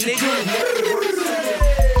You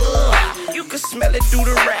can smell it through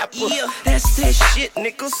the wrapper. Yeah. That's that shit,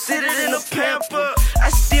 nigga. Sit it in a pamper. I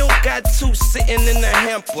still got two sitting in the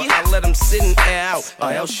hamper. I let them sit and air out,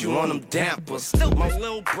 or else you want them damper. Still, my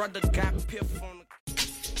little brother got piff on the.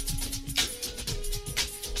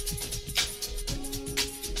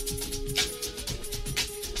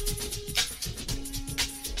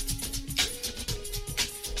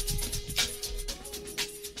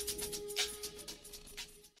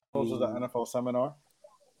 To the NFL seminar.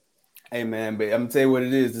 Hey man, but I'm gonna tell you what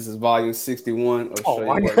it is. This is volume 61 of Show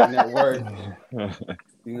Your Work Network.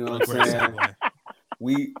 You know what I'm saying?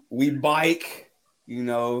 We bike. You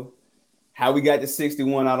know how we got to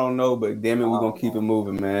 61. I don't know, but damn it, we're gonna keep it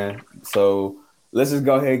moving, man. So let's just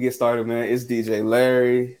go ahead and get started, man. It's DJ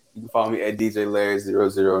Larry. You can follow me at DJ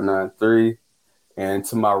Larry0093. And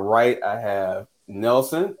to my right, I have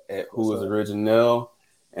Nelson at Who Is Original.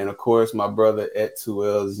 And of course, my brother at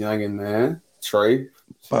 2L's youngin' man, Trey.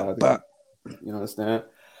 You understand?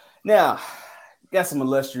 Now, got some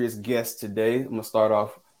illustrious guests today. I'm gonna start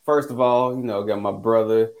off. First of all, got my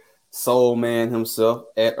brother, Soul Man himself,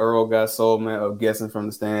 at Earl got Soul Man of Guessing from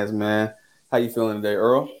the Stands, man. How you feeling today,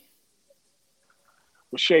 Earl?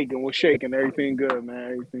 We're shaking. Everything good, man.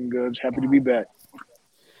 Everything good. Just happy to be back.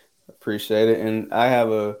 Appreciate it. And I have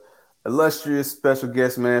a illustrious special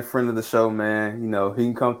guest, man, friend of the show, man. He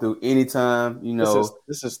can come through anytime.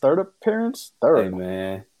 This is third appearance. Third, hey,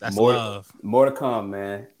 man. That's more, love. More to come,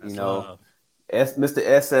 man. That's love. Mr.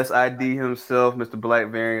 SSID himself, Mr. Black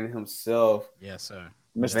Variant himself. Yes, sir.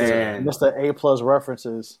 Mr. A+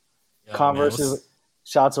 references. Yo, Converse's.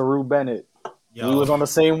 Shout to Rue Bennett. Yo. We was on the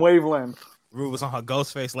same wavelength. Rue was on her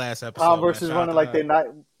Ghostface last episode. Converse is running like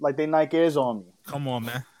they Nike Airs on me. Come on,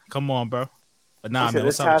 man. Come on, bro. But nah, man,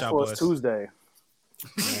 what's up with y'all boys? Tuesday.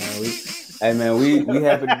 Man, we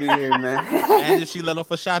happy to be here, man. And if she let off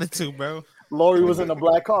a shot or two, bro. Lori was in the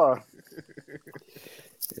black car.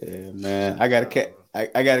 Yeah, man. I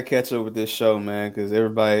gotta catch up with this show, man, because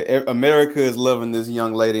America is loving this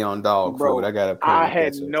young lady on Dog Food. I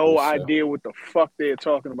had no idea what the fuck they're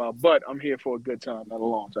talking about, but I'm here for a good time, not a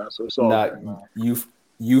long time. So it's all good, man.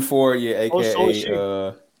 Euphoria,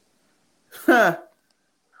 aka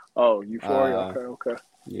Oh, Euphoria. Okay.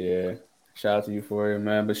 Yeah. Shout out to Euphoria,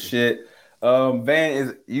 man. But shit.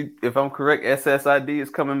 Van if I'm correct, SSID is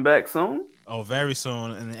coming back soon. Oh, very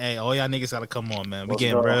soon. And hey, all y'all niggas gotta come on, man. We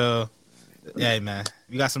getting real. Hey man.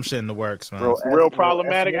 We got some shit in the works, man. Real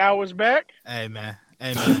problematic hours back. Hey man.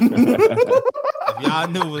 If y'all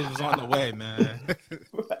knew it was on the way, man.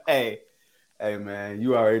 Hey man,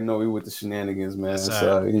 you already know we with the shenanigans, man. Yes,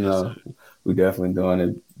 so we definitely doing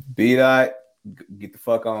it. B-Dot. Get the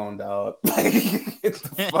fuck on, dog. Get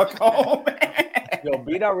the fuck on, man. Yo,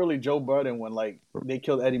 B-Dot really Joe Budden when they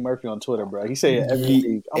killed Eddie Murphy on Twitter, bro. He said every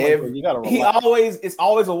week. You gotta relax. It's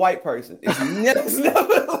always a white person. It's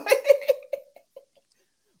never like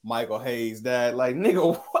Michael Hayes died. Like,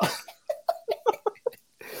 nigga, what?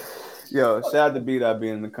 Yo, shout out to B-Dot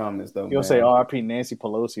being in the comments though. He'll say RIP Nancy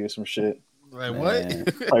Pelosi or some shit. Like what?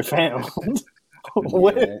 Like fam.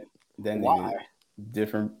 What? That nigga,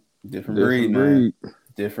 different breed, man.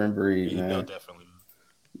 Different breed, man. Built differently.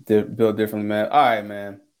 Built differently, man. All right,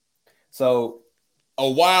 man. So a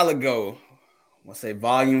while ago, let's say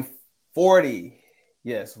volume 40.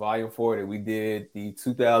 Yes, volume 40. We did the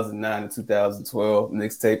 2009 and 2012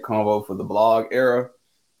 mixtape combo for the blog era.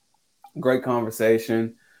 Great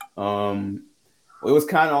conversation. It was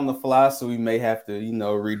kind of on the fly, so we may have to,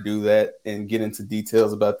 redo that and get into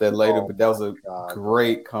details about that later. But that was a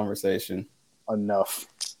great conversation. Enough.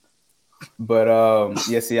 But I'm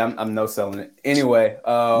no selling it. Anyway,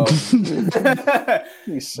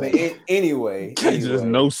 anyway, just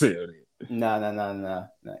no selling it. Nah.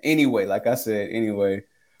 Anyway, like I said,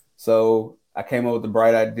 so I came up with the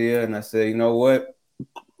bright idea, and I said, you know what?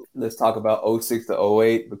 Let's talk about 06 to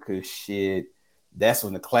 08 because shit, that's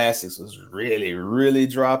when the classics was really, really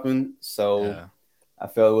dropping. So I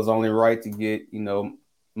felt it was only right to get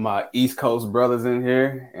my East Coast brothers in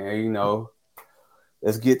here, and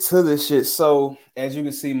let's get to this shit. So, as you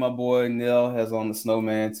can see, my boy Neil has on the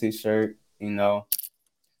Snowman t-shirt. We're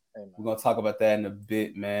gonna talk about that in a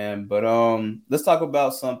bit, man. But let's talk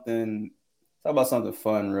about something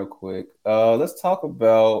fun real quick. Let's talk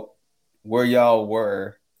about where y'all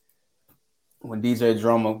were when DJ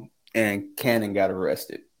Drummer and Cannon got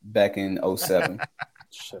arrested back in 07.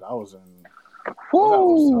 Shit, I was in.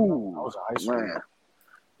 Woo! I was in high school. Man.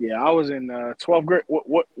 Yeah, I was in 12th grade.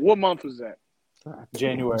 What month was that?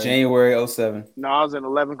 January 07. No, I was in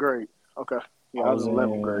 11th grade. Okay. Yeah, I was in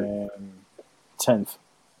 11th grade. 10th.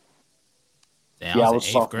 Damn, Yeah, I I was was in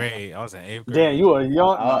eighth sophomore. grade. I was in eighth grade. Damn, you were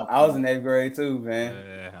young. I was in 8th grade too, man.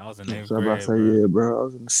 Yeah, I was in eighth So I'm about grade, to say, bro. yeah, bro. I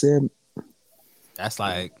was in the 7th. That's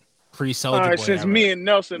like All pre-Soldier right, Boy since era. me and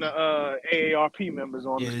Nelson are AARP members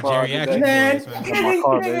on Yeah, this the pod geriatric today. Man, boys, man. In my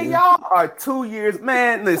car, nigga, baby. y'all are 2 years.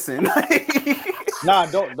 Man, listen. Nah,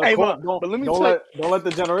 don't Hey, don't but let me don't tell let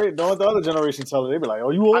the other generation tell it. They be like,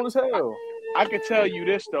 "Oh, you old as hell." I can tell you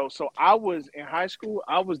this though. So I was in high school.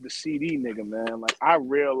 I was the CD nigga, man. Like I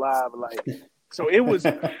real live, like. So it was.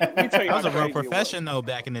 Let me tell you That was how a real crazy it was. profession though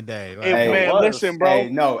back in the day. Like, Hey, Man, was. listen, bro. Hey,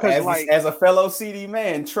 no, 'cause, as a fellow CD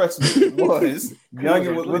man, trust me, it was.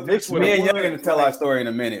 Youngin, That's what me it and was. Youngin to tell our story in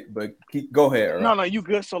a minute, but go ahead, Earl. No, you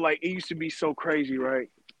good. So like, it used to be so crazy, right?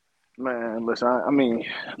 Man, listen. I mean,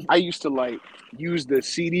 I used to like use the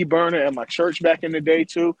CD burner at my church back in the day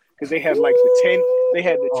too, because they had like the 10. They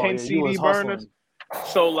had the 10 You CD was burners.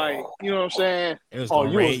 hustling. So like, you know what I'm saying? it was Oh,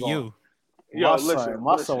 gonna you was raid going. you. Yo, My listen, son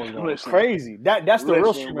was going listen. crazy. That's the real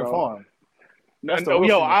Listen, streaming bro. farm. No, That's the real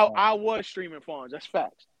streaming farm. I was streaming farms. That's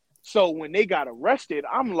facts. So when they got arrested,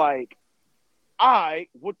 I'm like,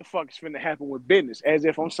 what the fuck is finna happen with business? As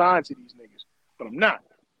if I'm signed to these niggas, but I'm not.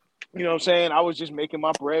 You know what I'm saying? I was just making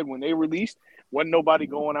my bread when they released. Wasn't nobody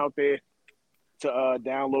going out there to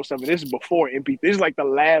download stuff. And this is before MP. This is like the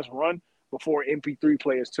last run before MP3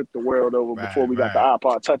 players took the world over. Right, before we got the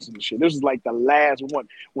iPod Touches and shit. This is like the last one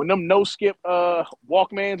when them no skip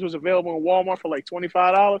Walkmans was available in Walmart for like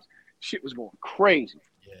 $25. Shit was going crazy.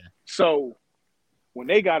 Yeah. So when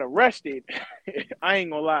they got arrested, I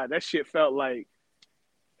ain't gonna lie, that shit felt like,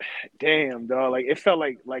 damn, dog. Like it felt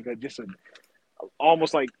like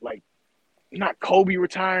almost like not Kobe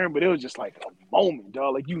retiring, but it was just like a moment,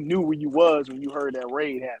 dog. Like you knew where you was when you heard that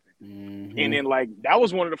raid happen. Mm-hmm. And then like that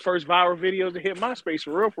was one of the first viral videos to hit MySpace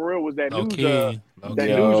for real was that Low news key.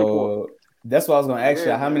 news report. That's what I was gonna ask you.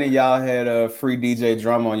 Yeah, How man. many of y'all had free DJ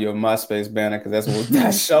drama on your MySpace banner? Because that's what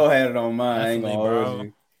that show had it on mine. I ain't gonna Definitely, hold bro.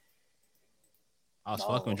 you. I was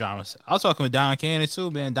fucking with Drama. I was fucking with Don Cannon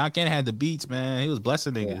too, man. Don Cannon had the beats, man. He was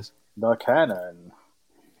blessing niggas. The Cannon.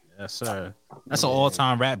 Yes, sir. That's an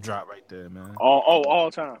all-time rap drop right there, man.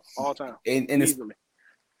 All time. And it's, Easily.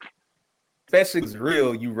 especially it's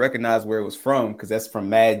real, you recognize where it was from because that's from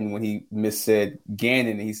Madden when he missaid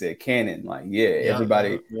Gannon and he said Cannon. Like,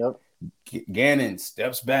 everybody. Yep. Gannon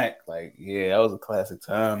steps back. Like, that was a classic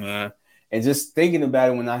time, man. And just thinking about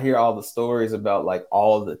it when I hear all the stories about like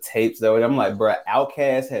all the tapes that were, I'm like, bro,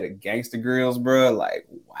 Outkast had a Gangsta Grills, bro. Like,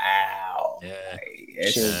 wow. Yeah. Like,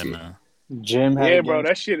 that shit. Man. Jim had bro,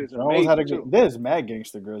 that shit is Jones amazing. had Too. there's mad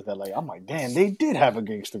gangster girls that like I'm like, damn, they did have a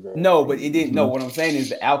gangster girl. No, but it didn't. No, what I'm saying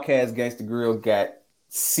is the Outkast Gangsta Grills got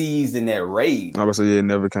seized in that raid. I was say, it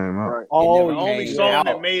never came out. Right. Oh, The only came song out.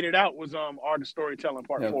 that made it out was Art of Storytelling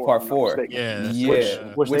Part 4. Part if I'm not 4. mistaken. Yeah.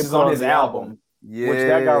 Which Which they is put on on his the album. Yeah.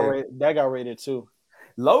 Which that got rated too.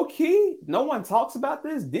 Low key, no one talks about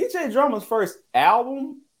this. DJ Drama's first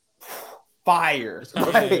album, fire. It's actually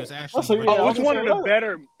Yeah, It's I one was of gonna the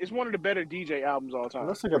better. It's one of the better DJ albums all time.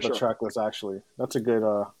 Let's look at the track list. Actually, that's a good.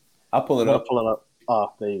 I'll pull it I'll up. pull it up.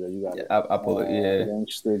 Oh, there you go. You got it. I'll pull it. Yeah.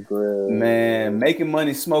 Gangsta Grill. Man, making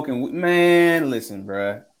money smoking. Man, listen,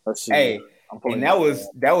 bro. Let's see. Hey, and that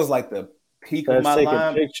was like the peak of my taking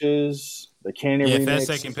line. pictures. The Candy Yeah, remix. Feds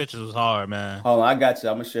taking pictures was hard, man. Hold on, I got you.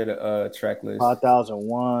 I'm gonna share the track list.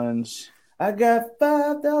 5001s. I got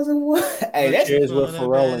 5,001. Hey, that's Cheers with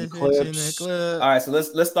Pharrell and Clips. all right. So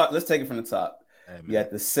let's start. Let's take it from the top. Hey, man. You got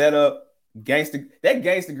the setup.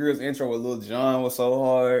 Gangsta Grills intro with Lil Jon was so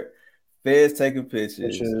hard. Feds taking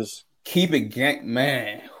pictures. Keep it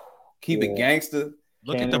man. Keep it gangster.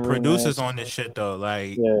 Look at the producers on this shit though.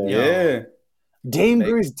 Like, Yeah. Dame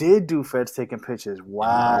Grease did do Feds taking pictures.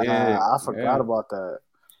 Wow. Yeah. I forgot about that.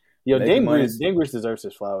 Yo, Dame Grease deserves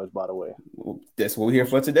his flowers, by the way. That's what we're here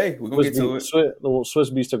for today. We're gonna get to it. Swiss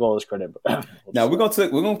Beats took all his credit. Now we're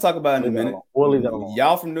gonna talk about it in a minute. We'll leave that alone.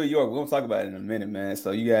 Y'all from New York, we're gonna talk about it in a minute, man. So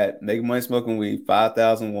you got Making Money Smoking Weed,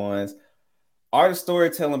 5,001s, Art of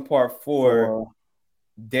Storytelling Part 4,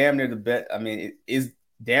 damn near the best. I mean, it is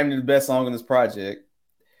damn near the best song on this project.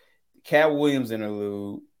 Cat Williams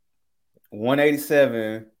interlude,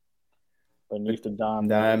 187, Beneath the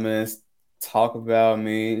Diamonds. Talk About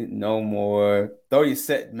Me, No More. Throw Your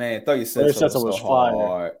Set was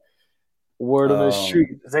hard. Word on the street,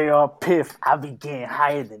 they are piff. I be getting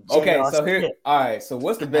higher than J.R. Okay, so Smith. here, all right. So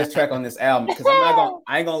what's the best track on this album? Because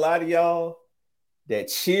I ain't gonna lie to y'all. That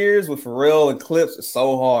Cheers with Pharrell and Clips is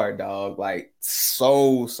so hard, dog. Like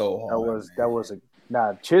so hard.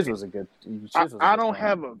 Cheers was a good. I don't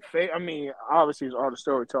have a I mean, obviously it's Art of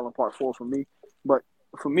Storytelling Part 4 for me, but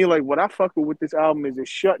for me, like what I fuck with this album is it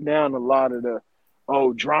shut down a lot of the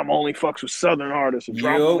Oh, drama only fucks with Southern artists. Or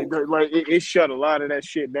drama only, like it shut a lot of that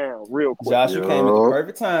shit down real quick. Josh, you came at the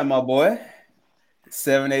perfect time, my boy.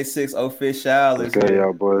 786 official is okay,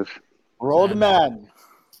 y'all boys. Roll the man.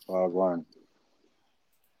 Wagwan,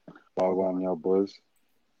 y'all boys.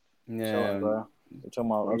 Yeah, bro. We're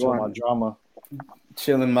talking about drama.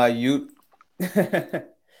 Chilling my youth.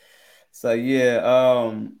 So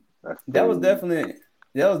yeah, that was definitely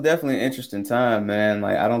an interesting time, man.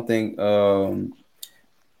 Like I think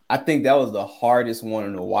that was the hardest one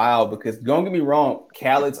in a while because don't get me wrong,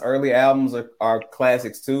 Khaled's early albums are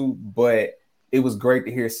classics too, but it was great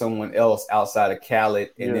to hear someone else outside of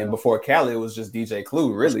Khaled. And then before Khaled, it was just DJ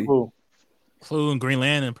Clue, really. Clue and Green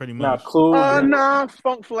Lantern, pretty much. Nah, Clue.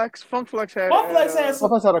 Funk Flex had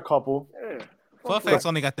a couple. Yeah. Funk Flex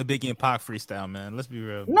only got the Biggie and Pac freestyle, man. Let's be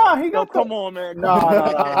real. Nah, he got. Come on, man. No.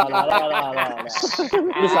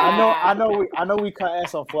 Listen, I know we cut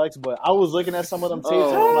ass on Flex, but I was looking at some of them tapes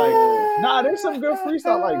and I'm like, nah, there's some good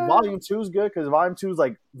freestyle. Like Volume 2 is good because Volume 2 is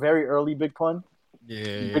like very early Big Pun.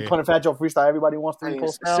 Yeah. Big Pun and Fat Joe freestyle. Everybody wants to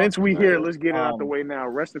repost now. Since we here, let's get it out the way now.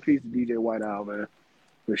 Rest in peace to DJ White Owl, man.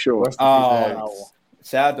 For sure. Shout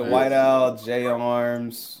out to White Owl, J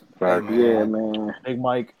Arms. Yeah, man. Big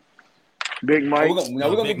Mike. We're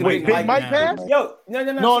gonna get Big Mike pass? Yo,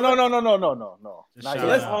 no.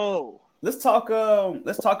 Let's talk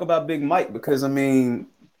about Big Mike because I mean,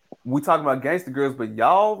 we talk about Gangsta Girls, but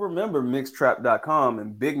y'all remember Mixtrap.com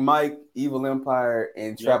and Big Mike, Evil Empire,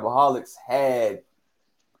 and Trapaholics had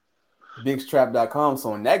Mixtrap.com. So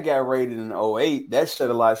when that got raided in 2008, that shut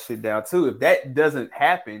a lot of shit down too. If that doesn't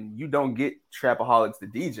happen, you don't get Trapaholics the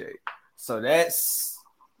DJ. So that's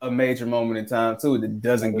a major moment in time too that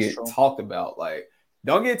doesn't get talked about. Like,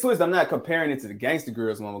 don't get twisted. I'm not comparing it to the Gangsta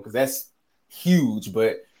Girls moment because that's huge,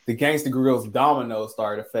 but the Gangsta Girls domino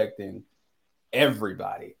started affecting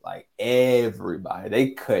everybody. Like everybody. They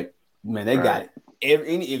cut, man, they got it. If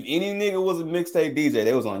any nigga was a mixtape DJ,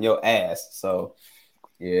 they was on your ass. So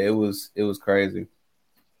yeah, it was crazy.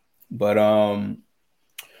 But I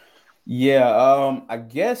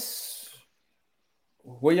guess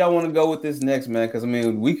where y'all want to go with this next, man? Because I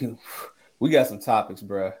mean, we got some topics,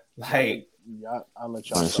 bro. Like, I'll let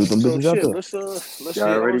y'all shoot them bitches out there.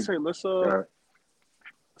 Let's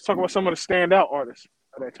talk about some of the standout artists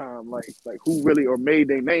at that time, like who really or made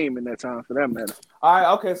their name in that time, for that matter. All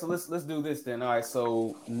right, okay, so let's do this then. All right,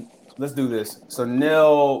 so let's do this. So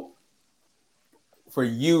Nell, for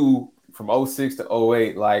you from 06 to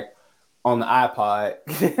 08, like on the iPod,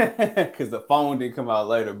 because the phone didn't come out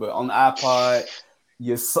later, but on the iPod.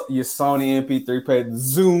 Your Sony MP3 player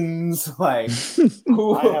zooms like.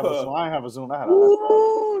 I have a Zoom. I had a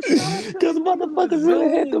because motherfuckers really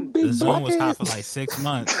had them big. The Zoom was hot for like 6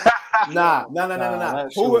 months. Nah. That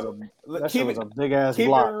shit was a big ass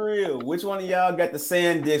block. Keep it real. Which one of y'all got the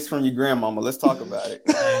SanDisk from your grandmama? Let's talk about it.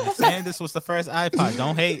 SanDisk was the first iPod.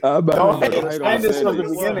 Don't hate. SanDisk was the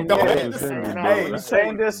beginning. The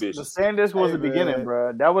SanDisk was the beginning,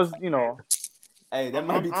 bro. That was, Hey, that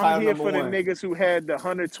might be I'm here number for one. the niggas who had the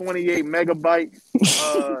 128 megabyte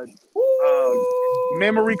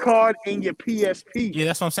memory card in your PSP. Yeah,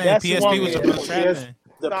 that's what I'm saying. PSP was a real trapping.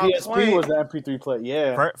 The PSP was the MP3 player.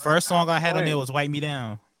 Yeah. First song I had on there was "Wipe Me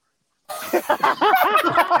Down."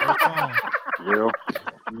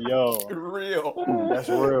 Yo, real. That's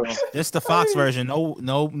real. This the Fox version.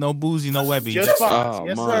 No Boozy, no Webby. Just Fox.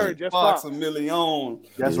 Yes, sir. Just Fox Fox. a million.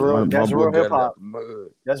 That's real. That's real hip hop.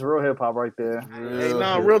 That's real hip hop right there.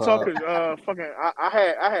 Real talk. I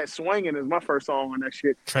had "Swinging" as my first song on that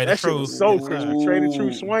shit. Trader True was so crispy. Trader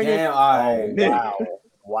True "Swinging." Damn,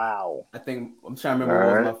 Wow. I think I'm trying to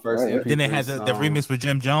remember what was my first MP3 Then they had the remix with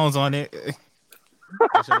Jim Jones on it.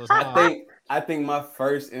 I think my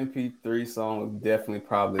first MP3 song was definitely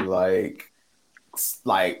probably like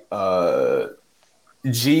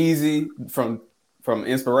Jeezy from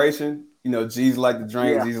Inspiration. Jeezy like to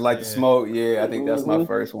drink, Jeezy like to smoke. Yeah, I think that's my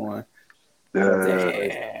first one.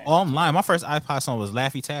 Yeah. Oh, I'm lying. My first iPod song was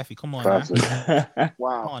Laffy Taffy. Come on now.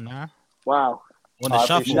 Wow. Come on now. Wow. On the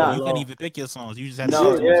shuffle, you couldn't even pick your songs. You just had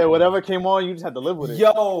to whatever came on, you just had to live with it.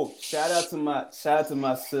 Yo, shout out to my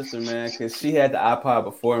sister, man, because she had the iPod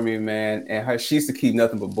before me, man, and she used to keep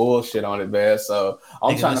nothing but bullshit on it, man. So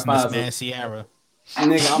I'm trying to find man Sierra.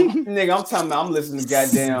 Nigga, I'm talking about I'm listening to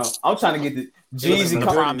goddamn. I'm trying to get the Jeezy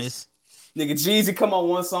Promise. Nigga, Jeezy come on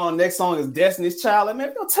one song, next song is Destiny's Child. Like,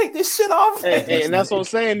 man, don't take this shit off. And that's what I'm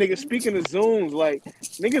saying, nigga. Speaking of Zooms, like,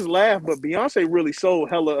 niggas laugh, but Beyonce really sold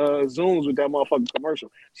hella Zooms with that motherfucking commercial.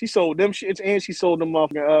 She sold them shits and she sold them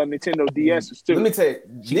motherfucking Nintendo DS's too. Let me tell you,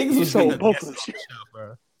 niggas sold both of them shit.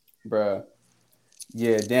 Bruh.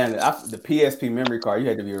 Yeah, damn. The PSP memory card, you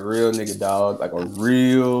had to be a real nigga, dog. Like a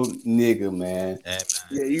real nigga, man. Yeah, man.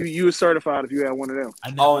 Yeah, you were certified if you had one of them.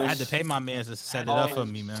 I had to pay my man to set it up for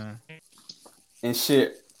me, man. And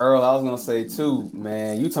shit, Earl, I was gonna say too,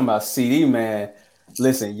 man. You talking about CD, man?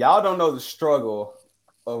 Listen, y'all don't know the struggle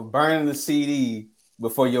of burning the CD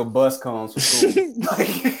before your bus comes for school. And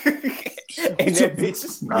that bitch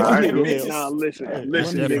is Nah, listen,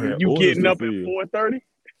 nigga, you getting up at 4:30?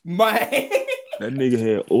 Man. That nigga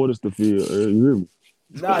had orders to fill. You hear me?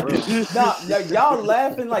 Nah, y'all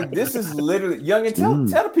laughing like this is literally young and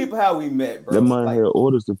tell the people how we met, bro. That man like, had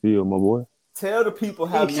orders to fill, my boy. Tell the people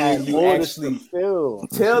how me and you actually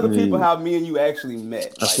tell the people how me and you actually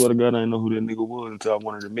met. I swear to God, I didn't know who that nigga was until I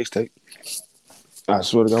wanted the mixtape. I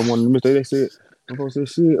swear to God, I wanted the mixtape. They said, I'm gonna say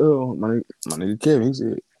shit. My nigga Kevin, he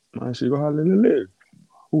said, man, shit, go holler at Lil Larry.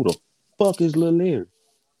 Who the fuck is Lil Larry?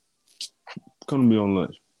 Come to me on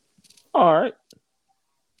lunch. All right.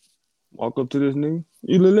 Walk up to this nigga.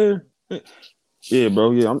 You Lil Larry? Yeah,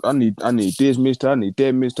 bro. Yeah, I need this mixtape. I need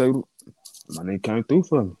that mixtape. My nigga came through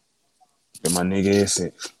for me. And my nigga had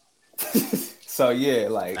sex. So yeah,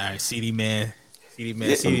 like all right, CD man. CD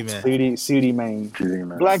man.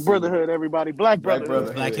 Black Brotherhood, everybody. Black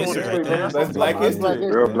Brotherhood. Black history right there. That's Black history.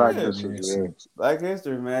 Real Black history. Yeah. Black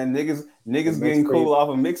history, man. Niggas getting cool off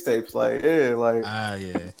of mixtapes. Like, yeah, like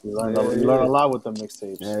yeah. You learn a lot with the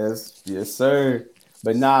mixtapes. Yes, sir.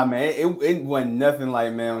 But nah, man, it wasn't nothing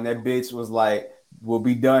like, man, when that bitch was like, we'll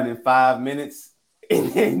be done in 5 minutes.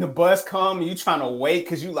 And then the bus come and you trying to wait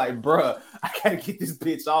because you like, bruh, I gotta get this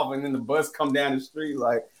bitch off. And then the bus come down the street.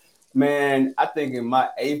 Like, man, I think in my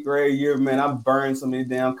 8th grade year, man, I burned so many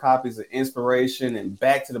damn copies of Inspiration and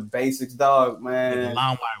Back to the Basics, dog, man. The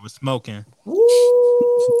LimeWire was smoking. Woo!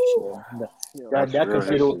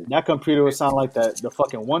 That computer would sound like the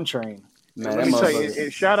fucking one train. Man, let me tell you,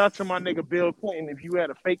 and shout out to my nigga Bill Clinton. If you had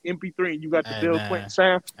a fake MP3 and you got the Bill Clinton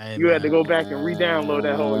sound, you had to go back and re-download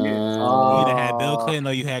that whole year. You either had Bill Clinton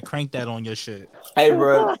or you had cranked that on your shit. Hey,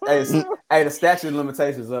 bro. hey, the statute of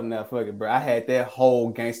limitations up now. Fuck it, bro. I had that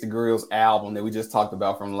whole Gangsta Grillz album that we just talked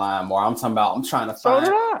about from LimeWire. I'm trying to find. So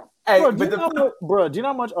did I. Hey, do you know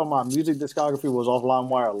how much of my music discography was off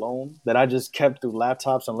LimeWire alone that I just kept through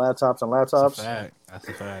laptops and laptops and laptops? That's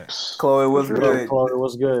a fact. Chloe was good. Chloe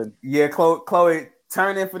was good. Yeah, Chloe,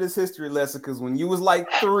 turn in for this history lesson because when you was like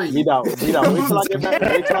 3, Wait till I get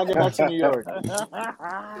back to New York.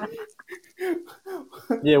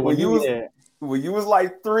 Yeah, when you was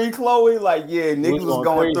like 3, Chloe, like niggas was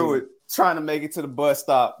going crazy through it, trying to make it to the bus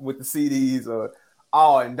stop with the CDs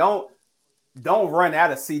and don't run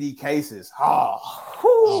out of CD cases. Hell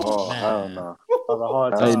no.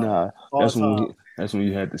 Hey, nah. That's when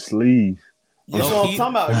you had the sleeve. That's what I'm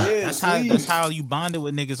talking about. Yeah, that's how you bonded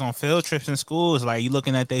with niggas on field trips in school. It's like you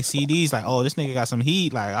looking at their CDs, like, oh, this nigga got some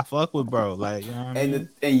heat. Like, I fuck with bro. Like, you know what I mean?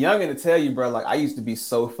 And youngin' to tell you, bro, like I used to be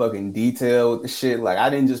so fucking detailed with the shit. Like I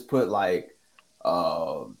didn't just put like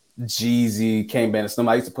Jeezy, Kane Band,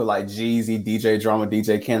 I used to put like Jeezy, DJ Drama,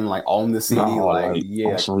 DJ Ken like on the CD. Real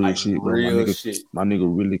shit, bro. My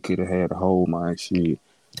nigga really could have had a whole my shit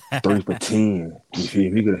 3 for 10. You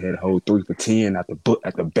feel me? He could have had a whole 3 for 10 at the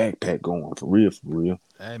backpack going for real.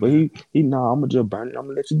 Hey, but he I'ma just burn it.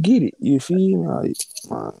 I'ma let you get it. You feel me? Like,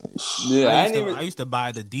 I used to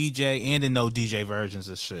buy the DJ and the no DJ versions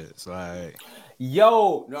of shit. It's like,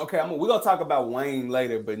 okay, we're gonna talk about Wayne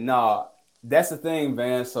later, but nah. That's the thing,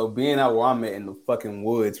 Van. So being out where I'm at in the fucking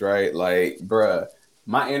woods, right? Like, bruh,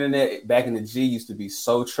 my internet back in the G used to be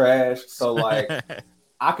so trash. So like,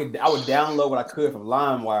 I would download what I could from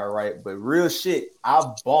LimeWire, right? But real shit, I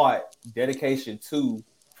bought Dedication 2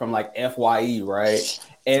 from like FYE, right?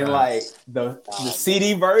 And like the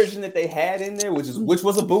CD version that they had in there, which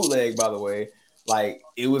was a bootleg, by the way. Like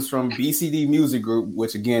it was from BCD Music Group,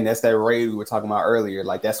 which again, that's that raid we were talking about earlier.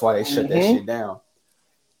 Like that's why they shut that shit down.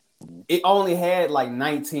 It only had like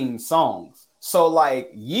 19 songs. So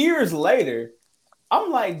like years later,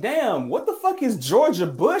 I'm like, damn, what the fuck is Georgia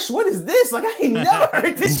Bush? What is this? Like I ain't never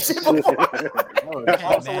heard this shit before.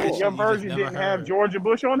 Also, your version didn't have Georgia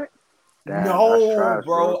Bush on it? Damn, no, trash,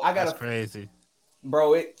 bro. That's crazy.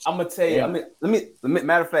 Bro, I'm gonna tell you.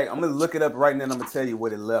 Matter of fact, I'm gonna look it up right now and I'm gonna tell you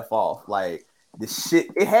what it left off. Like the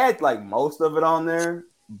shit, it had like most of it on there.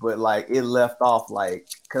 But like it left off like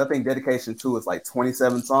because I think Dedication 2 is like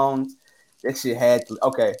 27 songs. That shit had to,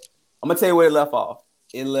 okay. I'm gonna tell you where it left off.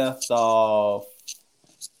 It left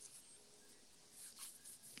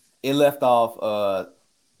off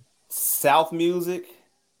South Music.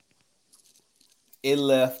 It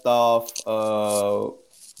left off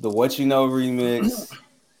the What You Know remix.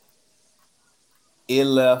 It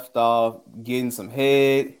left off Getting Some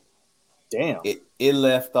Head. Damn. it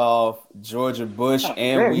left off Georgia Bush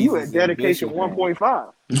and Man, you Weezy's at dedication Ambition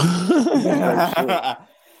 1.5.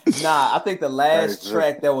 Nah, I think the last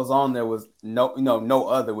track that was on there was no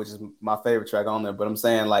other, which is my favorite track on there. But I'm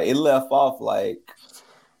saying like it left off a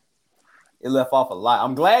lot.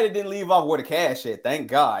 I'm glad it didn't leave off Where the Cash at. Thank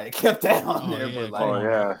God it kept that on there. Yeah, But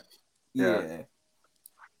like,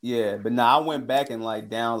 yeah. But nah, I went back and like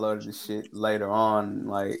downloaded the shit later on.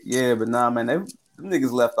 Like, yeah, but nah, man, them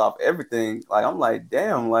niggas left off everything. Like, I'm like,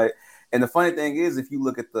 damn. Like, and the funny thing is, if you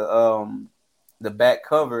look at the back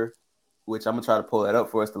cover, which I'm gonna try to pull that up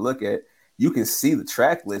for us to look at, you can see the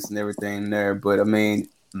track list and everything there. But I mean,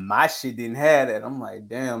 my shit didn't have that. I'm like,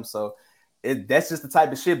 damn. So that's just the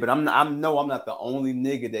type of shit. But I'm not the only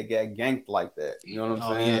nigga that got ganked like that. You know what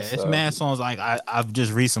I'm saying? Yeah, it's mad songs like I've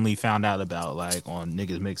just recently found out about like on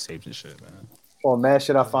niggas mixtapes and shit, man. Or mad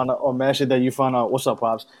shit I found out, or mad shit that you found out. What's up,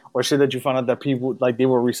 pops? Or shit that you found out that people like they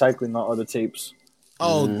were recycling on other tapes.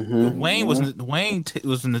 Oh, Wayne was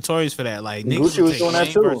notorious for that. Like niggas Gucci was doing that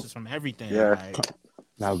too. Verses from everything. Yeah. Like,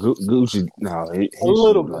 Now Gucci, a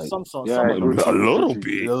little bit, like, some songs, yeah, a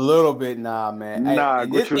little bit. Nah, man. Nah,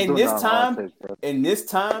 In this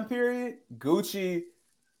time period, Gucci,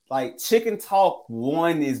 like Chicken Talk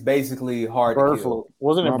 1 is basically hard to kill.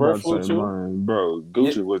 Wasn't it I'm Bird about to Flu say, too? man, bro,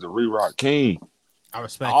 Gucci was a re-rock king. I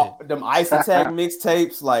respect it. Them Ice Attack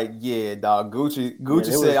mixtapes, like, yeah, dog. Gucci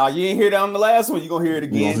said, was- you ain't hear that on the last one, you gonna hear it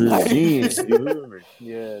again. You gonna hear it again. You hear me?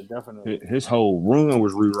 Yeah, definitely. His whole run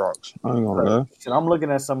was re-rocks. I ain't gonna lie. And I'm looking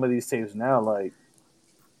at some of these tapes now, like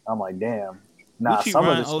I'm like, damn. Nah, Gucci some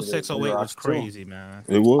run of this 06, 08 was re-rocks, too. crazy, man.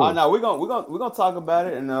 It was. Oh no, we're gonna talk about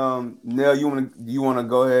it. And Nell, you wanna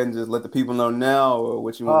go ahead and just let the people know now, or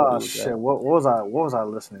what you want to do with Shit. that? What was I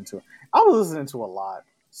listening to? I was listening to a lot.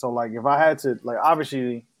 So like, if I had to, like,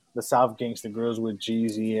 obviously the South Gangsta Grills with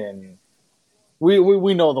Jeezy, and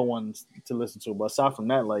we know the ones to listen to. But aside from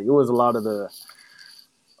that, like, it was a lot of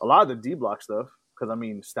the D Block stuff. Because I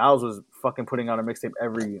mean, Styles was fucking putting out a mixtape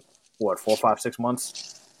every 4, 5, 6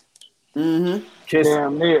 months. Mm-hmm. Kiss,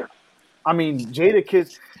 Damn near. I mean,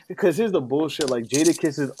 Jadakiss. Because here's the bullshit. Like,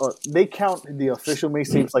 Jadakiss is they count the official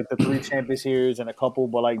mixtapes like the 3 Champions Heroes and a couple,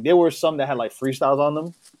 but like there were some that had like freestyles on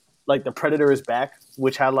them, like The Predator Is Back,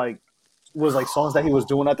 which had like was like songs that he was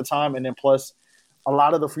doing at the time, and then plus a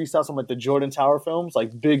lot of the freestyles from like the Jordan Tower films.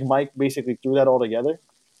 Like Big Mike basically threw that all together.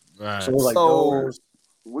 Right. So it was like those.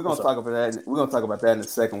 We're gonna talk about that. We're gonna talk about that in a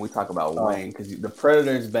second. When we talk about Wayne, because The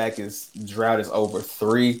Predator Is Back is drought is over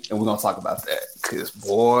 3, and we're gonna talk about that. Because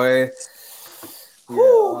boy.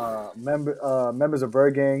 Yeah, members of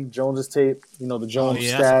Bird Gang, Jones's tape, the Jones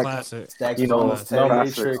that's a stack, classic. Love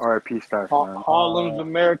Matrix. R.I.P. Stack, man. Harlem's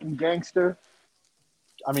American Gangster.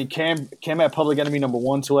 I mean, Cam had Public Enemy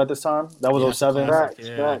 #1 too at this time. That was 07. Facts.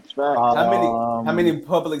 How many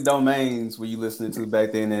public domains were you listening to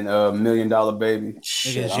back then in $1 Million Baby?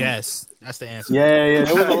 Niggas, yes, that's the answer. Yeah, it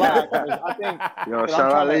was a lot. I think. Yo,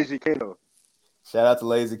 shout out Lazy K though. Shout out to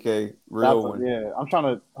Lazy K, real one. Yeah, I'm trying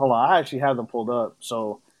to hold on. I actually have them pulled up,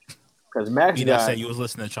 so because Max You just got said you was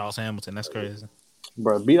listening to Charles Hamilton. That's crazy.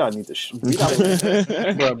 bro. B-Dot need to.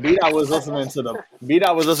 B-Dot was listening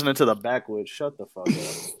to the Backwoods. Shut the fuck up.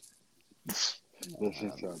 This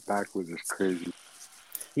is backwards is crazy.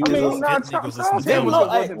 He I mean, was not niggas Charles listen to Hamilton Lil-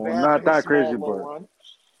 wasn't well, bad not for that his crazy, small but- little run.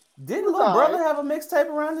 Didn't Lil Brother have a mixtape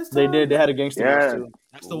around this They time? did. They had a gangster Yeah. too.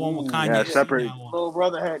 That's the one with Ooh, Kanye. yeah, separate. Little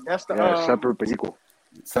brother had that's the Separate but equal.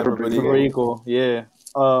 Separate but Super equal. equal. Yeah.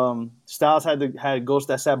 Styles had Ghost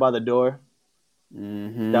That Sat by the Door.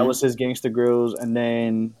 Mm-hmm. That was his Gangsta Grills, and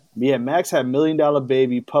then Max had $1 Million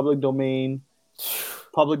Baby, Public Domain,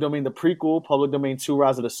 the prequel, Public Domain 2,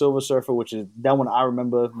 Rise of the Silver Surfer, which is that one I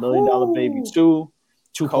remember. $1 Million Baby 2,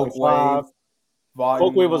 2.5.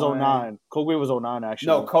 Coke Wave was 09. Coke Wave was 09 actually.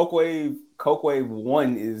 No, Coke Wave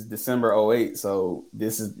 1 is December 08. So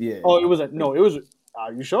this is Oh, it was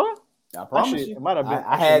are you sure? I promise Actually, you. it might have been.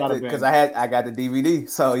 I had to because I got the DVD.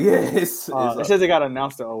 So yeah, it says it got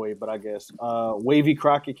announced in 08, but I guess Wavy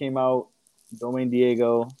Crockett came out. Domain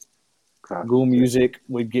Diego, Ghoul Music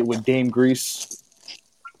with Dame Grease.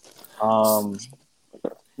 Now,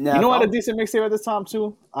 You know what? A decent mixtape at this time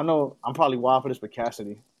too. I know I'm probably wild for this, but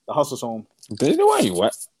Cassidy, The Hustle's Home. They know why you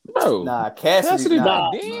what, bro? Nah, Cassidy. Nah.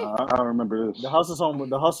 I don't remember this. The Hustle's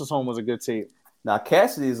Home was a good tape. Now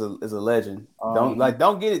Cassidy is a legend.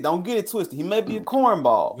 Don't get it twisted. He may be a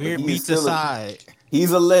cornball. Weird but beats aside.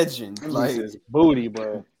 He's a legend. Like his booty,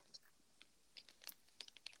 but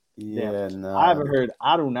yeah, no. I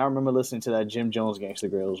do not remember listening to that Jim Jones Gangsta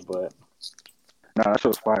Grills, but Nah, that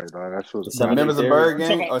show's fire, dog. That show's Seven Members of Days Bird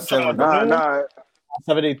Area. Gang or Seven? Nah.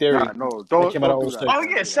 7 Day Theory. Nah, no, That don't came out do in that. 06. Oh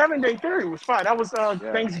yeah, 7 Day Theory was fine. That was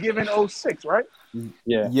Thanksgiving 06, right?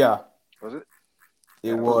 Yeah. Yeah, Was it?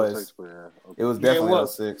 it was. 06, but yeah, okay. It was Yeah, it definitely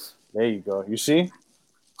was. 06. There you go. You see?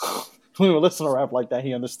 When we were listening to rap like that,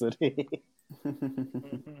 he understood it.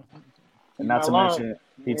 And not to mention,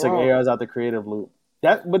 he took ARs out the creative loop.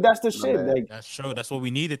 But that's the shit. Like, That's true. That's what we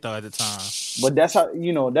needed though at the time. but that's how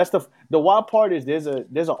that's the wild part is there's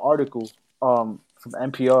an article from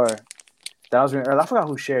NPR that I was reading. I forgot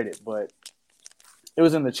who shared it, but it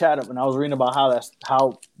was in the chat up, and I was reading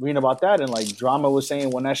about reading about that, and like Drama was saying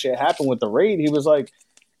when that shit happened with the raid, he was like,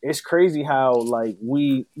 it's crazy how like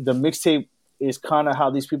the mixtape is kind of how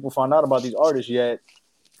these people found out about these artists yet,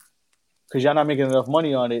 because y'all not making enough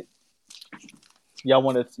money on it. Y'all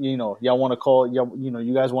want to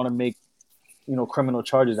you guys want to make criminal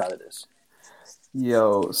charges out of this.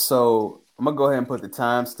 Yo, so I'm gonna go ahead and put the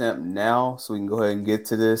timestamp now, so we can go ahead and get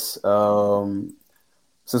to this.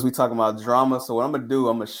 Since we talking about drama, so what I'm gonna do,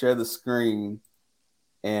 I'm gonna share the screen,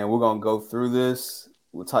 and we're gonna go through this.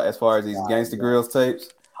 We'll talk as far as these Gangsta Grills tapes.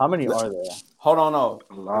 How many are there? Hold on,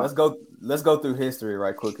 Let's go through history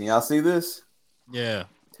right quick. Can y'all see this? Yeah.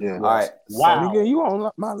 Yeah. All right. Wow. Nigga, you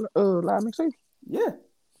on my live mixtape? Yeah.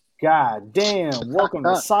 God damn! Welcome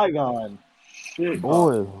to Saigon. Shit.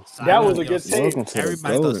 Boy, That was a good tape. welcome to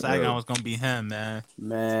Everybody the thought golden Saigon era. was gonna be him, man.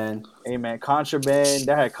 Man. Hey man, Contraband.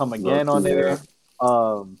 That had Come Again on there.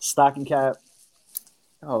 Stocking Cap.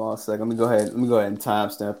 Hold on a second. Let me go ahead and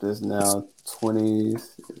timestamp this now.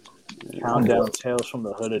 20s. Countdown Tales from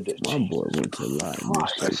the Hood Edition. My boy went to live I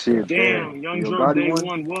mixtape. see it. Damn, Young Yo Joe Gotti Day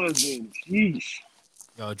one? One was in. Jeez.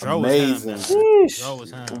 Yo, Dro was him. Amazing. Man. Sheesh. Dro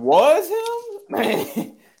was him. Was him?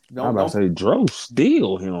 Man. I'm about to say, Dro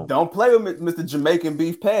steal him. Don't play with Mr. Jamaican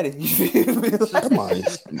Beef Patty. You feel me? That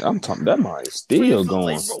might still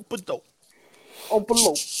going. Open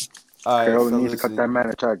low. All right, Carol so needs to cut that man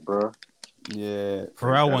a check, bro. Yeah.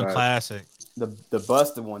 Pharrell That one ass. classic. The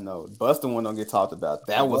Buster one though. Buster one don't get talked about.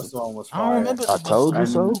 That was one was I don't fire. remember. I told you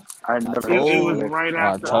so. I never. It was told- right I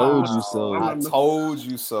after. told you so. I I remember. told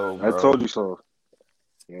you so, bro. I told you so.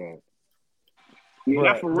 Yeah. Yeah,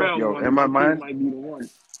 that Bro, Pharrell yo, one. in my I think mind- might be the one.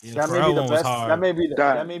 Yeah, That may Pharrell be the one was best. hard. That may be the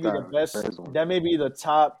That best. is one. That may be the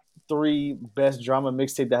top 3 best drama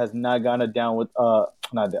mixtape that has not gone it down with no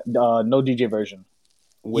DJ version.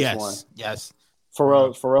 Which yes. one? Yes.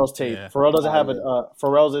 Pharrell's tape. Yeah. Pharrell doesn't have Oh, it.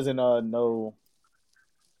 Pharrell's isn't no.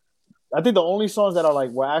 I think the only songs that are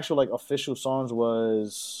like were actual like official songs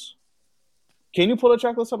was. Can you pull the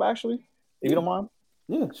track list up actually, if you don't mind?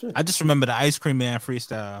 Yeah, sure. I just remember the Ice Cream Man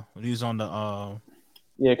freestyle when he was on the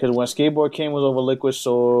Yeah, because when Skateboard King was over Liquid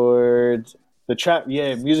Swords, the trap,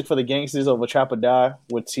 Music for the Gangsters over Trap or Die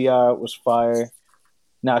with T.I. was fire.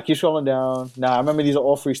 Now keep scrolling down. Now I remember these are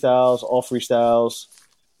all freestyles.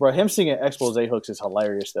 Bro, him singing expose hooks is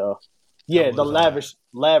hilarious though. Yeah, That the was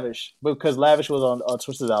lavish, because lavish was on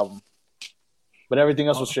Twista's album, but everything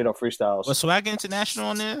else was straight up freestyles. was Swag International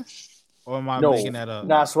on there? Or am I No, making that up?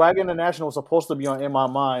 Nah, Swag International was supposed to be on In My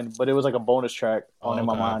Mind, but it was like a bonus track on In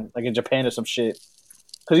My Okay. Mind, like in Japan or some shit.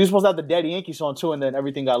 Because he was supposed to have the Daddy Yankee song too, and then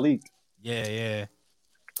everything got leaked. Yeah.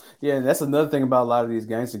 Yeah, and that's another thing about a lot of these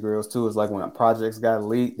Gangsta Grills too. Is like when projects got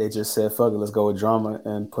leaked, they just said, "Fuck it, let's go with drama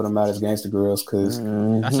and put them out as Gangsta Grills." Because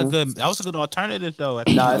That was a good alternative though. at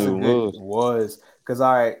the nah, time. it was because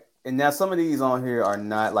all right. And now some of these on here are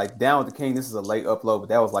not like Down with the King. This is a late upload, but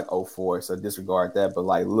that was like 04, so disregard that. But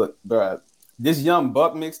like, look, bruh, this Young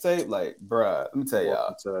Buck mixtape, like, bruh, let me tell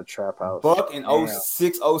y'all, To the trap house. Buck in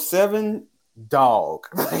 06, 07, dog,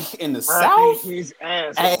 like in the Rapping South, his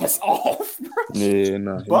ass. ass off, bro. Yeah,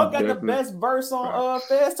 nah. Buck got the definitely- best verse on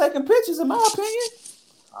Fast Taking Pictures, in my opinion.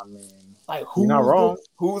 I mean, Like, You're not wrong.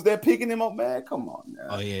 Who's that picking him up, man? Come on now,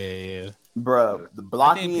 Oh yeah. bruh. The I think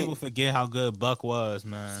blocking, people forget how good Buck was,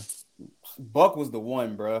 man. Buck was the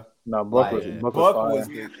one, bruh. no, Buck Like, was Buck fire. was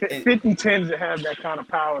the. and- 50 tends to have that kind of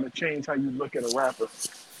power to change how you look at a rapper.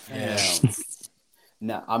 Yeah.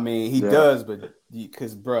 Nah, I mean he Yeah. does, but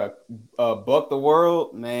because bruh, Buck the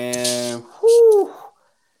World, man. Whew,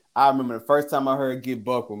 I remember the first time I heard "Get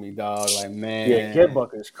Buck with Me," dog. Like, man, Yeah, Get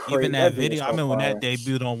Buck is crazy. Even that video video, I remember when that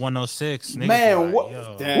debuted on 106. Niggas man, was like, what?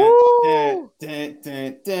 yo.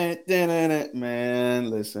 Man,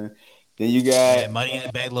 listen. Then you got Yeah, Money in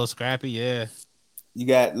the Bag, Little Scrappy, yeah. you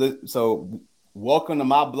got so Welcome to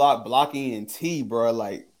My Block, Blocking and T, bro.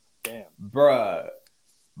 Like, Damn. bruh,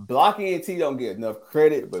 Blocking and T don't get enough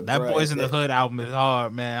credit, but That bruh, Boys in the Hood album is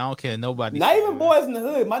hard, man. I don't care nobody. Not says, even man. Boys in the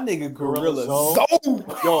Hood. My nigga Gorilla Zoe. Zoe.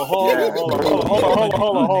 Yo, hold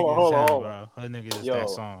on. Bro. Hood nigga is Yo. that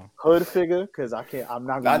song. Hood figure, because I'm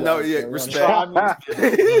not I gonna. know, yeah, respect.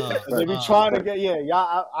 They be trying to get,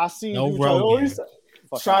 y'all. I see No you. Rogan.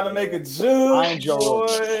 fuck Trying out to make a here. jug. I ain't Joe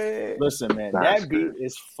boy. Listen, man, That's that beat good.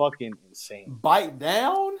 is fucking insane. Bite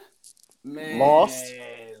down, man. Lost.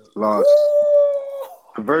 Lost. Woo!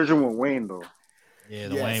 The version with Wayne though. Yeah,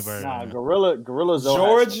 the Yes. Wayne version. Nah, man. Gorilla Zoe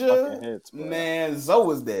has some Georgia, fucking hits, bro. man. Zoe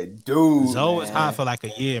was that dude. Zoe man. was hot for like a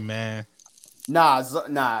year, man. Nah.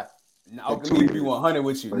 Okay, let me be 100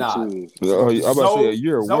 with you. Nah. I'm about to say a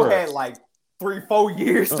year or Zoe what? had like 3-4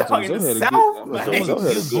 years I down thought in Zoe the had a South, good- man. Zoe Zoe had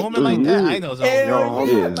a was good booming like 3 that. I years. ain't know Zoe. Hell was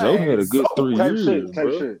Yeah, Zoe had a good 3 Type years, shit. Type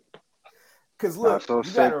bro. shit. Because look, so you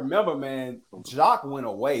sick. gotta remember, man, Jock went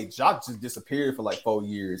away. Jock just disappeared for like 4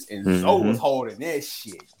 years, and Mhm. Zoe was holding that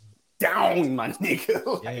shit down, my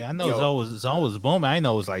nigga. Like, Yeah, I know yo. Zoe was booming. I ain't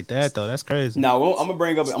know it was like that though. That's crazy. Nah, I'm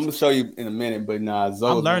gonna show you in a minute, but nah,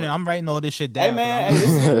 Zoe. I'm learning. I'm writing all this shit down. Hey man,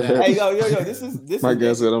 I'm hey yo, this is My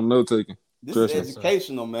guy said I'm note taking. this Trust is me.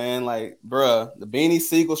 educational, man. Like, bruh, the Beanie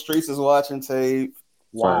Siegel Streets is watching tape.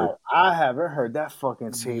 Wow, I haven't heard that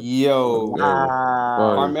fucking tape. Yo,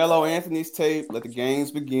 Wow. Carmelo Anthony's tape. Let the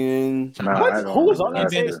games begin. Nah, What? I don't Who was know. on And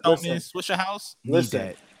that then tape? the Snowman Swisher House. Need Listen,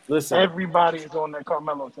 that. listen. Everybody is on that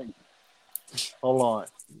Carmelo tape. Hold on.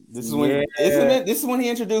 This is when, Yeah. isn't it? This is when he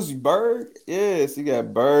introduced Berg. Yes, you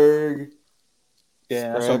got Berg.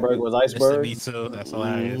 Yeah, that's when Berg was Iceberg. Me too. That's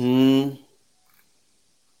hilarious. Mhm.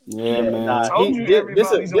 Yeah, man. Nah, Told you this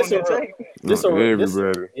everybody's on that tape. this a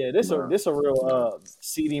Everybody. this a real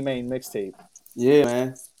CD main mixtape. Yeah,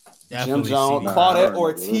 man. Jim Definitely Jones, CD. Claudette Nah,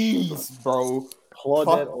 Ortiz, bro.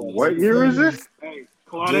 Claudette What year is it? Hey,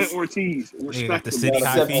 Claudette Just- Ortiz. Nigga got the Respectable. city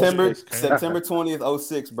high September features. Crazy. September 20th,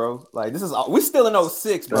 06, bro. Like this is we still in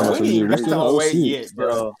 06, bro. Oh, We so ain't yeah, even we still got in to 06. yet, bro.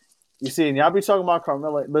 Bro, you see, and y'all be talking about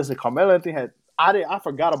Carmelo. Listen, Carmelo Anthony had I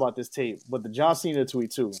forgot about this tape, but the John Cena tweet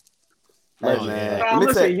too. Hey, Oh, man. yeah. Nah, Let me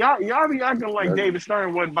listen, tell y'all be acting like David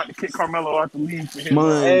Stern wasn't about to kick Carmelo out the league for him.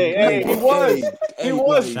 Man. Hey, he was. He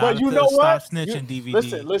was, hey, Shout but out you to know the what? Stop Snitching DVD.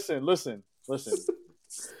 Listen.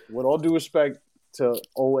 With all due respect to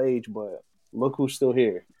old age, but look who's still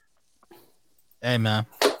here. Hey man,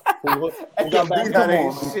 Who got back? That Come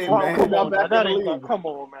ain't on, shit, Who man. got back That in the ain't league? come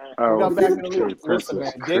on, man. Who Oh, got back in the league? Prince Listen,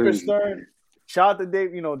 was man. David crazy. Stern. Shout out to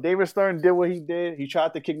Dave. You know, David Stern did what he did. He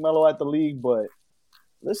tried to kick Melo at the league, but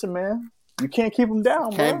listen, man, you can't keep him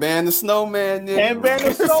down, Can't bro. ban the snowman, nigga. Can't ban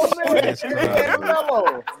the snowman. That's Can't crazy. ban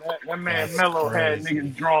Melo. That man That's Melo had crazy.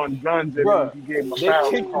 niggas drawing guns at Bruh, him. He gave him a They foul.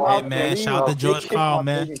 kicked him call. out Hey, man, the league. shout out to They George kicked him Karl, out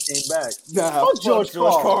man. the league and came back. Nah, Fuck George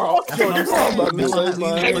Karl. Fuck that's George what I'm Karl. saying. about to Melo say, had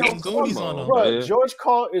man. these Hey, niggas yo, with Goonies on them. Bro, man. George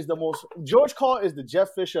Karl is the most. George Karl is the Jeff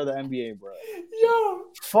Fisher of the NBA, bro. Yo,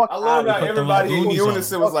 Fuck I love outta how here. everybody in Goonies on.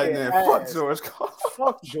 unison was like, man, fuck Ass. George Karl.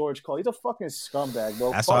 Fuck George Karl. He's a fucking scumbag,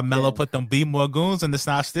 bro. That's Fuck why Melo him. put them Be More Goons in the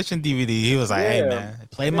Stop Stitching DVD. He was like, "Hey Yeah. man,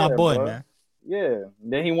 play my Yeah, boy, bro. man." Yeah.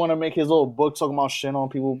 Then he want to make his little book talking about shit on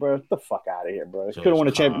people, bro. Get the fuck out of here, bro. You George couldn't win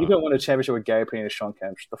a Karl. champion. You couldn't win a championship with Gary Payne and Sean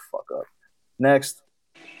Kemp. Shut the fuck up. Next,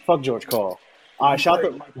 fuck George Karl. All right, shout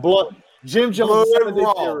out to Blood. Jim Jones. Blood 7 Day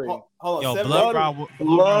Raw. Theory. Hold on, Yo, 7 Blood Day- Raw,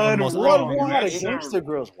 Blood was the most Raw. Blood underrated. Raw had a Yes, gangster sir.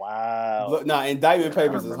 girls. Wow. Look, nah, indictment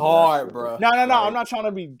papers is hard, bro. No. I'm not trying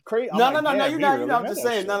to be crazy. No, you're not. You're not. I'm just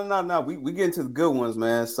saying. No. We get into the good ones,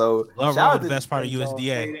 man. So Blood shout Raw out was the to best part of Jim Jones. USDA.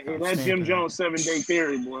 Hey, that Jim Jones 7-day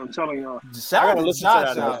theory, boy. I'm telling y'all. shout I out gotta to listen to that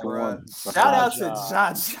Jaja, That's the bro. one. Shout out to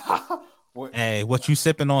Jaja. Jaja. Hey, what you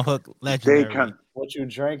sipping on, Hook? Legendary. Dade County, What you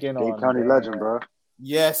drinking Dade on? County man? legend, bro.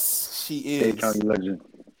 Yes, she Dade is. County legend.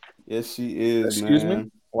 Yes, she is. Excuse man.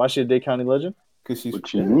 me? Why she a Dade County legend? Because she's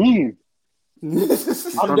What you mean?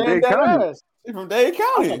 she's I'm from damn Dade dead County. ass. from Dade I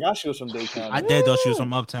County. forgot she was from Dade County. I did thought she was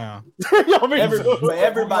from Uptown. Yo, me Every, too. but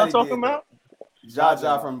everybody Y'all talking did about? that.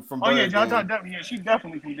 Jaja from Oh yeah, Birdman. yeah, she's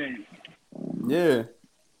definitely from Dade. Yeah.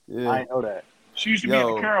 I ain't know that. She used to be at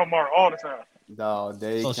Yo. the Carol Mart all the time. Dog,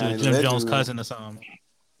 Dade So she County was Jim legend, Jones' man. cousin or something.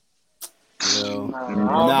 Yo. Nah,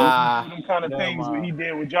 Nah. them kind of Never things mind. what he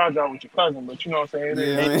did with Jaja with your cousin, but you know what I'm saying? Yeah,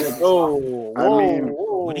 It ain't man. Oh, I mean,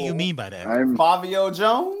 What do you mean by that? I'm Fabio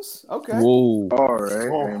Jones? Okay. Whoa. all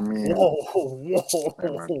right. I mean,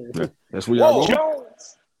 whoa. That's where y'all Whoa. going?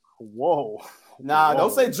 Jones. Whoa. Nah, Whoa.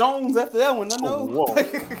 don't say Jones after that one. No. Whoa.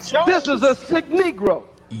 This is a sick Negro.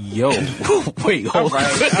 Yo, wait, hold on.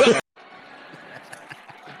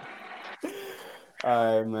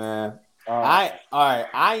 All right, man.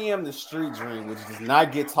 I am the street dream, which does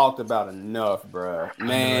not get talked about enough, bro.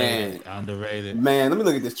 Man, Underrated. man, let me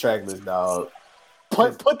look at this track list, dog.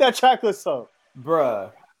 Put that track list up.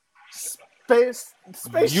 Bruh,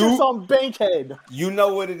 Spaceships on Bankhead. you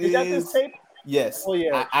know what it You got this is? tape? Yes. Oh,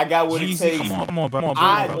 yeah. I got what it Jeezy, takes. come on, bro.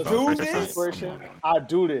 I bro. do this? Inspiration. I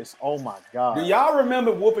do this. Oh my god. Do y'all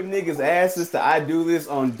remember whooping niggas' asses to I Do This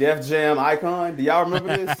on Def Jam Icon? Do y'all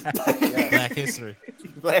remember this? Black History.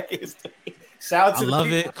 Black History. Shout out to I the love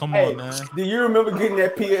people. it. Come Hey, on, man. do you remember getting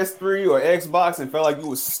that PS3 or Xbox and felt like you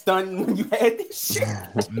was stunning when you had this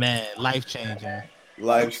shit? Man, life changing.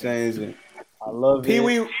 Life changing. I love Pee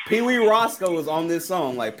it. Wee Roscoe was on this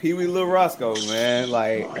song, like Pee Wee Lil Roscoe, man.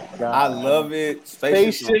 Like I love it.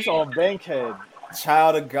 Spaceships on Bankhead.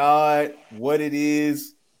 Child of God, what it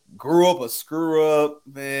is. Grew up a screw up,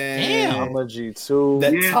 man. I'm a G2.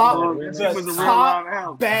 The was a real live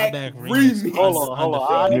album. back remix. remix. Hold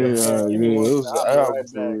on. It was an album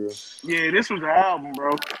for real. Yeah, this was the album,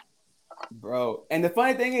 Bro. And the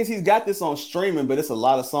funny thing is he's got this on streaming, but it's a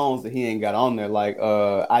lot of songs that he ain't got on there. Like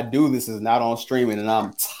I Do This is not on streaming and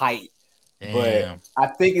I'm tight. Damn. But I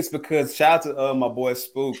think it's because shout out to my boy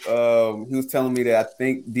Spook. He was telling me that I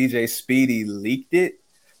think DJ Speedy leaked it.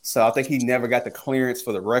 So I think he never got the clearance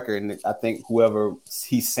for the record. And I think whoever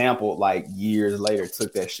he sampled like years later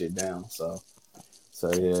took that shit down. So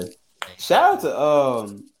yeah. Shout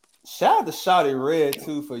out to Shawty Red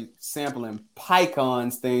too for sampling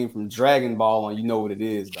Pycon's theme from Dragon Ball on You Know What It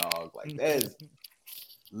Is, dog. Like that is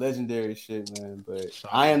legendary shit, man. But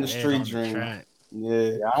I Am the Street Dream.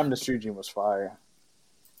 Yeah, I Am the Street Dream was fire.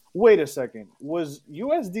 Wait a second. Was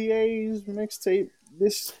USDA's mixtape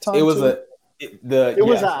this time? It was too? It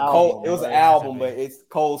was an album. It was an album, but but it's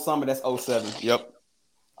Cold Summer. That's 07. Yep.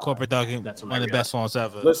 Corporate Thuggin', one of the best songs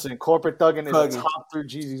ever. Listen, Corporate Thuggin' is a top 3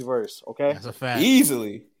 Jeezy's verse. Okay, That's a fact.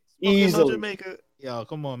 Easily. Jamaica. Yo,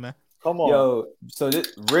 come on, man. Come on. Yo, so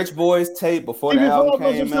this Rich Boys tape before the album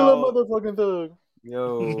came out. Motherfucking thug.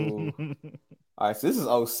 Yo. All right, so this is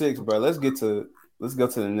 06, bro. Let's go to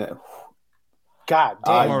the net. God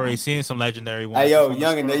damn. I'm already seeing some legendary ones. Hey, yo,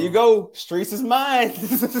 youngin', there you go. Streets is mine.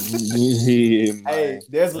 Yeah, man. Hey,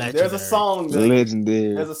 there's a song that,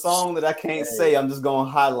 legendary. There's a song that I can't say. I'm just gonna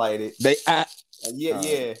highlight it.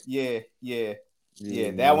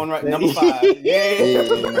 Yeah, that one right, number 5. Yeah.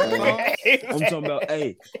 I'm talking about.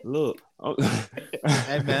 Hey, look.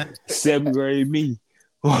 Hey, man. 7th grade me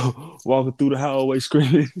walking through the hallway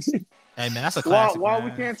screaming. Hey, man, that's a classic. Why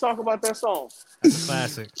we can't talk about that song? That's a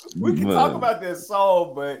classic. We can talk about that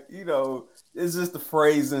song, but it's just the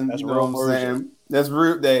phrasing. That's you know what I'm saying? That's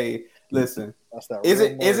real. Listen. Is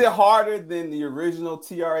it harder than the original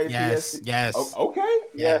TRAPS? Yes. Oh, okay.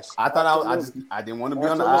 Yes. I thought I didn't want to be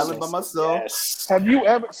on the island by myself. Yes. Have you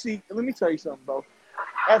ever let me tell you something, bro.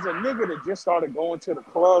 As a nigga that just started going to the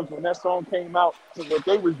clubs when that song came out, so what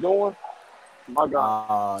they was doing, my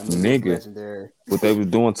God. Nigga. Legendary. What they was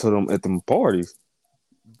doing to them at them parties.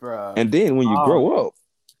 Bruh. And then when you grow up,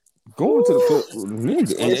 going to the club,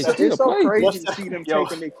 nigga, and they still It's so play. crazy to see them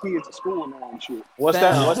taking their kids to school now and shit. What's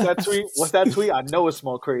that tweet? What's that tweet? I know it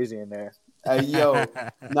smells crazy in there. Hey, yo.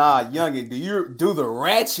 Youngin, do you do the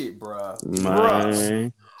ratchet, bruh?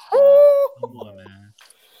 Man. Come on, man.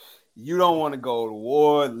 You don't want to go to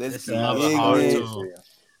war. Let's be ignorant.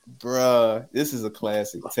 Bruh, this is a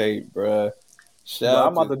classic tape, bruh.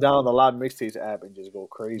 I'm about to download a lot of mixtapes app and just go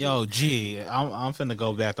crazy. Yo, I'm finna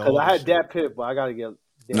go back to because I had Dat Piff, but I gotta get.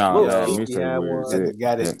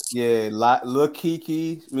 Got it. Yeah, Lil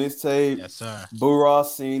Kiki mixtape. Yes, sir. Boo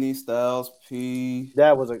Rossini, Styles P.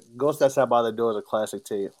 That was a Ghost That Sat by the Door is a classic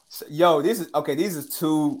tape. Yo, these is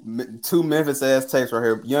two Memphis ass tapes right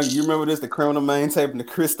here. Young, you remember this? The Criminal Main tape and the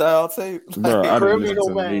Chris Style tape. Bro, I didn't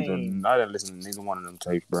Criminal listen to neither one of them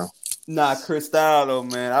tapes, bro. Nah, Chris Style though,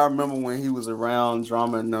 man. I remember when he was around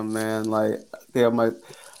Drama and them, man. Like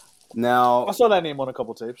now I saw that name on a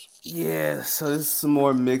couple tapes. Yeah, so this is some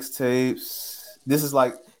more mixtapes. This is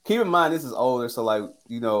like, keep in mind this is older, so like,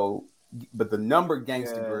 but the number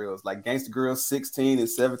Gangsta Grills, like Gangsta Grills 16 and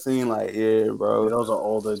 17, like, yeah, bro. Those are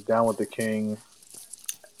older. Down with the King.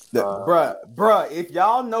 Bruh, if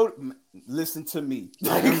y'all know, listen to me.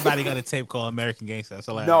 Everybody got a tape called American Gangsta.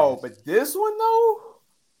 So no, but this one though,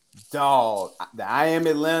 dog, the I Am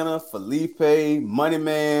Atlanta, Felipe, Money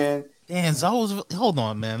Man. Damn, Zoe's. Hold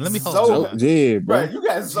on, man. Let me hold Zoe. Yeah, bro. You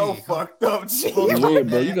got Zoe fucked up. Yeah,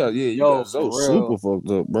 bro. You got Zoe super fucked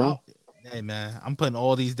up, bro. Hey, man. I'm putting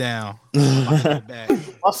all these down. I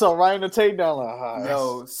saw Ryan the tape down. Like,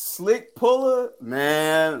 yo, Slick Puller,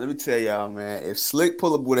 man. Let me tell y'all, man. If Slick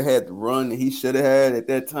Puller would have had the run that he should have had at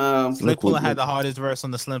that time, Slick Puller had the hardest verse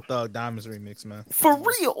on the Slim Thug Diamonds remix, man. For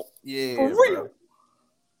real. Yeah, for real.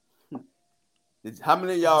 How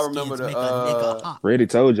many of y'all remember the Already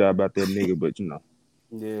told y'all about that nigga, but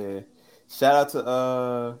Yeah. Shout out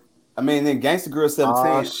to then Gangsta Girls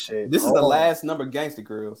 17. This is the last number Gangsta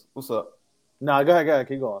Girls. What's up? Nah, go ahead,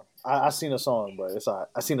 keep going. I seen a song, but it's all right.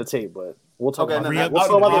 I seen the tape, but we'll talk about we'll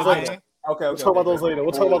talk about those later. Okay. We'll talk about those later.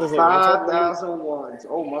 5,001.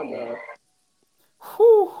 Oh my God.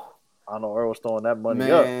 Whew. I don't know. Earl was throwing that money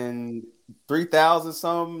up. Man, 3000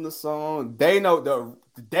 something the song. They know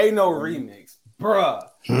remix, bruh.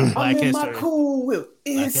 I'm in my cool whip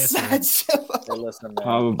inside your. Listen, man.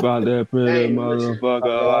 How about that pretty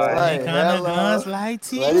motherfucker? Like, kind of guns like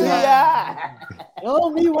T.I.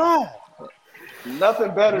 Tell me why.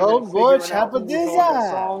 Nothing better than figuring out who was on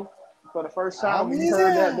that song for the first time when you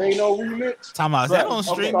heard that Dano remix. Time out. Is that on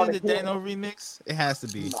streaming, the Dano remix? It has to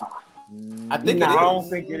be. I think I don't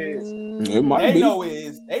think it is. It might be. They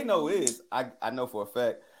know it is. I know for a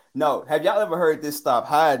fact. No, have y'all ever heard this Stop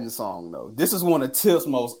Hiding song though? This is one of Tip's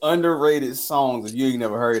most underrated songs. If you ain't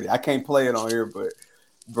never heard it, I can't play it on here, but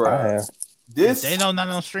bro, this Dano not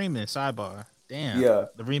on streaming. Sidebar. Damn. Yeah,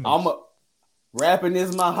 the remix. Rapping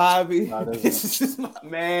is my hobby. This is my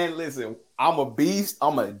man. Listen, I'm a beast.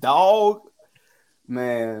 I'm a dog.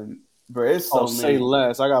 Man, bro, it's so say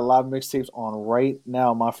less. I got live mixtapes on right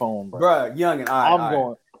now on my phone, bro. Bro, youngin, I'm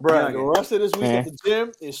going. Bro, the rest of this week at the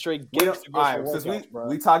gym is straight gangster. All right, since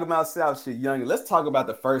we talking about South shit, youngin, let's talk about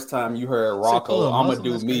the first time you heard Rocco. I'ma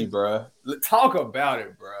do me, bro. Talk about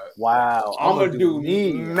it, bro. Wow, I'ma do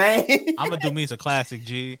me, man. I'ma do me is a classic,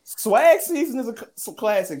 G. Swag Season is a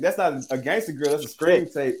classic. That's not a gangster girl. That's a scream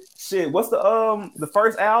tape. Shit, what's the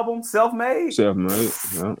first album? Self-made. Yeah.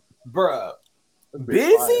 Bruh.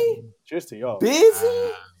 Busy. Cheers to y'all.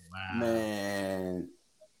 Busy, man.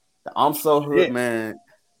 I'm so hood, man.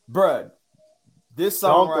 Bruh, this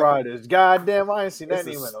song Dunk Riders. Goddamn, I ain't seen that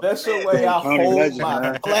even. It's a special way I hold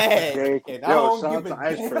my flag. And I don't shout out give to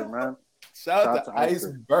Iceberg, man. Shout out to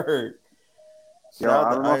Iceberg. I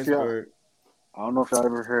don't know if y'all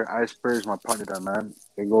ever heard Iceberg's My Partner, man.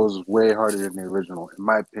 It goes way harder than the original, in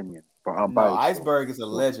my opinion. But Iceberg is a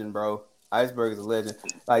legend, bro. Iceberg is a legend.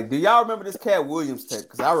 Like, do y'all remember this Cat Williams tape?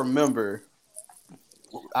 Because I remember.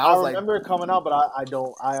 I remember it coming out, but I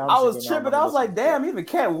don't. I was tripping. I was like, damn, even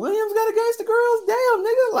Cat Williams got against the girls? Damn,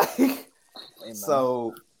 nigga. Like, hey,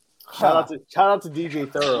 so. Shout out to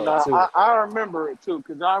DJ Thorough. Too. I remember it too,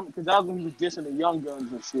 because I was when he was dissing the Young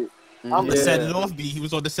Guns and shit. I'm the Set It Off beat. He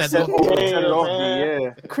was on the Set It Off beat.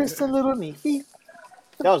 Yeah. Crystal Little Neefy.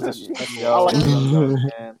 That was the I like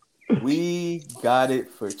that, man. We got it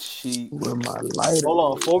for cheap. With my lighter.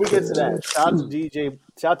 Hold on, before we get to that, shout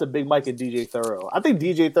out to Big Mike and DJ Thorough. I think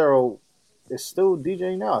DJ Thorough is still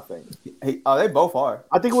DJing now. I think. They both are.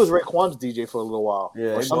 I think it was Raekwon's DJ for a little while.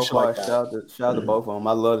 Yeah, they both are. Shout out to both of them.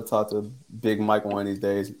 I love to talk to Big Mike one of these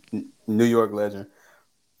days. New York legend.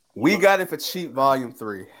 We got it for cheap. Volume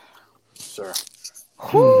 3. Sir.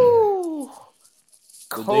 Whoo.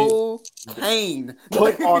 Cocaine.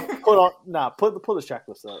 Pull the track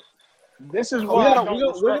list up. This is why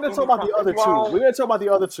we're gonna talk about the other two. We're gonna talk about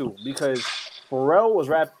the other two because Pharrell was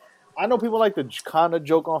rapping. I know people like to kind of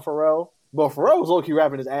joke on Pharrell, but Pharrell was low-key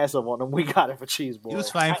rapping his ass off on them. We got it for Cheese Boy. He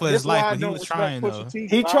was fighting for his life, but he was trying though.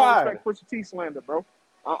 He tried. I don't respect Pusha T slander, bro.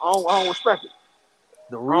 I don't respect it.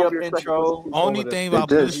 The re-up intro. Only thing about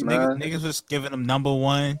Push, niggas was giving him number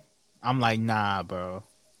one. I'm like, nah, bro.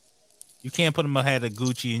 You can't put him ahead of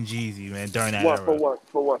Gucci and Jeezy, man, during that era. For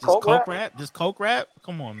what? Just Coke rap? Just Coke rap?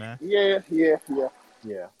 Come on, man. Yeah.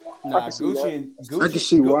 Nah, Gucci. I can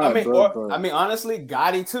see why. I mean, honestly,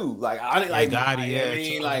 Gotti too.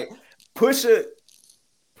 Gotti, like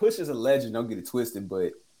Pusha's a legend. Don't get it twisted,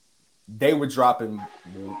 but they were dropping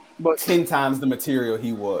 10 times the material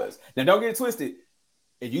he was. Now, don't get it twisted.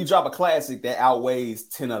 If you drop a classic, that outweighs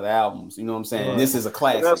 10 other albums. You know what I'm saying? Right. This is a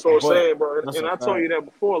classic. That's what I'm saying, bro. And I told you that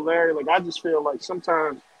before, Larry. Like, I just feel like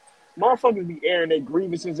sometimes motherfuckers be airing their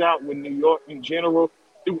grievances out with New York in general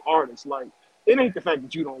through artists. Like, it ain't the fact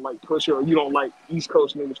that you don't like Pusha or you don't like East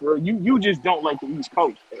Coast niggas, bro. You just don't like the East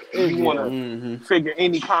Coast. You want to figure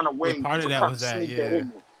any kind of way. Part of that was that, yeah.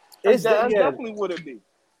 That's definitely what it be.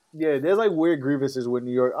 Yeah, there's like weird grievances with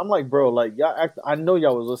New York. I'm like, bro, like y'all I know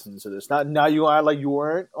y'all was listening to this. Now you act like you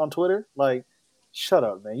weren't on Twitter. Like, shut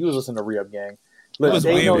up, man. You was listening to Re-Up Gang. It was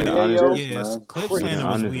weird. Clip slander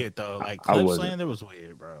was weird though. Like clip slander was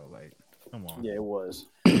weird, bro. Like, come on. Yeah, it was.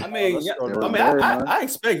 I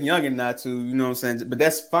expect Youngin not to. You know what I'm saying? But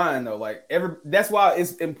that's fine though. Like that's why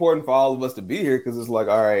it's important for all of us to be here because it's like,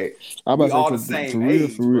 all right, I'm about to say for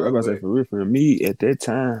real. Me at that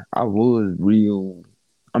time, I was real.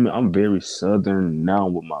 I mean, I'm very Southern now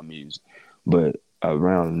with my music, but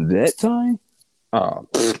around that time, I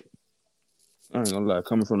ain't gonna lie,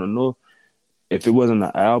 coming from the North, if it wasn't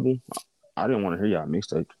an album, I didn't want to hear y'all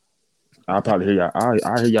mixtape. I'll probably hear y'all.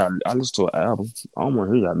 I hear y'all. I listen to an album. I don't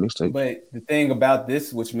want to hear y'all mixtape. But the thing about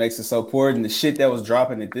this, which makes it so important, the shit that was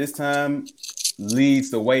dropping at this time leads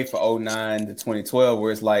the way for 09 to 2012,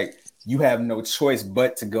 where it's like you have no choice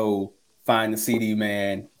but to go find the CD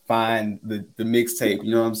man. find the mixtape.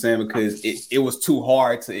 You know what I'm saying? Because it was too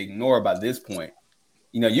hard to ignore by this point.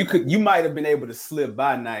 You know, you might have been able to slip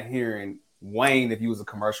by not hearing Wayne if you was a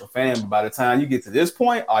commercial fan, but by the time you get to this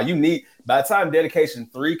point, by the time Dedication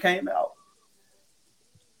 3 came out,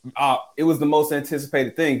 it was the most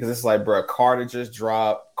anticipated thing because it's like, bro, Carter just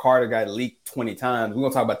dropped. Carter got leaked 20 times. We're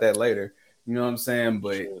gonna talk about that later. You know what I'm saying?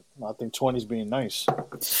 But I think 20's being nice.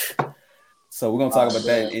 So we're gonna talk about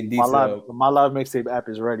that in detail. My live mixtape app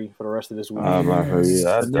is ready for the rest of this week.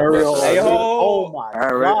 Scenario. Oh my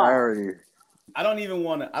god! I don't even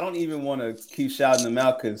want to keep shouting them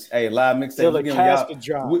out because live mixtape.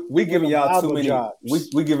 We giving y'all too many.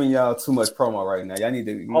 We giving y'all too much promo right now. Y'all need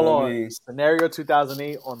to. Hold on. Scenario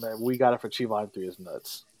 2008 on the We Got It for Cheap Volume 3 is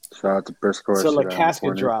nuts. Shout out to Briscoe. So the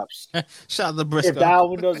casket drops. Shout out to Briscoe. If the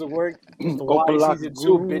album doesn't work, the Y season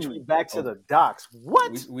 2, bitch, we back to the docks.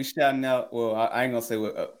 What? We shouting out. Well, I ain't gonna say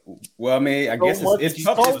what. Well, I mean, I guess it's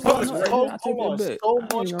public. So much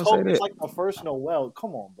coke is like the first Noel.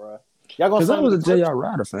 Come on, bro. Y'all gonna say I was a J.R.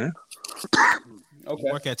 Ryder fan.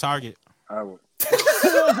 Okay. Work at Target. I will.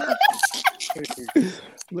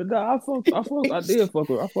 But nah, I did fuck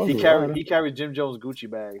with. He carried Jim Jones Gucci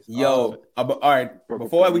bags. Yo, all right.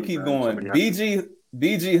 Before we keep going,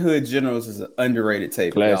 BG Hood Generals is an underrated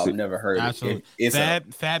tape. Classic. Y'all never heard Absolutely.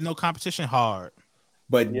 it. Fab No Competition hard.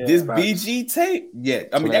 But this BG tape,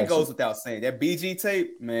 I mean that goes without saying. That BG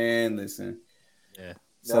tape, man, listen. Yeah.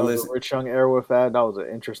 So listen, Rich Young era with Fab. That was an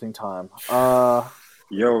interesting time. Yo,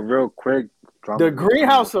 real quick. The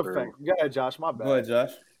Greenhouse Effect. Go ahead, Josh. My bad. Go ahead,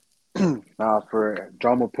 Josh. For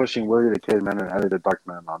drama pushing Willie the Kid, man, and Eddie the Duck,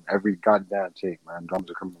 man, on every goddamn tape, man. Drums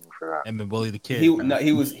are coming for that. And then Willie the Kid. He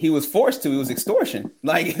was forced to. It was extortion.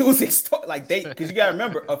 Like it was because you gotta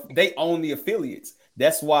remember they own the affiliates.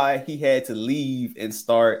 That's why he had to leave and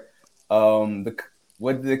start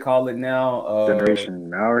what do they call it now? Generation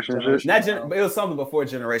Now or some shit. But it was something before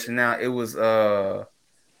Generation Now. It was the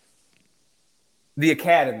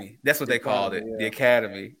Academy. That's what they called it. Yeah. The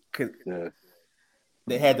Academy.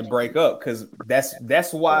 They had to break up because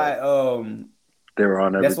that's why they were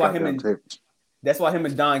on every tape. That's why him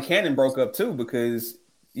and Don Cannon broke up too, because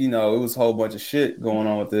it was a whole bunch of shit going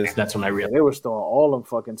on with this. That's when I realized they were throwing all them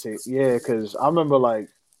fucking tapes. Yeah, because I remember like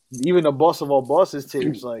even the Boss of All Bosses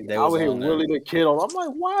tapes, like I would hear Willie the Kid on. I'm like,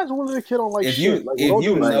 why is Willie the Kid on if you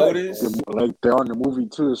notice, like they're on the movie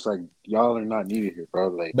too, it's like y'all are not needed here, bro.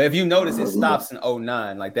 Like, but if you notice, it stops in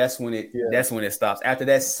 2009. Like that's when it stops. After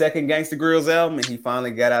that second Gangsta Grillz album, and he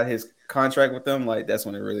finally got out his contract with them, like that's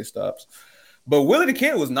when it really stops. But Willie the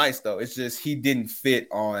Kid was nice though. It's just he didn't fit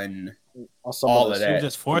on all of that. He was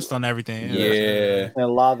just forced on everything. Yeah.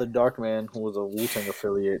 And La the Dark Man, who was a Wu-Tang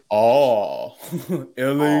affiliate. Oh,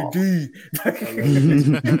 LAD.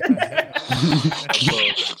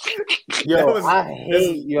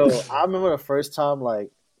 I remember the first time,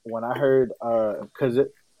 like, when I heard,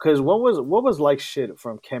 because what was like shit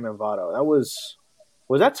from Cam and Vado? Was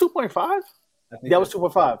that 2.5? That was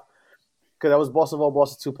 2.5. Because that was Boss of All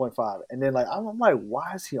Bosses 2.5. And then, like, I'm like,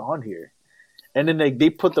 why is he on here? And then they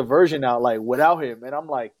put the version out like without him, and I'm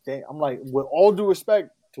like, with all due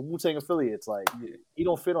respect to Wu-Tang affiliates, like he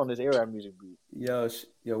don't fit on this A-Rap music beat. Yo,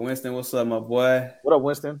 Winston, what's up, my boy? What up,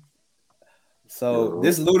 Winston? So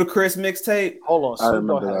this Ludacris mixtape. Hold on, Snoop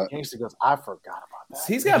Dogg had Gangsta Guns. I forgot about that.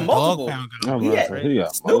 He's got multiple.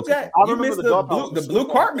 Snoop got. You missed the Blue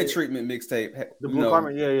Cartman treatment mixtape. The Blue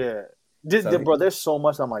Cartman, yeah. Bro, there's so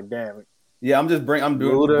much. I'm like, damn. Yeah, I'm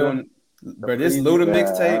doing. But this Luda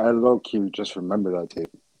mixtape, I low key just remember that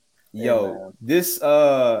tape. Yo, this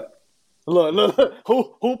look,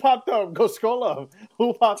 who popped up? Go scroll up.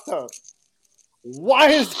 Who popped up?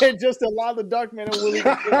 Why is there just a lot of Dark Man and Willie?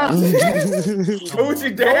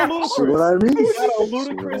 Gucci down. See what I mean? You got a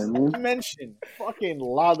Ludacris mention. Fucking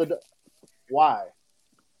lot of why?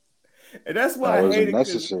 And that's why I hate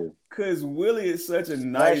it because Willie is such a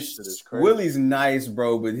nice. Willie's nice,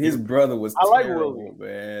 bro, but his brother was terrible, Willie,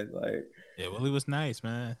 man. Like, yeah, Willie was nice,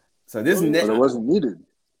 man. So this but it wasn't needed,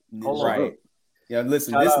 right? Yeah,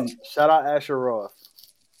 listen. Shout out Asher Roth.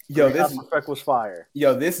 Yo, this effect was fire.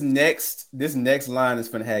 Yo, this next line is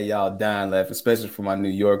gonna have y'all dying laughing, especially for my New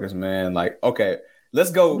Yorkers, man. Like, okay.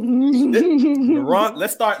 Let's go.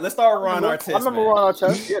 Let's start with Ron Artest. I remember Ron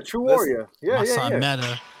Artest. Yeah, True Warrior. Yeah.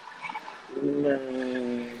 Meta.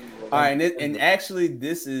 All right, and actually,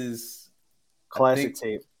 this is classic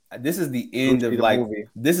tape. This is the end of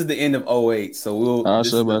this is the end of 08. So we'll. I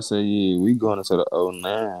was about to say, we going into the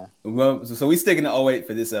 09. Well, so we sticking to 08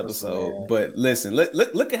 for this episode. But listen,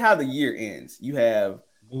 look at how the year ends. You have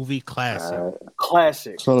movie classic,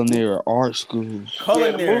 Culinary Art School.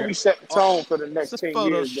 The movie set the tone for the next 10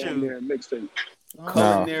 years. Mixtape.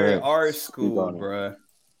 Culinary facts. art school, bruh.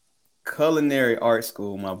 Culinary art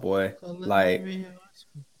school, my boy. Like,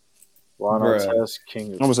 Ron bruh. Artest,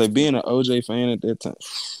 King. I'm gonna say being an OJ fan at that time.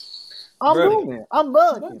 I'm Bruh. booming. I'm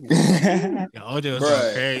bugging. Yo, OJ was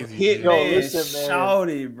Bruh, crazy. Hitman, Yo, listen, man.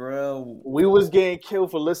 shouty, bro. We was getting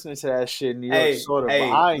killed for listening to that shit in New York, sort of. But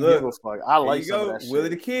I ain't give a fuck. I There like you some go, of that Willie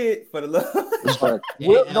shit. the Kid for the love.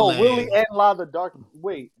 Willie and La the Dark.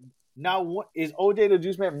 Wait, now what, is OJ the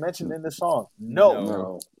Juice Man mentioned in the song?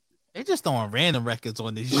 No. They just throwing random records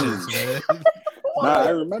on these shits, man. Nah, I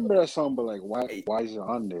remember that song, but like, why is it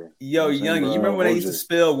on there? Yo, Young, you remember when they used to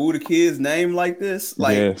spell Woo the Kid's name like this?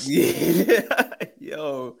 Like, Yes.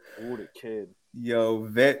 Yo, Woo the Kid. Yo,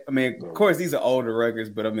 Vet. I mean, of course, these are older records,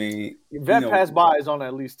 but I mean, Vet Pass By is on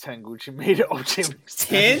at least 10 Gucci Mane OJ.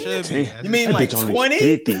 10? You mean like 20?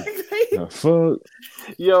 The fuck?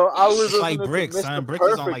 Yo, I was like Bricks. Son. Bricks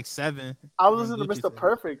is on like 7. I was listening to Mr.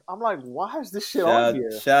 Perfect. I'm like, why is this shit shout on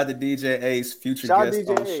here? Shout out to DJ Ace, future Shout guest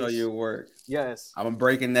DJ on Show Ace. Your Work. Yes. I'm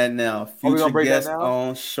breaking that now. We Future break guest that now?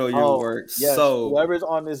 on Show Your Work. Yes. So whoever is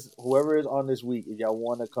on this week, if y'all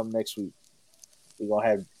want to come next week, we're gonna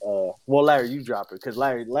have well, Larry, you drop it because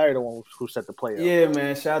Larry the one who set the play up. yeah,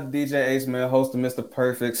 man. Shout out to DJ Ace, man. Host of Mr.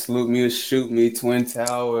 Perfect, Salute Me, Shoot Me, Twin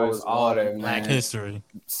Towers, all that, Black man. History.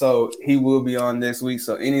 So he will be on this week.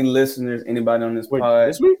 So any listeners, anybody on this pod,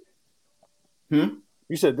 this week?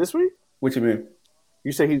 You said this week? What you mean?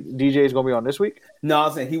 You said DJ is gonna be on this week? No,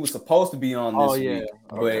 I'm saying he was supposed to be on this week,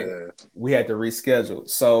 but we had to reschedule.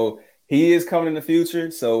 So he is coming in the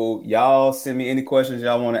future. So y'all send me any questions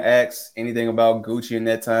y'all want to ask, anything about Gucci in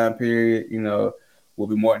that time period. You know, we'll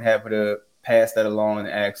be more than happy to pass that along and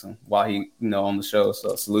ask him while he, on the show.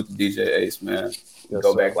 So salute to DJ Ace, man. Yes,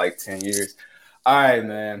 Go sir. back like 10 years. All right,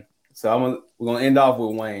 man. So we're gonna end off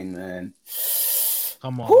with Wayne, man.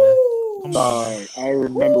 Come on, man. Come on. I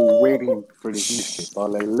remember waiting for the Easter,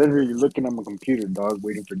 dog. Like literally looking at my computer, dog,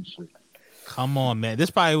 waiting for the shit. Come on, man. This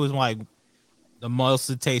probably was like the most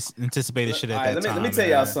anticipated shit at that time. Let me tell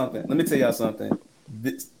y'all something.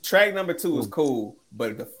 This, track number 2 is cool,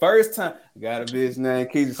 but the first time I got a bitch named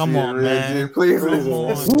Keisha. Come on, man. Please Come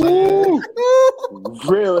on,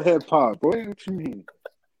 real hip hop. What do you mean?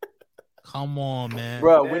 Come on, man.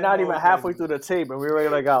 Bro, we're not even halfway through the tape, and we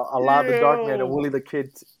already got a lot of the Dark Man and Willie the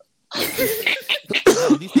Kid.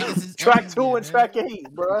 Track 2 and track 8,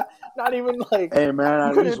 bro. Not even like. Hey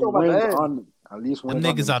man, at least Them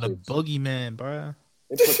niggas are the boogeyman, bro.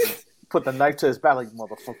 They put the knife to his back like,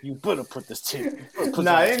 motherfucker, you better put this tape.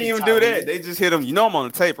 Nah, they didn't even do that. They just hit him. You know I'm on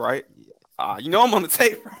the tape, right? I'm on the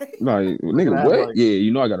tape, right? Like, nigga, what? Like,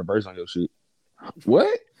 yeah, I got a verse on your shit.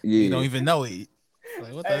 What? Yeah. You don't even know it.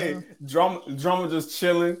 Like, what the hell? Drummer just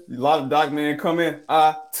chilling. A lot of Doc Man come in.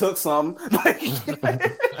 I took something.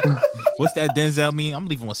 What's that Denzel mean? I'm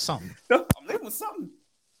leaving with something. I'm leaving with something.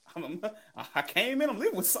 I came in. I'm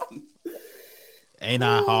leaving with something. Ain't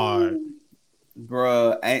I hard,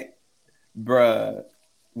 bruh.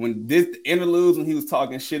 When this interludes, when he was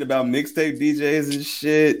talking shit about mixtape DJs and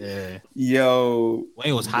shit, yo,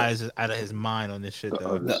 Wayne was high out of his mind on this shit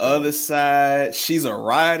though. The other side, she's a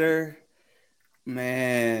rider,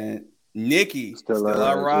 man. Nikki, still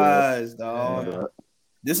I rise, dog. Yeah.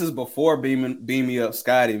 This is before Beam Me Up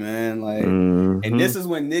Scotty, man. Like, and this is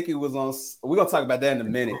when Nikki was on. We're gonna talk about that in a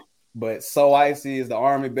minute. But So Icy is the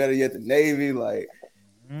Army, better yet the Navy. Like,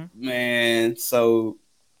 man. So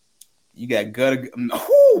you got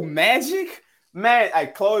Magic, man.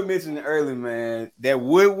 Chloe mentioned it earlier, man. That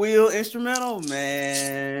Wood Wheel instrumental,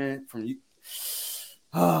 man. From you.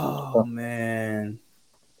 Oh man.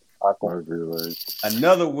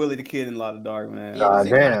 Another Willie the Kid in Lot of Dark, man. God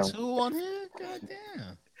damn. 2 on here? God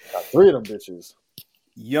damn. Got 3 of them bitches.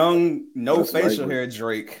 Young, no facial hair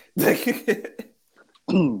Drake.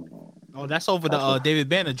 Oh, that's over the David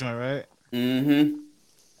Banner joint, right?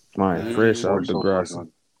 Mine fresh out the grass.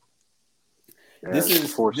 This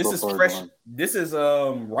is fresh. This is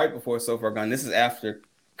right before So Far Gone. This is after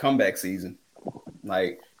comeback season.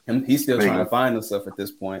 Like he's still trying to find himself at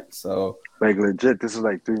this point. So like legit, this is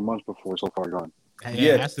like 3 months before So Far Gone.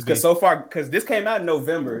 Yeah, because this came out in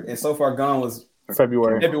November and So Far Gone was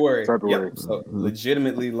February. Yep. So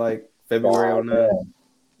legitimately like February on that.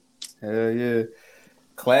 Hell yeah.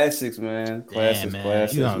 Classics, man. Classics,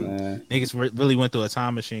 man. Niggas really went through a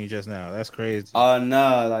time machine just now. That's crazy.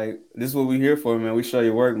 Nah, like this is what we here for, man. We show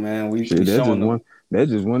your work, man. That's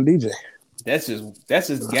just one DJ. That's just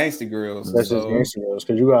Gangsta Grills. That's just Gangsta Grills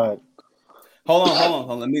because you got. Hold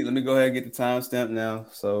on. Let me go ahead and get the timestamp now.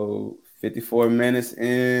 So 54 minutes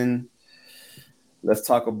in. Let's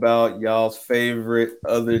talk about y'all's favorite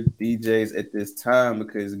other DJs at this time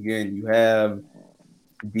because again, you have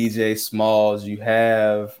DJ Smalls. You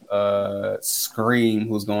have Scream,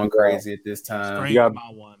 who's going crazy at this time. Scream, You got my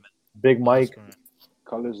one, man. Big Mike. Scream.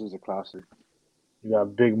 Colors is a classic. You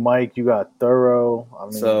got Big Mike. You got Thorough. I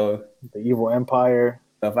mean, So the Evil Empire.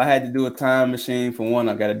 if I had to do a time machine for one,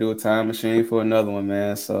 I got to do a time machine for another one,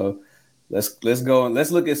 man. So let's go and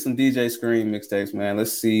let's look at some DJ Scream mixtapes, man.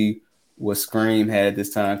 Let's see what Scream had at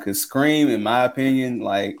this time, because Scream, in my opinion,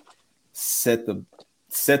 like set the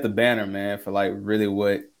banner, man, for like really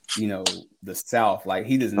what the South. Like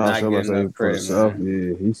he does not get enough credit.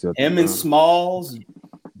 Yeah, he said him and Smalls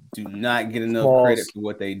do not get enough credit for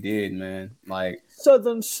what they did, man. Like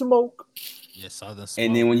Southern Smoke. Yeah, Southern Smoke.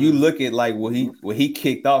 And then when you look at like what he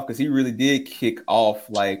kicked off, because he really did kick off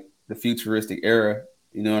like the futuristic era.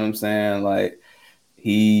 You know what I'm saying? Like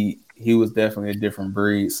he was definitely a different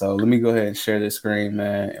breed. So let me go ahead and share this screen,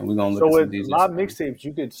 man, and we're gonna look at some DJs. So with live mixtapes,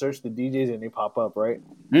 you could search the DJs and they pop up, right?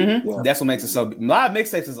 Mm-hmm. Yeah. That's what makes it so. Live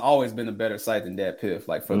mixtapes has always been a better site than Dat Piff,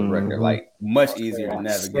 like for the record, like much easier to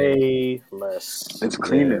navigate. Less. It's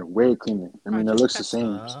cleaner, way cleaner. I mean, it looks the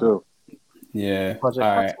same still. Yeah. All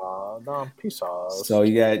right. Peace out. So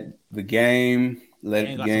you got The Game.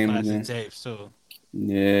 Let The Game in. Tapes too.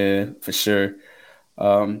 Yeah, for sure.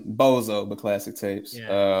 Bozo, but classic tapes.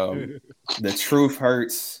 Yeah. The Truth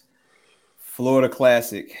Hurts. Florida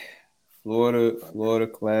Classic. Florida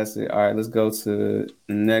Classic. All right, let's go to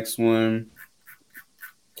the next one.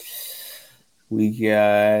 We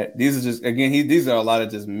got these are a lot of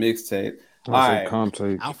just mixtape. All right,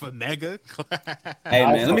 Alpha Mega. Hey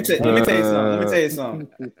man, let me tell you something.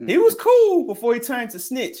 He was cool before he turned to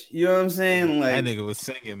snitch. You know what I'm saying? Like that nigga was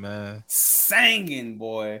singing, man. Singing,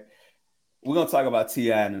 boy. We're gonna talk about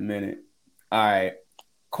T.I. in a minute. All right,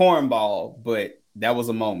 Cornball, but that was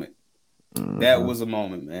a moment. That was a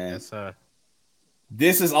moment, man. Yes, sir.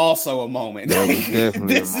 This is also a moment.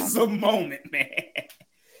 This is a moment, man.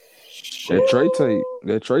 That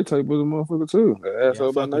Trey tape was a motherfucker too. That asshole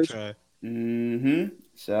about nature. Mm-hmm.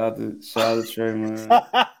 Shout out to Trey, man.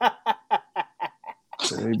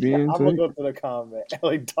 I'm gonna go to the comment.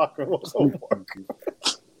 Like Docker was over.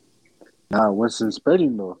 Nah, Winston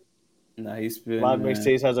spreading though. Nah, he's spitting. Live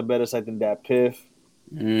mixtapes has a better site than Dat Piff.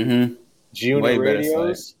 Mm-hmm. G-Unit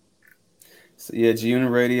Radios. So, yeah,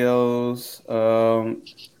 G-Unit Radios.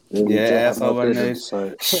 Asshole by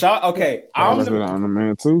nature. Okay, I'm the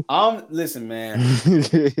man too. Listen, man.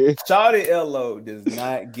 Shawty L.O. does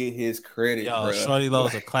not get his credit. Yo, bro. Shawty Lo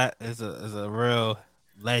is a real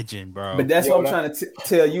legend, bro. But that's what I'm trying to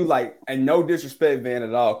tell you. Like, and no disrespect, Van,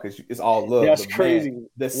 at all, because it's all love. That's but crazy. Man,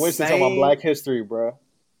 Winston's talking about Black History, bro.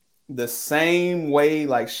 The same way,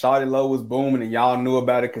 like Shawty Lo was booming, and y'all knew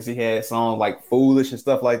about it because he had songs like "Foolish" and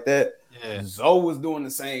stuff like that. Yeah. Zoe was doing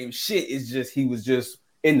the same shit. It's just he was just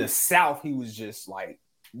in the South. He was just like,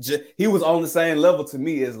 he was on the same level to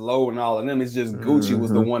me as Low and all of them. It's just Gucci was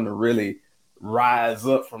the one to really rise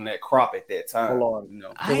up from that crop at that time. Hold on, you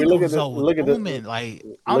know. I look at this. Like,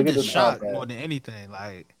 I'm just shocked more than anything.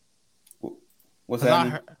 Like, what's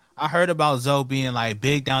happening? I heard about Zoe being like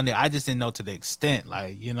big down there. I just didn't know to the extent.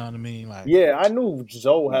 Like, you know what I mean? Like, yeah, I knew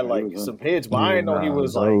Zoe had like some hits, but I didn't know he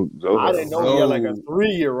was like. I didn't know he had like a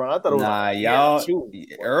 3-year run. I thought it was y'all.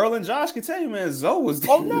 Earl and Josh can tell you, man. Zoe was.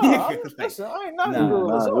 Oh no, I ain't not Zoe. I ain't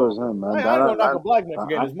gonna knock a black man for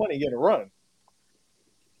getting his money, get a run.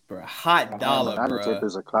 Bro, Hot Dollar, bro. Tape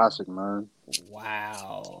is a classic, man.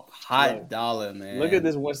 Wow, Hot Dollar, man. Look at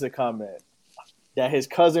this Winston comment that his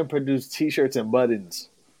cousin produced T-shirts and buttons.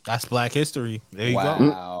 That's Black History. There you go.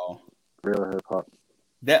 Wow. Real hip hop.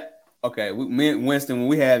 Okay. Me and Winston, when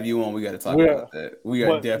we have you on, we got to talk about that. We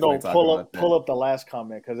got to definitely talk about that. Pull up the last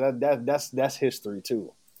comment because that's history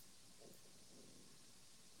too.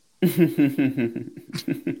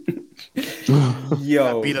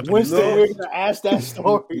 Yo, Winston, we're gonna ask that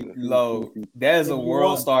story. Low, that is a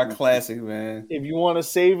world star classic, man. If you want to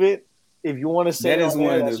save it. If you want to say that is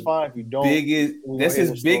one of the fine. If you don't, that's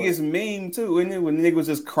his biggest meme too, isn't it? When the nigga was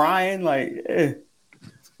just crying, like, it's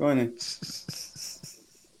funny.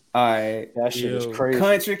 All right, that shit is crazy.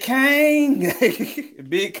 Country King,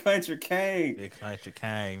 big Country King,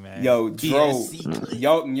 man. Yo, Dro,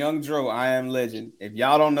 young Dro, I Am Legend. If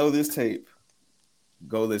y'all don't know this tape,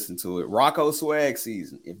 go listen to it. Rocco Swag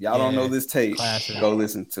Season. If y'all don't know this tape, go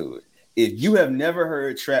listen to it. If you have never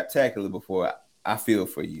heard Traptacular before, I feel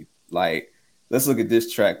for you. Like, let's look at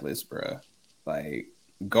this track list, bro. Like,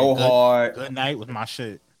 Go Hard. Good Night with my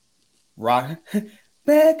shit. Rock.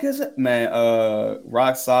 Man,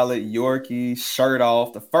 Rock Solid, Yorkie, Shirt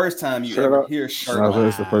Off. The first time you ever hear Shirt Off.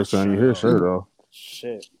 That's the first time you hear Shirt Off.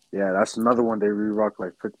 Shit. Yeah, that's another one they re-rock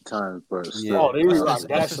like 50 times, but still. Yeah. Oh, they What's re-rock this?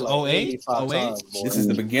 that What's shit this, like 08? 85 times, boy. This is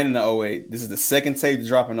the beginning of 08. This is the second tape to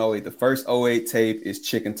drop in 08. The first 08 tape is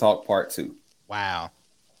Chicken Talk Part 2. Wow.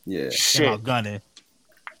 Yeah. Came Shit. out gunning.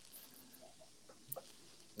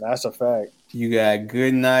 That's a fact. You got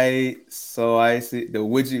Good Night, So Icy.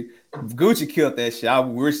 Gucci killed that shit. I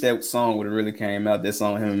wish that song would have really came out. That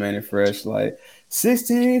song, him and Manny Fresh, like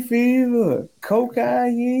 16 Fever,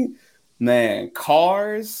 Cocaine, man,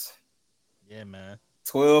 Cars, Yeah, man.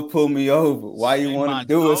 12 Pull Me Over. Why you Swing want My to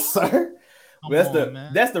do Door. it, sir? Come That's on,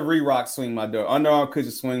 man. the re-rock Swing My Door. Underarm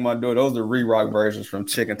Cushion Swing My Door. Those are re-rock versions from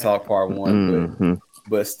Chicken Talk Part 1,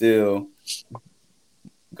 but still,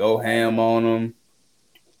 go ham on them.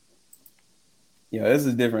 Yo, this is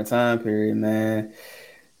a different time period, man.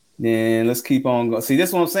 Then let's keep on going. See, this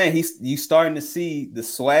is what I'm saying. You starting to see the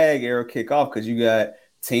swag era kick off because you got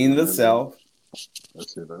Teen of the South.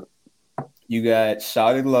 Let's see that. You got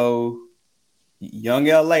Shawty Low, Young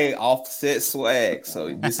LA, Offset swag.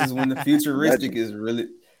 So this is when the futuristic is really.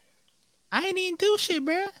 I ain't even do shit,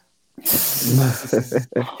 bro.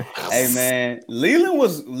 Hey man,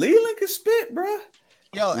 Leland could spit, bro.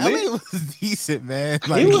 Yo, LA was decent, man.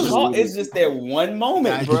 He was hard. It's just that one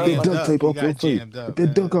moment, bro. Get duct tape off your face. Get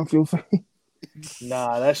that duck off your face.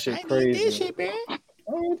 Nah, that shit I ain't crazy. this shit, bro. I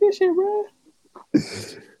ain't this shit, bro.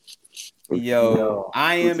 Yo,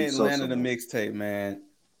 I Am Gucci Atlanta, Sosa, the man. mixtape, man.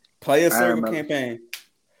 Play a circle campaign.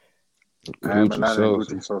 I am Gucci Atlanta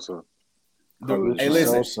Sosa. Gucci Sosa. Hey,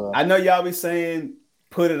 listen, Sosa. I know y'all be saying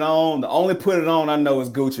put it on. The only put it on I know is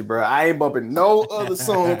Gucci, bro. I ain't bumping no other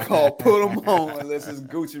song called Put 'Em On unless it's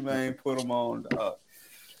Gucci, man. Put 'Em On, dog.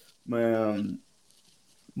 Man.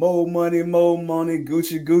 More money,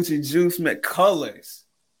 Gucci juice, man. Colors.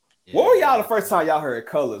 What were y'all the first time y'all heard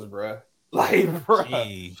Colors, bro? Like, bro.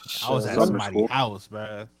 Gee, I was at Summer somebody's school. house,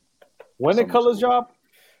 bro. When did Summer Colors school. drop?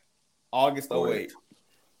 August 08.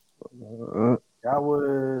 That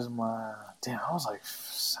was my damn. I was like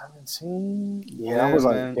 17. Yeah, Yeah, I was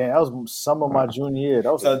like, man. damn, that was some of my junior year.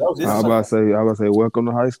 That was, So that was, this I is- was about to say, welcome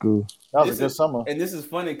to high school. that was this a good is- summer. And this is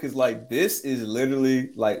funny because, like, this is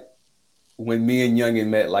literally like when me and Youngin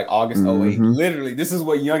met, like August 08. Literally, this is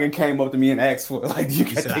what Youngin came up to me and asked for. Like, you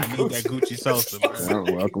He got said, that I need that Gucci Sosa, bro.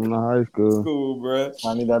 Yeah, welcome to high school. school, bro.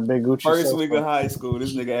 I need that big Gucci. First Sosa. week of high school,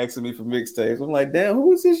 this nigga asking me for mixtapes. I'm like, damn,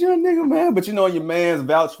 who is this young nigga, man? But you know, your man's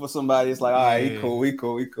vouch for somebody. It's like, all right, he Yeah. cool, he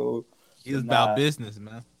cool, he cool. He was Nah. about business,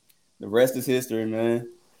 man. The rest is history, man.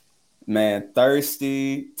 Man,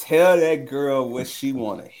 Thirsty. Tell that girl what she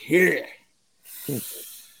want to hear.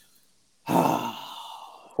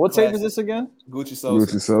 What tape is Classic. this again? Gucci Sosa.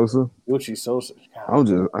 Gucci Sosa. Gucci Sosa.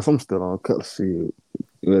 God. I'm still on color shit.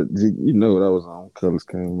 You know what I was on. Colors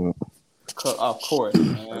came up. Of course,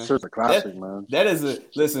 man. That's just a classic, man. That is a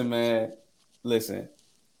listen, man. Listen,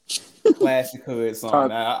 classic hood song.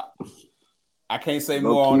 Now, I can't say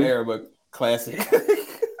Low more on key. air, but classic.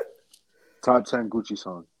 Top 10 Gucci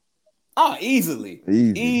song. Oh, easily.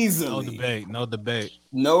 No debate. No debate.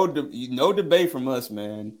 No debate from us,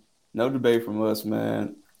 man. No debate from us,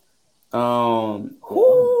 man.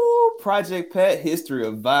 Project Pat, History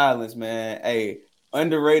of Violence, man. Hey,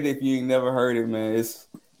 underrated if you ain't never heard it, man.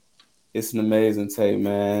 It's an amazing tape,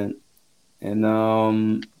 man.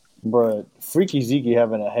 And But Freaky Zeke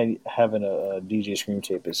having a DJ Scream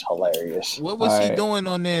tape is hilarious. What was he doing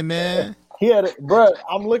on there, man? He had it, bro.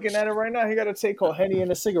 I'm looking at it right now. He got a tape called Henny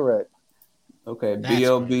and a Cigarette. okay, That's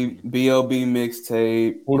B.O.B.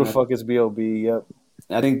 mixtape. Who the fuck is B.O.B.? Yep.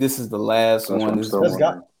 I think this is the last That's what one. I'm This still That's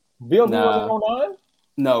wondering. got B.O.B. Nah. wasn't on.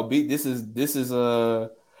 No, this is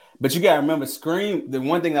but you gotta remember Scream. The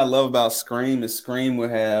one thing I love about Scream is Scream will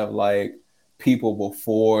have like people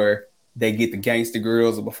before they get the gangster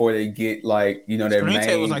girls or before they get like, you know, their Screen main.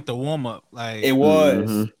 tape was like the warm up. Like It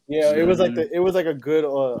was. Yeah, it was like a good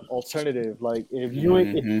alternative. Like if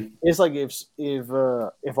you, it's like if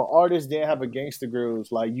an artist didn't have a gangster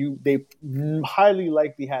girls, like they highly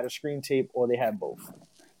likely had a Scream tape or they had both.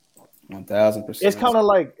 1000%. It's kind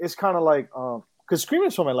of like because Scream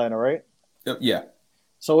is from Atlanta, right? Yeah.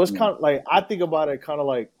 So it's kind of like I think about it kind of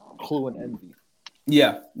like Clue and Envy.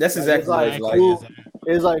 Yeah, that's exactly what it's like. Clue,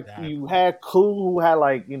 it's like you had Clue who had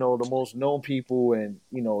like, you know, the most known people, and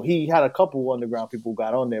you know he had a couple underground people who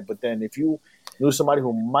got on there. But then if you knew somebody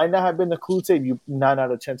who might not have been the Clue tape, you 9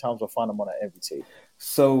 out of 10 times will find them on an Envy tape.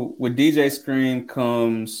 So with DJ Scream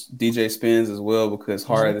comes DJ Spins as well, because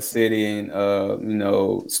Heart of the City and you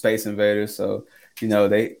know, Space Invaders. So, you know,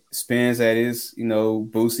 they Spins at his, you know,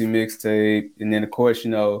 Boosie mixtape, and then of course,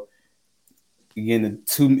 you know, again the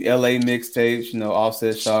 2 LA mixtapes, you know,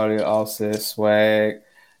 Offset Shawty, Offset Swag.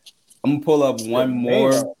 I'm gonna pull up one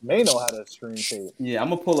more. Mano had a stream tape. Yeah, I'm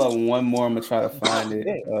gonna pull up one more. I'm gonna try to find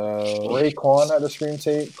it. Raekwon had a stream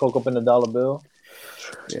tape. Coke Up in the Dollar Bill.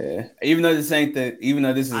 Yeah, even though this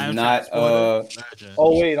is not. Oh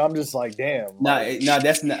wait, I'm just like, damn. No,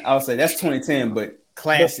 that's not. I'll say that's 2010, but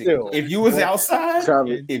classic. But if you was outside,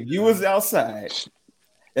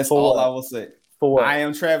 that's For all what? I will say. For what? I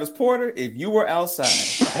am Travis Porter. If you were outside,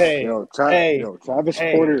 Travis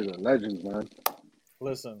Porter is a legend, man.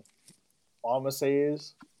 Listen, all I'm gonna say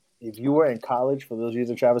is, if you were in college, for those years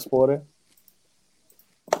of Travis Porter,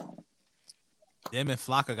 them and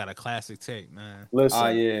Flocka got a classic tape, man.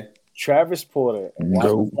 listen, yeah, Travis Porter and Waka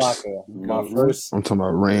Goats. Flocka. My first I'm talking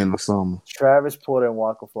about Ran or something. Travis Porter and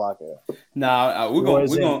Waka Flocka. we're gonna.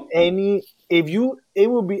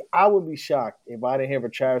 I would be shocked if I didn't hear a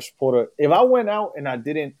Travis Porter. If I went out and I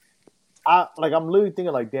didn't, I'm literally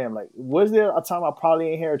thinking like, damn, like, was there a time I probably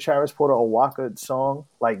didn't hear a Travis Porter or Waka song,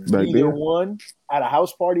 like Back either then? one at a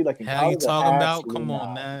house party, like in How you college? talking about? Absolutely Come on,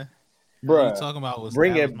 not. man. Bruh, What you talking about was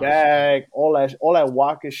Bring that It was my Back, all that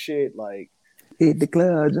Waka shit, like, Hit the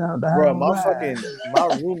club, jump the bro,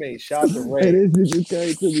 my roommate, shout out to Ray. Hey, this nigga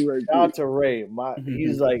came to me right Shout out to Ray.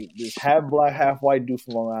 He's like this half black, half white dude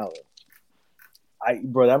from Long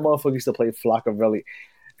Island. Bro, that motherfucker used to play Flockavelli.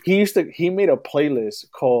 He made a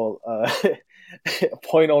playlist called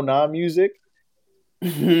 .09 music.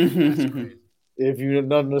 If you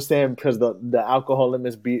don't understand, because the alcohol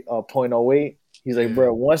limits be 0.08. He's like,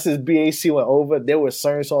 bro, once his BAC went over, there were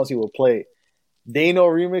certain songs he would play. They Know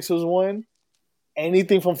Remix was one.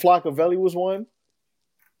 Anything from Flockavelli was one.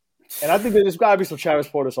 And I think there's got to be some Travis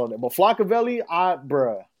Porter on there. But Flockavelli,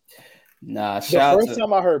 bruh. Nah, the first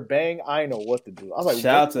time I heard Bang, I didn't know what to do. I was like,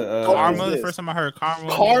 shout out to Karma. The first time I heard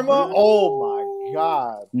Karma. Oh my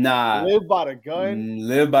god. Nah. Live by the gun.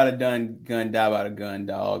 Live by the gun, die by the gun,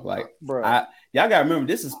 dog. Like, bro. Y'all gotta remember,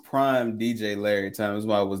 this is prime DJ Larry time. This is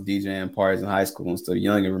why I was DJing parties in high school and stuff.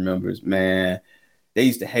 Youngin remembers, man. They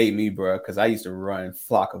used to hate me, bro, because I used to run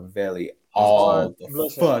Flockavelli all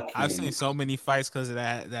the fuck. I've seen so many fights because of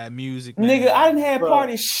that music. Nigga, I didn't have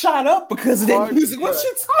parties shot up because of that music. What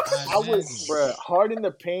you talking about? I was, bro, Hard in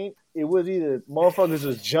the Paint. It was either motherfuckers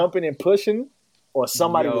was jumping and pushing or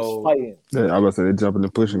somebody was fighting. Yeah, I was about to say they jumping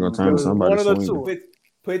and pushing gonna turn to somebody one of the swinging.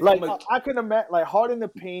 Two. Like I can imagine, like Hard in the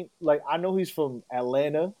Paint. Like I know he's from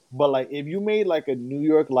Atlanta, but like if you made like a New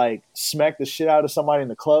York like smack the shit out of somebody in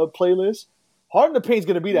the club playlist, Hard in the Paint's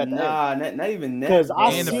gonna be that. Nah, not even that. Because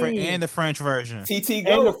and the French version. TT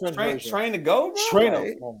Go, train to go, bro. Train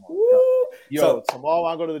like, oh my God. Yo, tomorrow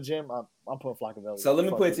I go to the gym. I'm putting Flockavelli. So let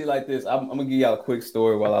me put it to you like this. I'm gonna give y'all a quick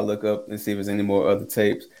story while I look up and see if there's any more other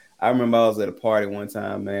tapes. I remember I was at a party one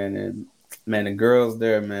time, man, and man, the girls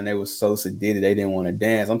there, man, they were so sedated they didn't want to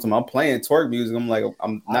dance. I'm playing twerk music. I'm like,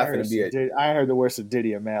 I'm not gonna be it. I heard the word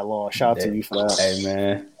Sadiddy and Mad Long. Shout out to you for that. Hey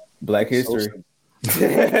man, Black History.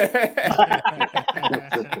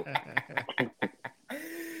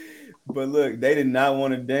 But look, they did not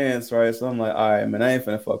want to dance, right? So I'm like, all right, man, I ain't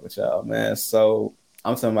finna fuck with y'all, man. So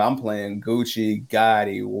I'm playing Gucci,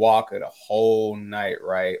 Gotti, Walker the whole night,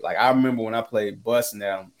 right? Like I remember when I played Bustin'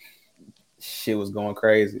 Them, shit was going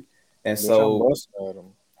crazy. And so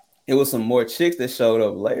it was some more chicks that showed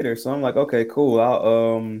up later. So I'm like, okay, cool.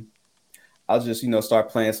 I'll just, start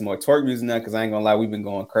playing some more twerk music now because I ain't gonna lie, we've been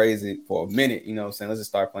going crazy for a minute, you know what I'm saying? Let's just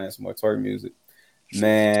start playing some more twerk music.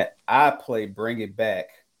 Man, I play Bring It Back.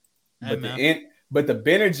 But the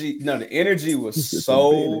energy was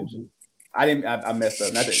so I messed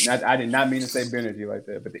up. I did not mean to say Benergy like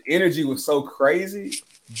that, but the energy was so crazy,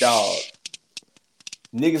 dog.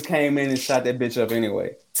 Niggas came in and shot that bitch up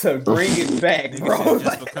anyway to bring it back, bro.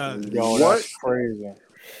 Like, that's crazy.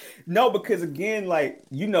 No, because again, like,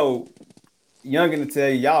 Youngin to tell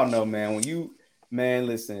you, y'all know, man,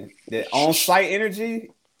 listen, that on-site energy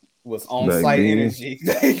was on-site energy.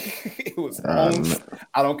 It was on.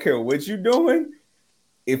 I don't care what you doing.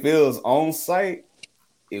 If it was on-site,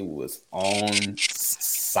 it was on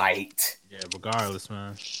site. Yeah, regardless,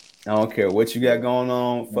 man. I don't care what you got going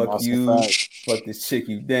on. Fuck you. Fuck this chick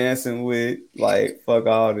you dancing with. Like, fuck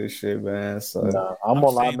all this shit, man. So I'm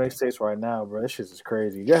on live mixtapes right now, bro. This shit is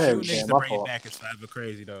crazy. Go ahead, man. My fault. Back is forever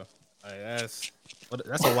crazy though. Like, that's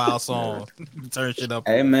a wild song. Turn shit up.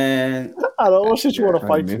 Hey, man. I don't know what shit you want to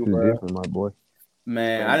fight you, bro. My boy.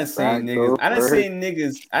 Man, I done seen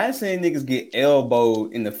niggas get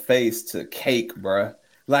elbowed in the face to cake, bro.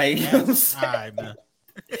 Like, you know what I'm saying? Man.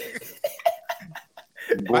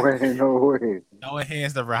 Boy, no way. No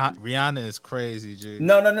hands to Rihanna is crazy, dude.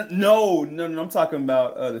 No. I'm talking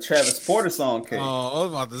about the Travis Porter song cake. Oh, I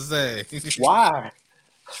was about to say. Why?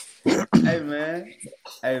 Hey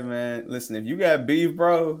man, listen, if you got beef,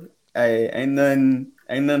 bro, Hey, ain't nothing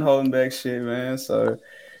holding back shit, man. So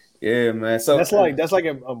yeah, man. So that's like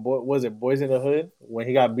was it Boys in the Hood when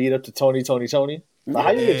he got beat up to Tony? Like,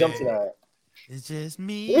 how you get jumped to that? It's just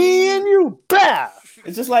Me and you, bah!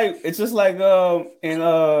 It's just like in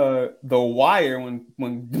The Wire when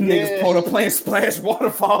niggas pulled up playing Splash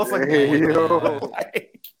Waterfalls like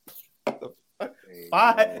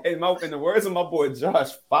fire. In the words of my boy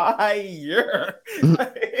Josh, fire.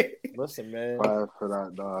 Listen, man. Fire for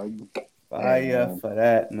that, dog. Fire for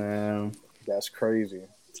that, man. That's crazy.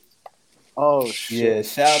 Oh shit! Yeah,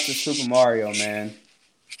 shout out to Super Mario, man.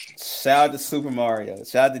 Shout out to Super Mario.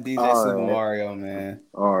 Shout out to DJ Super Mario, man.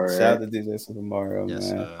 All right. Shout out to DJ Super Mario, man.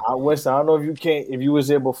 I don't know if you was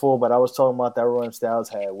there before, but I was talking about that run Styles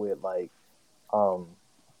had with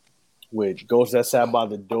with Ghost That Sat by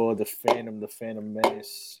the Door, the Phantom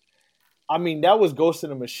Menace. I mean, that was Ghost in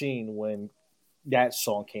the Machine when that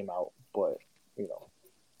song came out, but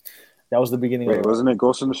that was the beginning. Wait, wasn't it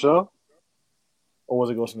Ghost in the Shell? Or was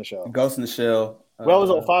it Ghost in the Shell? Ghost in the Shell. Well, it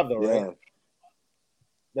was 05 though, right? Yeah.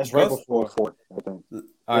 That's right before. 04, I think.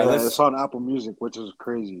 All right, it's on Apple Music, which is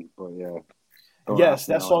crazy, but yeah. Yes,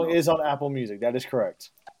 that song is on Apple Music. That is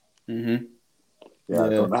correct. Mm-hmm. Yeah,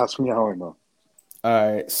 don't ask me how I know.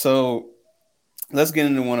 All right, so let's get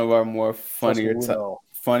into one of our more funnier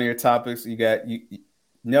topics.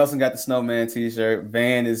 Nelson got the Snowman T-shirt.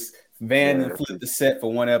 Van flipped the set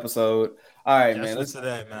for one episode. All right, man. Let's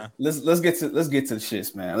get to the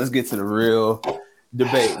shits, man. Let's get to the real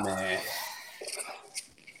debate, man.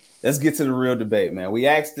 Let's get to the real debate, man. We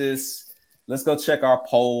asked this. Let's go check our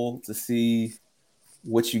poll to see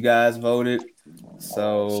what you guys voted.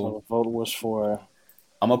 So the vote was for.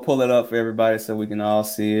 I'm gonna pull it up for everybody so we can all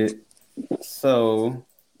see it. So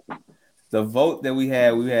the vote that we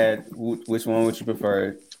had which one would you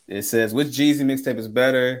prefer? It says which Jeezy mixtape is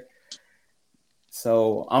better.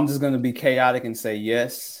 So I'm just gonna be chaotic and say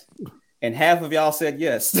yes. And half of y'all said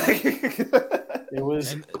yes. It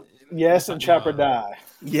was yes and Trap or Die.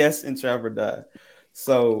 Yes and Trap or Die.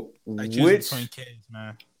 So which kids,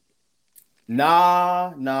 man.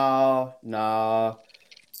 Nah.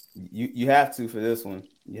 You have to for this one.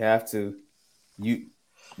 You have to. You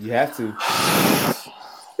have to.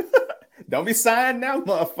 Don't be signed now,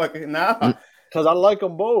 motherfucker. Nah. Because I like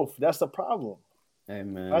them both. That's the problem. Hey,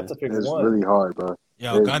 man. I have to pick it's one. Really hard, bro.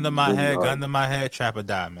 Yo, gun to my head, Trap or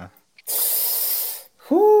Die, man.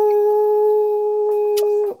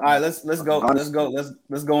 All right, let's go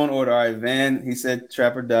in order. All right, Van, he said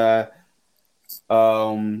Trap or Die.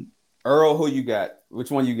 Earl, who you got? Which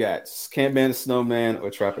one you got? Can't Ban the Snowman or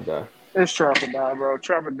Trap or Die? It's Trap or Die, bro.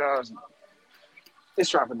 Trap or Die. It's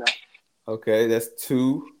Trap or Die. Okay, that's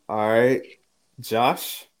 2. All right,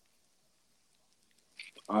 Josh.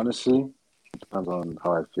 Honestly, depends on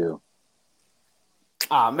how I feel.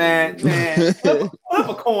 Ah, man. Flip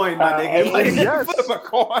a coin, my nigga. Yes. Flip a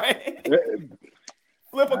coin.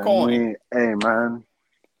 Flip a coin. Hey, man.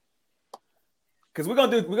 Because we're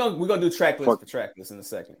gonna do track list for track list in a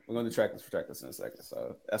second. We're gonna do track list for track list in a second.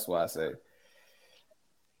 So that's why I say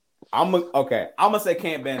I'm gonna say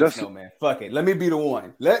Can't Ban the Snowman. Fuck it. Let me be the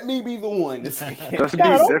one. Let me be the one. Don't be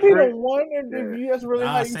the one if that's really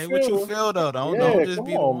how you say feel. What you feel though. Don't just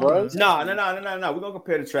be on, the one. No. We're gonna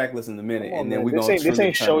compare the track list in a minute, and then we're gonna. This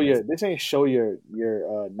ain't show your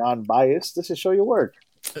non-bias. This is show your work.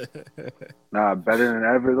 Nah, better than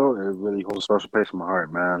ever though. It really holds a special place in my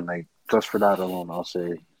heart, man. Like just for that alone, I'll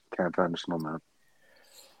say Can't Ban the Snowman.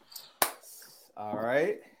 All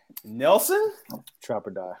right, Nelson. Trap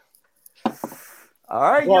or Die.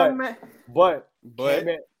 All right, young man. But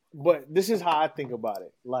this is how I think about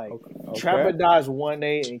it. Like Trap or Die is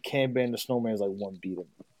 1A and Can't Ban the Snowman is like 1B to me.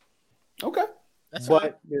 Okay.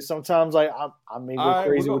 But sometimes like I may go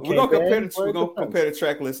crazy with Can't Ban. We're gonna compare the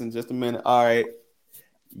track list in just a minute. All right,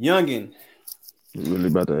 Youngin. You really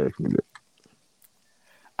about to ask me that?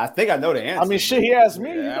 I think I know the answer. I mean, shit. He asked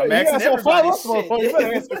me. Yeah, I'm asking everybody.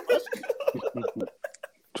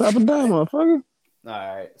 Trap or Die, motherfucker. All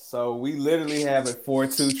right, so we literally have a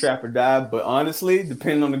 4-2 Trap or Die, but honestly,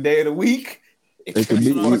 depending on the day of the week, it could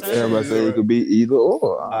be. Everybody say it could be either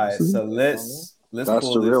or. All right, so let's That's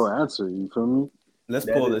pull the this. real answer. You feel me? Let's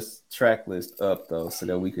pull this track list up though, so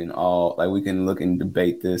that we can all we can look and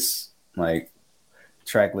debate this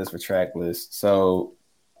track list for track list. So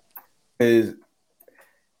I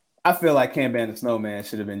feel like Can't Ban the Snowman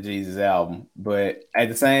should have been Jeezy's album, but at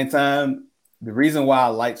the same time, the reason why I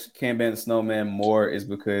like Can't Ban the Snowman more is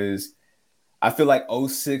because I feel like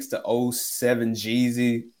 06 to 07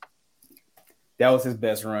 Jeezy, That was his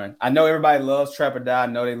best run. I know everybody loves Trap or Die. I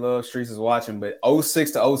know they love Streets is Watching, but 06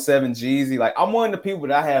 to 07 Jeezy, like I'm one of the people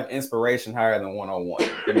that I have inspiration higher than 101,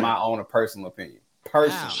 in my own personal opinion.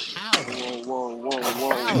 Personally. Whoa,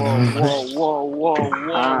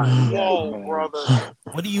 brother.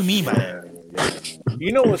 What do you mean by that?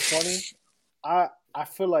 You know what's funny? I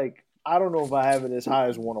feel like I don't know if I have it as high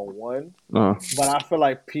as 101, but I feel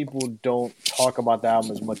like people don't talk about the album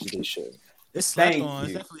as much as they should. It's slept on.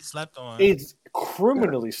 It's definitely slept on. It's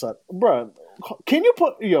criminally slept, bro. Can you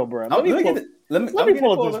put bro? Let me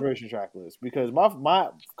pull up the inspiration track list because my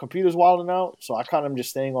computer's wilding out, so I kind of am just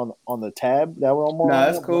staying on the tab that we're on. Nah,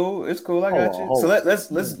 it's cool. It's cool. I got you. So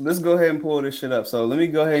let's go ahead and pull this shit up. So let me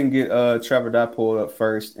go ahead and get Trap or Die pulled up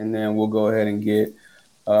first, and then we'll go ahead and get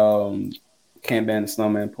Can't Ban the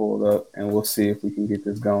Snowman pulled up, and we'll see if we can get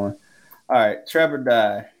this going. All right, Trap or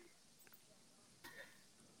Die.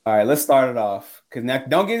 All right, let's start it off. Because now,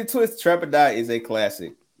 don't get it twisted. Trap or Die is a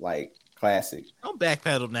classic. Like, classic. Don't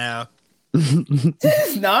backpedal now. No,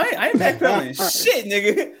 I ain't backpedaling. Shit,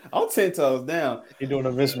 nigga. I'm 10 toes down. You're doing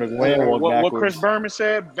a Vince McMahon walk backwards. What Chris Berman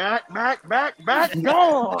said, back,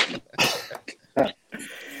 gone.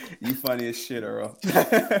 You funny as shit, Earl.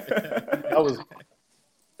 That was...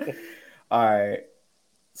 All right.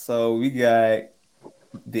 So we got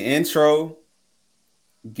the intro.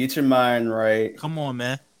 Get Your Mind Right. Come on,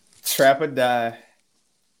 man. Trap or Die.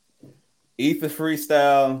 Ether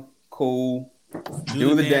Freestyle. Cool.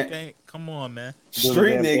 Do the damn thing. Come on, man.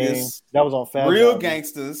 Street niggas. Thing. That was on Fat Real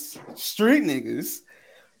Gangsters. Street niggas.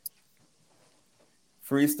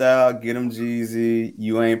 Freestyle. Get 'em Jeezy.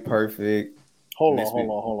 You Ain't Perfect. Hold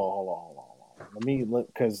on. Let me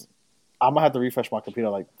look because I'm gonna have to refresh my computer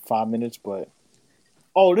like 5 minutes. But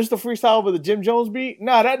this is the freestyle with the Jim Jones beat.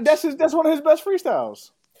 Nah, that's one of his best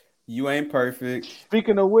freestyles. You Ain't Perfect.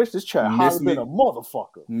 Speaking of which, this track hotter than a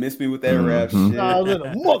motherfucker. Miss Me with that rap shit. Nah, than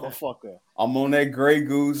a motherfucker. I'm on that Grey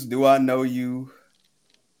Goose. Do I Know You?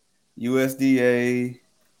 USDA.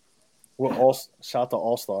 Shout out to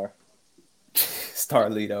All Star.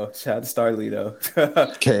 Starlito. Shout out to Starlito.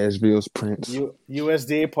 Cashville's Prince.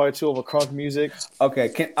 USDA Part 2 of a Crunk Music.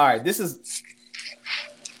 Okay. All right. This is.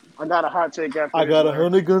 I got a hot take after. I got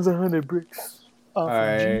 100 guns, 100 bricks. All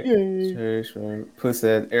right. Puss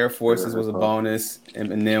said Air Forces was a bonus,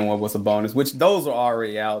 and then what was a bonus? Which those are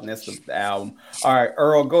already out, and that's the album. All right,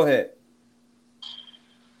 Earl, go ahead.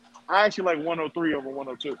 I actually like 103 over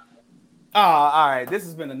 102. All right. This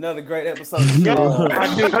has been another great episode. Yo, hold on.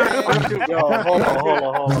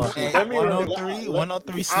 Hey,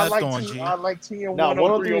 103 slept on, G. I like T and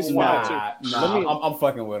 103 over 102. I'm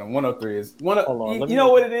fucking with him. 103 is one. You know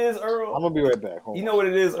what it is, Earl? I'm gonna be right back. You know what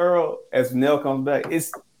it is, Earl? As Nell comes back,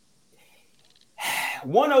 it's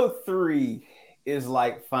 103 is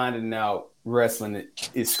like finding out wrestling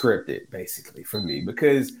is scripted, basically, for me,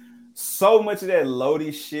 because so much of that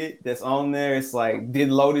Lodi shit that's on there, it's like, did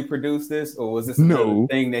Lodi produce this, or was this another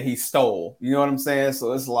thing that he stole? You know what I'm saying?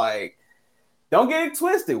 So it's like, don't get it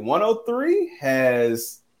twisted. 103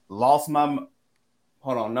 has Lost My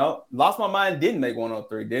Mind didn't make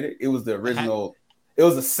 103, did it? It was the original. It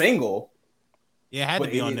was a single. Yeah, it had to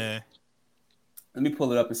be on there. Let me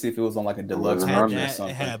pull it up and see if it was on like a deluxe version or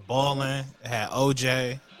something. It had Ballin', it had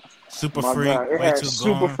OJ, Super My Freak, God, it Way had Too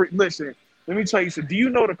Super Gone. Freak. Listen, let me tell you something. Do you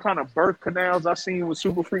know the kind of birth canals I seen when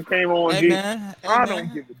Super Freak came on? Hey, man. I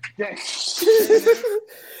don't give a damn.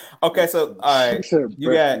 Okay, so all right,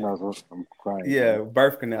 you got I'm crying. yeah,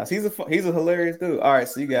 birth canals. He's a hilarious dude. All right,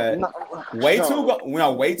 so you got Way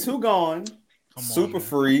Too Gone, Super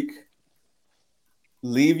Freak,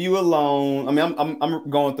 Leave You Alone. I mean, I'm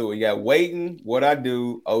going through it. You got Waiting, What I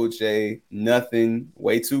Do, OJ, Nothing,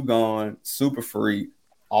 Way Too Gone, Super Freak,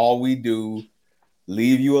 All We Do,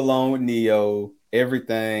 Leave You Alone with Neo,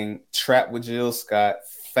 Everything, Trap with Jill Scott,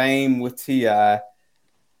 Fame with T.I.,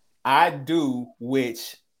 I Do,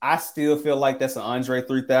 which I still feel like that's an Andre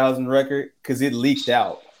 3000 record because it leaked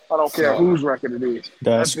out. I don't care whose record it is.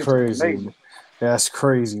 That's That bitch is crazy. amazing. That's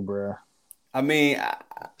crazy, bro. I mean,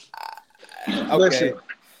 okay. Listen,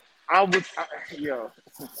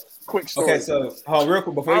 quick story. Okay, so real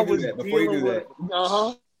quick before you do that,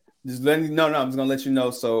 just let me know. No, I'm just gonna let you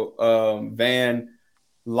know. So, Van,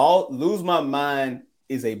 Lose My Mind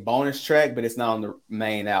is a bonus track, but it's not on the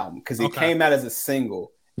main album because it came out as a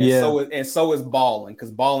single. And so is Ballin', because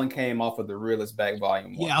Ballin' came off of the Realest Back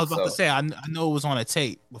Volume 1. Yeah, I was about to say, I know it was on a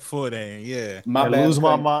tape before then. Yeah, Lose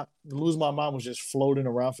My Mind was just floating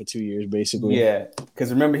around for 2 years, basically. Yeah,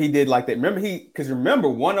 because remember he did like that. Remember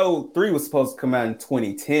 103 was supposed to come out in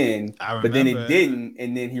 2010, but then it didn't,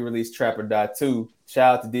 and then he released Trap or Die 2.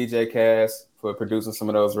 Shout out to DJ Cass for producing some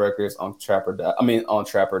of those records on Trap or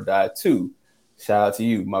Die 2. Shout out to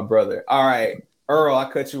you, my brother. All right, Earl,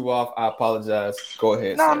 I cut you off. I apologize. Go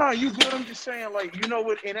ahead. No, you good. I'm just saying, like, you know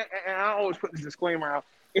what? And I always put this disclaimer out.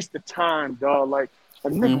 It's the time, dog. Like, a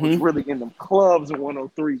nigga was really in them clubs in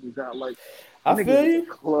 103 was out. Like, I feel you.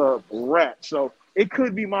 Club rat. So it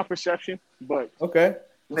could be my perception, but okay.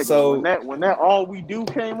 Nigga, so when that All We Do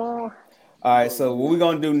came on. All right, so what we're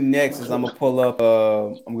gonna do next is I'm gonna pull up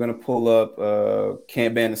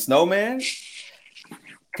Can't Ban the Snowman.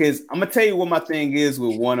 Cause I'm gonna tell you what my thing is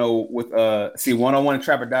with 101 and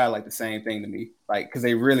Trap or Die like the same thing to me. Like, cause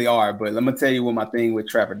they really are, but I'm gonna tell you what my thing with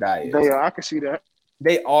Trap or Die is. They are, I can see that.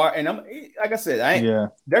 They are, and I'm like I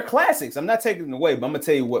said, they're classics. I'm not taking them away, but I'm gonna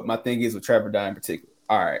tell you what my thing is with Trap or Die in particular.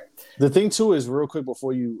 All right. The thing too is real quick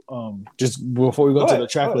before you before we go to the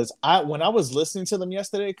track list. When I was listening to them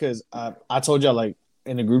yesterday, because I told y'all like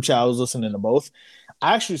in the group chat I was listening to both.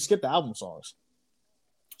 I actually skipped the album songs.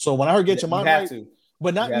 So when I heard Get Your Mind Right,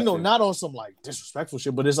 but not not on some like disrespectful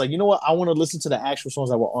shit, but it's like, you know what? I want to listen to the actual songs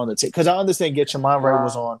that were on the tape because I understand Get Your Mind Right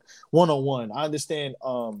was on 101. I understand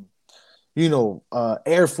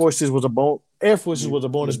Air Forces was a bonus,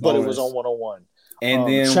 but it was on 101. And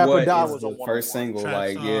then Trap what or Die is was the on first single?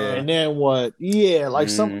 Like, yeah. And then what? Yeah, like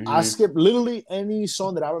some I skipped literally any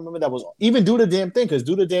song that I remember that was even Do the Damn Thing, because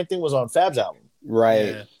Do the Damn Thing was on Fab's album. Right.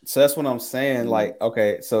 Yeah. So that's what I'm saying. Like,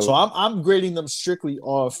 okay, so I'm grading them strictly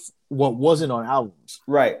off what wasn't on albums.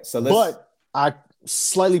 Right. So but I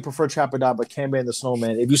slightly prefer Trap or Die, but Can't Ban the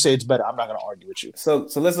Snowman. If you say it's better, I'm not gonna argue with you. So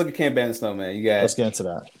let's look at Can't Ban the Snowman. You guys. Let's get into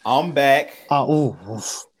that. I'm back.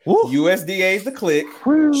 USDA's the click.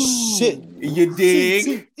 Shit. You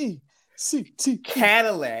dig? CTE.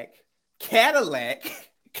 Cadillac.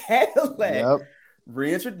 Yep.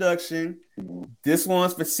 Reintroduction. This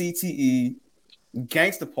one's for CTE.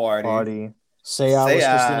 Gangsta Party. Say I was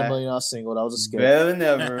Christina Milian single. That was a skip. Better than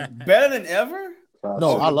ever. Better than ever?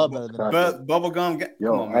 No, I love Better Than Ever. Bubblegum.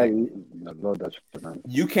 Yo,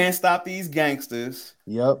 You Can't Stop These Gangsters.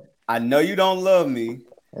 Yep. I Know You Don't Love Me.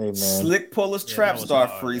 Hey, man. Slick Puller's Trap Star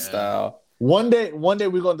freestyle. One day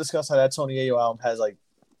we're gonna discuss how that Tony Ayo album has like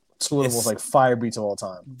two of the most like fire beats of all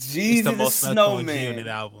time. Jeezy the Snowman.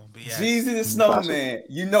 Jeezy the Snowman.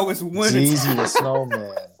 You know it's winning. Jeezy the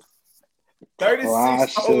Snowman.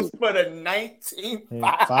 36 hoes for the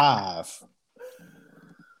 19.5.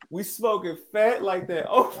 We smoking fat like that.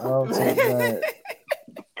 Oh, man.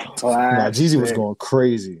 Jeezy was going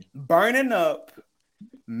crazy. Burning Up.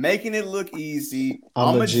 Making It Look Easy.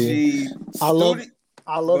 I'm a G. I love the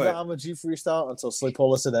I'm a G freestyle until Slick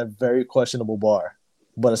Polo said that very questionable bar.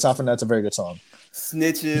 But aside from that, it's a very good song.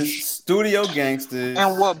 Snitches, Studio Gangsters.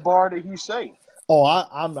 And what bar did he say? Oh, I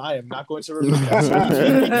am not going to repeat that.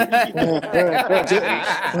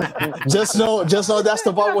 just know that's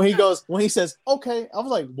the part when he says, okay. I was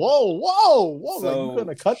like, whoa. So, like, you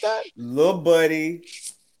gonna cut that? Lil Buddy,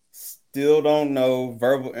 Still Don't Know,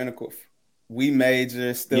 Verbal Intercourse. We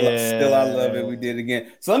Major, still I Love It. We did it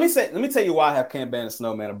again. So let me tell you why I have Can't Ban the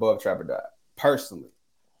Snowman above Trap or Die. Personally,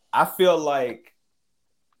 I feel like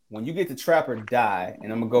when you get to Trap or Die,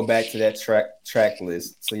 and I'm gonna go back to that track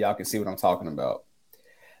list so y'all can see what I'm talking about.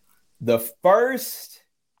 The first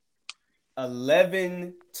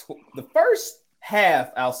the first half,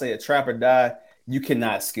 I'll say, of Trap or Die, you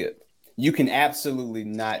cannot skip. You cannot skip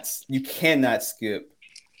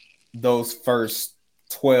those first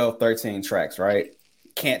 12, 13 tracks, right?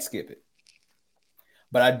 Can't skip it.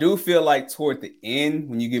 But I do feel like toward the end,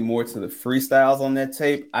 when you get more to the freestyles on that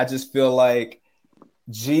tape, I just feel like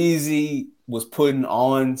Jeezy was putting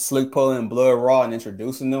on Slick Puller and Blood Raw and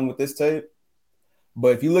introducing them with this tape. But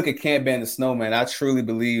if you look at Can't Ban the Snowman, I truly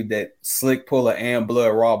believe that Slick Puller and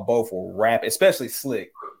Blood Raw both will rap, especially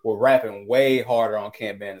Slick, were rapping way harder on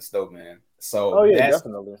Can't Ban the Snowman. So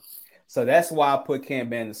definitely. So that's why I put Can't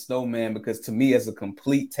Ban the Snowman, because to me, as a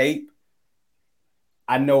complete tape,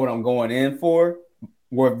 I know what I'm going in for.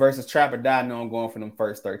 Where versus Trap or Die, I know I'm going for them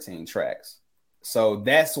first 13 tracks. So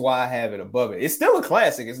that's why I have it above it. It's still a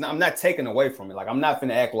classic. I'm not taking away from it. Like, I'm not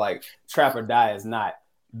finna act like Trap or Die is not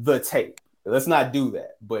the tape. Let's not do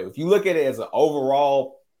that. But if you look at it as an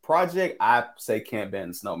overall project, I say Can't Ban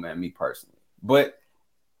the Snowman, me personally. But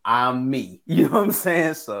I'm me. You know what I'm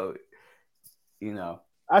saying? So,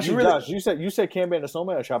 Actually, Josh, you said Can't Ban the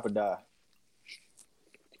Snowman or Trap or Die?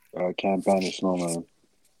 Can't Ban the Snowman.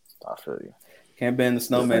 I feel you. Can't Ban the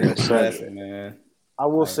Snowman is classic, man. I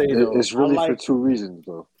will say though, it's really for two reasons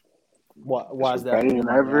though. Why is that? Better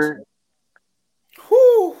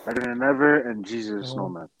Than Ever, and Jesus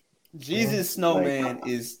Snowman. Jesus Snowman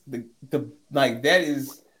is the like that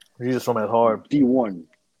is Jesus Snowman hard. D1.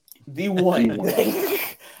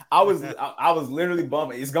 I was literally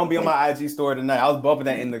bumping. It's gonna be on my IG story tonight. I was bumping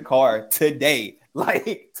that in the car today,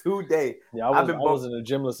 like today. Yeah, I was in the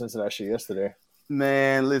gym listening to that shit yesterday.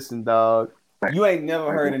 Man, listen, dog. You ain't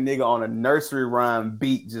never heard a nigga on a nursery rhyme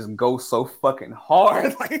beat just go so fucking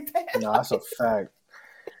hard like that. No, that's a fact.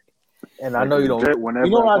 And I know you don't. You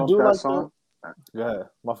know what I do like song? Yeah,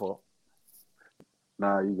 my fault.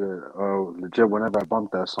 Nah, you good. Legit, whenever I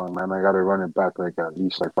bump that song, man, I gotta run it back like at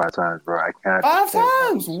least like 5 times, bro. I can't. 5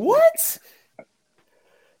 times? What?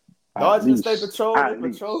 Dodging State Patrol,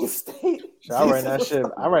 Patrol State. I ran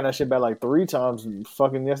that shit back like 3 times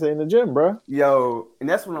fucking yesterday in the gym, bro. Yo, and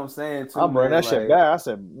that's what I'm saying too. I ran that shit back. I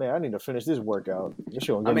said, man, I need to finish this workout. This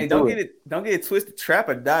shit don't get it twisted. Trap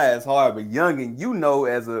or Die is hard, but Youngin, you know,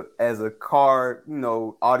 as a car, you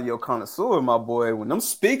know, audio connoisseur, my boy, when them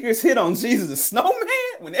speakers hit on Jesus the Snowman,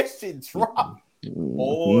 when that shit dropped,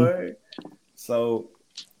 boy. So,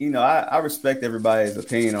 you know, I respect everybody's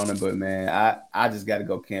opinion on it, but man, I just got to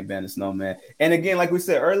go Can't Ban the Snowman. And again, like we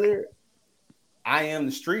said earlier, I Am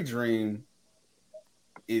the Street Dream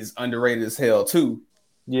is underrated as hell too.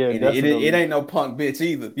 Yeah, it ain't no punk bitch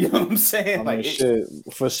either. You know what I'm saying? I mean, shit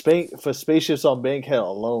for Spaceships on Bankhead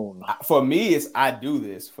alone. For me, it's I Do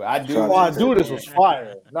This. I Do This was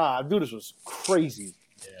fire. Nah, I Do This was crazy.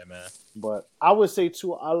 Yeah, man. But I would say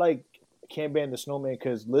too, I like Can't Ban the Snowman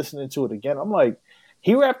because listening to it again, I'm like,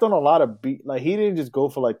 he rapped on a lot of beat. Like he didn't just go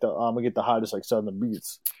for like the I'm gonna get the hottest like southern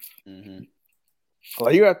beats. Mm-hmm.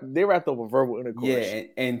 Like they rapped over verbal intercourse. Yeah,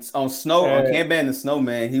 and on Can't Ban the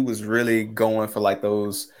Snowman, he was really going for like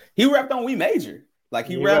those. He rapped on We Major. Like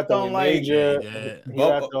he rapped on like Major. He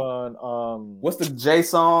rapped on what's the J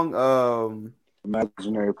song?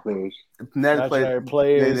 Imaginary Players. Imaginary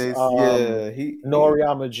Players.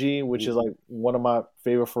 Noriyama G, which is like one of my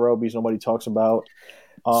favorite Pharrell beats nobody talks about.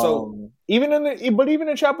 Even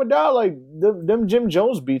in Trap or Die, like them Jim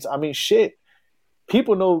Jones beats, I mean, shit.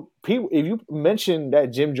 People know if you mention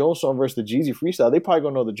that Jim Jones song versus the Jeezy freestyle, they probably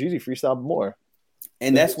gonna know the Jeezy freestyle more.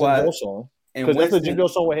 And that's why because that's the Jim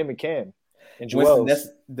Jones song with him and Cam and Joel.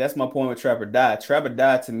 That's my point with Trap or Die. Trap or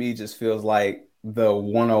Die to me just feels like the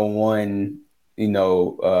 101, you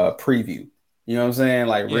know, preview. You know what I'm saying?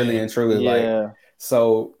 Like really and truly, like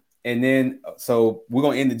so. And then, so we're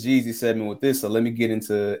gonna end the Jeezy segment with this. So let me get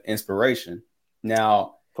into inspiration.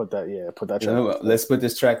 Now, put that track. Let's put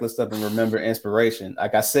this track list up and remember inspiration.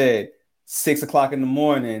 Like I said, 6 o'clock in the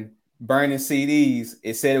morning, burning CDs.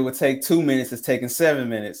 It said it would take 2 minutes. It's taking 7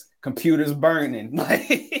 minutes. Computers burning.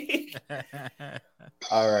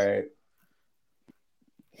 All right.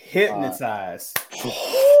 Hypnotize.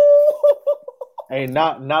 Hey,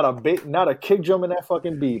 not a kick drum in that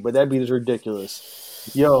fucking beat, but that beat is ridiculous.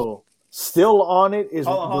 Yo, Still On It is.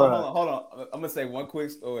 Hold on. I'm gonna say one quick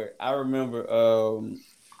story. I remember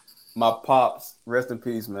my pops, rest in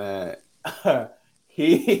peace, man.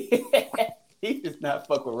 He does not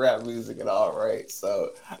fuck with rap music at all, right?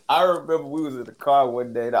 So I remember we was in the car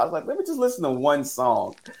one day and I was like, let me just listen to one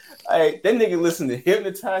song. Hey, that nigga listened to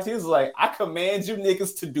Hypnotize. He was like, I command you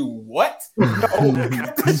niggas to do what?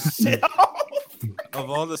 Cut this shit off. Of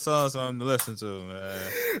all the songs I'm to listen to, man.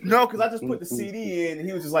 No, because I just put the CD in and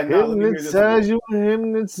he was just like, nah, let me hear this.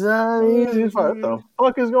 Hypnotize. What the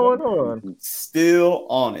fuck is going on? Still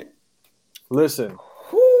On It. Listen.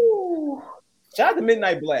 Whew. Shout out to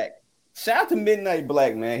Midnight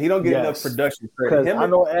Black, man. He don't get enough production credit. I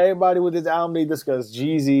know everybody with this album, they discuss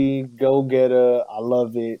Jeezy, Go Getter. I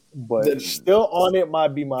love it. But Still On It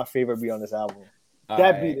might be my favorite beat on this album.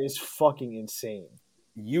 That beat is fucking insane.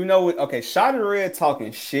 You know what? Okay, Shawty Red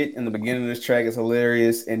talking shit in the beginning of this track is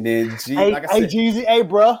hilarious. And then Jeezy, hey,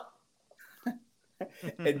 bro.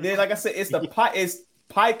 And then, like I said, it's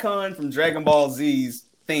PyCon from Dragon Ball Z's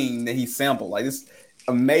theme that he sampled. Like, this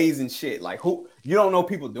amazing shit. Like, who you don't know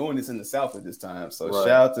people doing this in the South at this time. So shout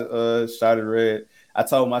out to Shawty Red. I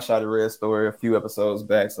told my Shawty Red story a few episodes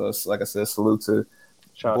back. So it's, like I said, salute to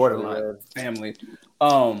Borderline family.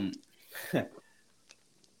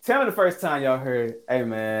 Tell me the first time y'all heard, hey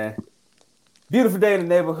man, beautiful day in the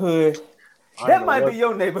neighborhood. That might be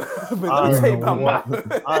your neighborhood, but let me tell you about my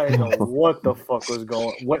hood. I ain't know what the fuck was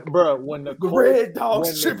going on. When the Red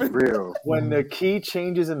Dog's tripping. When the key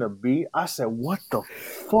changes in the beat, I said, what the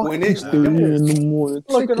fuck? When it's 3 in the morning,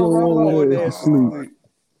 looking around there sleep.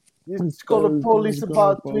 You call the police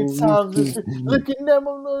about 3 times. Looking at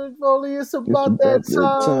the police about that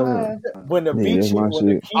time. When the beat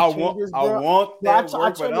changes, I want that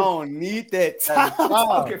work, but I don't need that time. Come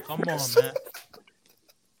on, man.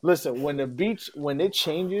 Listen, when it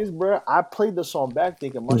changes, bro, I played the song back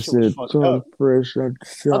thinking my shit was fucked up. Fresh, I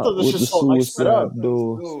thought this shit so like sped up.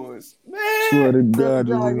 Swear to God,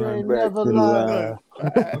 you ain't never lie.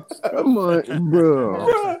 Come on,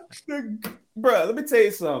 bro. Bruh, let me tell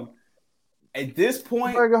you something. At this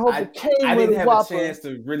point, I didn't have a chance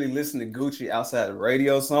to really listen to Gucci outside of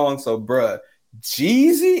radio songs. So, bruh,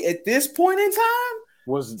 Jeezy at this point in time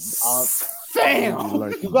was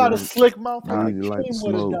fam. You got a slick mouth I like like with a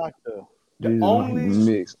smoke. doctor. The only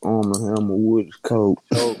mix Arm & Hammer Woods coat.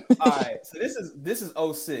 all right, so this is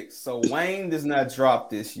 06. So Wayne does not drop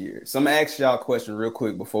this year. So I'm gonna ask y'all a question real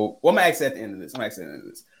quick before. Well, I'm gonna ask at the end of this.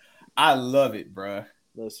 I love it, bruh.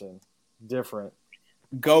 Listen, different.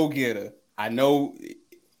 Go Getter. I know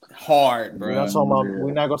hard, bro.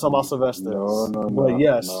 We're not gonna talk about Sylvester. No, but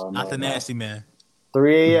yes, not the nasty man.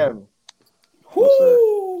 3 a.m.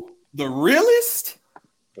 Whoo! The realist.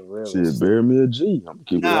 The realist. Shit, bury me a G. I'm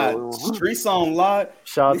keeping it. Streets on Lot.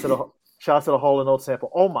 Shout out to the Hall and Note sample.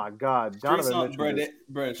 Oh my God, Donovan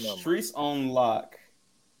Streets on Lock.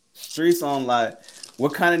 Streets on Lock.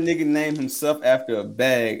 What kind of nigga named himself after a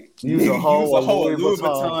bag? Use a whole Louis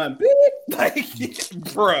Vuitton. Like,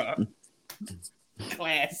 bruh.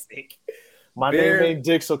 Classic. My name ain't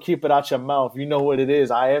Dick, so keep it out your mouth. You know what it is.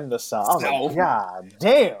 I am the South. I was like, God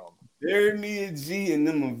damn. Bury me a G and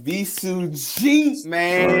them a Visu G,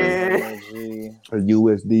 man. A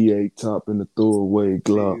USDA top in the throwaway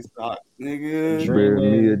glove. Nigga. Bury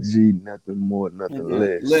me a G, nothing more, nothing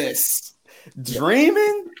less.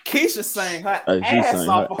 Dreaming? Keisha sang her ass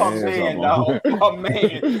off her man, dog. Her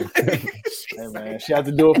man. Hey man, she had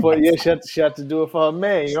to do it for she had to do it for her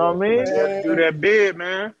man. You know what I mean? She had to do that bid,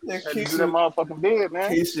 man. She had to do that motherfucking bid,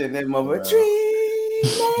 man. Keisha and that mother.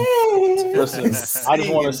 Listen, I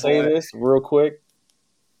just want to say this real quick.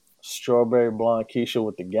 Strawberry Blonde Keisha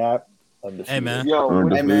with the Gap. Hey man,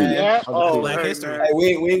 hey man. Yeah. Oh, Black history. Hey,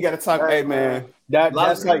 we ain't got to talk. Hey man,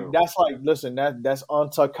 that's like listen, that's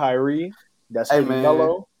Untuck Kyrie. That's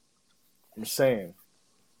Mellow. I'm saying.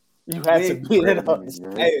 You had to beat it up.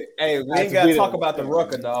 Hey, we ain't gotta talk about the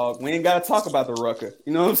Rucker, dog. We ain't gotta talk about the Rucker.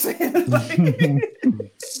 You know what I'm saying?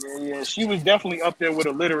 Yeah, she was definitely up there with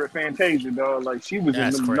illiterate Fantasia, dog. Like she was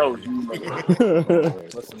in the notes.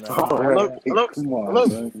 Listen,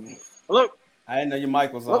 Look. I didn't know your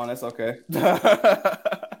mic was on. That's okay.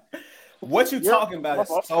 What you talking about is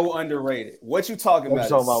so underrated. What you talking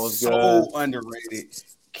about is so underrated.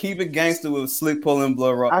 Keep it gangster with Slick Pull and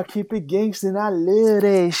Blood Rock. I keep it gangster and I love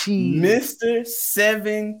that shit. Mr.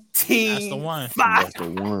 17. That's the one. That's the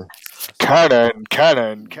one.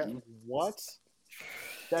 Cannon. What?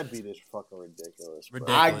 That beat is fucking ridiculous.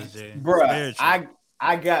 Ridiculous,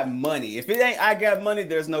 I got money. If it ain't I got money,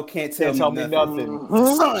 there's no can't tell me nothing.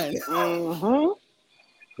 Son.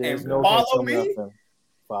 There's no follow me. Nothing.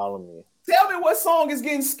 Follow me. Tell me what song is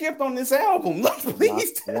getting skipped on this album.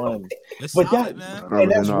 Please tell me. But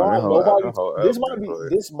that's wrong.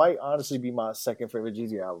 This might honestly be my second favorite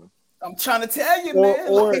Jeezy album. I'm trying to tell you,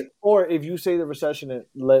 man. Or if you say the Recession and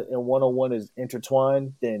 101 is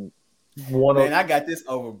intertwined, then Man, I got this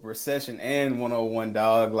over Recession and 101,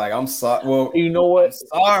 dog. Like, I'm sorry. Well, you know what? I'm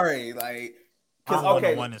sorry. Like, because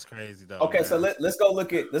 101 is crazy, though. Okay, man. So let's go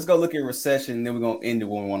look at Recession, and then we're gonna end it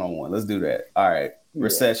with 101. Let's do that. All right,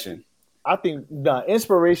 Recession. I think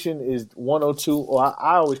Inspiration is 102, or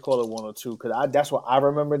I always call it 102 because that's what I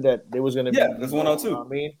remember that there was gonna be. Yeah, it's 102. You know what I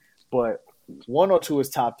mean, but 102 is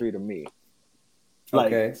top 3 to me. Like,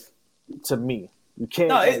 okay, to me. You can't.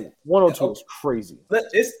 No, 102 is crazy.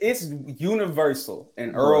 It's universal,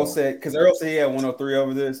 and Earl said because Earl said he had 103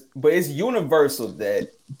 over this, but it's universal that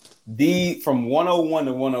from 101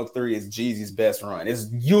 to 103 is Jeezy's best run.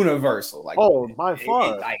 It's universal, like by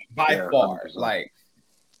far, by far, 100%. Like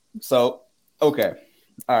so. Okay,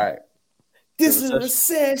 all right. This is a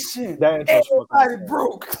recession. Everybody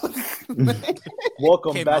broke.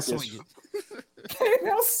 Welcome back. Welcome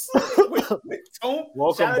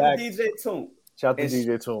shout back. Out to DJ Toomp. Shout out to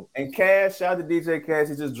DJ Toomp. And Cash, shout out to DJ Cash.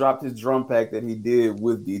 He just dropped his drum pack that he did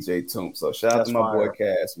with DJ Toomp. So shout out to my boy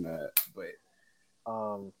Cash, man. But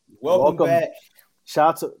welcome back.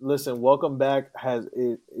 Welcome back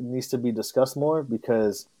it needs to be discussed more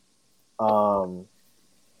because Winston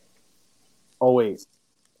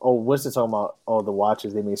talking about the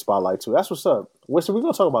watches they made Spotlight too. That's what's up. Winston, we're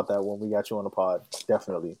gonna talk about that when we got you on the pod.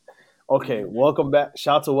 Definitely. Okay, welcome back.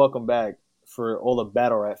 Shout out to welcome back for all the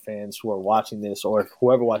battle rap fans who are watching this or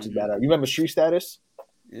whoever watches battle. You remember Street Status?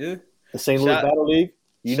 Yeah. The St. Louis Battle League.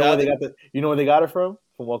 You know where they got it from?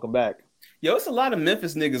 From Welcome Back. Yo, it's a lot of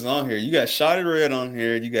Memphis niggas on here. You got Shotty Red on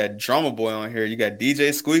here. You got Drama Boy on here. You got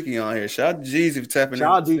DJ Squeaky on here. Shout out to Jeezy for tapping in.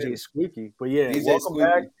 Shout out DJ Squeaky. But yeah, DJ welcome Squeaky.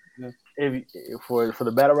 Back. Yeah. If for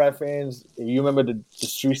the battle rap fans, if you remember the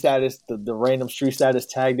Street Status, the random Street Status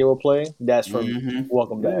tag they were playing, that's from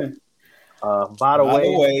Welcome Back. By the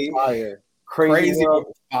way, Crazy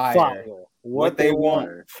World, fire. What they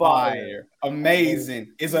want, fire.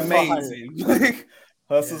 Amazing. It's amazing. Like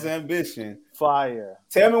Hustle's Ambition. Fire.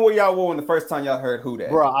 Tell me what y'all wanted the first time y'all heard Who That.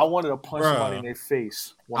 Bro, I wanted to punch somebody in their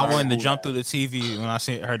face. I wanted to jump through the TV when I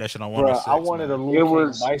heard that shit on 106. Bro, I wanted a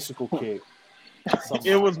little bicycle kick.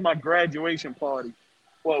 It was my graduation party.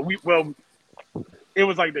 Well, it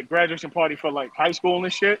was like the graduation party for like high school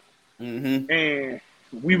and shit. Mm-hmm. And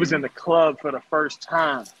we was in the club for the first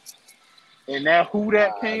time. And that Who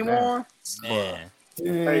That came on. Man.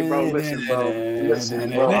 Hey, bro, listen, bro.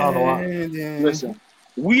 Listen.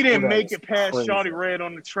 We didn't make it past Shawty Red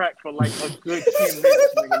on the track for like a good 10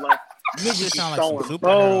 minutes, nigga. Like, niggas sound throwing like some superhero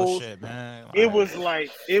balls. shit, man. It was,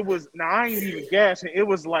 now I ain't even gassing. It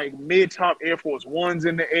was like mid-top Air Force Ones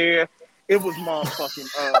in the air. It was motherfucking,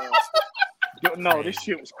 no, this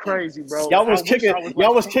shit was crazy, bro. Y'all was kicking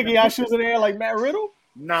y'all shoes in the air like Matt Riddle?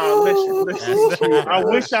 Nah, listen. I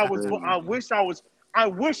wish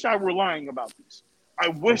I were lying about this. I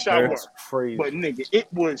wish I were. Crazy. But nigga,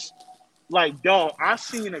 it was like, dog, I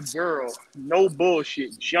seen a girl, no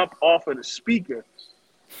bullshit, jump off of the speaker.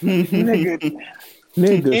 Nigga,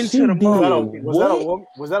 into the motherfucking.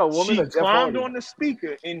 Was that a woman? She climbed on the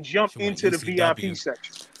speaker and jumped into the VIP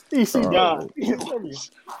section.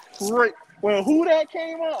 ECW. Great. Well, Who That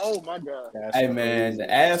came on? Oh my god! Hey man,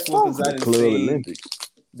 the ass whoopers I done seen.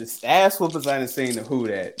 The ass whoopers I done seen the Who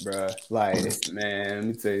That, bro. Like, man, let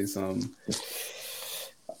me tell you something.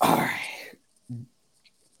 All right.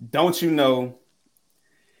 Don't you know?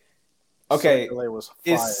 Okay,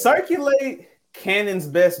 is Circulate Cannon's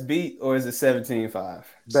best beat or is it 17-5?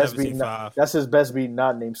 Best beat. That's his best beat,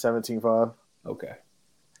 not named 17-5. Okay.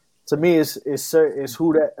 To me, it's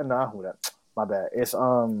Who That. Not Who That. My bad. It's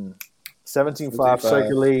 17-5,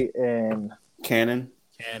 Circulate, and Cannon,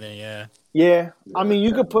 yeah. I mean,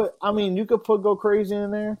 you could put Go Crazy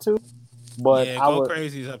in there too, but Go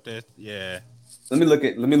Crazy's up there. Yeah. Let me look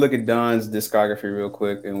at Don's discography real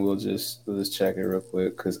quick, and we'll just check it real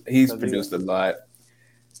quick because he's produced a lot.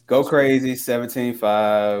 Go Crazy,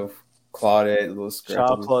 17-5, Claudette, Little Scrappy,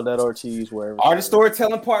 Child Claudette Ortiz, wherever. Artist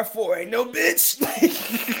Storytelling Part 4, ain't no bitch.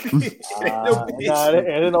 It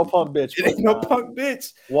ain't no punk bitch. It ain't no punk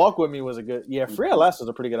bitch. Walk With Me was a good. Yeah, Free at Last was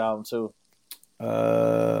a pretty good album too.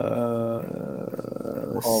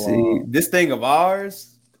 Let's see. This Thing of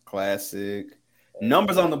Ours, classic.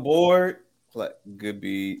 Numbers on the Board, good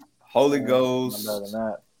beat. Holy Ghost. Better than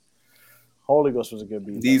that. Holy Ghost was a good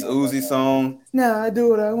beat. These Uzi song. Nah, I do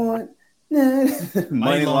what I want. Nah.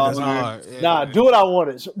 Money Laundry. Nah, Do What I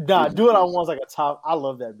Want. Nah, Do What I Want is like a top. I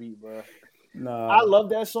love that beat, bro. Nah. I love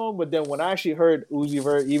that song, but then when I actually heard Uzi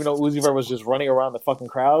Vert, even though Uzi Vert was just running around the fucking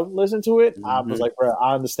crowd, listen to it. I was like, bro,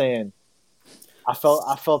 I understand. I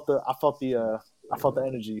felt the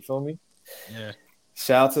energy. You feel me? Yeah.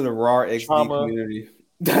 Shout out to the Raw XD community.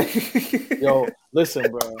 Yo,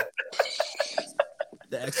 listen, bro.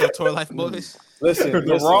 The XO Tour Life boys. Listen, the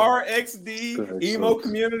Raw XD emo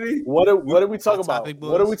community. What did we talk about?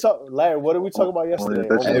 Larry, what did we talk about yesterday?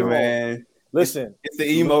 Hey man, listen, it's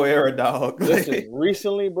the emo era, dog. Listen,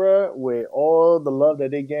 recently, bro, with all the love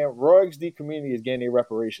that they get, Raw XD community is getting their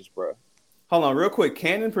reparations, bro. Hold on, real quick.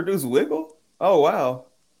 Cannon produced Wiggle? Oh wow.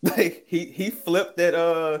 Like he flipped that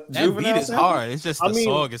that beat is hard. It's just the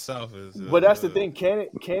song itself is. But that's the thing.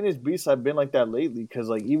 Cannon's beats have been like that lately because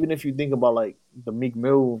like even if you think about like the Meek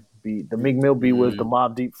Mill beat, was the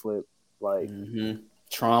Mobb Deep flip. Like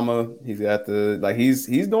Trauma. He's got the he's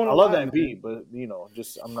doing. I love that beat, but I'm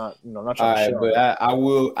not trying to. But I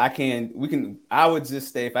would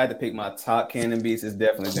just say if I had to pick my top Cannon beats, it's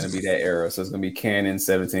definitely going to be that era. So it's going to be Cannon,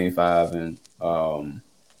 17-5, and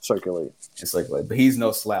Circulate. But he's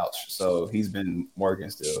no slouch, so he's been working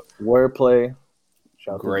still. Wordplay.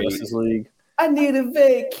 Shout out Great. to Justice League. I need a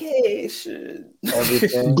vacation.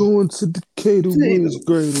 Everything. Going to Decatur was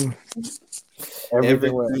greater.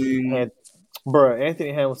 Everything. Bro,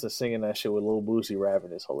 Anthony Hamilton singing that shit with Lil Boosie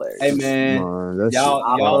rapping is hilarious. Hey man,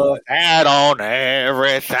 y'all add on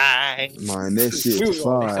everything. Man, that shit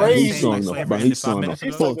fire. He sung the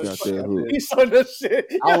fuck out that hook. He sung that shit.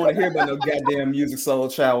 I don't want to hear about no goddamn Music Soul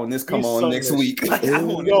Child when this come on next week. Bro, I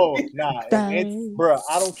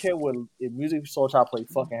don't care if Music Soul Child play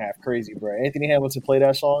fucking half crazy, bro. Anthony Hamilton play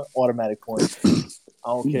that song, automatic point. I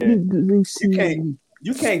don't care.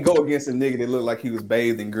 You can't go against a nigga that looked like he was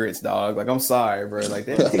bathed in grits, dog. Like, I'm sorry, bro. Like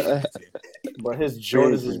that. But his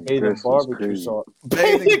Jordans is bathed in barbecue sauce.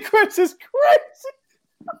 Bathed in grits is crazy.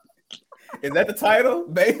 Is that the title?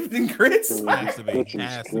 Bathed in grits? That might have to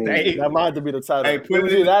be the title. Hey,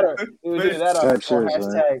 put it that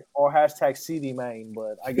or hashtag CD main,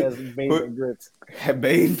 but I guess bathed in grits.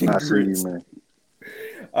 Bathed in grits.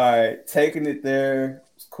 All right, taking it there.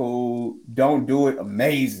 It's cool. Don't do it.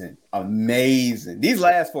 Amazing. These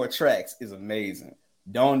last 4 tracks is amazing.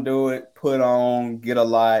 Don't do it. Put on. Get a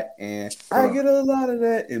lot. And I get a lot of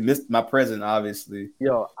that. And missed my present, obviously.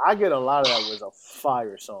 Yo, I get a lot of that. Was a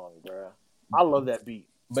fire song, bro. I love that beat.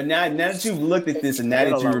 But now that you've looked at this and now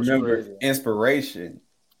that you remember Inspiration,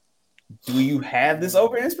 do you have this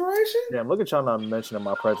over Inspiration? Damn, look at y'all not mentioning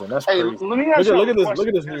my present. That's crazy. Let me ask look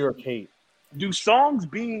at this New York hate. Do songs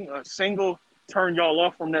being a single turn y'all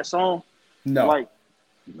off from that song? No. Like,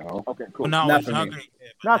 No. Okay, cool. Well, Not for me.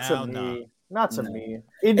 Not to me. Not to me.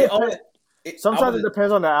 It depends. Sometimes it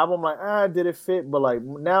depends on the album. Like, did it fit? But like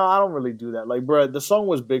now, I don't really do that. Like, bro, the song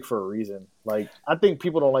was big for a reason. Like, I think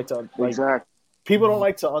people don't like to like. Exactly. People don't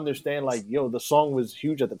like to understand. Like, yo, the song was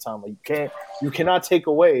huge at the time. Like, you cannot take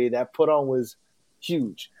away that Put On was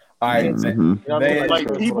huge. All right, you know what I mean?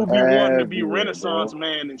 Like people be wanting to be Renaissance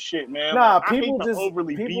man and shit, man. Nah, like, people I hate just the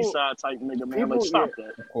overly B-side type nigga, man. People, Like, stop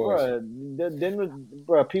that.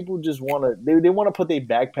 Bro, people just want to. They want to put their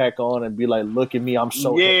backpack on and be like, "Look at me, I'm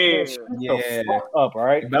so yeah." The fuck up, all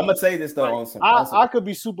right. But I'm gonna say this though. I could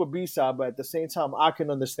be super B-side, but at the same time, I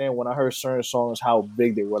can understand when I heard certain songs how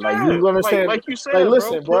big they were. Like you understand? Like you said, like,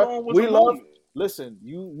 listen, bro, we love. Movie. Listen,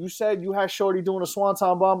 you said you had Shorty doing a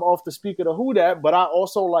Swanton bomb off the speaker to Who Dat, but I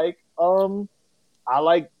also like I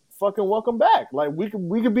like fucking Welcome Back. Like we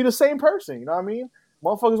could be the same person, you know what I mean?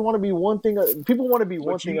 Motherfuckers want to be one thing. People want to be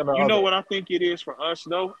one thing or the other. You know what I think it is for us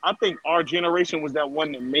though? I think our generation was that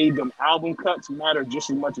one that made them album cuts matter just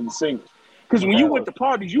as much as the singles. Because when you went to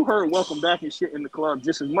parties, you heard Welcome Back and shit in the club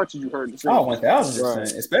just as much as you heard the singles. Oh,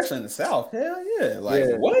 1000%, especially in the South. Hell yeah! Like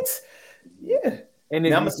what? Yeah. And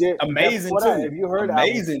then amazing too. If you heard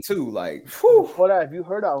amazing too, like for that, if you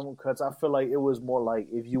heard album cuts, I feel like it was more like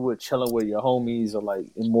if you were chilling with your homies or like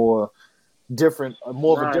more different,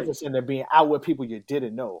 more of a difference in there being out with people you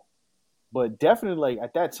didn't know. But definitely, like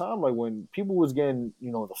at that time, like when people was getting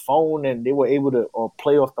the phone and they were able to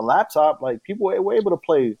play off the laptop, like people were able to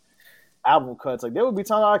play album cuts. Like there would be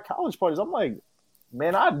times at college parties, I'm like,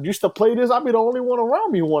 man, I used to play this. I'd be the only one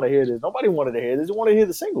around me who want to hear this. Nobody wanted to hear this. They want to hear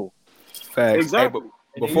the single. Facts. Exactly.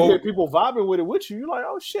 Hey, before you get people vibing with it with you, you're like,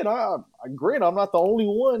 oh shit, I agree. I'm not the only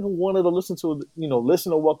one who wanted to listen to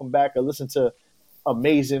Welcome Back or listen to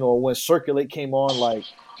Amazing or when Circulate came on, like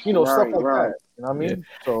stuff like that. You know what I mean? Yeah.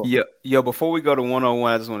 So yeah. Before we go to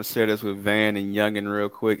 101, I just want to share this with Van and Youngin real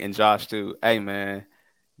quick and Josh too. Hey man,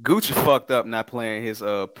 Gucci fucked up not playing his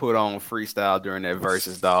Put On freestyle during that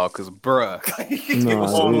versus dog, cause bruh,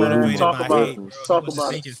 talk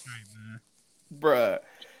about it, bruh.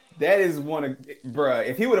 That is one of bruh.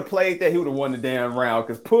 If he would have played that, he would have won the damn round.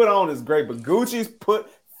 Because Put On is great, but Gucci's put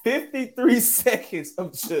 53 seconds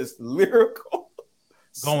of just lyrical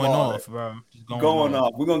going off, bro. Going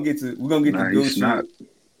off. We're gonna get to Gucci.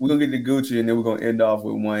 We're gonna get to Gucci, and then we're gonna end off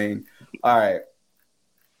with Wayne. All right.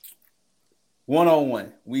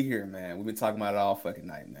 101. We here, man. We've been talking about it all fucking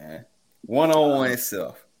night, man. 101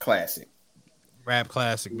 itself, classic. Rap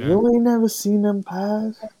classic, man. You ain't never seen them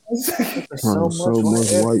pies. so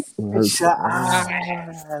much white. Hurt your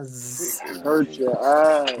eyes. Hurt your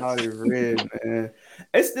eyes. Naughty red, man.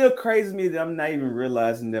 It's still crazy to me that I'm not even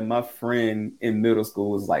realizing that my friend in middle school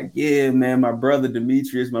was like, yeah, man, my brother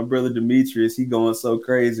Demetrius, he going so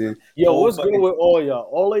crazy. Yo, what's good with all y'all?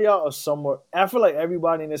 All of y'all are somewhere. I feel like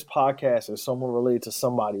everybody in this podcast is someone related to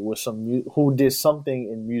somebody with who did something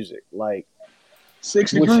in music. Like,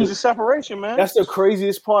 6 degrees of separation, man. That's the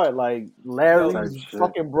craziest part. Like Larry's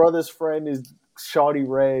fucking brother's friend is Shawty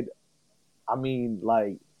Red. I mean,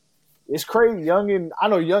 like, it's crazy. Youngin, I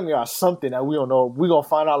know Youngin got something that we don't know. We gonna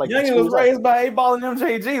find out. Like Youngin was raised by A-Ball and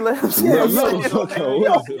MJG. Let him see. Youngin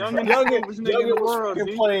was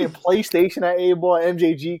playing PlayStation at A-Ball,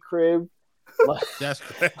 MJG crib. That's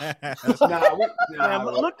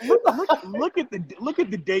look at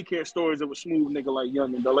the daycare stories of a smooth nigga like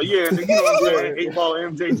Youngin though. Like, yeah, nigga, you know what I'm saying? A-Ball,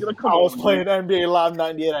 MJG. Like, I was playing NBA Live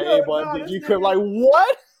 98 at A-Ball, MJG crib. Like,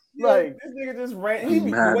 what? Like this nigga just ran.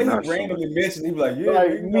 The way he randomly mentioned, he was like, "Yeah,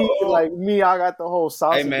 like me, I got the whole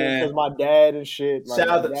sausage because my dad and shit." Like, shout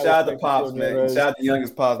out to Pops, man. Shout out to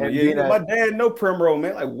Youngest Pops, man. Yeah, my dad no Primrose,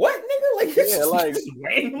 man. Like what, nigga? Like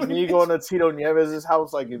me going to Tito Nieves'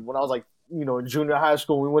 house, like when I was like, in junior high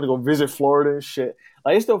school, we went to go visit Florida and shit.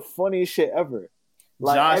 Like it's the funniest shit ever.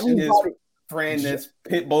 Like Josh and his friend that's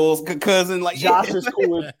Pitbull's cousin, like Josh is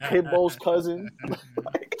cool with Pitbull's cousin.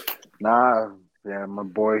 Nah. Yeah, my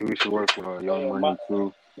boy who used to work with Young Money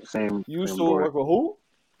too. You used to work with who?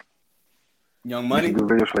 Young Money? He used to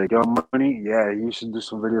do videos for Young Money. Yeah, he used to do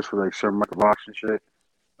some videos for Sir Michael Vox and shit.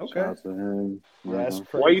 Okay. Shout out to him.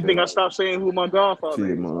 Why you think I stopped saying who my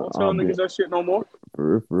godfather is? Don't tell niggas that shit no more.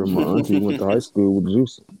 For real, my auntie went to high school with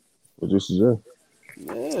Juice. With Juice J.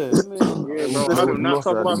 Yeah, Yeah, bro. I do not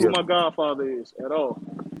talk about who my godfather is at all.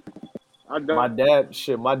 I don't. My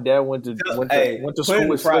dad went to school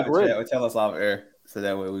with Slick Rick. Or tell us off air, so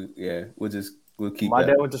that way we'll keep. My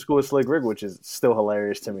dad went to school with Slick Rick, which is still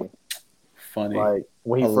hilarious to me. Funny, like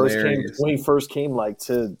when he first came like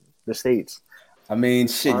to the States. I mean,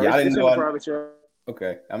 shit, y'all didn't know.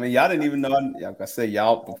 Okay, I mean, y'all didn't even know. Like I said,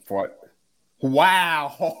 y'all before.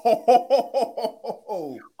 Wow!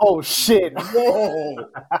 Oh shit! Whoa!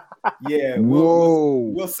 Yeah,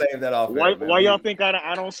 we'll save that off. Why y'all think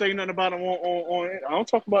I don't say nothing about him on I don't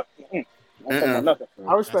talk about. I don't talk about nothing.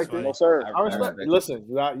 I respect it. No, sir. I respect it. Listen,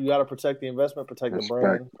 you got to protect the investment, protect the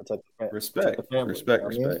brand, protect the family. Respect.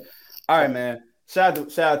 All right, man. Shout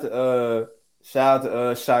out to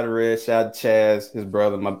Shada Red, shout out to Chaz, his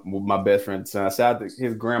brother, my best friend's son. Shout out to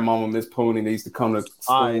his grandmama, Miss Pooney. They used to come to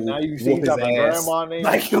school. All right, now you see him dropping grandma name.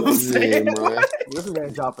 Like you know what I'm saying? This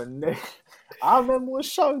man dropping name. I remember when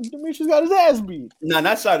Demetrius got his ass beat. No,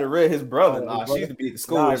 not Shada Red, his brother. She used to be at the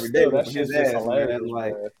school every day. That shit's just hilarious.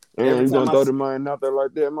 Like, you gonna throw the money out there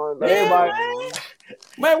like that, man? Everybody.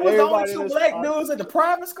 Man, was the only two black dudes at the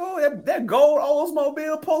private school? That gold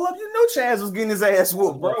Oldsmobile pull up, you knew Chaz was getting his ass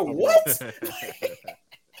whooped, bro. What?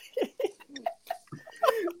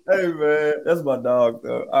 Hey man, that's my dog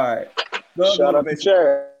though. All right. Shout out to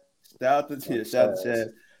Chaz. Shout out to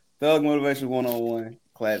Chaz. Thug Motivation 101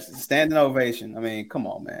 class. Standing ovation. I mean, come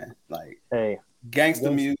on, man. Like, hey,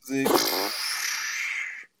 gangster music.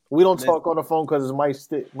 We don't talk on the phone because it might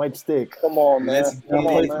stick. Come on, man. Come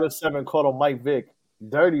on, man. 7 called on Mike Vick.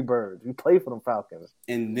 Dirty Birds. We play for them Falcons.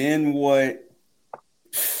 And then what?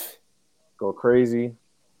 Go crazy.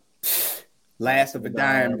 Last of a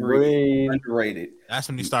dying breed. Underrated. That's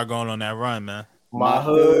when you start going on that run, man. My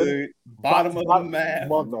hood. Bottom of the map.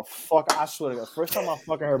 Motherfucker. I swear to God. First time I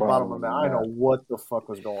fucking heard bottom of the map, I didn't know what the fuck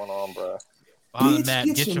was going on, bro. Bottom of the map.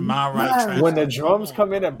 Get your mind right. When the drums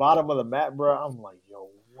come in at bottom of the map, bro, I'm like, yo,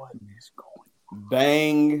 what is going on?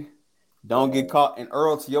 Bang. Don't get caught. And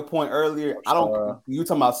Earl, to your point earlier, you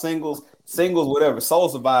talking about singles, whatever. Soul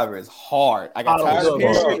Survivor is hard. I got tired of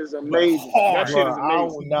that shit is amazing. That shit is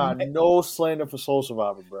amazing. No slander for Soul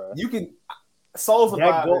Survivor, bro. You can Soul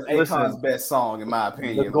Survivor is Akon's best song, in my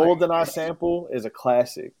opinion. The Golden Eye sample is a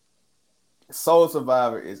classic. Soul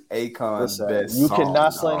Survivor is Akon's best song. You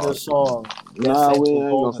cannot slander the song. Nah, we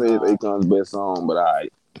ain't gonna say it's Akon's best song, but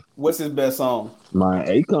what's his best song? My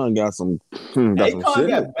Akon got some. Akon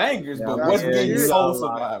got bangers, but what's getting Soul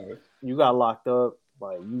Survivor? You got locked up.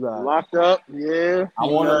 Like you got locked up. Yeah. I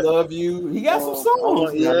want to love you. He got some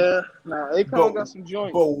songs. Yeah. Nah, Akon got some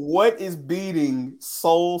joints. But what is beating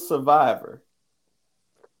Soul Survivor?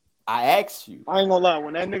 I asked you. I ain't gonna lie.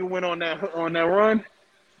 When that nigga went on that run,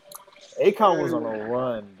 Akon was on a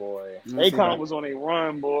run, boy. Akon was on a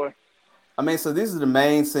run, boy. I mean, so these are the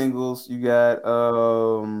main singles. You got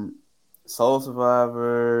Soul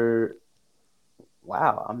Survivor.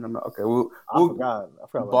 Wow, I'm not okay. I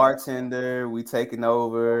forgot Bartender. We taking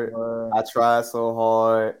over. I tried so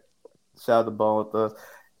hard. Shout out to both of us.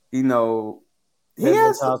 You know, he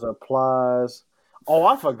has applies. Oh,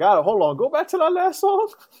 I forgot it. Hold on. Go back to that last song.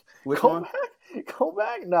 Which one? Go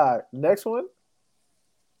back. Nah, next one.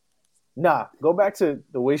 Nah, go back to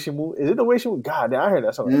the way she moved. Is it the way she moved? God, I heard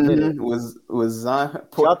that song. Was Zion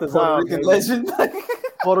Puerto Rican legend?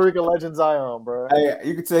 Puerto Rican legend Zion, bro. Hey,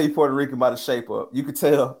 you can tell you Puerto Rican by the shape up. You can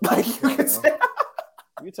tell. Like you can tell.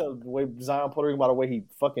 You can tell the way Zion Puerto Rican by the way he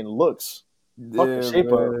fucking looks. Fucking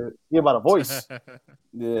shape up. Yeah, by the voice.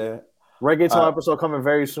 Yeah. Reggaeton episode coming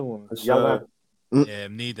very soon. Sure. Yeah,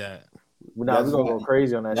 need that. We're gonna go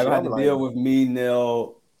crazy on that. Y'all have to deal with me,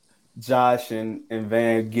 Nell, Josh, and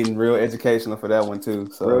Van getting real educational for that one too.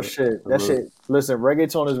 So real shit. That shit. Listen,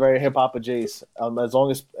 reggaeton is very hip hop adjacent.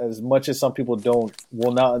 As much as some people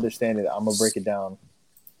will not understand it, I'm gonna break it down.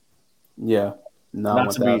 Yeah. No,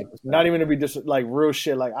 not even to be just like real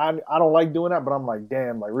shit. Like I don't like doing that, but I'm like,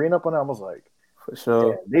 damn, like reading up on that, I was like, for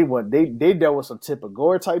sure. They dealt with some Tipper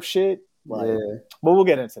Gore type shit. Like, yeah. But we'll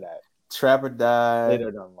get into that. Trapper Die.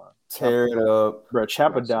 Later down the line. Tear it up, bro.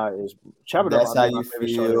 Trapper Die is That's how you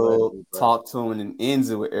feel. Talk to him and ends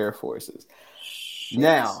it with Air Forces. Shit.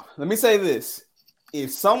 Now, let me say this: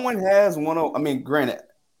 if someone has granted,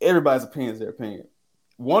 everybody's opinion is their opinion.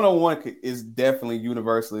 101 is definitely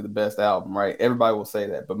universally the best album, right? Everybody will say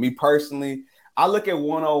that, but me personally, I look at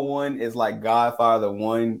 101 as like Godfather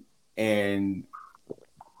 1 and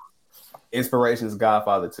Inspiration's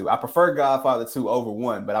Godfather 2. I prefer Godfather 2 over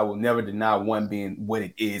 1, but I will never deny 1 being what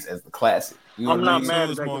it is as the classic. You know I'm not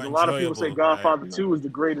mad at that because a lot of people say Godfather 2 is the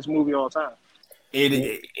greatest movie of all time.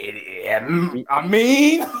 I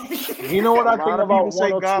mean, you know what I think about people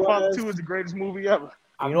say 102 Godfather as? 2 is the greatest movie ever.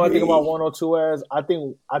 You know what I think about 102 as? I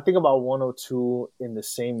think about 102 in the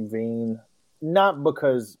same vein, not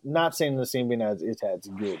saying in the same vein as It Had's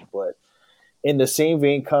good, but in the same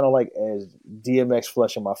vein, kind of like as DMX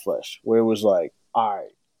Flesh in My Flesh, where it was like, all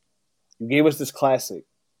right, you gave us this classic.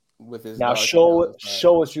 with his Now show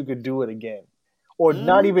us you could do it again. Or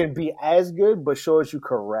not even be as good, but show us you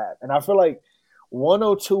could rap. And I feel like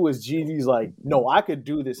 102 is Jeezy's like, no, I could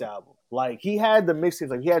do this album. Like he had the mixtapes,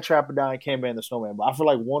 like he had Trap or Die and Can't Ban the Snowman, but I feel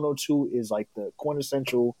like 102 is like the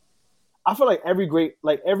quintessential. I feel like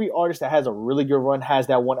every artist that has a really good run has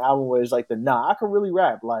that one album where it's like I can really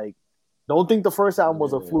rap. Like, don't think the first album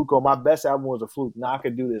was a fluke or my best album was a fluke. I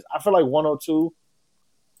could do this. I feel like 102,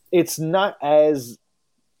 it's not as,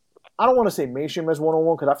 I don't want to say mainstream as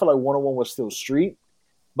 101 because I feel like 101 was still street,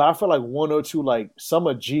 but I feel like 102, like some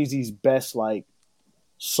of Jeezy's best like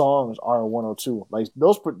songs are 102. Like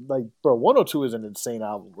those, like bro, 102 is an insane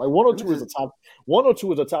album. Like 102 is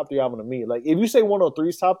a top 3 album to me. Like if you say 103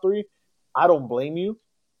 is top 3, I don't blame you,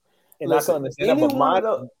 and listen, I can understand that.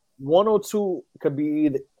 But 102 could be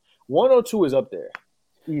either 102 is up there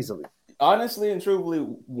easily. Honestly and truthfully,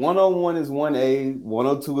 101 is 1A,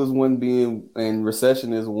 102 is 1B, and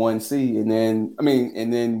Recession is 1C, and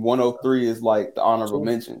then 103 is like the honorable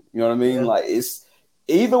mention. You know what I mean? Yeah. Like it's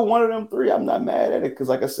either one of them three. I'm not mad at it because,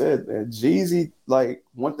 like I said, man, Jeezy. Like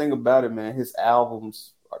one thing about it, man, his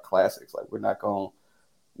albums are classics. Like we're not gonna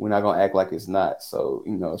act like it's not. So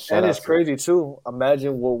and it's crazy too.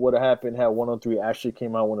 Imagine what would have happened had 103 actually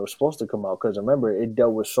came out when it was supposed to come out. Because remember, it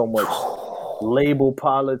dealt with so much label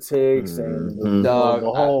politics and the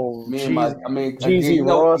whole Jeezy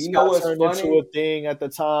Ross got turned into a thing at the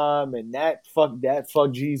time, and that fucked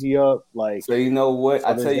Jeezy up. Like, so you know what?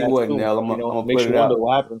 I tell you what, Nell, I'm gonna put it out.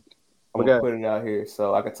 What happened. I'm gonna put it out here.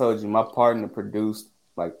 So, like I told you, my partner produced,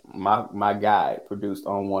 like my guy produced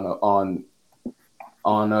on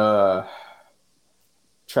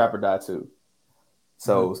Trap or Die 2.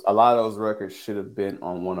 So a lot of those records should have been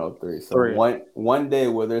on 103. So one day,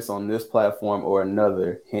 whether it's on this platform or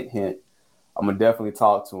another, hint, hint, I'm gonna definitely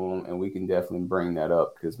talk to him, and we can definitely bring that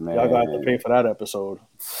up because man, y'all got to pay for that episode.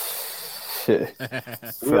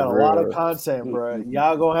 We got a lot of content, bro.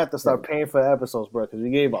 Y'all gonna have to start paying for episodes, bro, because we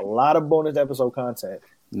gave a lot of bonus episode content.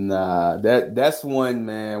 Nah, that's one,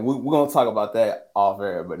 man. We're gonna talk about that off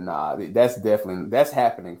air, but nah, that's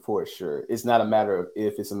happening for sure. It's not a matter of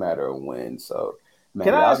if, it's a matter of when. So, man,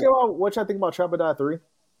 can I ask you about what y'all think about Trap or Die 3?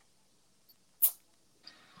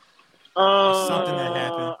 Something that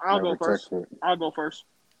happened. I'll go first.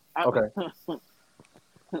 Okay.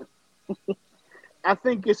 I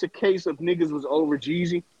think it's a case of niggas was over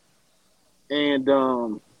Jeezy, and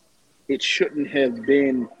it shouldn't have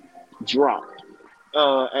been dropped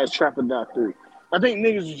as Trap or Die 3. I think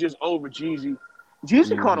niggas was just over Jeezy.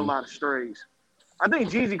 Jeezy caught a lot of strays. I think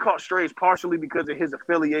Jeezy caught strays partially because of his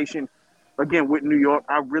affiliation, again, with New York.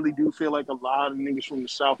 I really do feel like a lot of niggas from the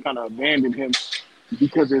South kind of abandoned him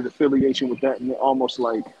because of his affiliation with that. And almost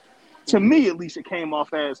like, to me at least, it came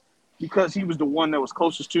off as because he was the one that was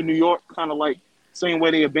closest to New York, kind of like same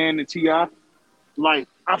way they abandoned T.I. Like,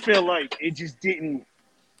 I feel like it just didn't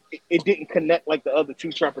connect like the other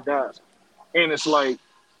two Trap or Dies. And it's like,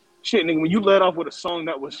 shit, nigga, when you let off with a song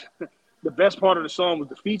that was the best part of the song was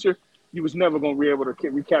the feature, you was never going to be able to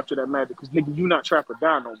recapture that magic because, nigga, you not Trap or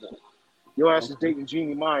Die no more. Your ass is dating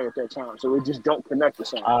Jeannie Meyer at that time, so it just don't connect the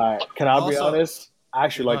song. All right, can I be honest? I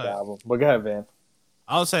actually like the album, but go ahead, Van.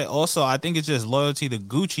 I would say also, I think it's just loyalty to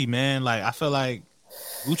Gucci, man. Like, I feel like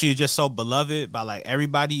Gucci is just so beloved by like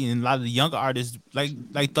everybody and a lot of the younger artists.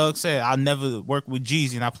 Like Thug said, I'll never work with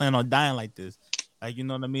Jeezy, and I plan on dying like this. Like, you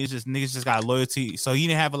know what I mean? It's just niggas just got loyalty. So he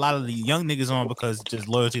didn't have a lot of the young niggas on because just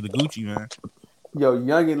loyalty to Gucci, man. Yo,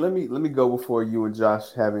 youngin, let me go before you and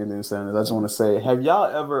Josh have anything to say. I just want to say, have y'all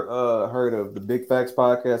ever heard of the Big Facts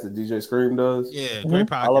podcast that DJ Scream does? Yeah, great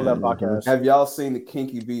podcast. I love that podcast. Have y'all seen the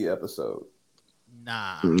Kinky B episode?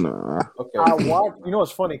 Nah. Okay. I watched. You know,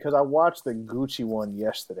 it's funny because I watched the Gucci one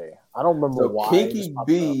yesterday. I don't remember why. Kinky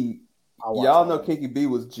B, y'all know Kinky B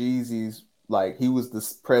was Jeezy's. Like, he was the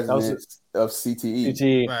president of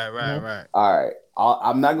CTE. Right. All right.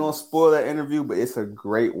 I'm not gonna spoil that interview, but it's a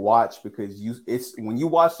great watch because when you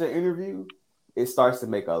watch the interview, it starts to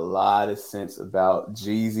make a lot of sense about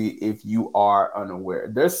Jeezy if you are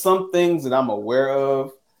unaware. There's some things that I'm aware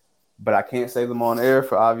of, but I can't say them on air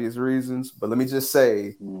for obvious reasons. But let me just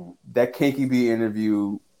say that Kinky B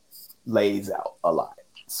interview lays out a lot.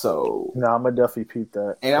 So no, I'm gonna definitely peep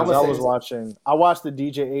that. And I watched the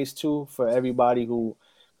DJ Ace too for everybody who,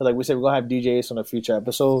 like we said, we're gonna have DJ Ace on a future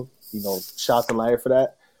episode. Shout out to Larry for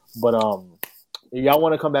that. But if y'all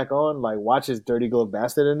want to come back on, like watch his Dirty Glove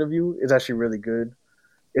Bastard interview. It's actually really good.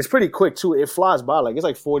 It's pretty quick too. It flies by. Like it's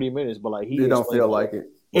like 40 minutes, but like You don't feel like it.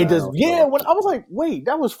 It does. Yeah. When I was like, wait,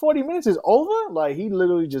 that was 40 minutes. Is over. Like he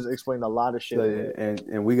literally just explained a lot of shit. So,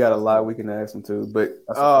 and we got a lot we can ask him too. But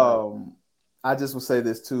I just will say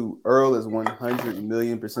this too. Earl is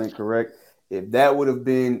 100,000,000% correct. If that would have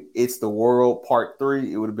been It's the World Part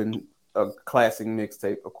 3, it would have been a classic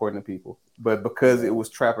mixtape according to people. But because it was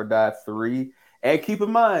Trap or Die 3, and keep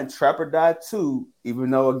in mind, Trap or Die 2,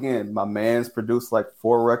 even though again my man's produced like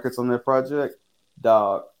 4 records on that project,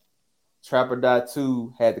 dog. Trap or Die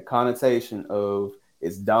 2 had the connotation of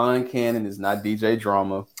it's Don Cannon, it's not DJ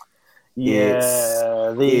Drama. It's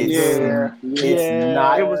not.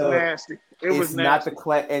 It was nasty. It was not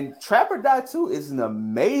the and Trap or Die 2 is an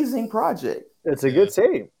amazing project. It's a good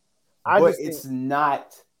tape. But it's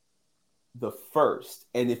not the first.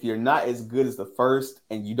 And if you're not as good as the first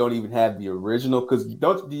and you don't even have the original, because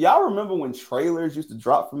do y'all remember when trailers used to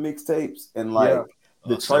drop for mixtapes and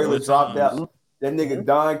the trailer dropped out? That nigga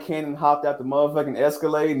Don Cannon hopped out the motherfucking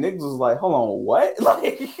Escalade. Niggas was like, hold on, what?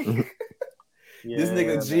 Like, this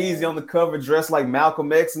nigga Jeezy on the cover dressed like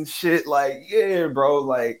Malcolm X and shit. Like, yeah, bro.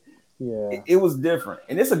 Like, it was different.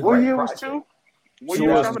 And it's a great project. What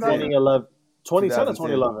year was 2010 or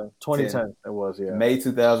 2011? 2010 it was, yeah. May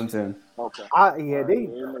 2010. Okay. I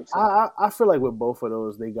feel like with both of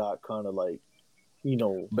those, they got kind of like,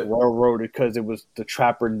 railroaded because it was the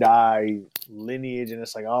Trap or Die lineage, and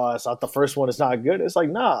it's like, oh, it's not the first one, it's not good. It's like,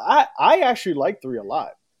 nah, I actually like 3 a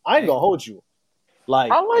lot. I ain't gonna hold you.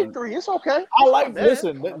 Like, I like 3. It's okay.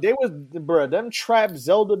 Listen, them Trap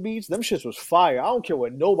Zelda beats, them shits was fire. I don't care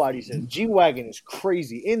what nobody says. G-Wagon is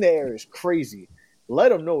crazy. In the Air is crazy. Let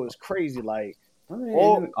them know it's crazy. Like,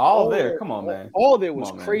 all there. Come on, man. All there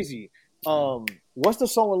was crazy. What's the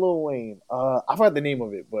song with Lil Wayne? I forgot the name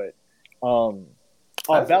of it, but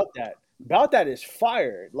About That is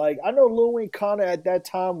fire. Like, I know Lil Wayne kind of at that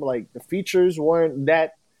time, like the features weren't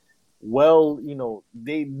that well,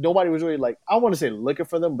 nobody was really like, I want to say looking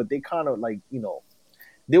for them, but they kind of like,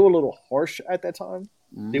 they were a little harsh at that time.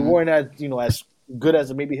 Mm-hmm. They weren't as, as good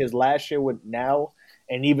as maybe his last year with now.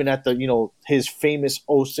 And even at the, his famous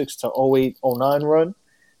 06 to 08, 09 run.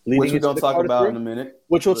 Which we're going to talk about in a minute.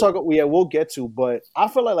 Which we'll get to. But I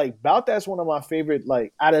feel like About That's one of my favorite,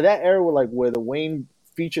 like, out of that era where the Wayne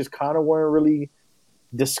features kind of weren't really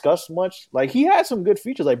discussed much. Like, he had some good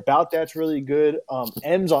features. Like, About That's really good.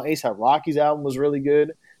 M's on A$AP Rocky's album was really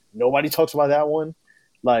good. Nobody talks about that one.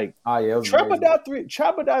 Like, Trap or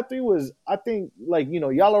Die 3 was, I think, like,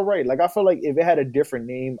 y'all are right. Like, I feel like if it had a different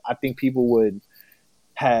name, I think people would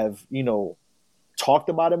have, talked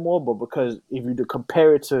about it more, but because if you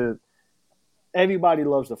compare it to, everybody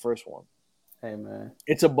loves the first one. Hey man,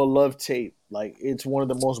 it's a beloved tape. Like, it's one of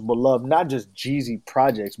the most beloved, not just Jeezy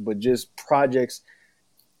projects, but just projects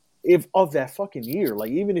of that fucking year.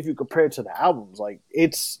 Like, even if you compare it to the albums, like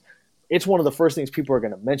it's one of the first things people are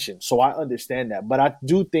gonna mention. So I understand that, but I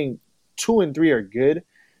do think 2 and 3 are good.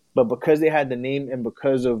 But because they had the name and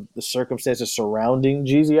because of the circumstances surrounding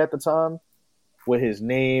Jeezy at the time, with his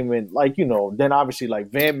name and like, then obviously like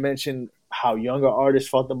Van mentioned how younger artists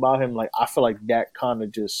felt about him. Like, I feel like that kind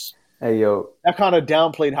of just that kind of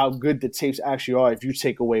downplayed how good the tapes actually are if you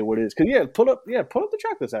take away what it is. Cause pull up the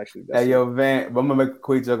track list actually. Van, I'm gonna make a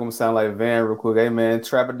quick joke. I'm gonna sound like Van real quick. Hey man,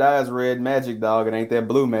 Trap or Die is red magic, dog. It ain't that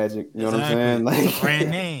blue magic. You know what I'm saying? Like, it's a brand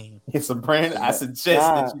name. It's a brand. I suggest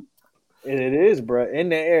that you. It is, bro. In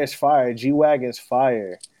the Air is fire. G-Wagon's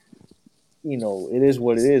fire. It is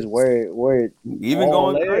what it is. Where it even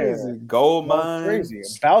going crazy, Gold Mine, crazy.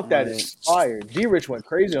 About That is fire. D-Rich went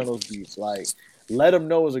crazy on those beats. Like, Let 'Em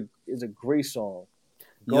Know is a great song.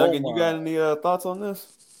 Youngin, you got any thoughts on this?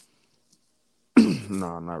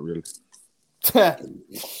 No, not really. I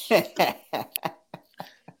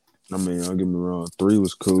mean, don't get me wrong. 3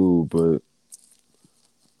 was cool, but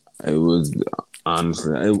it was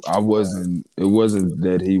honestly, it wasn't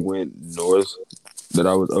that he went north that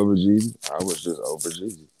I was over Jeezy. I was just over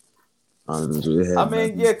Jeezy.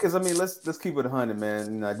 Because let's keep it 100,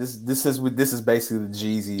 man. This is basically the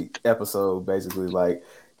Jeezy episode. Basically, like,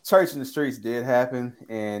 Church in the Streets did happen,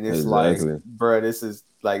 and it's like, bro, this is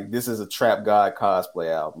a Trap God cosplay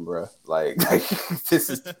album, bro. Like this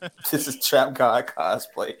is Trap God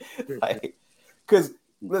cosplay. Like, because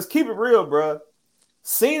let's keep it real, bro.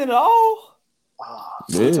 Seen it all.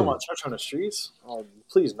 You talking about Church on the Streets?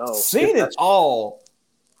 Please no. Seen it all.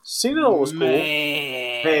 Seen it all was cool.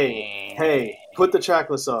 Man. Hey, put the track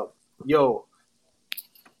list up. Yo,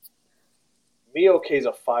 Me OK is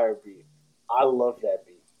a fire beat. I love that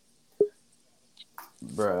beat.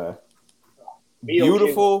 Bruh. Me, okay.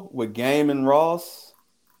 Beautiful with Game and Ross.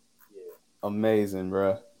 Amazing,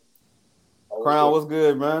 bruh. Crown, what's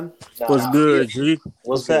good, man? What's good, G?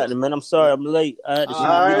 What's good? happening, man? I'm sorry I'm late. I had to shoot All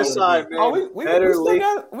a right, video side, today. man. We better still late,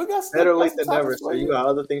 got we got better got late some than topics never. for So you got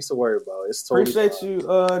other things to worry about. It's totally Appreciate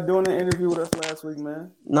fine. you doing the interview with us last week,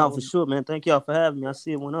 man. No, for sure, man. Thank y'all for having me. I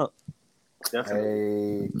see it went up. Definitely.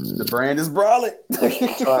 Hey, the brand is brawling.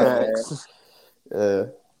 Facts. Yeah.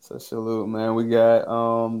 So salute, man. We got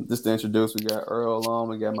just to introduce, we got Earl on,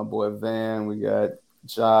 we got my boy Van, we got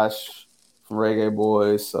Josh from Reggae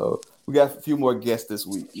Boys. So we got a few more guests this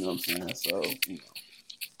week, you know what I'm saying? So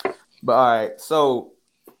but all right, so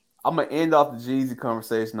I'm gonna end off the Jeezy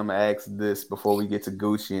conversation. I'm gonna ask this before we get to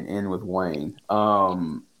Gucci and end with Wayne.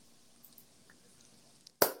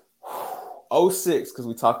 06, because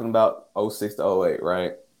we're talking about 06 to 08,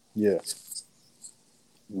 right? Yeah.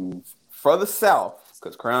 For the South,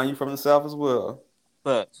 because Crown, you from the South as well.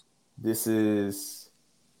 Facts. This is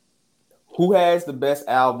who has the best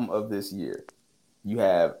album of this year? You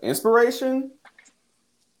have Inspiration,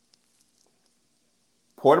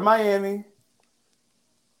 Port of Miami,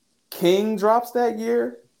 King drops that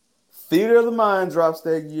year, Theater of the Mind drops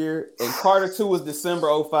that year, and Carter 2 was December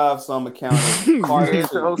 05, so I'm accounting Carter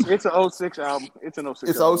It's 2. it's an 06 album. It's an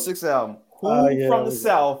 06 It's album. 06 album. Who from the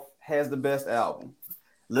South has the best album?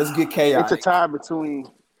 Let's get chaotic. It's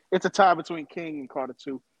a tie between King and Carter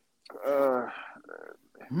 2. I'm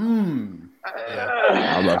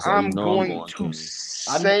going to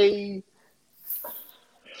say.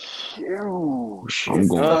 Oh, shit. I'm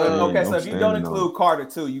going. Okay, so if you don't include Carter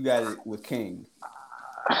 2, you got it with King.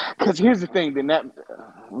 Because here's the thing, then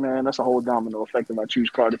that's a whole domino effect if I choose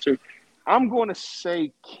Carter 2. I'm going to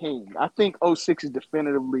say King. I think 06 is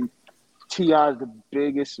definitively T.I.'s the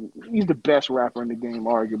biggest. He's the best rapper in the game,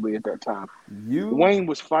 arguably, at that time. Wayne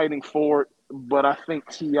was fighting for it, but I think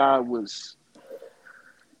T.I. was.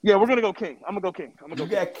 Yeah, we're gonna go King. I'm gonna go King. You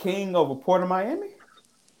got King over Port of Miami?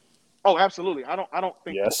 Oh, absolutely. I don't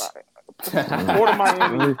think. Yes. Port of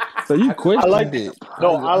Miami. So you questioned I like it.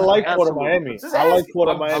 No, I like Port of Miami. I like Port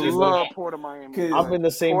of I Miami. love Port of Miami. I'm in the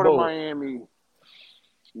same Port boat. of Miami.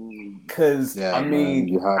 Because I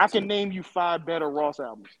mean, I can name you 5 better Ross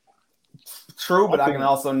albums. True, but I can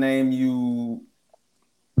also name you.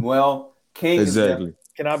 Well, King. Exactly.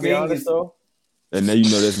 Can I be honest though? And now you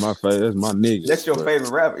know that's my favorite. That's my nigga. That's your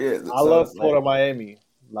favorite rapper. Yeah, I love Port of Miami.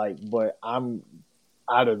 But I'm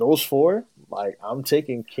out of those 4. I'm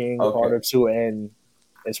taking King, Carter 2, and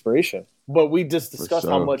Inspiration. But we just discussed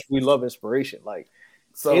how much we love Inspiration.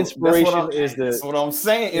 So Inspiration that's what I'm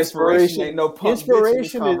saying. Inspiration ain't no punk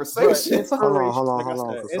inspiration conversation. Hold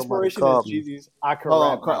on. Inspiration is Jeezy's.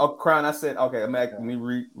 Hold on, Crown. I said okay. Let me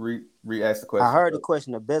re-ask the question. I heard the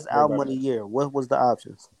question. The best album of the year. What was the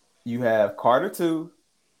options? You have Carter 2,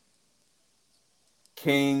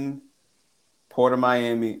 King, Port of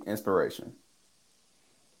Miami, Inspiration.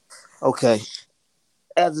 Okay.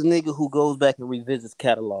 As a nigga who goes back and revisits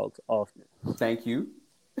catalogs often. Thank you.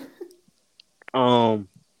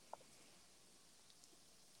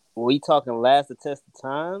 We talking last the test of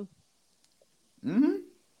time? Mm-hmm.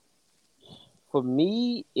 For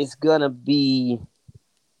me, it's gonna be.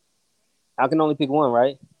 I can only pick one,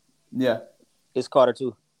 right? Yeah. It's Carter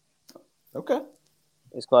 2. Okay.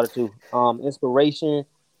 It's Carter 2. Inspiration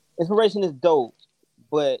is dope,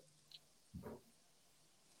 but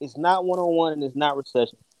it's not 101 and it's not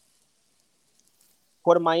Recession.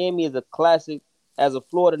 Port of Miami is a classic. As a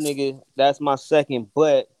Florida nigga, that's my second,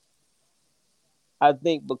 but I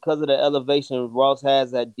think because of the elevation Ross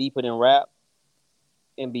has that deeper than rap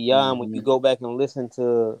and beyond, when you go back and listen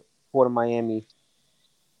to Port of Miami,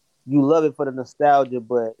 you love it for the nostalgia,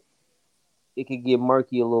 but it could get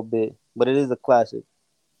murky a little bit. But it is a classic.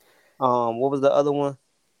 What was the other one?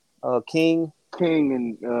 King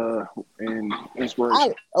and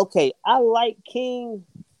Inspiration. I like King.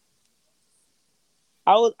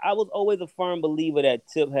 I was always a firm believer that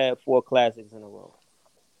Tip had 4 classics in a row.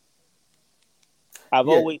 I've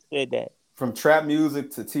always said that. From trap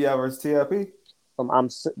music to T.I. versus T.I.P. From I'm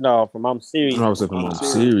Serious. I was saying from I'm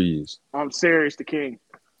Serious. I'm Serious to King.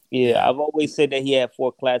 Yeah, I've always said that he had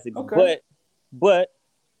 4 classics, but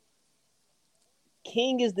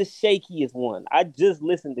King is the shakiest one. I just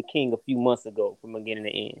listened to King a few months ago from beginning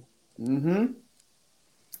to end. Mm-hmm.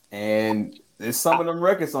 And there's some of them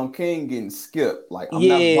records on King getting skipped. I'm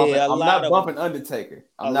not bumping Undertaker.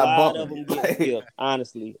 I'm not bumping. A lot of them getting skipped,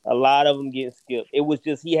 honestly. A lot of them getting skipped. It was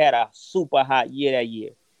just he had a super hot year that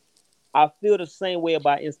year. I feel the same way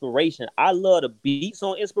about Inspiration. I love the beats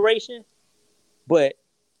on Inspiration, but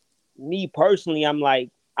me personally, I'm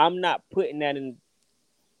not putting that in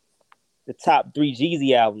the top 3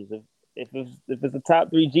 Jeezy albums. If it's the top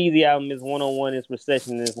 3 Jeezy album, it's 101, it's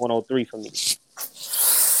Recession, and it's 103 for me.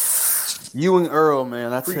 You and Earl,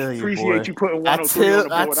 man, I tell you, appreciate boy. you putting 103 on the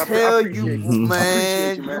board. I tell appreciate you,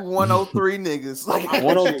 man, you 103 niggas. Like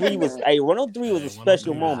 103 was 103 was a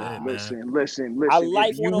special moment. Listen. I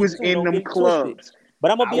like If you was 102, in don't them get it clubs. twisted.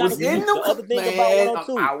 But I'm gonna be honest with you. The other thing about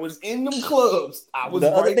 102, I was in them clubs. I was the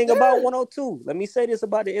other right thing there. about 102. Let me say this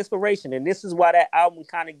about the inspiration, and this is why that album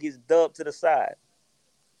kind of gets dubbed to the side.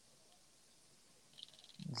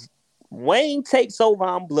 Wayne takes over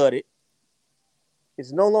I'm Blooded.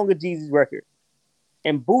 It's no longer Jeezy's record.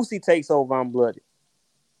 And Boosie takes over I'm Blooded.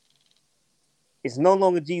 It's no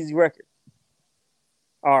longer Jeezy's record.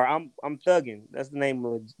 Or I'm Thuggin'. That's the name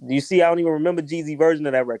of it. You see, I don't even remember Jeezy's version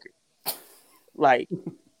of that record. Like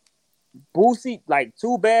Boosie, like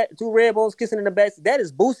two red bones kissing in the back. That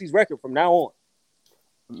is Boosie's record from now on.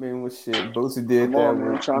 I mean, what shit? Boosie did Come on, that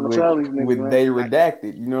man. with, Trying to tell these niggas, with man. They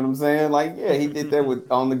Redacted. You know what I'm saying? Like, yeah, he did that with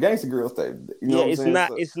on the Gangsta Girls tape. You know what I'm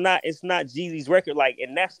saying? It's not Jeezy's record. Like,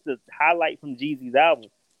 and that's the highlight from Jeezy's album.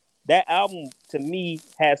 That album to me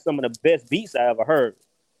has some of the best beats I ever heard.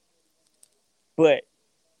 But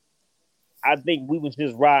I think we was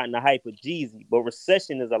just riding the hype of Jeezy. But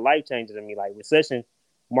Recession is a life changer to me. Like Recession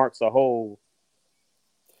marks a whole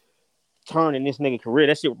turn in this nigga career.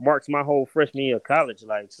 That shit marks my whole freshman year of college.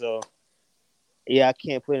 Like, so yeah, I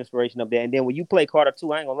can't put inspiration up there. And then when you play Carter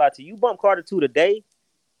 2, I ain't gonna lie to you. You bump Carter 2 today,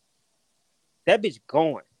 that bitch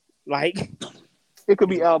going. Like it could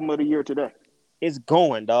be album of the year today. It's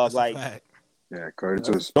going, dog. Like yeah,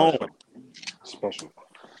 Carter 2 is going. Special.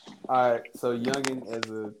 All right, so Youngin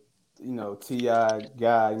as a T.I.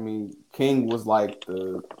 guy, I mean, King was like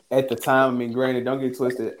at the time, I mean, granted, don't get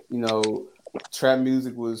twisted, trap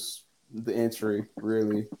music was the entry,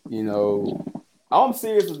 really. I'm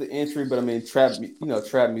serious with the entry, but I mean, trap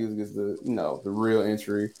music is the real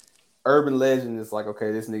entry. Urban Legend is like,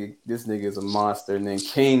 okay, this nigga is a monster, and then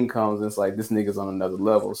King comes and it's like this nigga's on another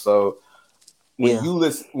level. So when you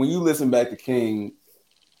listen back to King,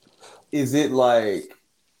 is it like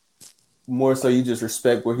more so you just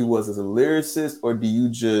respect where he was as a lyricist, or do you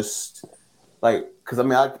just like? Because I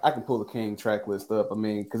mean, I can pull the King track list up. I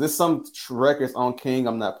mean, because there's some records on King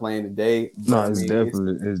I'm not playing today. No, it's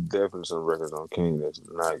definitely some records on King that's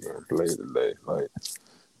not getting played today. Like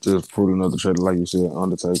just put another track, like you said,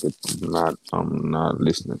 Undertaker. I'm not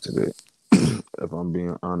listening to that. If I'm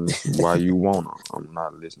being honest, why you wanna? I'm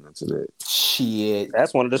not listening to that. Shit,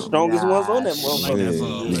 that's one of the strongest ones on that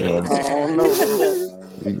motherfucker. I don't know.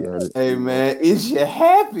 You got it. Hey man, is you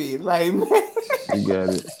happy? Like man, you got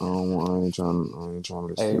it. I ain't trying to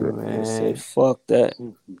listen hey, to that. Man. Say fuck that.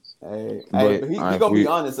 But he gonna be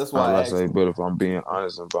honest. That's why I say. But if I'm being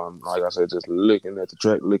honest, if I'm like I said, just looking at the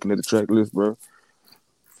track list, bro,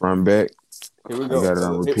 front back. Here we go. I got it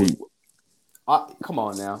on repeat. Come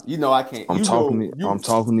on now. I can't. I'm talking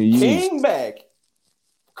to you. King back.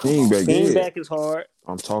 King back is hard.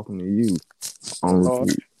 I'm talking to you. On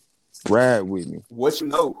repeat. Ride with me. What you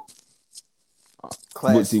know?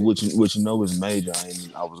 Classic. What you know is major.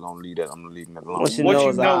 I was gonna leave that. I'm gonna leave that alone. What you know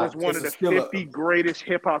is one of the 50 greatest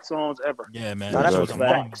hip hop songs ever. Yeah, man. No, that's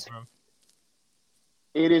facts.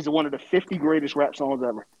 It is one of the 50 greatest rap songs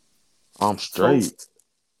ever. I'm straight.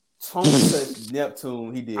 Tone says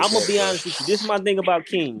Neptune. He did. I'm gonna be honest with you. This is my thing about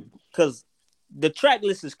King, because the track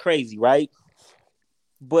list is crazy, right?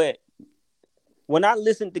 But when I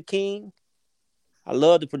listen to King, I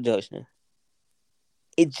love the production.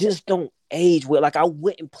 It just don't age well. Like I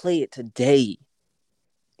wouldn't play it today.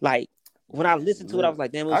 Like when I listened to it, I was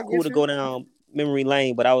like, damn, it was cool to go down memory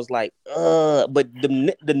lane. But I was like, but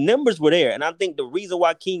the numbers were there, and I think the reason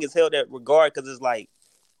why King is held that regard because it's like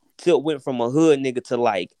Tilt went from a hood nigga to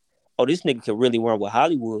like, oh, this nigga could really run with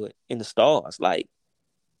Hollywood in the stars. Like,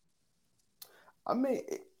 I mean,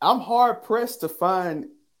 I'm hard pressed to find.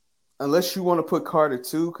 Unless you want to put Carter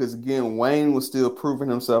 2, because again, Wayne was still proving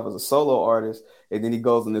himself as a solo artist, and then he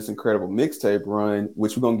goes on this incredible mixtape run,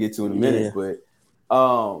 which we're gonna get to in a minute. But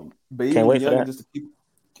even can't wait for that. Just to keep.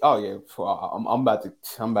 Oh yeah, I'm about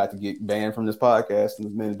to get banned from this podcast in a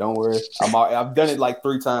minute. Don't worry, I've done it like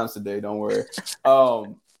 3 times today. Don't worry.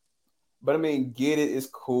 But I mean, Get It is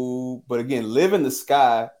cool, but again, Live in the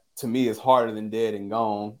Sky to me is harder than Dead and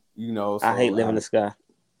Gone. So I hate Live in the Sky.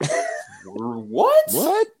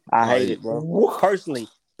 What? I hate it, bro. What?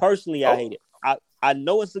 Personally, I hate it. I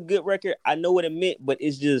know it's a good record. I know what it meant, but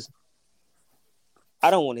it's just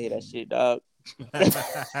I don't want to hear that shit, dog.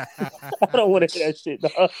 I don't want to hear that shit,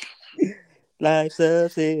 dog. Life's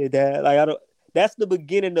upside down. Like I don't. That's the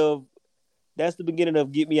beginning of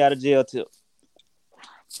Get Me Out of Jail Tip.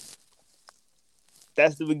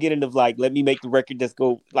 That's the beginning of like, let me make the record just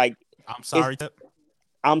go like. I'm sorry, Tip.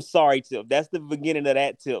 I'm sorry, Tip. That's the beginning of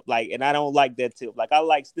that Tip. Like, and I don't like that Tip. Like, I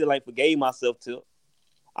like still ain't forgave myself Tip.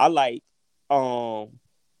 I like, I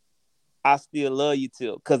still love you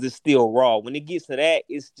Tip because it's still raw. When it gets to that,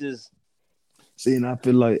 it's just. See, and I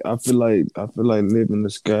feel like Live in the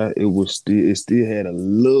Sky. It still had a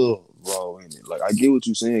little raw in it. Like I get what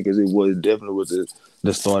you're saying because it was definitely with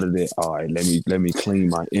the start of that. All right, let me clean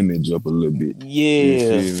my image up a little bit.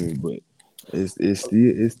 Yeah, but it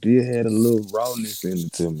still had a little rawness in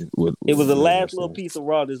it to me. It was the last little piece of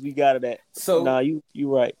rawness we got of that. So nah, you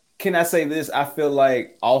right. Can I say this? I feel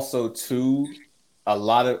like also too a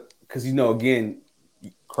lot of because again.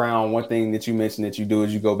 Crown, one thing that you mentioned that you do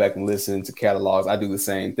is you go back and listen to catalogs. I do the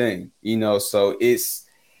same thing, so it's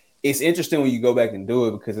interesting when you go back and do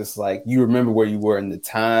it because it's like you remember where you were in the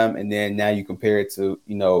time and then now you compare it to,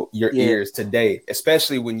 your ears today,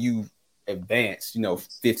 especially when you advance,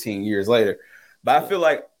 15 years later. But I feel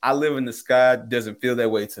like I Live in the Sky doesn't feel that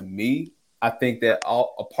way to me. I think that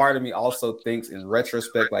a part of me also thinks in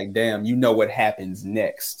retrospect, like, damn, what happens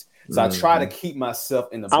next. So I try to keep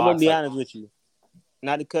myself in the box. I'm going to be honest with you.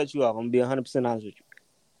 Not to cut you off, I'm gonna be 100% honest with you.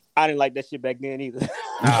 I didn't like that shit back then either.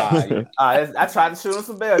 I tried to shoot him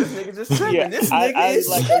some bail. This nigga just tripping. Yeah, this nigga I didn't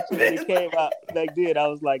like that shit when it came out back then. I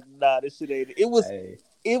was like, nah, this shit ain't. It was.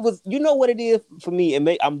 You know what it is for me.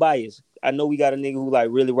 I'm biased. I know we got a nigga who like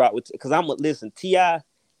really rock with. Because listen, T.I.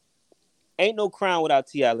 ain't no Crown without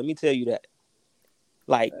T.I. Let me tell you that.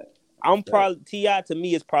 Like, T.I. to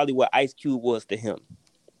me is probably what Ice Cube was to him.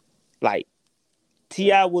 Like.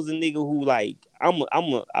 T.I. was a nigga who like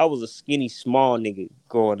I was a skinny small nigga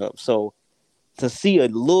growing up. So to see a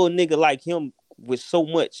little nigga like him with so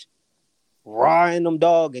much raw in them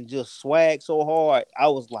dog and just swag so hard, I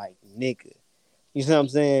was like, nigga. You see what I'm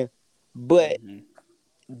saying? But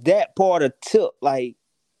that part of Tip, like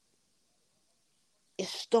it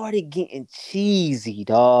started getting cheesy,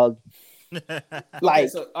 dog. Like,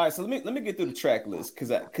 so let me get through the track list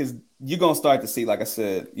because you're gonna start to see, like I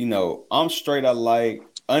said, I'm straight. I like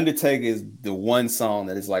Undertaker is the one song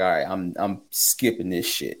that is like, all right, I'm skipping this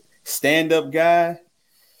shit. Stand Up Guy.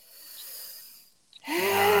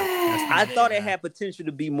 I thought it had potential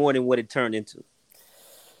to be more than what it turned into.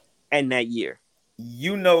 And that year,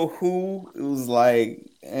 who it was like,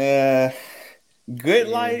 Good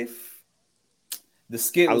Life. The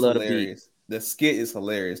skit was hilarious. The skit is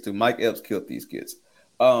hilarious too. Mike Epps killed these skits.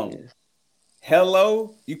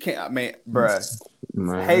 Hello, you can't,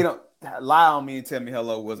 bruh. Hate on, lie on me and tell me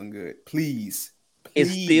Hello wasn't good, please.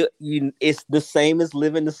 It's still it's the same as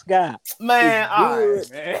Live in the Sky, man. All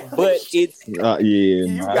right, man. But it's you got it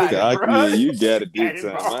this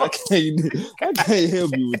time. I can't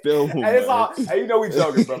help you with that one. Hey, it's all, hey, we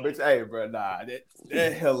joking, bro. Bitch, hey, bro, nah,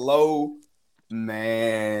 that Hello,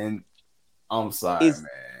 man. I'm sorry, man.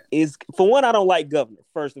 Is for one, I don't like Governor,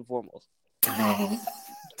 first and foremost.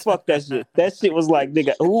 Fuck that shit. That shit was like,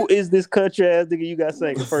 nigga, who is this country ass nigga you got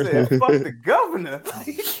saying first? Fuck the Governor.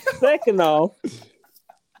 Second off,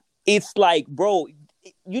 it's like, bro,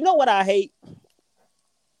 you know what I hate?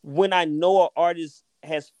 When I know an artist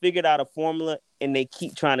has figured out a formula and they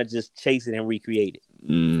keep trying to just chase it and recreate it.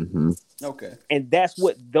 Mm-hmm. Okay. And that's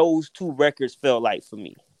what those two records felt like for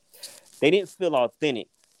me. They didn't feel authentic.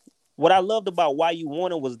 What I loved about Why You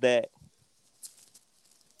Want It was that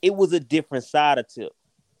it was a different side of Tip.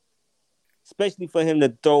 Especially for him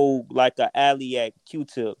to throw like an alley at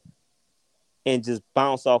Q-Tip and just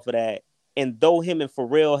bounce off of that. And though him and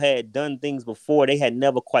Pharrell had done things before, they had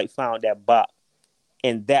never quite found that bop.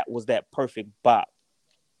 And that was that perfect bop.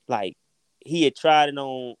 Like, he had tried it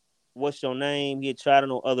on What's Your Name? He had tried it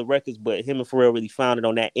on other records, but him and Pharrell really found it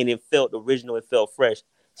on that. And it felt original. It felt fresh.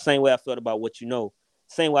 Same way I felt about What You Know.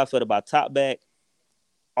 Same way I felt about Top Back.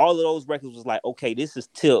 All of those records was like, okay, this is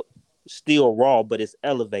Tip, still raw, but it's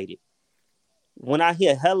elevated. When I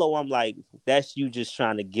hear Hello, I'm like, that's you just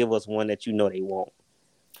trying to give us one that they won't.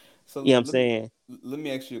 So, you know what I'm saying? Let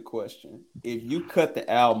me ask you a question. If you cut the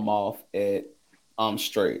album off at I'm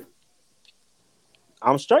Straight.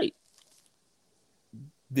 I'm Straight.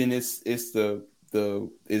 Then is that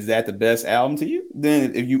the best album to you?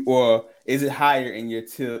 Then or is it higher in your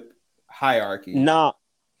Tip hierarchy? Nah,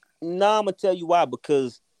 I'm gonna tell you why.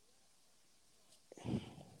 Because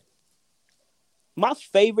my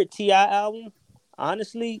favorite T.I. album,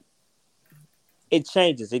 honestly, it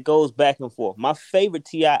changes. It goes back and forth. My favorite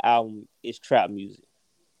T.I. album is Trap Music.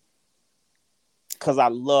 Because I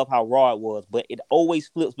love how raw it was. But it always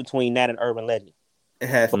flips between that and Urban Legend. It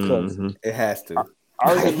has to. It has to.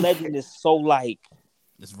 Urban Legend is so like...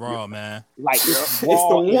 It's raw, man. Like, it's raw, it's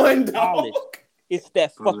the one, dog. It's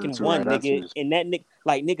that Those are the fucking two one right nigga, answers. and that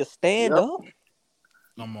nigga stand Yep. up.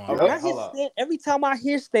 Come on. Okay, When I hold hear up. every time I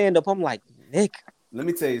hear stand up, I'm like, nigga. Let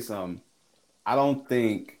me tell you something. I don't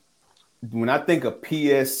think when I think of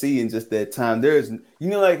PSC and just that time, there's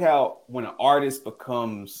like how when an artist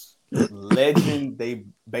becomes legend, they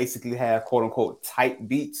basically have quote unquote tight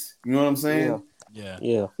beats. You know what I'm saying?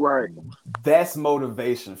 Yeah. Right. That's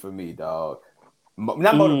motivation for me, dog.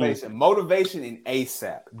 Not motivation, motivation in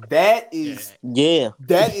ASAP. That is Yeah.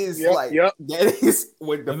 that is Yep, like yep. that is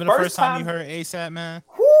when the Remember first the first time time you heard ASAP, man?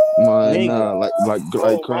 Man, Nigga. nah, like Oh, my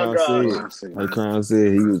Crown God.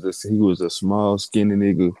 said, he was a small, skinny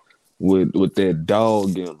nigga with that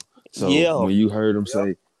dog in him. So Yeah. when you heard him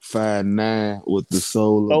say 5'9" with the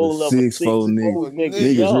soul Soul of of a a 6'4" nigga, nigga.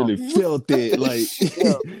 niggas Yeah. really felt that. Like,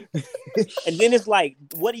 Yeah. And then it's like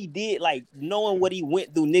what he did, like knowing what he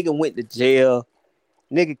went through. Nigga went to jail.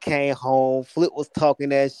 Nigga came home. Flip was talking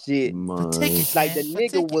that shit. man, Like the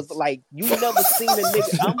nigga was like, you never seen a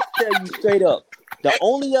nigga. I'm tell you straight up, the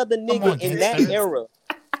only other nigga on, in that gangster. era,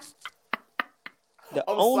 the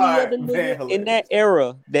I'm only sorry, other man, nigga in hilarious. that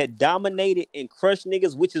era that dominated and crushed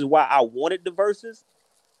niggas, which is why I wanted the verses,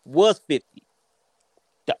 was 50.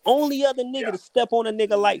 The only other nigga to step on a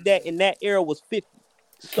nigga like that in that era was 50.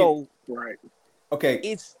 So Right. Okay,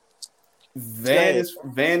 it's Van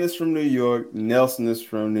is from New York. Nelson is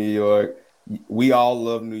from New York. We all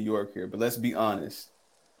love New York here, but let's be honest.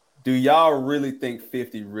 Do y'all really think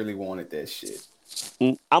 50 really wanted that shit?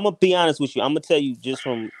 I'm gonna be honest with you. I'm gonna tell you just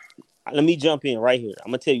from. Let me jump in right here. I'm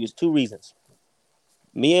gonna tell you it's two reasons.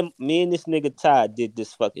 Me and this nigga Ty did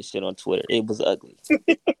this fucking shit on Twitter. It was ugly.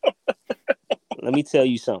 Let me tell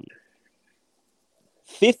you something.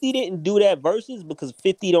 50 didn't do that versus because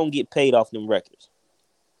 50 don't get paid off them records.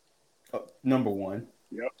 Number one.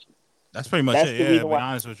 Yep. That's pretty much That's it. the Yeah, reason to be why-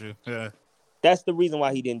 honest with you. Yeah. That's the reason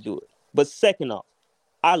why he didn't do it. But second off,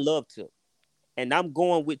 I love Tip. And I'm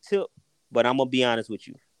going with Tip, but I'm gonna be honest with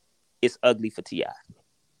you. It's ugly for T.I.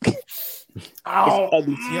 It's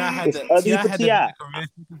ugly. T.I. had It's the ugly T.I. for had the T.I. career.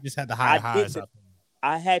 He just had the higher highs.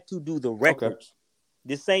 I had to do the records.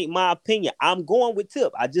 This ain't my opinion. I'm going with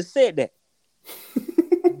Tip. I just said that.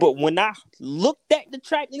 But when I looked at the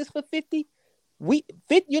track list for 50,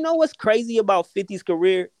 you know what's crazy about 50's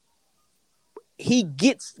career? He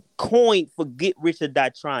gets coined for Get Rich or Die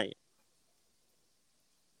Trying.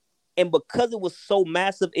 And because it was so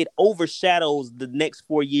massive, it overshadows the next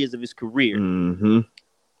 4 years of his career. mm-hmm.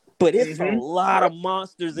 But it's a lot of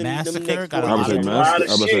monsters in them Massacre next got 4 a I would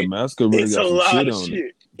say years. Massacre really It's got a some lot shit of on it.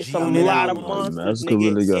 shit. It's a G-Unit lot of album. monsters, Massacre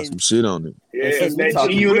nigga. really got And- some shit on it. Yeah, since we that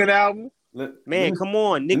talking- G-Unit album. Man, come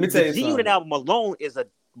on, let me nigga. tell The you G-Unit something. album alone is a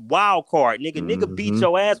wild card, nigga. Nigga beat Mhm.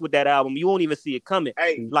 your ass with that album. You won't even see it coming.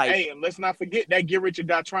 Hey, Like, and let's not forget that Get Rich or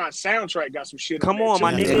Die Trying soundtrack got some shit come on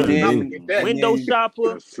on, there, my too. nigga. Let's not And forget that. Window then- shopper.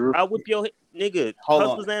 That's true. I whip your nigga. Hold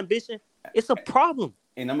Hustler's on. ambition. It's a problem.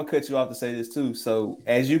 And I'm gonna cut you off to say this too. So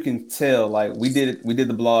as you can tell, like we did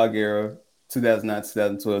the blog era, 2009,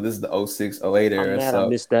 2012. This is the 06, 08 I'm era. mad I So,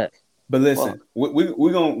 missed that. but listen,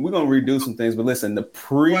 we're gonna redo some things. But listen, the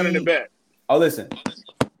Running the back. Oh, listen,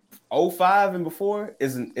 05 and before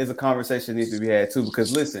is a conversation that needs to be had too.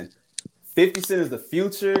 Because listen, 50 Cent is the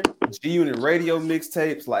future. G-Unit radio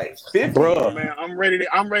mixtapes, like 50. Bruh. Man, I'm ready to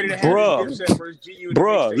have Bruh. this Dipset versus G-Unit.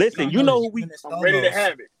 Bruh, mixtape. listen, you know who we, I'm ready to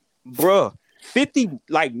have it. bruh, 50,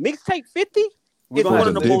 like mixtape 50 We're is gonna one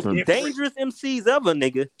have of to the most different- dangerous MCs ever,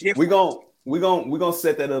 nigga. We're gonna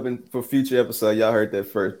set that up for future episode. Y'all heard that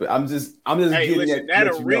first, but I'm just Hey, getting listen, at, that let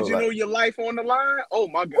you know, original like, Your Life on the Line? Oh,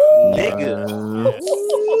 my God.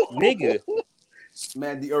 Nigga.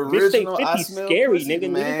 man, the original Mixtape 50 I Smell scary, Pussy,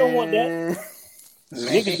 nigga. man. Niggas don't want that.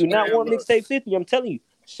 Niggas do not want look. mixtape 50, I'm telling you.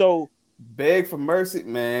 So Beg for mercy,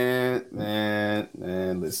 man.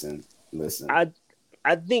 Listen.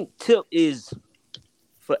 I think Tip is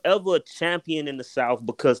forever a champion in the South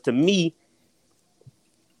because to me,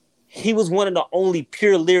 he was one of the only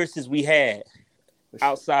pure lyricists we had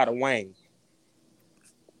outside of Wayne.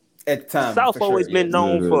 At the time, South for always sure, been yeah.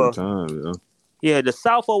 known for time, the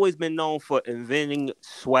South always been known for inventing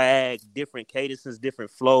swag, different cadences,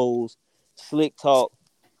 different flows, slick talk,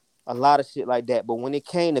 a lot of shit like that. But when it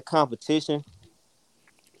came to competition,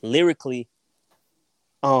 lyrically,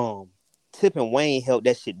 Tip and Wayne held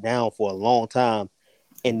that shit down for a long time,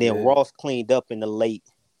 and then Yeah. Ross cleaned up in the late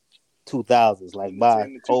 2000s, like by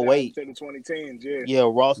 08. 10 to 2010s, yeah. Yeah,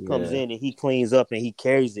 Ross comes in and he cleans up and he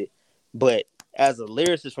carries it. But as a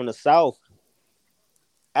lyricist from the South,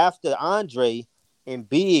 after Andre and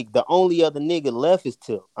Big, the only other nigga left is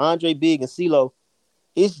Tip. Andre, Big, and CeeLo,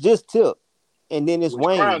 it's just Tip. And then it's Which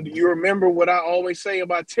Wayne. Crown, do you remember what I always say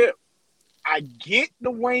about Tip? I get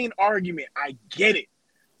the Wayne argument. I get it.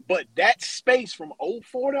 But that space from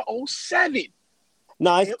 04 to 07,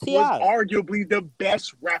 No, it's it T.I. was arguably the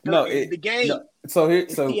best rapper in the game. No. So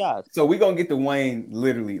we gonna get to Wayne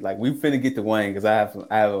literally. Like we finna get to Wayne because I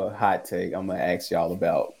have a hot take I'm gonna ask y'all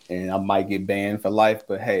about, and I might get banned for life.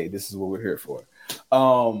 But hey, this is what we're here for.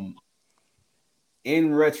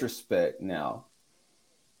 In retrospect, now,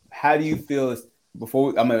 how do you feel?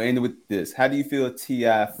 I'm gonna end with this. How do you feel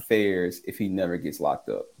T.I. fares if he never gets locked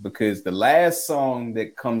up? Because the last song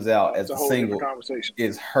that comes out as a single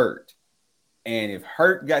is "Hurt." And if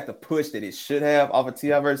Hurt got the push that it should have off of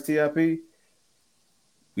T.I. versus T.I.P.,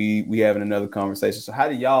 we having another conversation. So how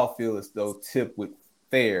do y'all feel as though Tip would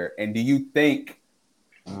fare? And do you think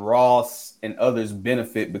Ross and others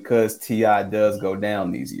benefit because T.I. does go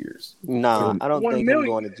down these years? Nah, I don't think him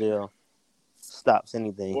going to jail stops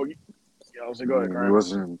anything. Well, I was go ahead,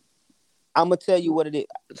 I'm going to tell you what it is.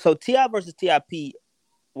 So T.I. versus T.I.P.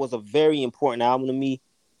 was a very important album to me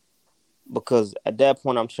because at that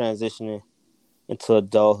point I'm transitioning into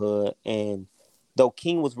adulthood, and though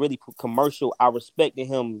King was really commercial, I respected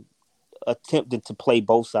him attempting to play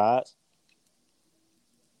both sides.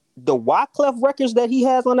 The Wyclef records that he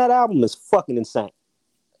has on that album is fucking insane.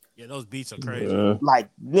 Yeah, those beats are crazy. Yeah. Like,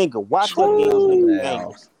 nigga, Wyclef gave those niggas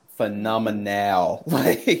bangers. Phenomenal.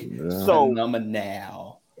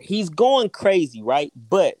 Phenomenal. He's going crazy, right?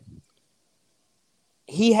 But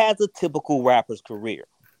he has a typical rapper's career.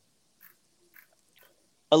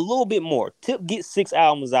 A little bit more. Tip gets 6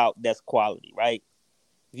 albums out that's quality, right?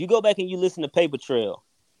 If you go back and you listen to Paper Trail,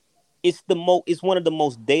 it's one of the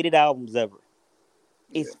most dated albums ever.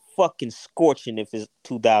 It's fucking scorching if it's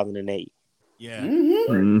 2008. Yeah.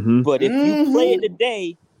 Mm-hmm. But if you play it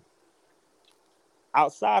today,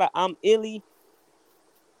 outside of I'm Illy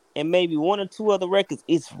and maybe 1 or 2 other records,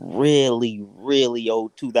 it's really, really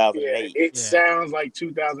old 2008. Yeah, it sounds like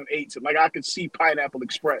 2008. Like I could see Pineapple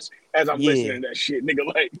Express as I'm listening to that shit, nigga.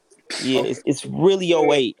 Like, it's really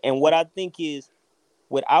 08. And what I think is,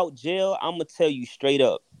 without jail, I'm gonna tell you straight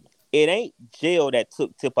up, it ain't jail that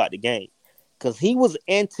took Tip out the game, because he was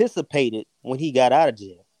anticipated when he got out of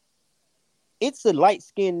jail. It's a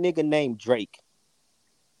light-skinned nigga named Drake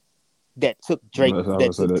that took T.I.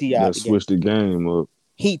 that switched the game up.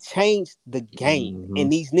 He changed the game,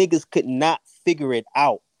 and these niggas could not figure it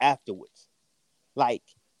out afterwards. Like,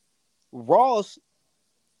 Ross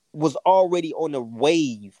was already on the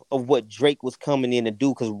wave of what Drake was coming in to do,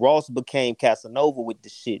 because Ross became Casanova with the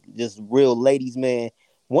shit. Just real ladies, man.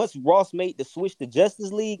 Once Ross made the switch to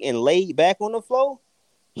Justice League and laid back on the floor,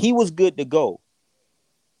 he was good to go.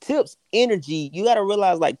 Tip's energy, you got to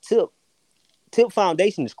realize, like, Tip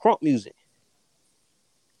foundation is crunk music.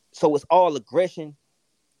 So it's all aggression.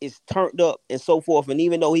 It's turned up and so forth. And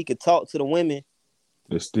even though he could talk to the women,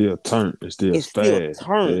 it's still turned. It's still fast.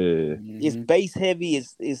 Yeah. It's bass heavy.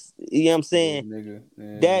 It's you know what I'm saying?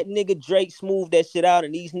 That nigga Drake smoothed that shit out.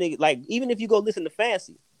 And these niggas, like, even if you go listen to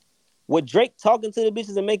Fancy, with Drake talking to the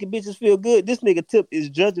bitches and making bitches feel good, this nigga Tip is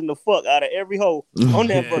judging the fuck out of every hoe on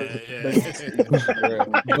that verse.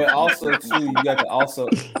 But also, too, you got to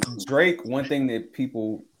Drake, one thing that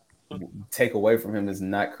people take away from him is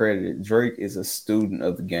not credited. Drake is a student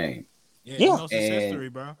of the game. Yeah, he knows his history,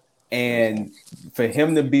 bro. And for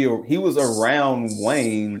him to he was around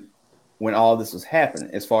Wayne when all this was happening,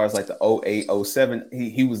 as far as like the 08, 07,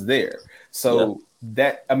 he was there. So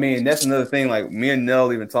that's another thing. Like me and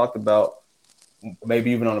Nell even talked about,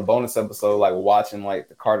 maybe even on a bonus episode, like watching like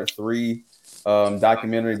the Carter 3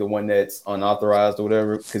 documentary, the one that's unauthorized or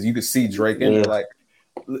whatever, because you could see Drake in there. Like,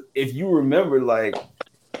 if you remember, like,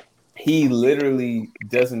 he literally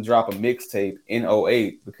doesn't drop a mixtape in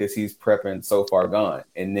 08 because he's prepping So Far Gone.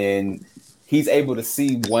 And then he's able to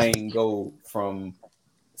see Wayne go from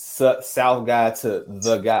South guy to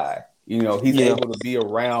the guy. You know, he's able to be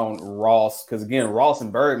around Ross. Because, again, Ross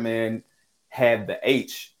and Birdman had the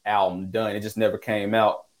H album done. It just never came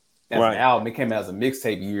out as an album. It came out as a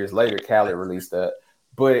mixtape years later. Khaled released that.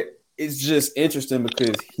 But it's just interesting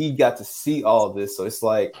because he got to see all this. So it's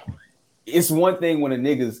like, it's one thing when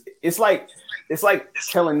it's like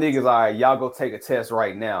telling niggas, all right, y'all go take a test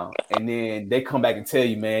right now. And then they come back and tell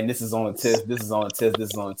you, man, this is on a test, this is on a test,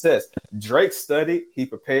 this is on a test. Drake studied, he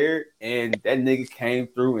prepared, and that nigga came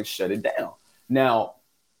through and shut it down. Now,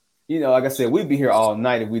 you know, like I said, we'd be here all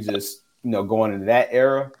night if we just, you know, going into that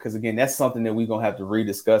era. Because again, that's something that we're going to have to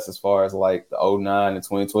rediscuss as far as like the 09 and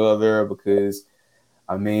 2012 era, because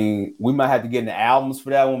I mean, we might have to get into albums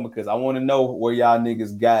for that one, because I want to know where y'all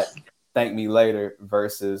niggas got Thank Me Later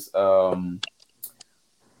versus I'm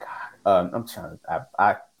trying to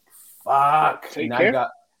fuck. Take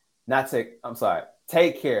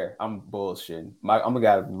Take Care. I'm bullshitting.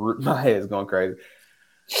 My head's going crazy.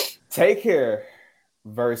 Take Care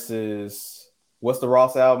versus what's the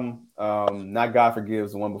Ross album? Not God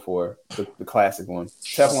Forgives, the one before the classic one.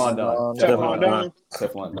 Teflon Don.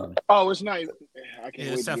 Teflon Don. Oh, it's not. I can't wait to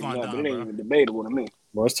get it Teflon up, Don, but it ain't bro. even debatable to me.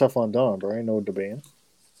 Bro, it's Teflon Don, bro. Ain't no debating.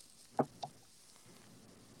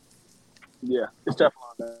 Yeah, it's Teflon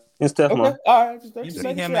Don. It's Teflon. Okay. All right. You Just see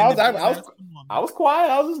making him sure. in I the was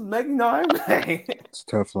quiet. I was just making noise. It's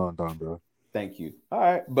Teflon Don, bro. Thank you. All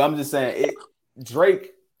right. But I'm just saying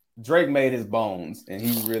Drake made his bones and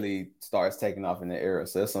he really starts taking off in the era.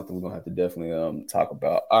 So that's something we're gonna have to definitely talk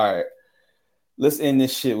about. All right. Let's end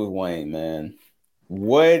this shit with Wayne, man.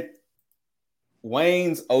 What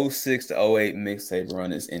Wayne's 06 to 08 mixtape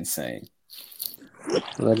run is insane.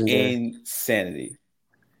 Legendary. Insanity.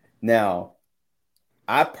 Now,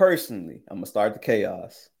 I personally, I'm gonna start the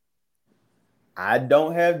chaos. I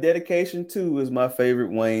don't have Dedication 2 as my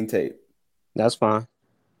favorite Wayne tape. That's fine.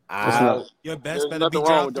 Your best There's better nothing be wrong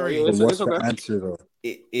drought with that. 3. Yeah, What's it's the okay. answer though?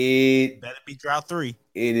 It Better be drought 3.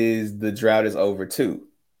 it is The Drought Is Over 2.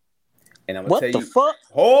 And I'm gonna What tell the you, fuck?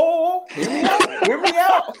 oh, hear me out. Hear me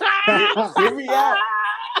out. Hear me out.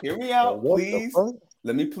 Hear me out, What the please. fuck?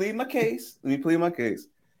 Let me plead my case.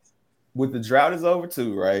 With The Drought Is Over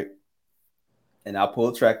 2, right? And I'll pull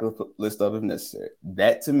a track list up if necessary.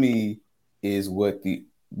 That to me is what the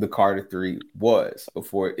Carter 3 was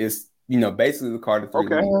before. It's basically the Carter 3.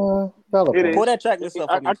 Okay. It is. Pull that track list up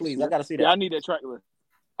for me, I can please. see I gotta see that. Yeah, I need that track list.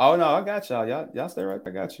 Oh no, I got y'all. Y'all stay right. I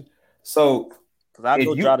got you. So Because I if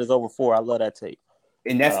know you- Drought Is Over 4. I love that tape.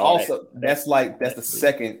 and that's Oh, also that's the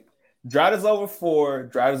second. Drought Is Over 4,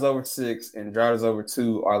 Drought Is Over 6, and Drought Is Over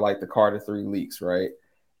 2 are like the Carter 3 leaks, right?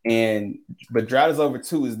 But Drought Is Over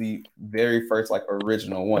 2 is the very first like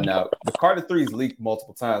original one. Now the Carter 3 is leaked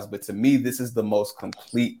multiple times, but to me, this is the most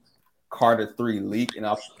complete Carter 3 leak. And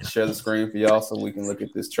I'll share the screen for y'all so we can look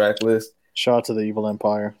at this track list. Shout out to the Evil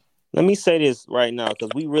Empire. Let me say this right now, because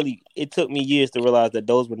it took me years to realize that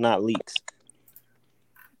those were not leaks.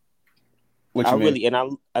 What you mean?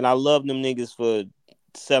 I love them niggas for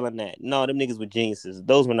selling that. No, them niggas were geniuses.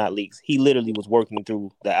 Those were not leaks. He literally was working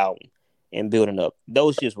through the album and building up.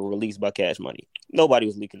 Those shits were released by Cash Money. Nobody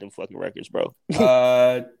was leaking them fucking records, bro.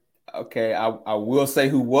 Okay, I will say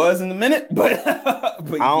who was in a minute, but I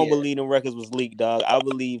don't believe them records was leaked, dog. I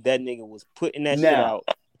believe that nigga was putting that shit out.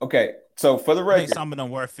 Okay, so for the I record, think some of them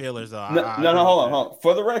were feelers though. no, hold on.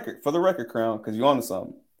 For the record, Crown, because you're onto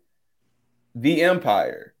something. The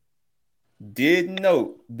Empire did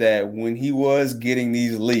note that when he was getting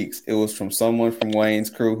these leaks, it was from someone from Wayne's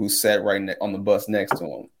crew who sat right on the bus next to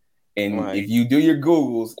him. And if you do your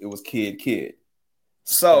Googles, it was Kid.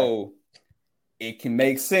 So it can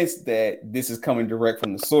make sense that this is coming direct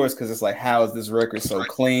from the source because it's like, how is this record so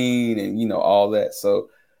clean and all that. So,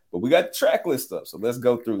 but we got the track list up, so let's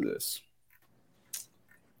go through this.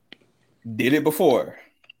 Did it before.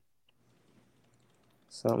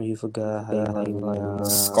 Something you forgot.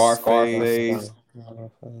 Scarface.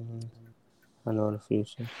 I know the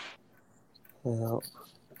future. Help.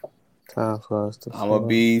 Time for us to. I'm a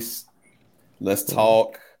Beast. Let's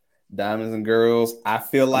talk. Diamonds and Girls. I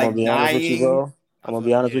feel like I'm gonna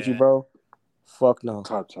be honest with you, bro. Fuck no.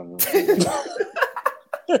 Top 10.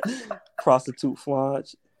 Prostitute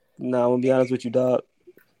flange. No, I'm gonna be honest with you, dog.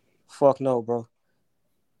 Fuck no, bro.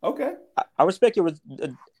 Okay. I respect your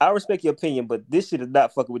opinion, but this shit is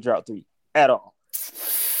not fucking with Drought 3 at all.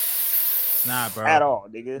 Nah, bro. At all,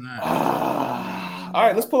 nigga. Nah. All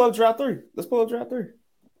right, let's pull up Drought 3.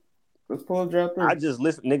 I just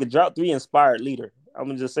listen, nigga. Drought 3 inspired Leader. I'm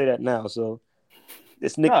gonna just say that now. So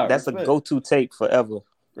this nigga, that's respect. a go-to tape forever.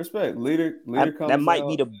 Respect. Leader comes that might out.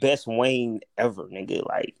 be the best Wayne ever, nigga.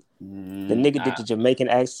 Like the nigga did the Jamaican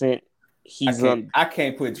accent. I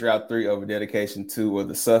can't put Drought 3 over Dedication 2 or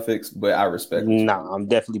the Suffix, but I respect it. Nah, I'm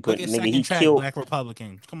definitely putting nigga. He track, killed Black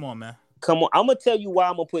Republican. Come on, man. Come on, I'm gonna tell you why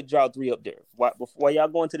I'm gonna put Drought 3 up there. Before y'all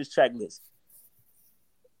go into this track list.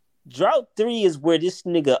 Drought 3 is where this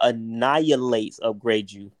nigga annihilates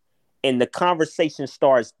Upgrade You. And the conversation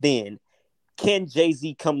starts then. Can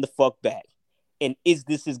Jay-Z come the fuck back? And is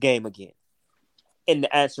this his game again? And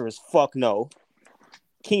the answer is fuck no.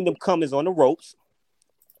 Kingdom Come is on the ropes.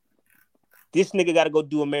 This nigga got to go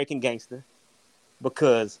do American Gangster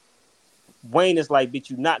because Wayne is like, bitch,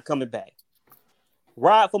 you not coming back.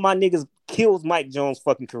 Ride for My Niggas kills Mike Jones'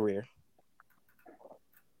 fucking career.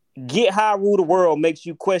 Get High, Rule the World makes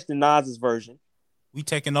you question Nas's version. We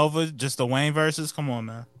taking over just the Wayne verses? Come on,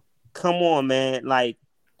 man. Come on, man. Like,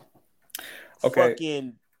 okay.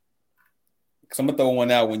 Fucking. So I'm gonna throw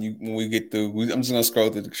one out when we get through. I'm just gonna scroll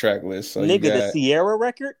through the track list. So nigga, the Sierra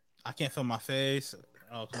record? I can't feel my face.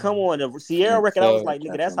 Oh, Come on, the Sierra record. I was like,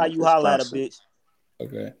 nigga, that's how you holler at a bitch.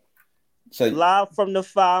 Okay. So live from the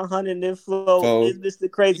 500 and flow. Is this the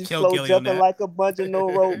crazy flow jumping like a bunch of no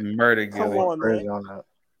rope? Murder Come Gilly. on, man.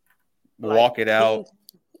 Walk it out.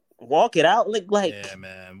 Walk it out. Like yeah,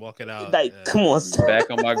 man. Walk it out. Like, come on. Back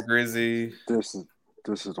on my Grizzy. This is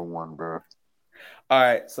the one, bro. All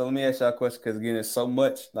right, so let me ask y'all a question because again, there's so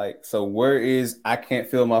much. Like, so where is I Can't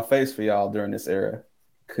Feel My Face for y'all during this era?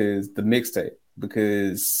 Because the mixtape.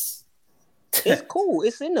 Because it's cool.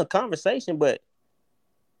 It's in the conversation, but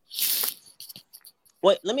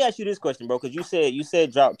wait, let me ask you this question, bro. Because you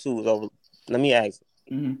said drop 2 was over. Let me ask.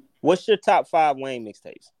 Mm-hmm. What's your top 5 Wayne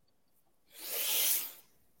mixtapes?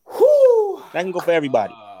 Whoo! That can go for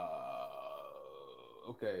everybody.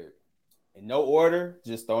 Okay. In no order,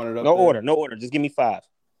 just throwing it up. No order. Just give me 5.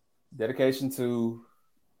 Dedication to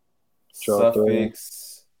Drop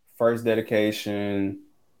Suffix, First Dedication,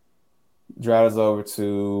 Drought is Over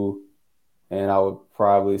 2, and I would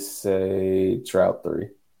probably say Drought 3.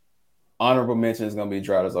 Honorable mention is gonna be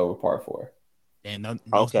Drought is Over Part 4. And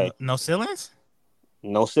no ceilings?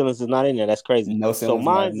 No ceilings is not in there. That's crazy. No ceilings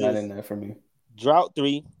so mine's not in there for me. Drought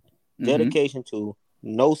 3, Dedication 2,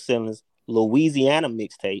 No Ceilings, Louisiana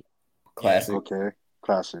mixtape. Classic. Okay.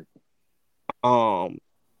 Classic. And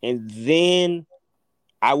then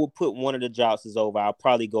I would put one of the Droughts is over. I'll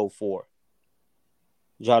probably go 4.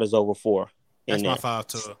 Drought is over 4. That's my 5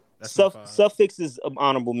 too. That's my 5. Suffix is an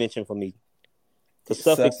honorable mention for me. Because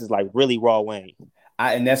Suffix is like really raw Wayne.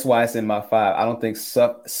 And that's why it's in my 5. I don't think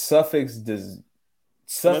Suffix does.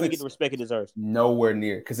 Let me get the respect it deserves. Nowhere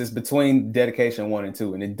near, because it's between Dedication 1 and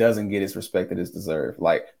 2, and it doesn't get its respect that it's deserved.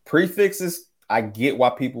 Like Prefixes, I get why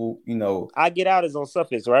people, I Get Out is on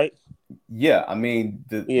Suffix, right? Yeah, I mean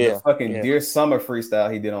the fucking Dear Summer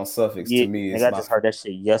freestyle he did on Suffix to me is I just heard that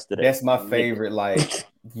shit yesterday. That's my favorite. Like,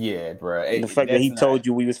 yeah, bro. The fact that he told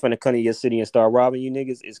you we was finna come to your city and start robbing you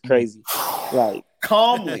niggas is crazy. Like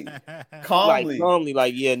calmly,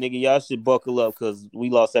 like yeah, nigga, y'all should buckle up because we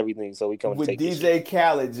lost everything, so we coming with to take DJ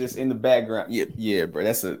Khaled just in the background. Yeah, bro.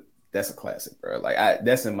 That's a classic, bro. Like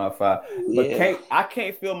that's in my 5. But I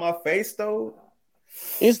can't feel my face though.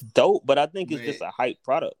 It's dope, but I think it's just a hype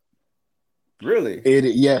product. Really?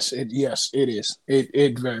 Yes, it is.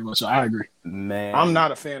 It very much so. I agree. Man, I'm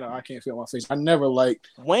not a fan of I Can't Feel My Face. I never liked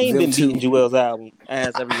Wayne been beating Jewel's album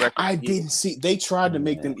as every record. I didn't see. They tried to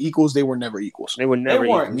make them equals. They were never equals. They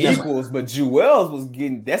weren't equals. But Jewel's was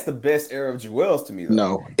getting. That's the best era of Jewel's to me. Though.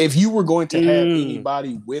 No, if you were going to have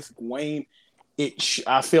anybody with Wayne,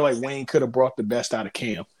 I feel like Wayne could have brought the best out of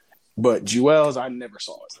Cam. But Jewel's, I never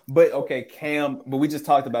saw it. But okay, Cam. But we just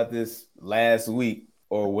talked about this last week.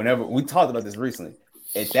 Or whenever we talked about this recently,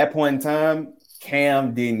 at that point in time,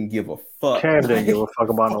 Cam didn't give a fuck. Cam didn't give a fuck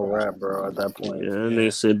about no rap, bro. At that point, and they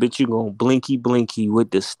said, "Bitch, you gonna blinky with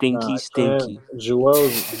the stinky."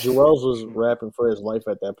 Jewel's was rapping for his life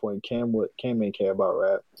at that point. Cam didn't care about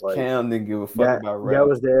rap. Like, Cam didn't give a fuck about rap. That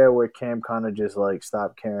was the era where Cam kind of just like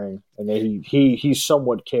stopped caring, and then he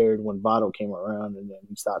somewhat cared when Vado came around, and then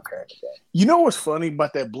he stopped caring again. You know what's funny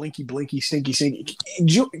about that blinky, stinky?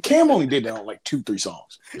 Cam only did that on like 2-3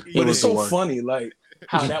 songs, but it's so funny, like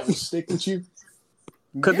how that will stick with you.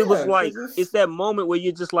 Because it was like it's that moment where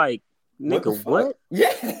you're just like, nigga, what?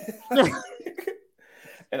 Yeah.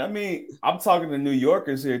 And I mean, I'm talking to New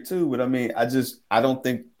Yorkers here too, but I mean,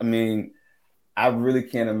 I really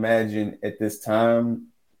can't imagine at this time.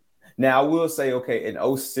 Now I will say, okay, in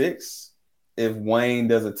 2006, if Wayne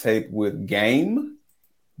does a tape with Game,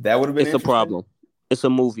 that would have been. It's a problem. It's a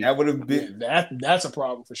movie. That would have been. That's a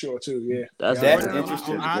problem for sure too. Yeah, that's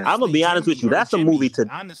interesting. I'm gonna be honest with you. That's a movie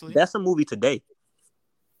honestly. That's a movie today.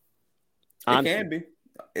 It can be.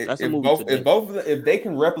 If they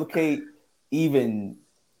can replicate even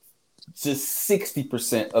just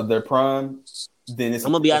 60% of their prime, then it's a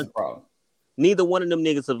problem. Neither one of them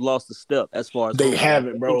niggas have lost a step as far as they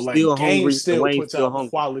haven't, bro. Like Game still puts out a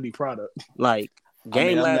quality product. Like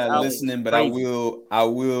Game, I'm not listening, but crazy. I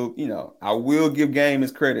will give Game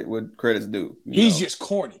his credit what credit's due. He's just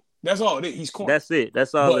corny. That's all it is. He's corny. That's it.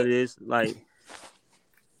 That's all it is. Like.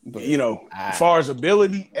 But as far as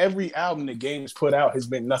ability, every album that Game has put out has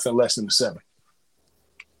been nothing less than a 7.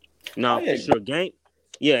 No, for sure. Game.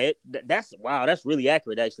 Yeah, that's wow. That's really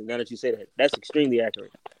accurate. Actually, now that you say that, that's extremely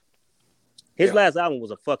accurate. His last album was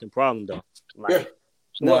a fucking problem, though. Like,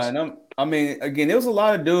 no, and I mean, again, there was a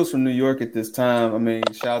lot of dudes from New York at this time. I mean,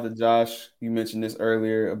 shout out to Josh. You mentioned this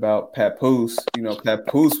earlier about Papoose.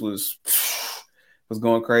 Papoose was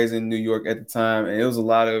going crazy in New York at the time, and it was a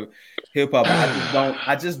lot of hip hop.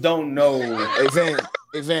 I just don't know.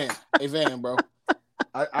 Hey Van, bro.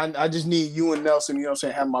 I just need you and Nelson, you know what I'm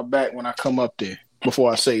saying, have my back when I come up there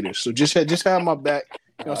before I say this. So just have my back.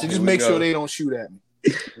 You know, so just make sure they don't shoot at me.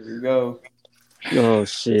 Here we go. Oh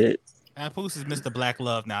shit. Papoose is Mr. Black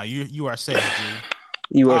Love now. You are safe,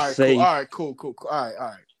 G. You are safe. Cool. All right, cool. All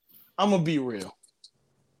right. I'm gonna be real.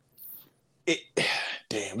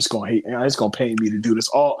 Damn, it's gonna pain me to do this.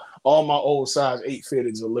 All my old size 8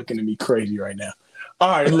 fitteds are looking at me crazy right now. All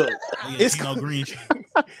right, look, it's Geno Green.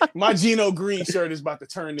 My Geno Green shirt is about to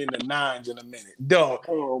turn into 9s in a minute. Dog,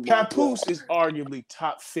 Papoose is arguably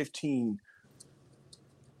top 15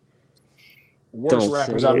 worst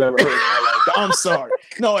rappers I've ever heard in my life. I'm sorry.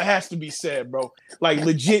 No, it has to be said, bro. Like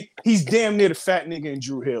legit, he's damn near the fat nigga in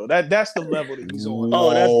Drew Hill. That's the level that he's on. Oh,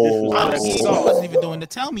 that's disrespectful. I wasn't even doing the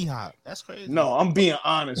tell me hop. That's crazy. No, I'm being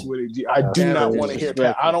honest with it. I do not want to hear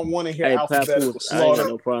that. I don't want to hear alphabetical slaughter.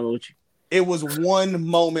 No problem with you. It was one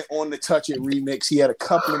moment on the Touch It remix. He had a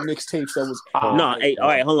couple of mixtapes that was no. Hey, all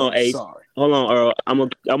right, hold on, Ace. Sorry. Hold on, Earl. I'm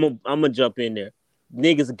gonna jump in there.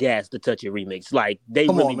 Niggas gassed the Touch It remix. Like they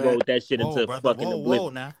really rolled that shit into fucking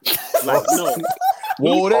oblivion. Now. Like no.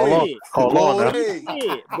 Hold on.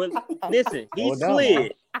 But listen, he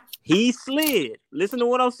slid. He slid. Listen to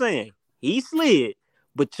what I'm saying. He slid.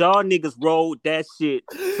 But y'all niggas rolled that shit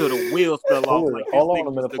till the wheels fell off. Like hold on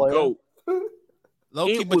a minute, player. Low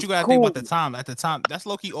key, but you gotta think about the time. At the time, that's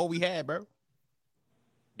low key all we had, bro.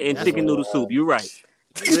 And chicken noodle soup. You're right.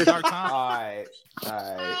 Dark time. All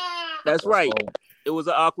right. That's right. It was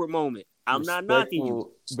an awkward moment. I'm not knocking you.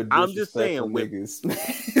 I'm just saying with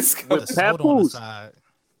Papoose.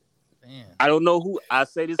 I don't know who. I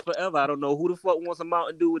say this forever. I don't know who the fuck wants a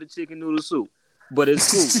Mountain Dew with a chicken noodle soup, but it's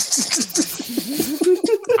cool.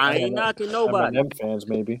 I ain't knocking nobody. M&M fans,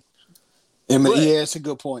 maybe. Yeah, it's a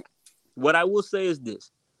good point. What I will say is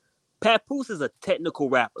this. Papoose is a technical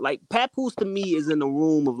rapper. Like, Papoose to me is in the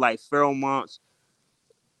room of, like, Pharoah Monch,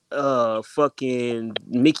 fucking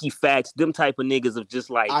Mickey Fax, them type of niggas of just,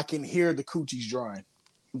 like... I can hear the coochies drying.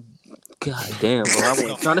 God damn, bro. I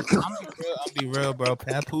wasn't trying to... I'll be real, bro.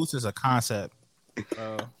 Papoose is a concept.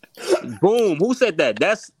 Boom. Who said that?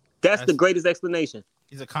 That's the greatest explanation.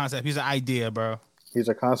 He's a concept. He's an idea, bro. He's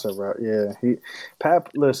a concept, bro. Yeah.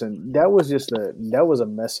 Listen, that was a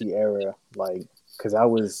messy era, like, because I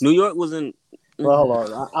was... New York wasn't... Well, hold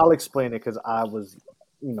on. I'll explain it because I was,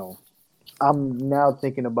 I'm now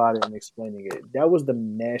thinking about it and explaining it. That was the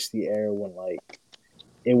nasty era when, like,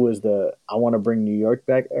 it was the I want to bring New York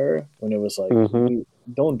back era when it was like,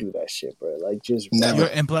 don't do that shit, bro. Like, just never.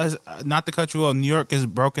 And plus, not to cut you off, New York is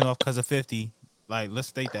broken off because of 50. Like, let's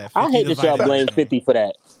state that. I hate that y'all blame 50 for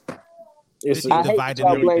that. I hate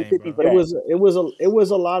y'all blame 50 for that. It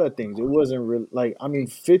was a lot of things. It wasn't really like, I mean,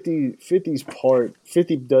 50's part.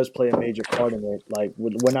 50 does play a major part in it. Like,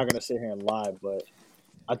 we're not gonna sit here and lie, but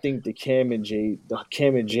I think the Cam and Jay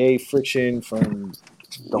friction from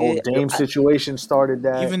the whole Dame situation started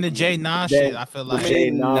that. Even the Jay Nas shit, I feel like. The Jay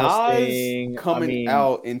Nas thing, coming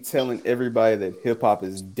out and telling everybody that hip hop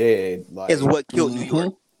is dead is what killed New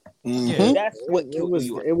York. Mm-hmm. That's what killed New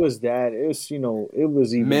York. It was that. It was, it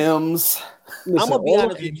was even Mims. Listen, I'm gonna be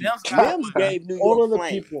honest with you. Mims gave New York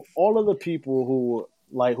all of the people who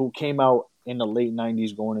came out in the late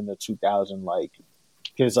 90s going into 2000, like,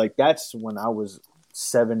 because like that's when I was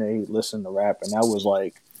 7 or 8 listening to rap, and that was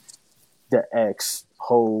like the X,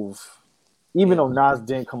 Hove, even though Nas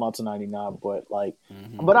didn't come out to 99, but like,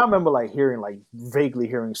 but I remember like vaguely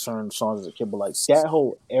hearing certain songs as a kid, but like that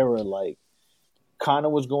whole era, like, kind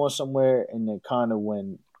of was going somewhere, and then kind of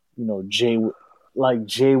when Jay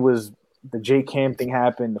was the Jay Cam thing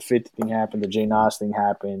happened, the 50 thing happened, the Jay Nas thing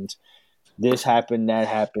happened, this happened, that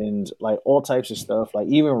happened, like all types of stuff, like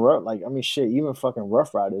even even fucking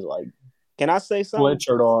Rough Riders, like, can I say something?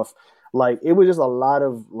 Splintered off. Like, it was just a lot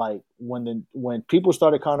of like when people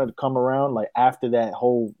started kind of to come around, like after that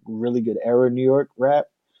whole really good era of New York rap.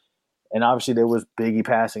 And obviously there was Biggie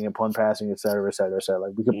passing and Pun passing, et cetera, et cetera, et cetera.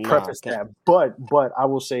 Like, we could preface that. But I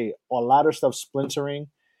will say a lot of stuff splintering,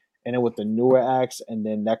 and then with the newer acts, and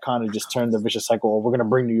then that kind of just turned the vicious cycle. Oh, we're gonna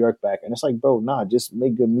bring New York back, and it's like, bro, nah, just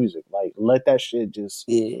make good music. Like, let that shit just.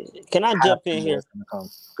 Yeah. Can I jump in here?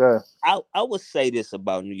 Go ahead. I would say this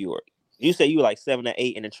about New York. You say you were like 7 or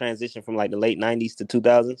 8 in the transition from like the late 90s to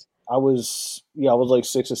 2000s. I was like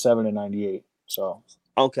 6 or 7 in 98. So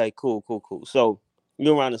okay, cool. So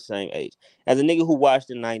you're around the same age. As a nigga who watched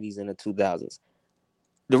the 90s and the 2000s,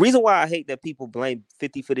 the reason why I hate that people blame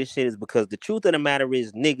 50 for this shit is because the truth of the matter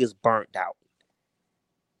is niggas burnt out.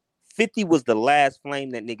 50 was the last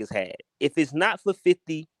flame that niggas had. If it's not for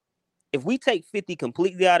 50, if we take 50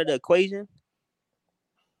 completely out of the equation,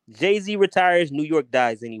 Jay-Z retires, New York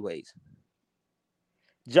dies anyways.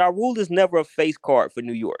 Ja Rule is never a face card for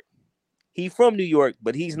New York. He's from New York,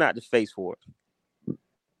 but he's not the face for it.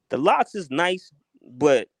 The Locks is nice,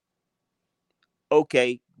 but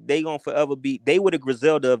okay, they gonna forever be. They were the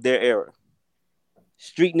Griselda of their era.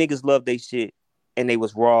 Street niggas love they shit, and they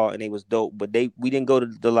was raw and they was dope. But we didn't go to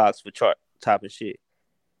the Locks for chart topping shit.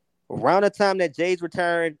 Around the time that Jay's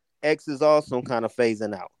returned, X is also kind of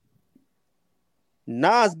phasing out.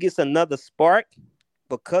 Nas gets another spark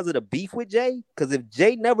because of the beef with Jay. Because if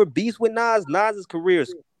Jay never beefs with Nas, Nas's career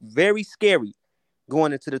is very scary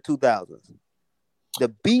going into the 2000s. The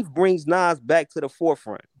beef brings Nas back to the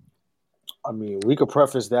forefront. I mean, we could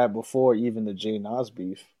preface that before even the Jay Nas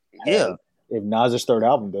beef. Yeah. If Nas's third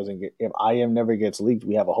album doesn't get, if I Am never gets leaked,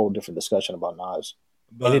 we have a whole different discussion about Nas.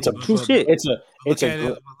 And it's a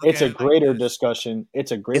greater discussion.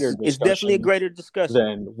 It's a greater discussion. It's definitely a greater discussion.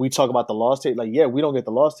 Then we talk about the Lost Tapes. Like, yeah, we don't get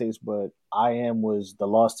the Lost Tapes, but I Am was the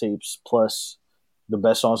Lost Tapes plus the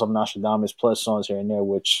best songs of Nostradamus plus songs here and there,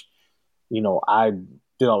 which, you know, I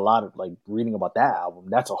did a lot of like reading about that album.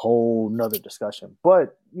 That's a whole nother discussion.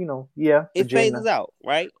 But, you know, yeah. It phases out,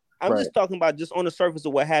 right? I'm just talking about just on the surface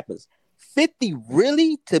of what happens. 50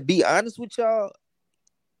 really, to be honest with y'all,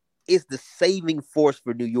 is the saving force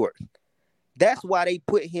for New York. That's why they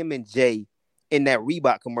put him and Jay in that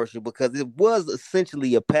Reebok commercial, because it was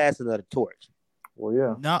essentially a passing of the torch. Well,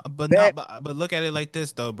 yeah. But look at it like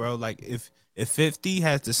this though, bro. Like if 50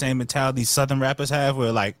 has the same mentality Southern rappers have,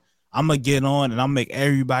 where like I'm gonna get on and I'm gonna make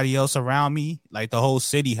everybody else around me, like the whole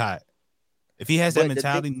city hot. If he has that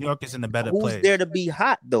mentality, New York is in a better place. Who's there to be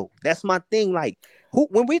hot though? That's my thing. Like,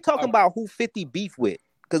 when we're talking about who 50 beef with,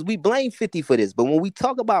 because we blame 50 for this, but when we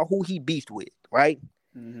talk about who he beefed with, right?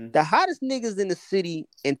 Mm-hmm. The hottest niggas in the city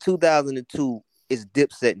in 2002 is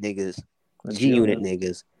Dipset niggas, G-Unit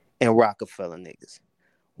niggas, and Rockefeller niggas.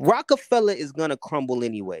 Rockefeller is gonna crumble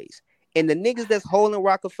anyways. And the niggas that's holding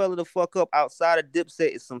Rockefeller the fuck up outside of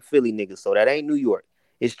Dipset is some Philly niggas. So that ain't New York.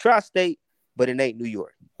 It's tri-state, but it ain't New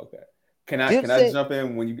York. Okay. Can I jump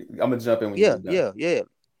in when you? I'm gonna jump in when you. Yeah.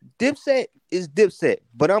 Dipset is Dipset,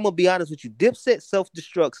 but I'm gonna be honest with you. Dipset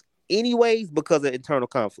self-destructs anyways because of internal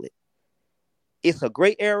conflict. It's a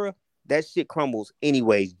great era. That shit crumbles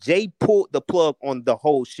anyways. Jay pulled the plug on the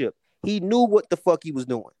whole ship. He knew what the fuck he was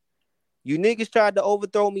doing. You niggas tried to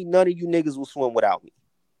overthrow me. None of you niggas will swim without me.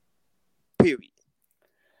 Period.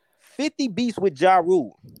 50 beats with Ja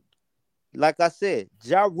Rule. Like I said,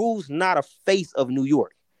 Ja Rule's not a face of New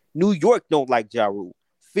York. New York don't like Ja Rule.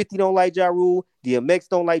 50 don't like Ja Rule. DMX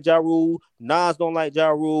don't like Ja Rule. Nas don't like Ja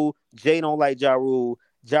Rule. Jay don't like Ja Rule.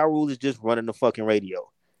 Ja Rule is just running the fucking radio.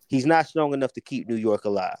 He's not strong enough to keep New York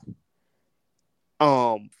alive.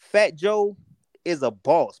 Fat Joe is a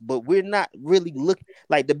boss, but we're not really looking,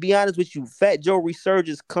 like, to be honest with you, Fat Joe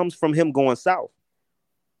resurgence comes from him going south.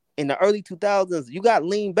 In the early 2000s, you got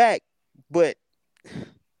Lean Back, but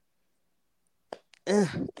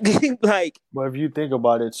like, but if you think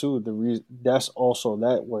about it too, the reason that's also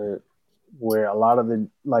that where a lot of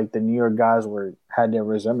the New York guys had their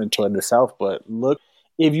resentment toward the South. But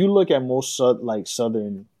if you look at most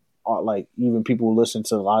Southern, like even people who listen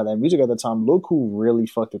to a lot of that music at the time, look who really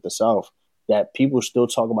fucked with the South that people still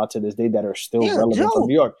talk about to this day that are still relevant for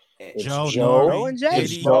New York. It's Joe and Jay.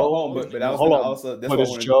 It's Joe. But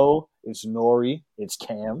it's Joe. It's Nori. It's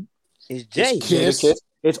Cam. It's Jay.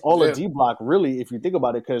 It's all a D block, really, if you think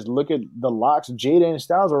about it. Because look at the Locks. Jada and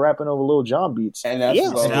Styles are rapping over Lil Jon beats. And that's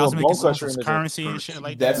Styles making songs with Currency and shit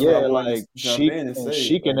like that. Yeah, like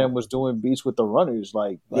Sheik and them was doing beats with the Runners.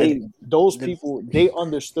 Like those people, they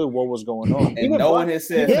understood what was going on. And no one has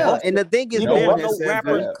said that. And the thing is, there's no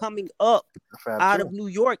rappers coming up out of New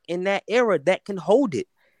York in that era that can hold it.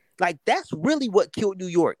 Like, that's really what killed New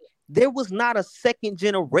York. There was not a second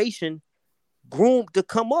generation groomed to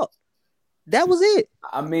come up. That was it.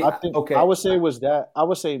 I mean, I would say it was that. I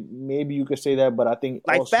would say maybe you could say that, but I think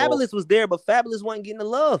like also, Fabulous was there, but Fabulous wasn't getting the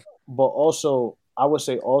love. But also, I would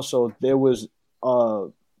say also there was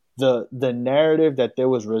the narrative that there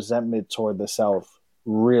was resentment toward the South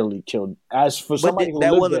really killed. As for somebody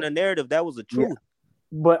that wasn't a narrative, that was a truth. Yeah.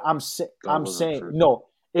 But I'm saying no.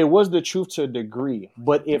 It was the truth to a degree,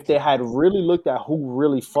 but if they had really looked at who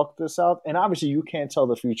really fucked the South, and obviously you can't tell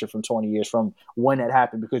the future from 20 years from when it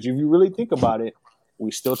happened, because if you really think about it, we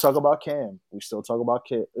still talk about Cam, we still talk about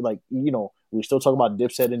Kid, like, you know, we still talk about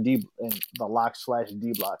Dipset and the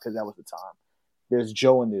Lock/D Block, because that was the time. There's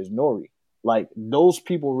Joe and there's Nori. Like, those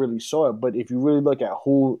people really saw it, but if you really look at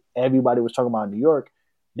who everybody was talking about in New York,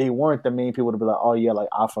 they weren't the main people to be like, oh yeah, like,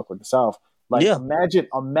 I fuck with the South. Like,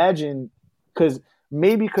 imagine, because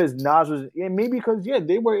Nas was, and maybe because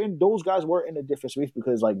those guys were in a different space,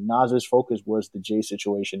 because like Nas's focus was the Jay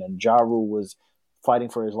situation and Ja Rule was fighting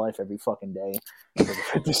for his life every fucking day because of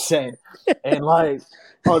 50 Cent and like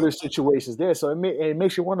other situations there. So it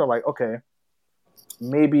makes you wonder, like, okay,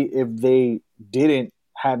 maybe if they didn't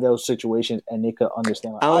have those situations and they could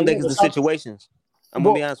understand. Like, I don't think it's the situations. I'm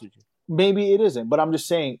gonna be honest with you. Maybe it isn't, but I'm just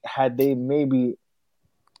saying, had they maybe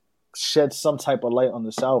shed some type of light on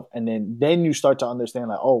the South, and then you start to understand,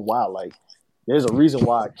 like, oh wow, like there's a reason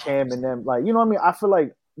why Cam and them, like, you know what I mean? I feel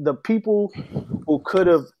like the people who could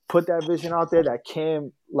have put that vision out there, that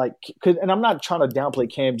Cam, like, and I'm not trying to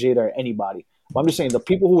downplay Cam, Jada, or anybody, but I'm just saying the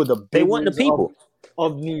people who were the big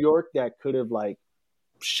of New York that could have like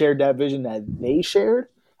shared that vision that they shared,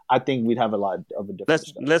 I think we'd have a lot of a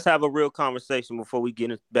difference. Let's have a real conversation before we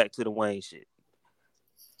get back to the Wayne shit.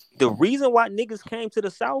 The reason why niggas came to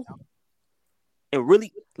the South and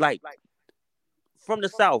really like from the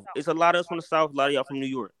South, it's a lot of us from the South, a lot of y'all from New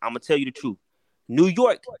York. I'm gonna tell you the truth. New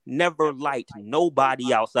York never liked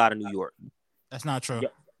nobody outside of New York. That's not true.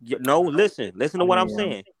 No, listen to what I'm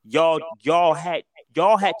saying. Y'all had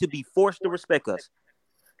to be forced to respect us.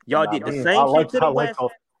 Y'all did the same shit to the West.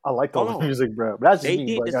 I like the music, bro. That's they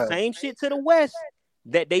did the same shit to the West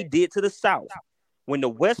that they did to the South. When the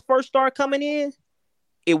West first started coming in,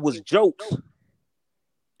 it was jokes.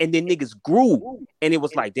 And then niggas grew. And it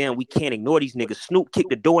was like, damn, we can't ignore these niggas. Snoop kicked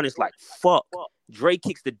the door and it's like, fuck. Dre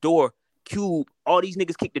kicks the door. Cube, all these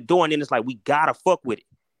niggas kick the door and then it's like, we gotta fuck with it.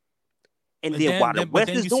 And then while the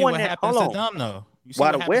West is doing that, hold on.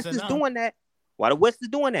 While the West is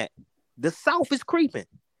doing that, the South is creeping.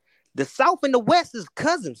 The South and the West is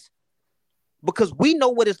cousins because we know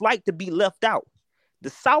what it's like to be left out. The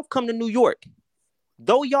South come to New York.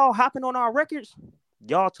 Though y'all hopping on our records,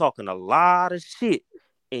 y'all talking a lot of shit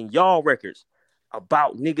in y'all records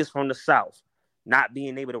about niggas from the South not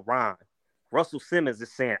being able to rhyme. Russell Simmons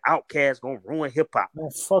is saying Outkast gonna ruin hip hop. Man,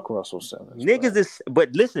 fuck Russell Simmons. Niggas is,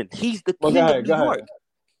 but listen, he's the king of New York.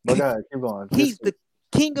 But go ahead, keep going. He's the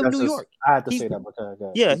king of New York. I have to say that, but go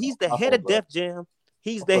ahead. Yeah, he's the head of Def Jam.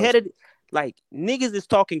 He's the head of, like, niggas is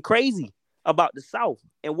talking crazy about the South.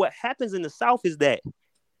 And what happens in the South is that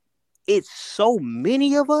it's so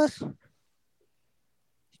many of us,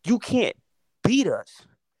 you can't beat us.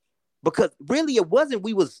 Because really it wasn't,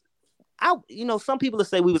 we was out, you know, some people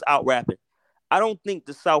say we was out rapping. I don't think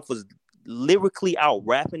the South was lyrically out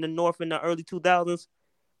rapping the North in the early 2000s,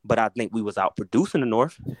 but I think we was out producing the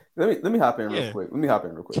North. Let me hop in real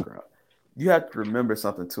quick. Crowd. You have to remember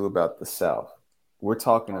something too about the South. We're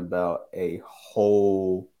talking about a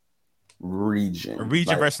whole region. A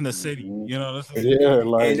region versus the city. You know,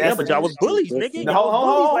 but y'all was bullies, nigga.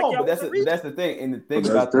 But that's the thing. And the thing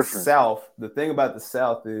about the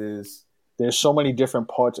South is there's so many different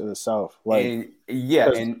parts of the South. Like,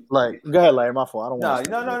 and like, go ahead, Larry. My fault. I don't want.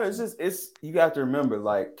 No. It's you got to remember.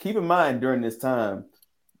 Like, keep in mind during this time,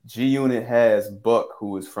 G Unit has Buck,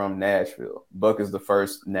 who is from Nashville. Buck is the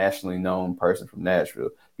first nationally known person from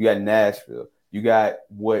Nashville. You got Nashville. You got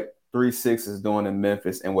what 3 6 is doing in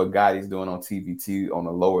Memphis and what Gotti's doing on TBT on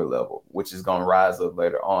a lower level, which is going to rise up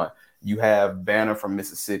later on. You have Banner from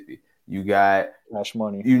Mississippi. You got Cash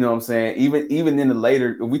Money. You know what I'm saying? Even in the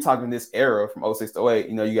later, we talking this era from 06 to 08,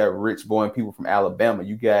 you know, you got Rich Boy and people from Alabama.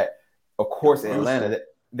 You got, of course, Atlanta.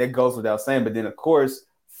 That goes without saying. But then, of course,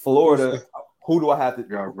 Florida. Who do I have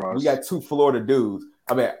to? We got 2 Florida dudes.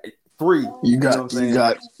 I mean, 3. You got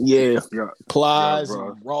Plies,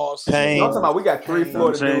 Ross. Payne. I'm talking about we got 3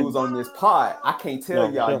 Florida dudes on this pod. I can't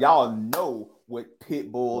tell y'all. Y'all know what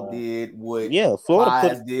Pitbull did, what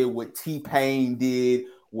Plies did, what T-Pain did,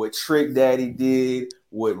 what Trick Daddy did,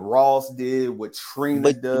 what Ross did, what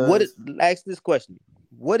Trina does. Ask this question.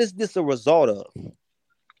 What is this a result of?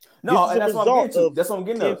 No, and that's what I'm getting to. That's what I'm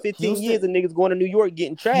getting 10, 15 years of niggas going to New York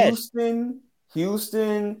getting trashed.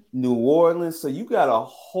 Houston, New Orleans. So you got a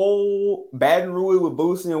whole Baton Rouge with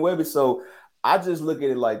Boosie and Webby. So I just look at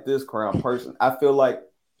it like this, Crown person. I feel like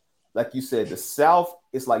you said, the South,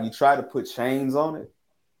 it's like you try to put chains on it.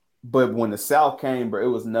 But when the South came, bro, it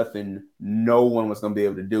was nothing no one was going to be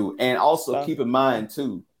able to do. And also keep in mind,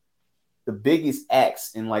 too, the biggest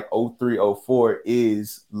acts in like 03, 04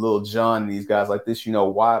 is Lil Jon and these guys like this. You know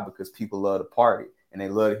why? Because people love to party and they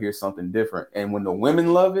love to hear something different. And when the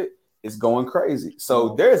women love it, it's going crazy.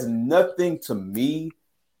 So there's nothing to me,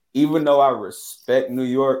 even though I respect New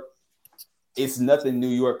York, it's nothing New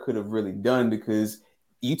York could have really done, because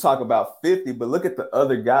you talk about 50, but look at the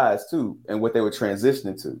other guys too and what they were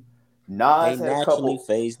transitioning to. Nas they had a couple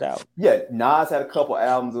phased out. Yeah, Nas had a couple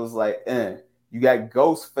albums. It was like, You got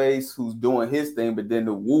Ghostface who's doing his thing, but then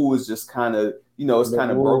the Wu is just kind of, it's kind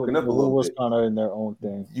of broken up a little bit. Was kind of in their own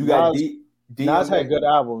thing. You got Nas had good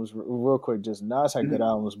albums. Real quick, just Nas had good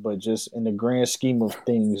albums, but just in the grand scheme of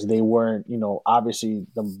things, they weren't. Obviously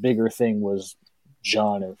the bigger thing was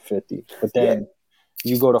John and 50. But then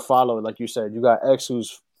you go to follow, like you said, you got X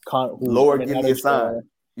who's Lord give me a sign.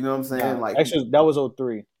 You know what I'm saying? Like that was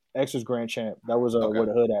 03. X was Grand Champ. That was where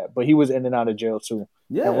the hood at. But he was in and out of jail too.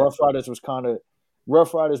 Yeah. And Rough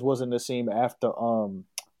Riders wasn't the same after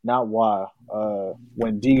not why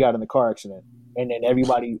when D got in the car accident. And then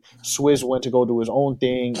Swizz went to go do his own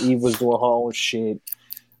thing. Eve was doing her own shit.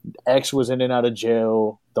 X was in and out of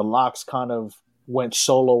jail. The Locks kind of went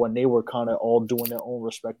solo, and they were kind of all doing their own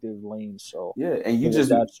respective lanes. So and you just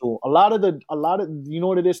that too. A lot of you know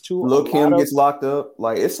what it is too. Lil Kim gets locked up.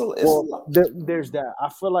 Like it's a lot. There's that. I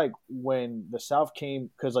feel like when the South came,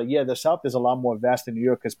 because the South is a lot more vast than New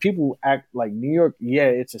York. Because people act like New York. Yeah,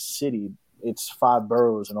 it's a city. It's 5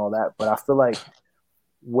 boroughs and all that. But I feel like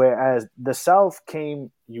whereas the South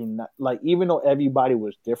came like even though everybody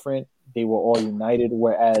was different, they were all united.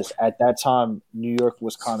 Whereas at that time, New York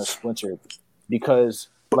was kind of splintered. Because,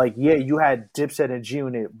 you had Dipset and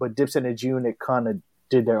G-Unit, but Dipset and G-Unit kind of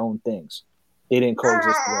did their own things. They didn't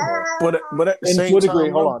coexist together. But at the same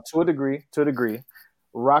time, to a degree,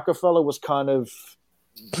 Rockefeller was kind of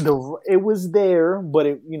it was there, but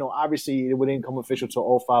it obviously it wouldn't come official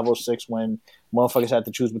till 05, 06 when motherfuckers had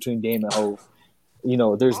to choose between Dame and Hove.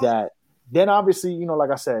 There's that. Then obviously, like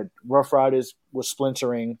I said, Rough Riders was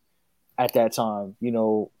splintering at that time.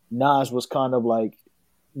 Nas was kind of like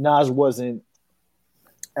Nas wasn't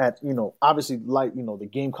at obviously the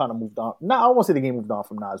game kind of moved on. No, I won't say the game moved on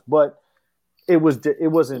from Nas, but it wasn't it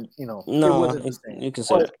wasn't the same. You can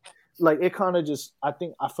say that. Like it kind of just I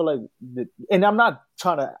feel like and I'm not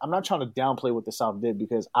trying to downplay what the South did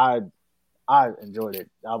because I enjoyed it.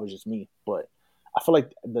 That was just me, but I feel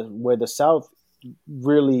like where the South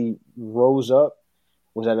really rose up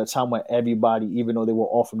was at a time when everybody, even though they were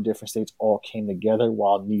all from different states, all came together,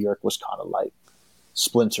 while New York was kind of like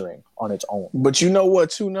splintering on its own. But you know what,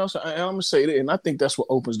 too, Nelson? I'm gonna say that, and I think that's what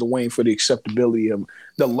opens the lane for the acceptability of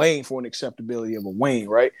a Wayne,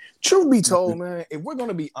 right? Truth be told, man, if we're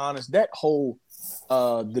gonna be honest, that whole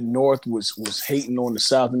the North was hating on the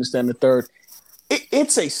South and this, that, and the third.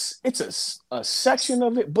 It's a section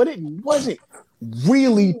of it, but it wasn't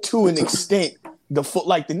really to an extent. The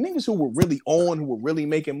niggas who were really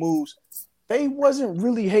making moves, they wasn't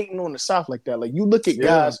really hating on the South like that. Like you look at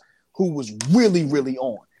guys who was really, really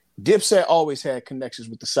on. Dipset always had connections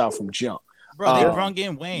with the South from jump. Bro, they brung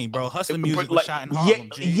in Wayne, bro. Hustling music was shot in Harlem.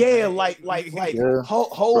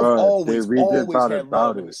 Hov always had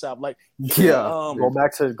love in the South. Like, go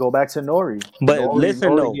back to Nori. But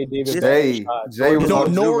listen, though, Jay was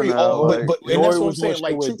Nori. But that's what I'm saying.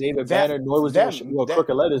 Like, David Banner, Nori was doing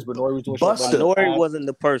crooked letters, but Nori was doing Busta. Nori wasn't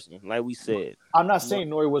the person, like we said. I'm not saying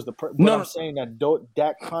Nori was the person, but I'm saying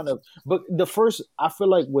that kind of. But the first, I feel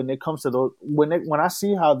like when it comes to those, when I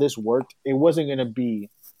see how this worked, it wasn't gonna be.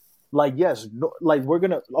 Like, yes,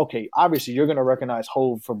 obviously you're going to recognize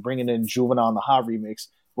Hov for bringing in Juvenile on the Hot remix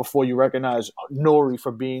before you recognize Nori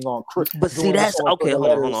for being on Crook. But see, that's okay.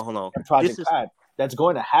 Hold on. Project Pad. That's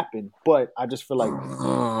going to happen, but I just feel like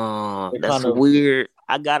that's weird.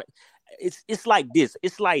 I got it. It's like this.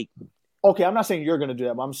 It's like, okay, I'm not saying you're going to do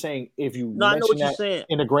that, but I'm saying if you mention that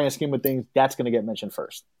in the grand scheme of things, that's going to get mentioned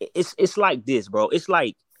first. It's like this, bro. It's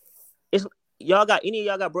like y'all got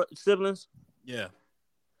siblings? Yeah.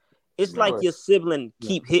 It's like your sibling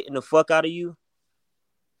keep hitting the fuck out of you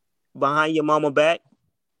behind your mama back,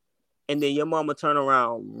 and then your mama turn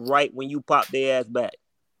around right when you pop their ass back.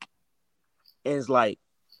 And it's like,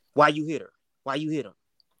 why you hit her? Why you hit him?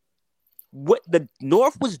 What the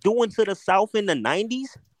North was doing to the South in the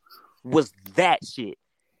 90s was that shit.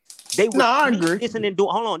 They was listening and doing,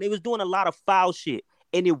 hold on, they was doing a lot of foul shit.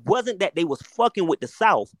 And it wasn't that they was fucking with the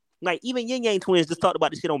South. Like, even Yin Yang Twins just talked about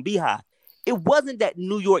this shit on Beehive. It wasn't that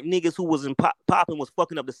New York niggas who was in popping was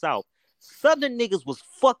fucking up the South. Southern niggas was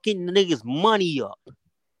fucking niggas money up.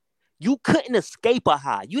 You couldn't escape a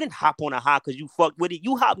high. You didn't hop on a high because you fucked with it.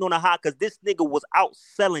 You hopped on a high because this nigga was out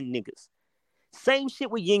selling niggas. Same shit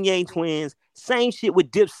with Yin Yang Twins. Same shit with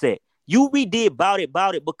Dipset. You redid Bout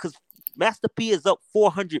It because Master P is up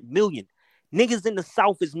 400 million. Niggas in the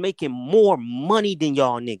South is making more money than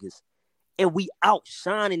y'all niggas. And we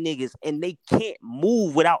outshining niggas, and they can't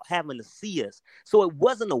move without having to see us. So it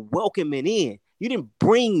wasn't a welcoming in. You didn't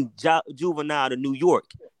bring Juvenile to New York.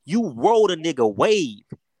 You rode a nigga wave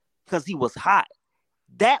because he was hot.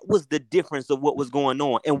 That was the difference of what was going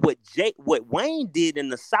on. And what Wayne did in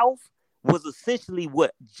the South was essentially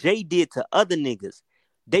what Jay did to other niggas.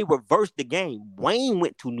 They reversed the game. Wayne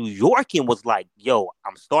went to New York and was like, yo,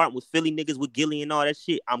 I'm starting with Philly niggas with Gilly and all that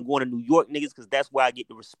shit. I'm going to New York niggas because that's where I get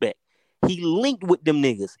the respect. He linked with them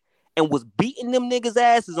niggas and was beating them niggas'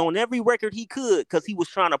 asses on every record he could because he was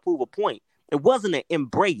trying to prove a point. It wasn't an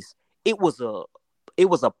embrace. It was a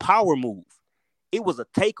power move. It was a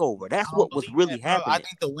takeover. That's what was really happening. I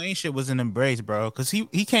think the Wayne shit was an embrace, bro. Because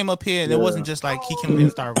he came up here and it wasn't just like he came in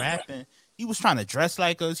and started rapping. He was trying to dress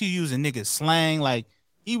like us. He using niggas slang. Like,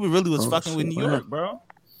 he really was fucking with New York, bro.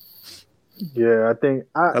 Yeah, I think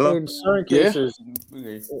in certain cases,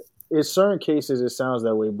 in certain cases it sounds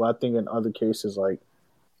that way, but I think in other cases, like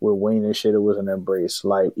with Wayne and shit, it was an embrace.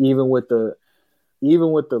 Like even with the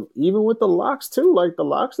Locks too. Like the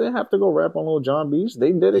Locks didn't have to go rap on Lil Jon beats.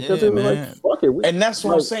 They did it because they were like, fuck it. And that's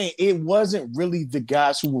what I'm saying. It wasn't really the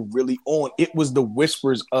guys who were really on. It was the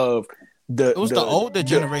whispers of the older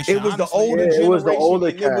generation. It was the older generation. It was the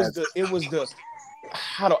older cast. It was the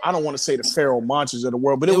I don't want to say the Pharaoh Monsters of the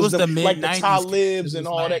world, but it was the like the Talibs and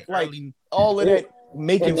all that, like all of that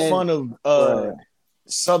making fun of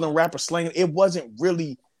Southern rapper slang. It wasn't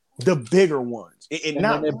really the bigger ones.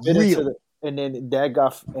 Not real. And then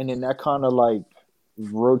that kind of like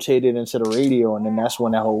rotated into the radio, and then that's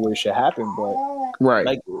when that whole weird shit happened. But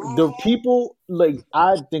like the people, like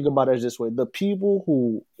I think about it this way: the people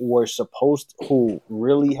who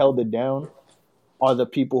really held it down are the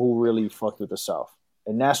people who really fucked with the South,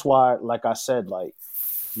 and that's why, like I said, like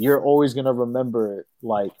you're always gonna remember.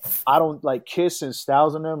 Like I don't like Kiss and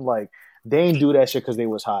Styles and them, like. They ain't do that shit because they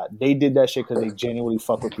was hot. They did that shit because they genuinely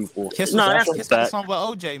fuck with people. Kiss that song with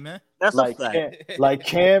OJ, man. That's like a fact. Like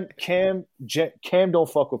Cam don't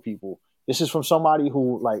fuck with people. This is from somebody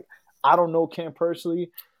who like I don't know Cam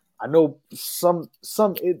personally. I know some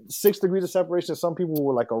 6 degrees of separation. Some people who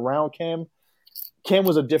were like around Cam. Cam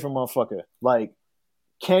was a different motherfucker. Like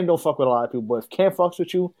Cam don't fuck with a lot of people, but if Cam fucks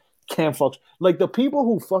with you, Cam fucks. Like the people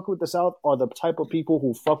who fuck with the South are the type of people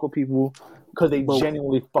who fuck with people because they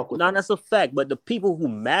genuinely fuck with them. That's a fact. But the people who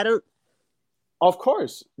mattered, of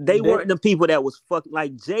course, they weren't the people that was fucking.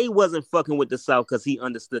 Like Jay wasn't fucking with the South because he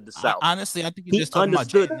understood the South. Honestly, I think he just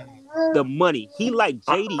understood the money. He liked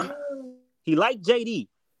JD. He liked JD,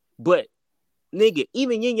 but nigga,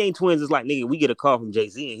 even Yin Yang Twins is like, nigga, we get a call from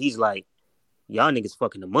Jay-Z and he's like, y'all niggas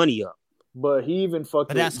fucking the money up. But he even fucked.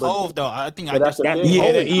 But that's Hov though. I think that's the thing.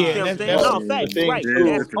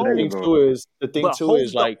 The thing too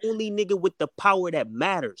is like the only nigga with the power that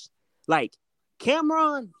matters. Like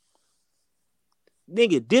Cameron,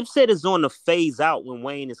 nigga, Dipset is on the phase out when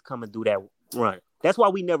Wayne is coming through that run. That's why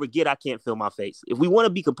we never get I Can't Feel My Face. If we want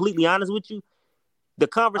to be completely honest with you, the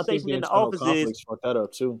conversation in the office is fuck that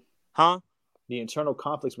up too. Huh? The internal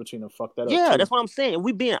conflicts between them fuck that up. Yeah, too. That's what I'm saying. If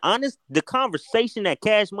we being honest, the conversation that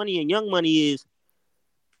Cash Money and Young Money is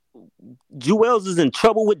Jewels is in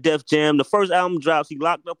trouble with Def Jam. The first album drops, he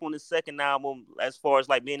locked up on his second album as far as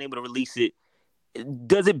like being able to release it.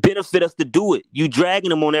 Does it benefit us to do it? You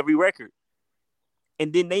dragging them on every record.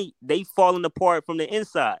 And then they falling apart from the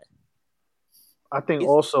inside. I think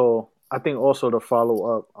also to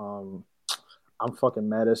follow up, I'm fucking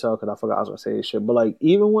mad as hell because I forgot I was gonna say this shit. But like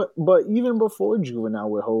even before Juvenile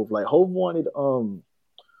with Hov, like Hov wanted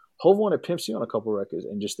Pimp C on a couple records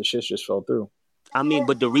and just the shit just fell through. I mean,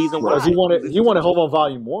 but the reason why he wanted Hov on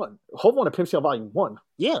Volume 1. Hov wanted Pimp C on Volume 1.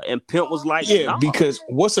 Yeah, and Pimp was like, nah. Because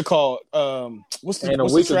what's it called? What's the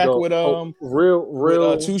track ago, with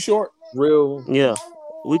real Too Short? Real a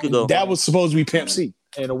week ago. That was supposed to be Pimp C.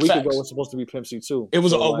 And a week ago was supposed to be Pimp C too. It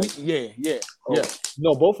was a week. Yeah.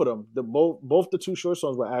 No, both of them. Both the Too Short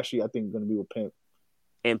songs were actually, I think, going to be with Pimp.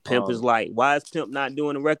 And Pimp is like, why is Pimp not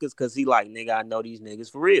doing the records? Because he like, nigga, I know these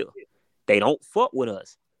niggas for real. They don't fuck with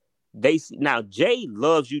us. Now Jay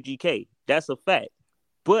loves UGK. That's a fact.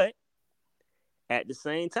 But at the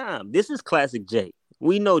same time, this is classic Jay.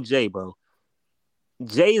 We know Jay, bro.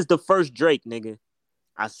 Jay is the first Drake, nigga.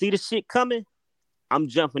 I see the shit coming. I'm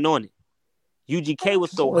jumping on it. UGK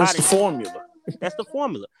was so hot. That's the formula. That's the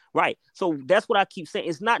formula. Right. So that's what I keep saying.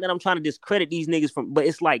 It's not that I'm trying to discredit these niggas but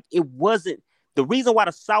it's like it wasn't the reason why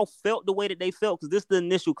the South felt the way that they felt, because this is the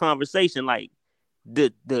initial conversation, like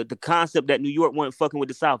the concept that New York wasn't fucking with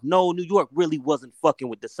the South. No, New York really wasn't fucking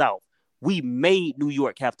with the South. We made New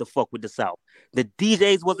York have to fuck with the South. The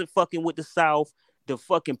DJs wasn't fucking with the South. The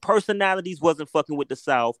fucking personalities wasn't fucking with the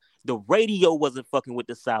South. The radio wasn't fucking with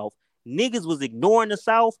the South. Niggas was ignoring the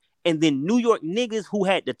South. And then New York niggas who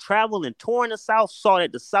had to travel and tour in the South saw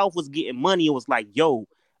that the South was getting money and was like, yo,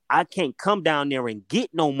 I can't come down there and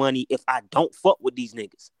get no money if I don't fuck with these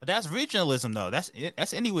niggas. But that's regionalism, though. That's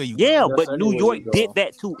anywhere you go. That's but New York did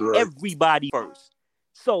that to everybody first.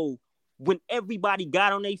 So when everybody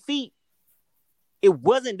got on their feet, it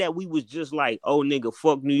wasn't that we was just like, oh nigga,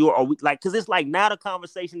 fuck New York, or we like, cause it's like now the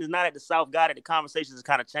conversation is not at the South got it. The conversation has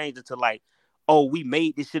kind of changed into like, oh, we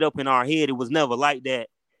made this shit up in our head. It was never like that.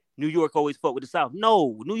 New York always fuck with the South.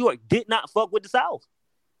 No, New York did not fuck with the South,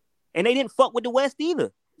 and they didn't fuck with the West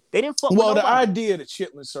either. They didn't fuck. Well, with the nobody. idea of the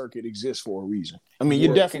Chitlin Circuit exists for a reason. I mean,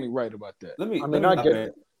 you're definitely right about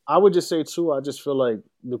that. I would just say too. I just feel like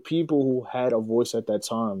the people who had a voice at that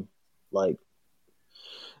time, like,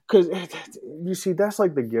 because you see, that's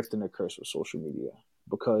like the gift and the curse with social media.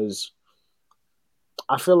 Because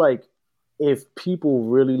I feel like if people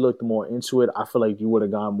really looked more into it, I feel like you would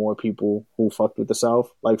have gotten more people who fucked with the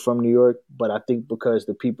South, like from New York. But I think because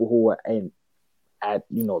the people who were at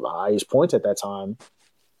the highest points at that time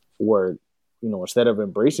were, instead of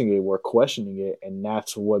embracing it, were questioning it, and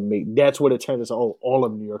that's what it turns into. Oh, all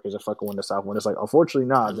of New Yorkers are fucking with the South. When it's like, unfortunately,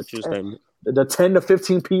 not. The 10 to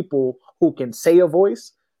 15 people who can say a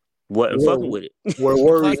voice wasn't fucking with it. We're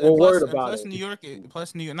worried about it. New York,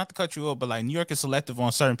 not to cut you off, but like New York is selective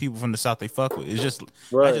on certain people from the South they fuck with. It's just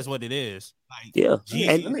that's just what it is. Like, yeah,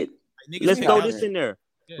 Jeezy, and like, let's throw this in there.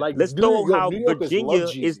 Yeah. Like, let's throw how Virginia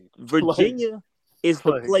is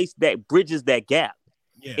the place that bridges that gap.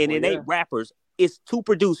 Yeah. And it ain't rappers. It's two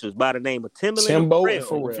producers by the name of Timbaland and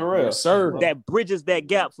Pharrell. Yes, sir. That bridges that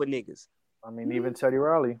gap for niggas. I mean, even Teddy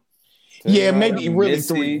Riley. Yeah, maybe really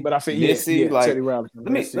Missy, 3, but I feel like Teddy Riley.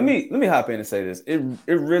 Let me hop in and say this. It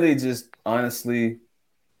really just honestly,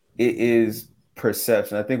 it is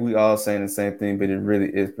perception. I think we all saying the same thing, but it really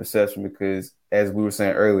is perception because, as we were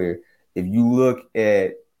saying earlier, if you look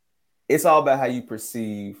at, it's all about how you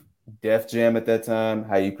perceive Def Jam at that time,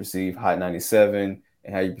 how you perceive Hot 97,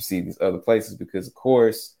 and how you perceive these other places. Because of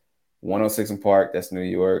course, 106 in Park, that's New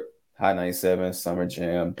York. Hot 97, Summer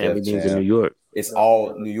Jam, everything's in New York. It's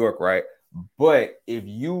all New York, right? But if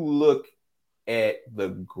you look at the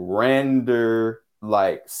grander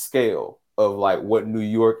like scale of like what New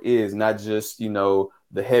York is, not just, the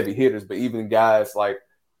heavy hitters, but even guys like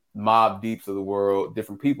Mobb Deeps of the world,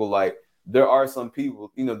 different people, like there are some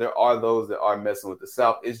people, there are those that are messing with the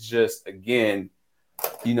South. It's just, again,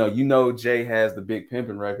 Jay has the Big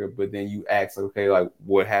Pimpin' record, but then you ask, okay, like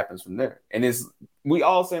what happens from there? And we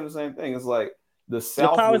all saying the same thing. It's like the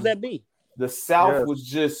South. The powers that be. The South was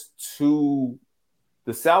just too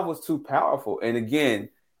powerful. And again,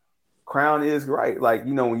 Crown is right. Like,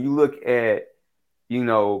 when you look at,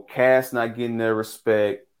 Cass not getting their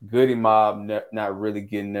respect, Goody Mob not really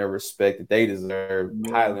getting their respect that they deserve,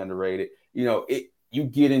 highly underrated. You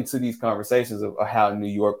get into these conversations of how New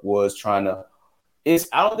York was trying to. I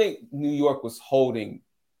don't think New York was holding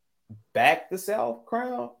back the South,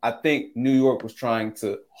 Crown. I think New York was trying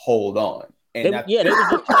to hold on. And they were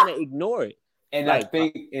just trying to ignore it. And I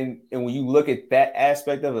think, and when you look at that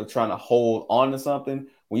aspect of it, trying to hold on to something,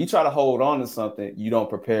 when you try to hold on to something, you don't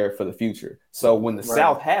prepare for the future. So when the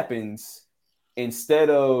South happens, instead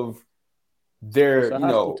of their,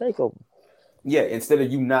 instead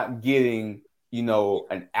of you not getting,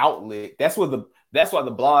 an outlet, that's why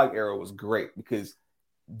the blog era was great, because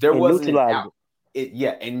there wasn't an outlet.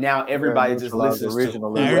 And now everybody just listens to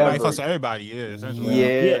everybody fucks with everybody.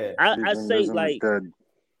 Yeah. I say like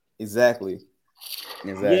exactly.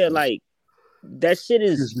 Yeah, like that shit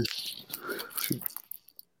is.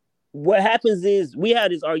 What happens is we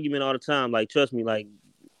have this argument all the time. Like, trust me, like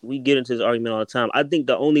we get into this argument all the time. I think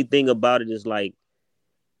the only thing about it is like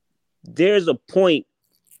there's a point.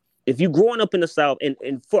 If you're growing up in the South,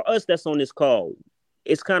 and for us that's on this call,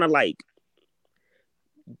 it's kind of like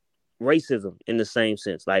racism in the same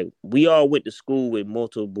sense. Like we all went to school with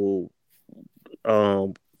multiple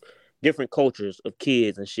different cultures of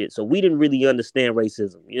kids and shit. So we didn't really understand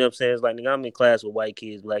racism. You know what I'm saying? It's like, nigga, I'm in class with white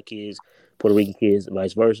kids, black kids, Puerto Rican kids, and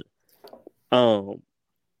vice versa.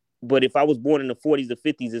 But if I was born in the 40s or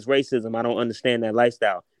 50s, it's racism. I don't understand that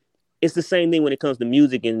lifestyle. It's the same thing when it comes to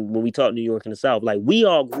music and when we talk New York and the South. Like, we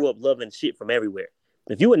all grew up loving shit from everywhere.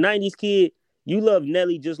 If you a 90s kid, you love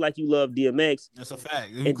Nelly just like you love DMX. That's a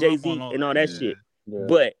fact. And Jay-Z and all that shit. Yeah.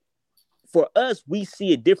 But for us, we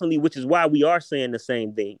see it differently, which is why we are saying the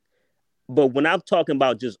same thing. But when I'm talking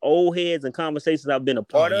about just old heads and conversations I've been a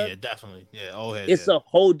part of, yeah, definitely, yeah, old heads. It's a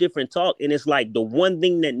whole different talk, and it's like the one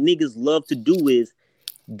thing that niggas love to do is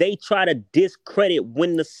they try to discredit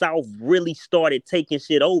when the South really started taking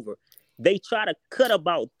shit over. They try to cut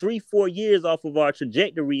about 3-4 years off of our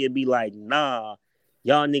trajectory and be like, nah,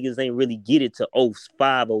 y'all niggas ain't really get it to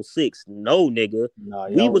 05, 06. No, nigga,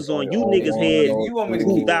 we was on you niggas' head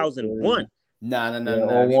in 2001. No.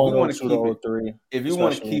 If you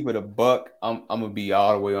want to keep it a buck, I'm gonna be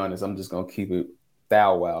all the way honest. I'm just gonna keep it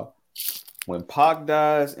thou wow. when Pac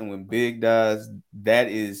dies and when Big dies, that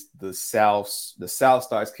is the South. The South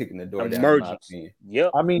starts kicking the door down. Emergence.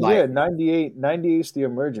 Yep. I mean, Like- 98 is the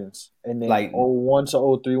emergence. And then Like- 01 to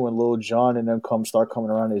 03 when Lil Jon and them start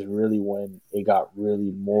coming around is really when it got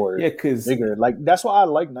really more because bigger. Like, that's why I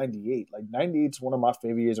like 98. Like, 98 is one of my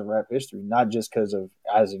favorite years of rap history, not just because of,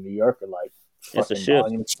 as a New Yorker, like, It's a fucking shift.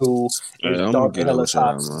 Volume 2, Hey, it's I'm Dark gonna get Hella with y'all,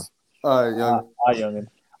 Tops. man. young.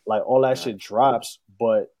 Like, all that shit drops,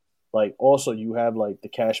 but like also you have like the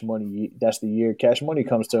Cash Money. That's the year Cash Money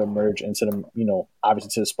comes to emerge into the, you know,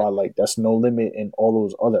 obviously to the spotlight. That's No Limit and all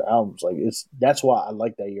those other albums. Like, that's why I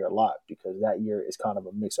like that year a lot, because that year is kind of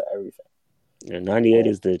a mix of everything. Yeah, 98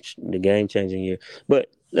 is the game changing year. But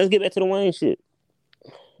let's get back to the Wayne shit.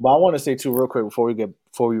 But I want to say too, real quick, before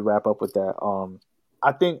we wrap up with that,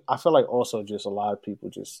 I feel like also just a lot of people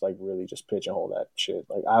just like really just pigeonhole that shit.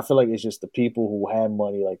 Like, I feel like it's just the people who have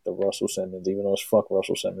money, like the Russell Simmons, even though it's fuck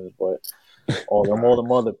Russell Simmons, but all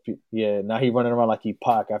them other people. Yeah, now he running around like he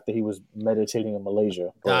Pac after he was meditating in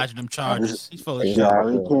Malaysia. Dodging them charges. He's full of shit.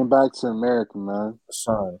 Yeah, he came back to America, man.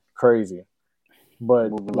 Son, crazy. But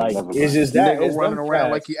Moving like, like it's just That that nigga it's running them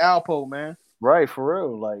around cats. like he Alpo, man. Right, for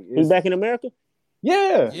real. Like, He's back in America?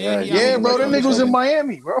 Yeah, Yeah, bro. That nigga was in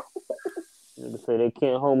Miami, bro. They say they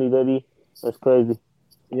can't hold me, baby. That's crazy.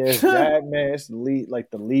 Yeah, it's that, man. It's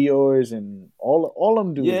like the Leors and all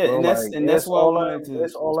them dudes. Yeah, bro. and that's- like, and that's it's why I all wanted them, to-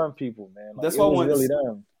 it's all them people, man. Like, That's it why I was wanted really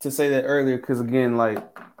them. to say that earlier, because again, like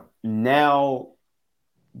now,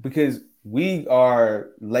 because we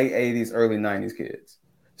are late 80s, early 90s kids.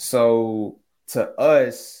 So to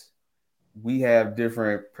us, we have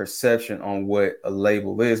different perception on what a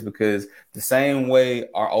label is, because the same way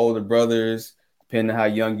our older brothers, depending on how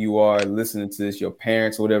young you are, listening to this, your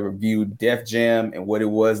parents or whatever, viewed Def Jam and what it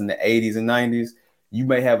was in the 80s and 90s, you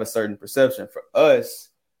may have a certain perception. For us,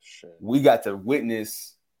 we got to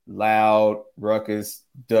witness Loud, Ruckus,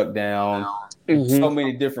 Duck Down, so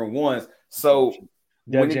many different ones. So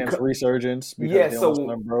Def when it Jam's resurgence. Because yeah, they so almost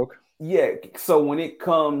went broke. yeah, so when it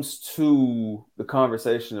comes to the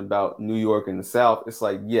conversation about New York and the South, it's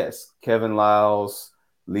like, yes, Kevin Liles,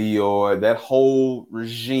 Leor, that whole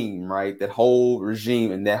regime, right? That whole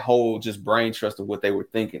regime and that whole just brain trust of what they were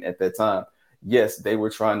thinking at that time. Yes, they were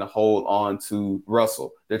trying to hold on to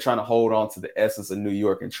Russell. They're trying to hold on to the essence of New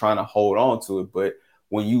York and trying to hold on to it. But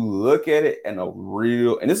when you look at it in a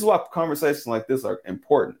real, and this is why conversations like this are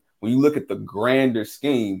important. When you look at the grander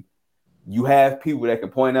scheme, you have people that can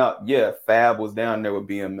point out, yeah, Fab was down there with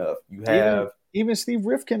BMF. You have even Steve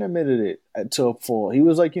Rifkin admitted it to a full. He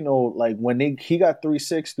was like, you know, like when he got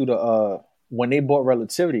 3-6 through the when they bought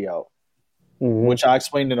Relativity out, which I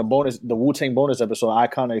explained in the Wu-Tang bonus episode. I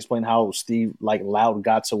kind of explained how Steve like Loud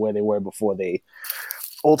got to where they were before they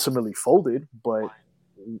ultimately folded. But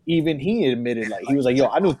even he admitted, like, he was like, yo,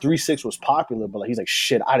 I knew 3-6 was popular, but like, he's like,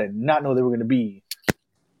 shit, I did not know they were going to be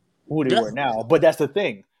who they were now. But that's the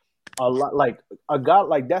thing. A lot, like a guy,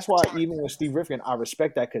 like, that's why even with Steve Rifkin, I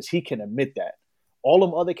respect that, because he can admit that. All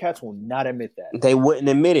them other cats will not admit that. They wouldn't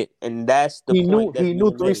admit it, and that's the point. He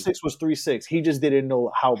knew 3-6 was 3-6. He just didn't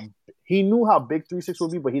know how. He knew how big 3-6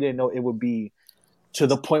 would be, but he didn't know it would be to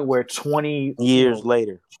the point where 20 years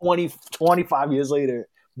later, 25 years later,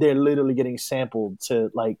 they're literally getting sampled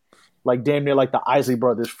to like damn near like the Isley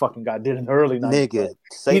Brothers fucking guy did in the early 90s. Nigga, Like,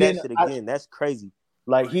 say that shit again. That's crazy.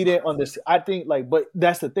 Like, he didn't understand. I think, like, but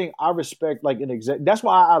that's the thing. I respect, like, an exec. That's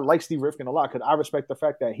why I like Steve Rifkin a lot, because I respect the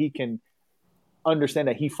fact that he can understand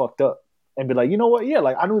that he fucked up and be like, you know what? Yeah,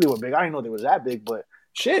 like, I knew they were big. I didn't know they was that big, but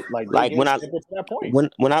shit, like when I to that point.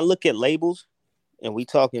 when I look at labels and we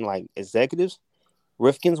talking like executives,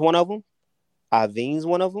 Rifkin's one of them, Iveen's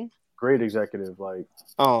one of them. Great executive, like,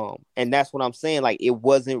 and that's what I'm saying. Like, it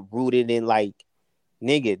wasn't rooted in like,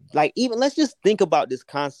 nigga, like, even let's just think about this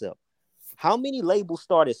concept. How many labels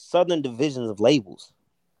started Southern divisions of labels?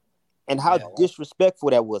 And how disrespectful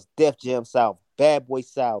that was. Def Jam South, Bad Boy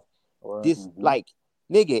South. This, like,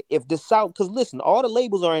 nigga, if the South, because listen, all the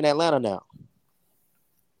labels are in Atlanta now.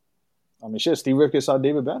 I mean, shit, Steve Rifkin saw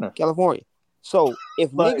David Banner. California. So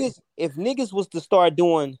if niggas was to start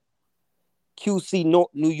doing QC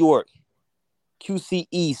New York, QC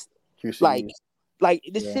East, like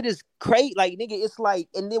this shit is crazy. Like, nigga, it's like,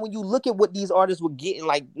 and then when you look at what these artists were getting,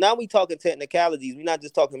 like, now we talking technicalities. We're not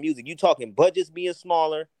just talking music. You talking budgets being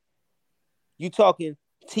smaller. You talking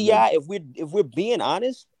T.I. If we're being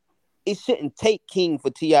honest, it shouldn't take King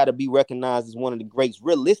for T.I. to be recognized as one of the greats.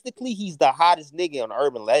 Realistically, he's the hottest nigga on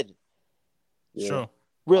Urban Legend. Sure.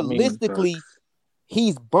 Realistically,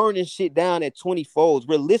 he's burning shit down at 20 folds.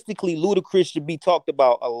 Realistically, Ludacris should be talked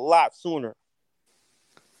about a lot sooner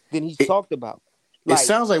than he's talked about. It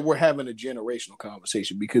sounds like we're having a generational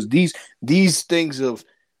conversation because these things of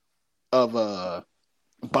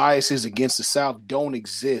biases against the South don't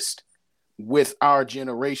exist with our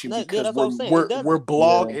generation because we're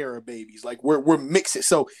blog era babies. Like we're mixing.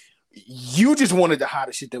 So you just wanted the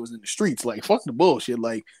hottest shit that was in the streets. Like fuck the bullshit.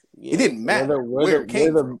 Like it didn't matter where it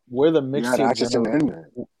came from. We're the mixtape generation.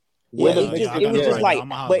 It was just like,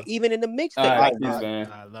 but even in the mixtape, all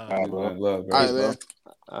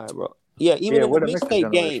right, bro. Yeah, even in the mixtape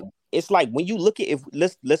game, it's like when you look at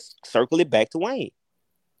let's circle it back to Wayne.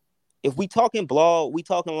 If we talking blog, we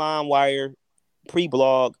talking LimeWire,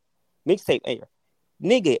 pre-blog, mixtape era,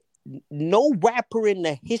 nigga. No rapper in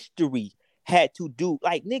the history had to do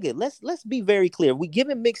like nigga. Let's be very clear. We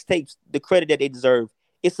giving mixtapes the credit that they deserve.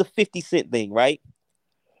 It's a 50 Cent thing, right?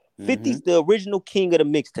 50's the original king of the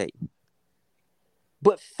mixtape.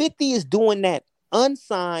 But 50 is doing that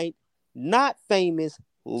unsigned, not famous,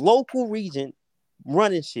 local region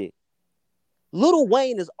running shit. Lil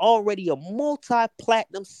Wayne is already a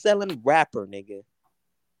multi-platinum selling rapper, nigga.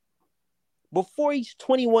 Before he's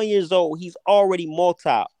 21 years old, he's already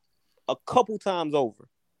a couple times over.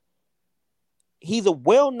 He's a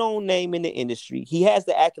well-known name in the industry. He has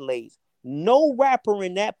the accolades. No rapper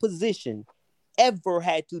in that position ever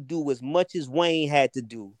had to do as much as Wayne had to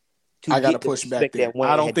do. I gotta push back there.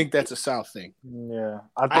 I don't think that's a South thing. Yeah,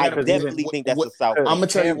 I definitely think that's a South thing. I'm gonna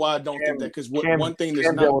tell you why I don't think that because one thing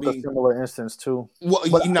that's not being a similar instance too. Well,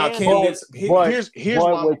 here's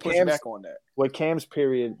why I'm gonna push back on that. With Cam's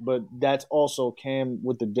period, but that's also Cam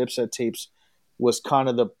with the Dipset tapes was kind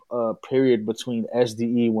of the period between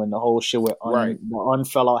SDE when the whole shit with the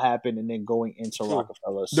unfellow happened and then going into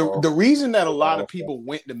Rockefeller. So. The reason that a lot of people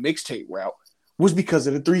went the mixtape route was because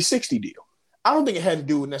of the 360 deal. I don't think it had to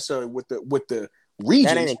do necessarily with the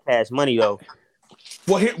regions. That ain't cash money though.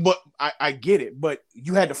 Well, but I get it, but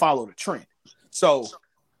you had to follow the trend. So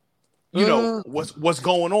you know what's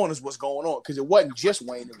going on is what's going on because it wasn't just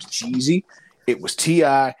Wayne. It was Jeezy, it was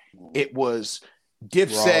T.I., it was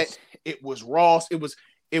Dipset, Ross. It was Ross, it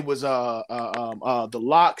was the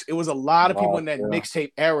Locks. It was a lot of people in that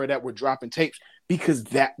mixtape era that were dropping tapes. Because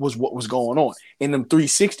that was what was going on. In them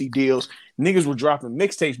 360 deals, niggas were dropping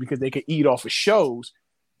mixtapes because they could eat off of shows,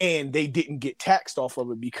 and they didn't get taxed off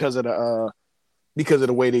of it because of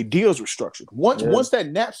the way their deals were structured. Once that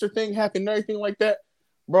Napster thing happened and everything like that,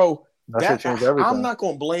 bro, I'm not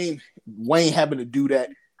gonna blame Wayne having to do that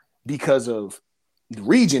because of the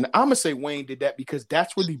region. I'm gonna say Wayne did that because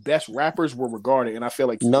that's where the best rappers were regarded, and I feel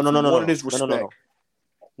like no.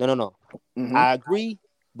 Mm-hmm. I agree,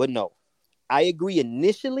 but no. I agree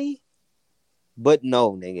initially, but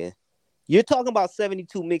no, nigga. You're talking about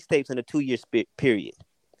 72 mixtapes in a 2-year period.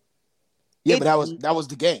 Yeah, but that was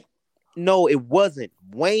the game. No, it wasn't.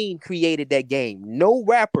 Wayne created that game. No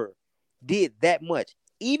rapper did that much.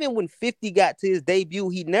 Even when 50 got to his debut,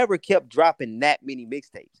 he never kept dropping that many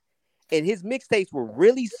mixtapes. And his mixtapes were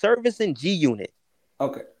really servicing G Unit.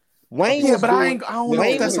 Okay. Wayne was doing, let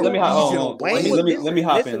me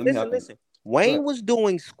hop in. Listen. Wayne was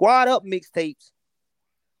doing squad up mixtapes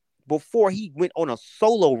before he went on a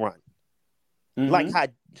solo run. Like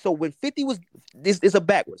so when 50 was this is a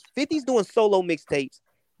backwards. 50's doing solo mixtapes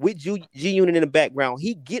with G Unit in the background.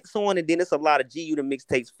 He gets on and then it's a lot of G Unit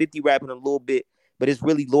mixtapes, 50 rapping a little bit, but it's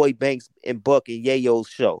really Lloyd Banks and Buck and Yayo's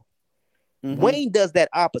show. Wayne does that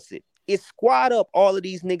opposite. It squad up all of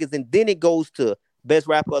these niggas and then it goes to Best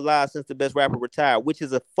Rapper Alive Since the Best Rapper Retired, which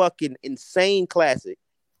is a fucking insane classic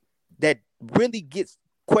that really gets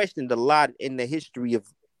questioned a lot in the history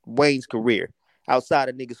of Wayne's career outside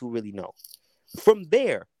of niggas who really know. From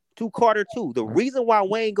there to Carter 2, the reason why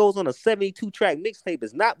Wayne goes on a 72-track mixtape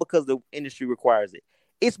is not because the industry requires it.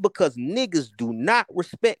 It's because niggas do not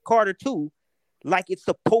respect Carter 2 like it's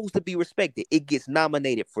supposed to be respected. It gets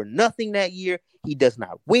nominated for nothing that year. He does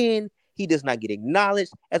not win. He does not get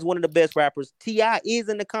acknowledged as one of the best rappers. T.I. is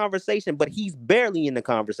in the conversation, but he's barely in the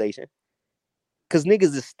conversation. Because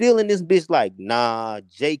niggas is still in this bitch like, nah,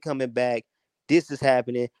 Jay coming back. This is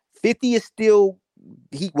happening. 50 is still,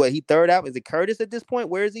 he third out? Is it Curtis at this point?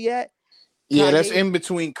 Where is he at? Yeah, Kanye? That's in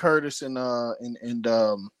between Curtis and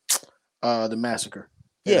the Massacre.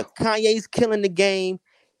 Yeah, Kanye's killing the game.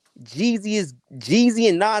 Jeezy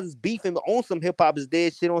and Nas is beefing on some hip hop is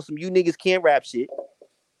dead shit, on some you niggas can't rap shit.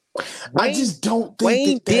 I just don't think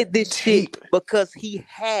Wayne did this shit because he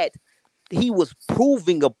was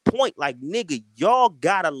proving a point like, nigga, y'all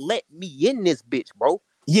gotta let me in this bitch, bro.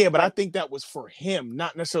 Yeah, but I think that was for him,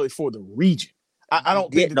 not necessarily for the region. I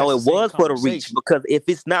don't think it was for the reach, because if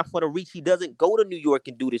it's not for the reach, he doesn't go to New York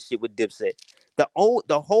and do this shit with Dipset.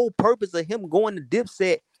 The whole purpose of him going to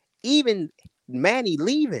Dipset, even Manny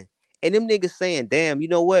leaving, And them niggas saying, damn, you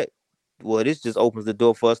know what? Well, this just opens the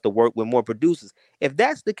door for us to work with more producers. If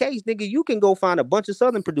that's the case, nigga, you can go find a bunch of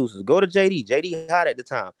Southern producers. Go to JD. JD hot at the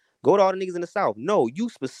time. Go to all the niggas in the South. No, you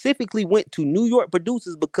specifically went to New York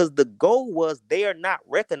producers because the goal was they are not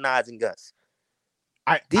recognizing us.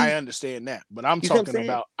 I understand that, but I'm talking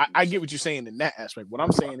about, I get what you're saying in that aspect. What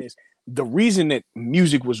I'm saying is the reason that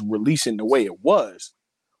music was releasing the way it was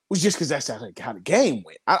just because that's how the game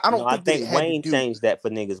went. I think Wayne changed that for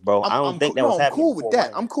niggas, bro. I don't think that was happening. I'm cool with that.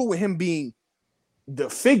 Wayne. I'm cool with him being the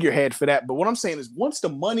figurehead for that. But what I'm saying is once the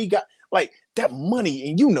money got like that money,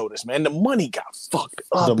 and you know this, man, the money got fucked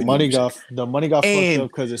up. The money got fucked up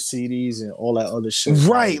because of CDs and all that other shit.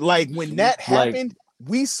 Right. Like when that happened,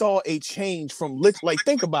 we saw a change from like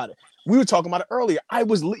think about it. We were talking about it earlier.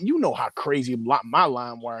 You know how crazy my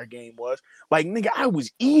LimeWire game was. Like, nigga, I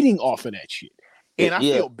was eating off of that shit. And I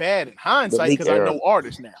feel bad in hindsight because I know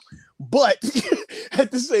artists now. But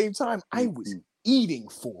at the same time, I was eating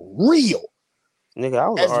for real. Nigga, I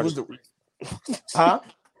was an artist.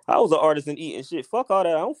 I was an artist and eating shit. Fuck all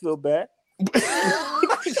that. I don't feel bad.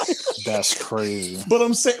 That's crazy. But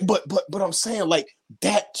I'm saying, but I'm saying like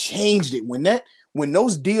that changed it when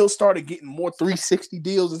those deals started getting more 360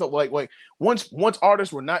 deals and stuff like once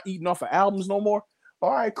artists were not eating off of albums no more.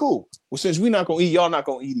 All right, cool. Well, since we're not gonna eat, y'all not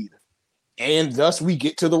gonna eat either. And thus we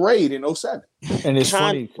get to the raid in 07. And it's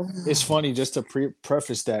funny just to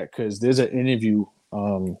preface that because there's an interview.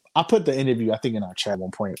 I put the interview, I think, in our chat at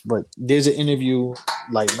one point, but there's an interview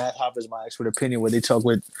like Matt Hopper's My Expert Opinion where they talk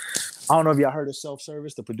with, I don't know if y'all heard of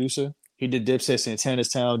Self-Service, the producer. He did Dipset, Santana's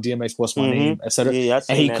Town, DMX, What's My Name, etc. Yeah,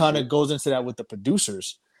 and he kind of goes into that with the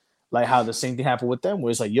producers, like how the same thing happened with them, where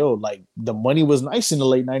it's like, yo, like the money was nice in the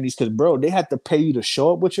late 90s because, bro, they had to pay you to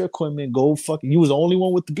show up with your equipment, go fucking, you was the only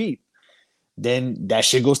one with the beat. Then that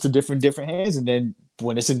shit goes to different hands, and then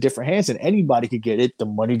when it's in different hands and anybody could get it, the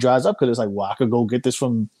money dries up because it's like, well, I could go get this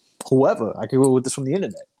from whoever. I could go with this from the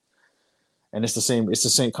internet. And it's the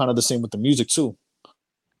same kind of the same with the music too.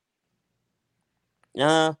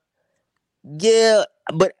 Yeah,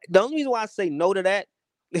 but the only reason why I say no to that,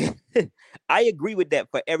 I agree with that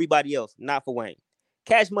for everybody else, not for Wayne.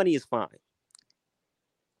 Cash Money is fine.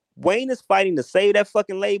 Wayne is fighting to save that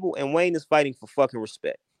fucking label, and Wayne is fighting for fucking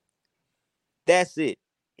respect. That's it.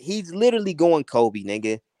 He's literally going Kobe,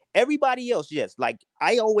 nigga. Everybody else, yes. Like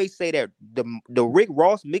I always say that the Rick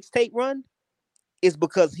Ross mixtape run is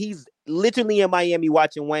because he's literally in Miami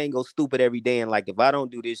watching Wayne go stupid every day, and like if I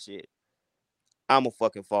don't do this shit, I'ma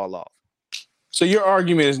fucking fall off. So your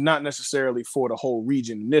argument is not necessarily for the whole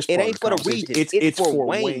region. It ain't for the region. It's for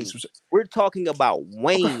Wayne. We're talking about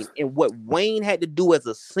Wayne and what Wayne had to do as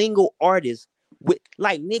a single artist. With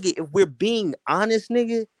like, nigga, if we're being honest,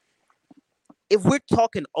 nigga. If we're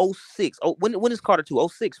talking 06, when is Carter 2?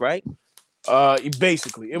 06, right?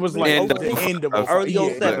 Basically. It was like the end of early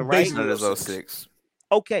 07, right? It is 06.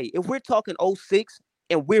 Okay, if we're talking 06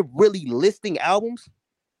 and we're really listing albums,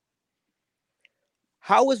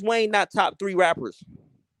 how is Wayne not top 3 rappers?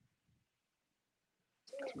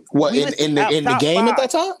 What in the game 5. At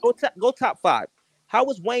that time? Go top 5. How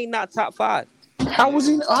was Wayne not top 5? How was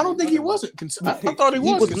he? I don't think he wasn't. I thought he was.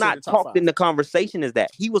 He was not talked in the conversation as that.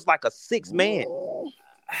 He was like a 6 man.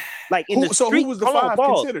 Like in the streets. So who was the 5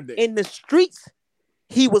 considered then? In the streets,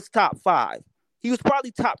 he was top 5. He was probably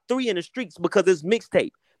top 3 in the streets because it's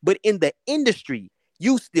mixtape. But in the industry,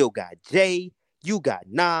 you still got Jay, you got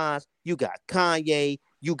Nas, you got Kanye,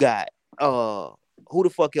 you got who the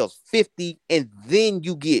fuck else? 50, and then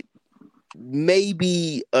you get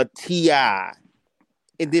maybe a T.I.,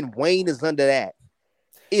 and then Wayne is under that.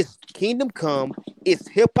 It's Kingdom Come. It's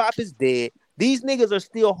Hip Hop Is Dead. These niggas are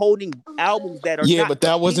still holding albums that are not but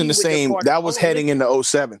that wasn't the same. That was heading into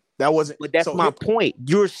 07. That wasn't. But that's my point.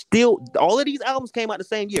 You're still all of these albums came out the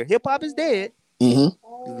same year. Hip Hop Is Dead.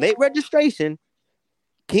 Mm-hmm. Late Registration.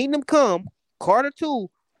 Kingdom Come. Carter 2.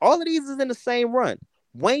 All of these is in the same run.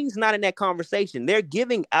 Wayne's not in that conversation. They're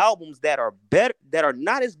giving albums that are better, that are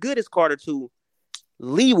not as good as Carter 2,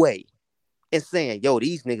 leeway. And saying, yo,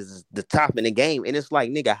 these niggas is the top in the game. And it's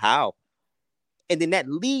like, nigga, how? And then that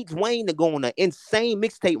leads Wayne to go on an insane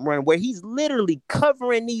mixtape run where he's literally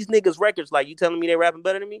covering these niggas' records. Like, you telling me they're rapping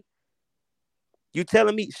better than me? You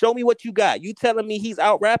telling me, show me what you got. You telling me he's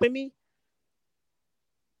out rapping me?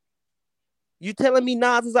 You telling me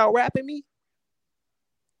Nas is out rapping me?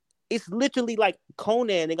 It's literally like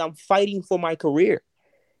Conan, nigga, I'm fighting for my career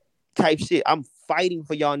type shit. I'm fighting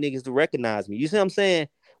for y'all niggas to recognize me. You see what I'm saying?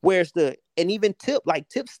 Where's and even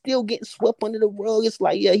Tip's still getting swept under the rug. It's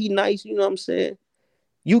like, yeah, he nice, you know what I'm saying?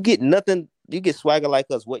 You get nothing, you get Swagger Like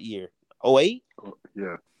Us what year? 08?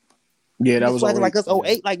 Yeah. Yeah, that was Swagger Like Us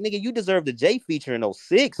 08. Like, nigga, you deserve the J feature in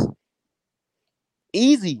 06.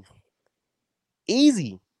 Easy.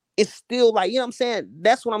 It's still like, you know what I'm saying?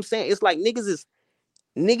 That's what I'm saying. It's like niggas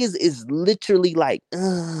is literally like,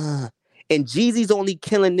 ugh. And Jeezy's only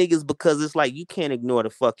killing niggas because it's like you can't ignore the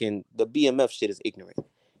BMF shit is ignorant.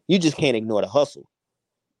 You just can't ignore the hustle.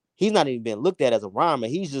 He's not even being looked at as a rhymer.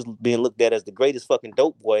 He's just being looked at as the greatest fucking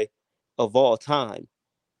dope boy of all time.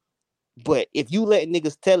 But if you let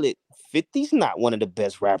niggas tell it, 50's not one of the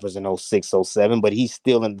best rappers in 06, 07, but he's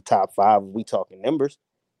still in the top 5 if we talking numbers.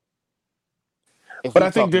 But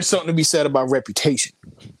I think there's something to be said about reputation.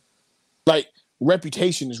 Like,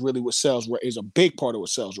 reputation is really what sells, is a big part of what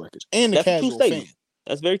sells records. And the casual fan.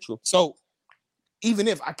 That's very true. So even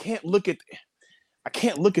if I can't look at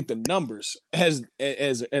the numbers as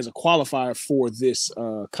a qualifier for this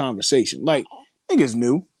conversation. Like, niggas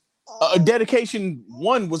knew. Dedication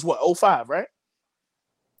 1 was what, 05, right?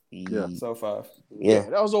 Yeah, so 05. Yeah,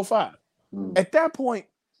 that was 05. At that point,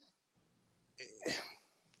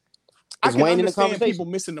 I can Wayne in the understand conversation? people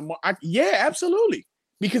missing the mark. Yeah, absolutely.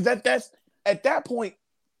 Because that's at that point,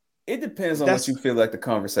 it depends on what you feel like the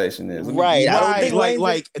conversation is. Right. I don't think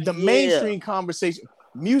like the mainstream conversation,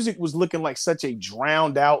 music was looking like such a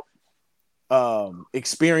drowned out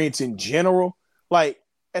experience in general. Like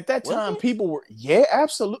at that time, people were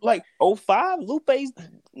absolutely like 05. Lupe's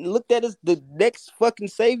looked at as the next fucking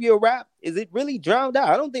savior of rap. Is it really drowned out?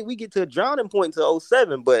 I don't think we get to a drowning point to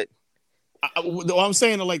 07, but I'm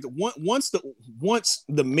saying like once the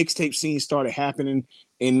mixtape scene started happening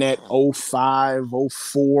in that 05,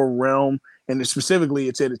 04 realm, and specifically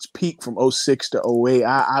it's at its peak from 06 to 08.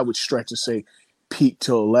 I would stretch to say peak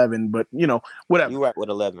to 11, but you know, whatever. You right with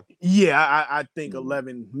 11. Yeah, I think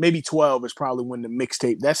 11, maybe 12 is probably when the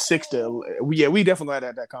mixtape. That's 6 to we definitely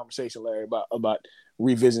had that conversation, Larry, about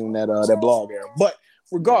revisiting that blog era. But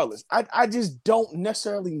regardless, I just don't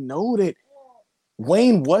necessarily know that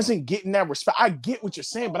Wayne wasn't getting that respect. I get what you're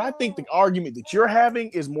saying, but I think the argument that you're having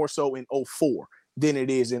is more so in 04 than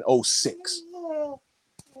it is in 06.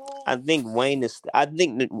 I think Wayne is. I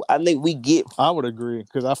think we get. I would agree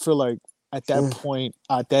because I feel like at that point,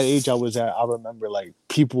 at that age I was at, I remember like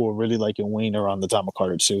people were really liking Wayne around the time of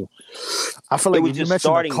Carter too. I feel like if you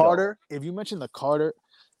mention the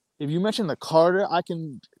Carter, I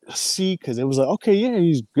can see because it was like, okay, yeah,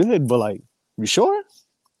 he's good, but like, you sure?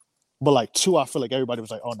 But like 2, I feel like everybody was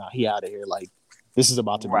like, "Oh, nah, he out of here." Like this is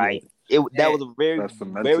about to be it. That was a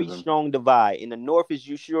very strong divide. In the North, is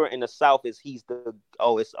you sure? In the South, is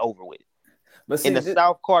it's over with. But see, in the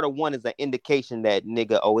South, Carter 1 is an indication that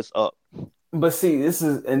nigga, it's up. But see, this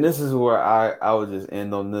is where I would just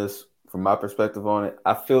end on this from my perspective on it.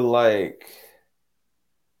 I feel like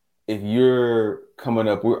if you're coming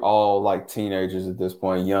up, we're all like teenagers at this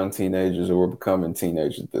point, young teenagers, or we're becoming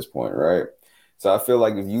teenagers at this point, right? So I feel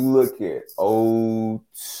like if you look at 02,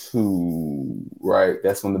 right,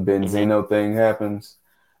 that's when the Benzino thing happens.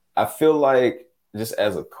 I feel like just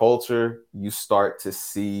as a culture, you start to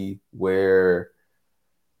see where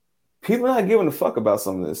people are not giving a fuck about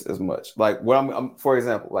some of this as much. Like what I'm for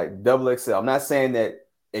example, like Double XL. I'm not saying that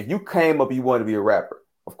if you came up, you wanted to be a rapper.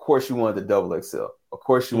 Of course you wanted the Double XL. Of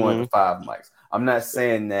course you wanted the 5 mics. I'm not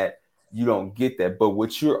saying that you don't get that, but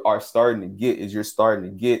what you are starting to get is you're starting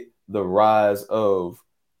to get the rise of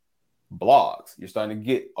blogs. You're starting to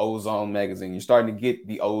get Ozone magazine. You're starting to get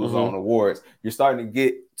the Ozone awards. You're starting to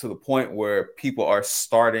get to the point where people are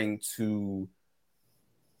starting to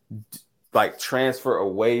like transfer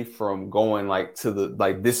away from going like to the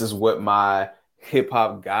like this is what my hip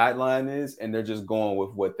hop guideline is, and they're just going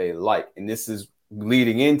with what they like. And this is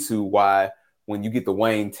leading into why when you get the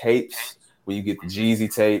Wayne tapes, when you get the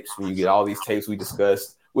Jeezy tapes, when you get all these tapes we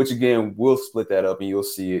discussed, which again we'll split that up and you'll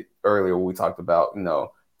see it earlier when we talked about, you know,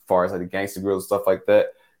 as far as like the Gangsta Grills and stuff like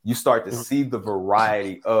that. You start to see the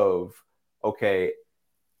variety of, okay,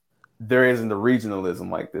 there isn't the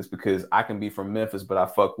regionalism like this because I can be from Memphis, but I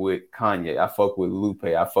fuck with Kanye, I fuck with Lupe,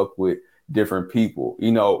 I fuck with different people.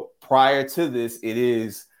 You know, prior to this, it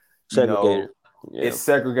is segregated. It's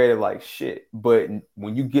segregated like shit. But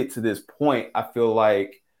when you get to this point, I feel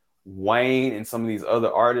like Wayne and some of these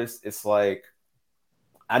other artists, it's like,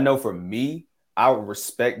 I know for me, I would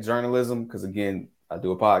respect journalism because again, I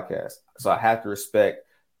do a podcast. So I have to respect,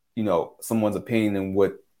 you know, someone's opinion and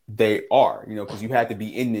what they are, you know, because you have to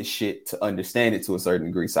be in this shit to understand it to a certain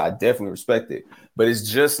degree. So I definitely respect it. But it's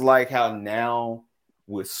just like how now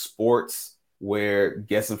with sports, where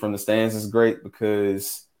guessing from the stands is great,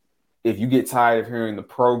 because if you get tired of hearing the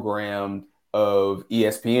program of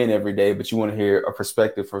ESPN every day, but you want to hear a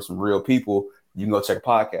perspective from some real people, you can go check a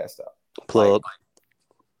podcast out. Plug.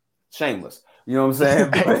 Shameless. You know what I'm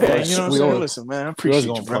saying? Hey, But, you know what I'm saying? Listen, man, I appreciate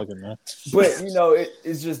you, bro. Man. but you know,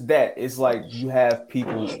 it's just that. It's like you have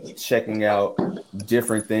people checking out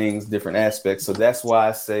different things, different aspects. So that's why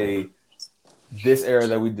I say this era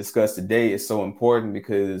that we discussed today is so important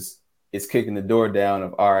because it's kicking the door down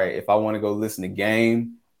of, all right, if I want to go listen to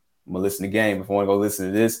Game, I'm going to listen to Game. If I want to go listen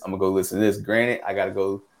to this, I'm going to go listen to this. Granted, I got to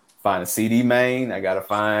go find a CD main. I got to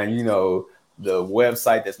find, you know, the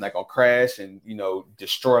website that's not going to crash and, you know,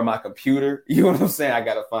 destroy my computer. You know what I'm saying? I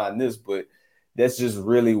got to find this, but that's just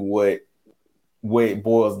really what it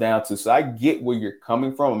boils down to. So I get where you're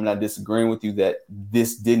coming from. I'm not disagreeing with you that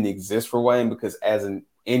this didn't exist for Wayne because as an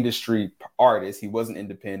industry artist, he wasn't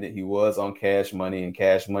independent. He was on Cash Money, and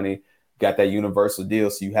Cash Money got that universal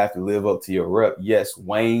deal. So you have to live up to your rep. Yes,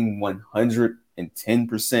 Wayne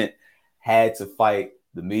 110% had to fight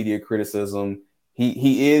the media criticism.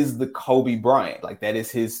 He is the Kobe Bryant. Like, that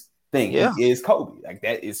is his thing. Yeah. He is Kobe. Like,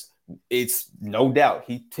 it's no doubt.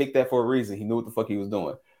 He picked that for a reason. He knew what the fuck he was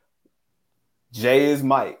doing. Jay is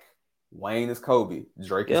Mike. Wayne is Kobe.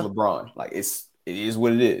 Drake is LeBron. Like, it is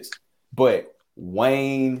what it is. But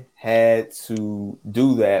Wayne had to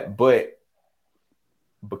do that. But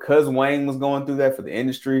because Wayne was going through that for the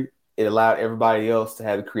industry, it allowed everybody else to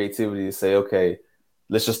have the creativity to say, okay,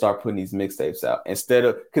 let's just start putting these mixtapes out. Instead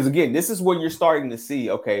of, because again, this is where you're starting to see,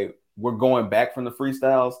 okay, we're going back from the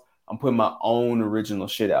freestyles. I'm putting my own original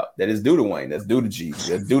shit out. That is due to Wayne. That's due to G.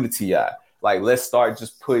 That's due to T.I. Like, let's start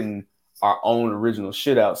just putting our own original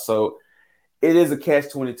shit out. So it is a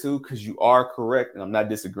catch-22 because you are correct, and I'm not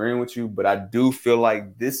disagreeing with you, but I do feel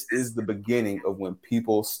like this is the beginning of when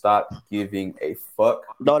people stop giving a fuck.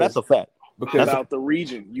 No, that's a fact. Because about the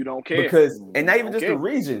region, you don't care. And not even just the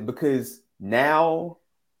region, because now,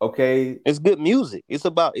 okay, it's good music. Is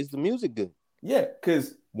the music good? Yeah,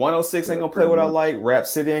 because 106 ain't gonna play what I like. Rap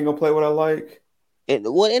City ain't gonna play what I like. It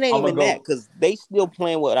ain't even that, because they still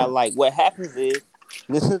playing what I like. What happens is,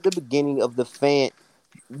 this is the beginning of the fan.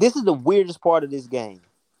 This is the weirdest part of this game.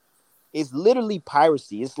 It's literally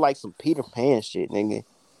piracy. It's like some Peter Pan shit, nigga.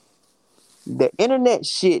 The internet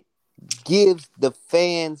shit gives the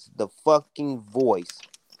fans the fucking voice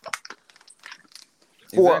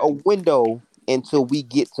for a window until we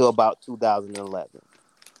get to about 2011.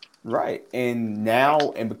 Right. And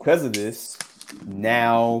now, and because of this,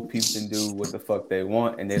 now people can do what the fuck they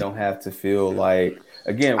want, and they don't have to feel like,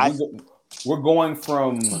 again, we're going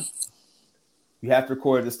from, you have to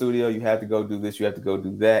record at the studio, you have to go do this, you have to go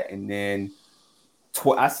do that, and then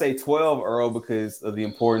I say 12, Earl, because of the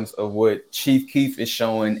importance of what Chief Keef is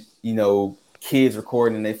showing, you know, kids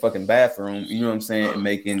recording in their fucking bathroom, you know what I'm saying, and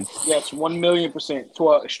making... Yes, 1,000,000%.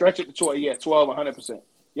 12, stretch it to 12, 12, 100%.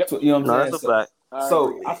 Yep. You know what I'm saying? That's a fact.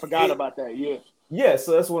 So I forgot about that, Yeah,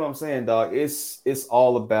 so that's what I'm saying, dog. It's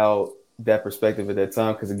all about that perspective at that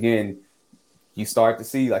time, because, again, you start to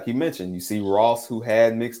see, like you mentioned, you see Ross, who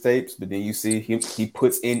had mixtapes, but then you see he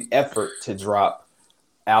puts in effort to drop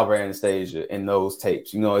Albert Anastasia in those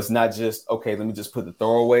tapes. You know, it's not just, okay, let me just put the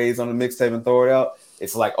throwaways on the mixtape and throw it out.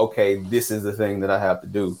 It's like, okay, this is the thing that I have to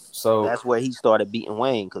do. So that's where he started beating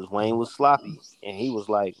Wayne, because Wayne was sloppy, and he was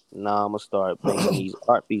like, nah, I'm going to start making these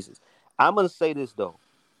art pieces. I'm going to say this, though.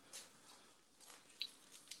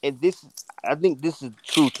 And I think this is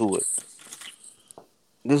true to it.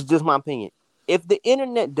 This is just my opinion. If the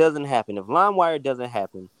internet doesn't happen, if LimeWire doesn't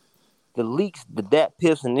happen, the leaks, the Dat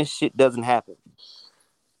Piffs, and this shit doesn't happen,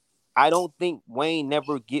 I don't think Wayne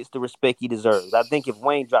never gets the respect he deserves. I think if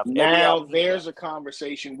Wayne drops there's a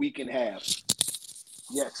conversation we can have.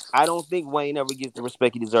 Yes. I don't think Wayne ever gets the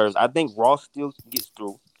respect he deserves. I think Ross still gets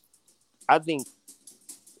through. I think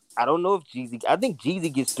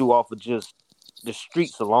Jeezy gets through off of just the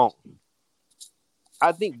streets alone.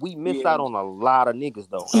 I think we miss out on a lot of niggas,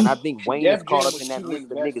 though. And I think Wayne is caught up in that list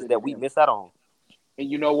of niggas that we miss out on. And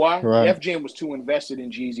you know why? Right. Def Jam was too invested in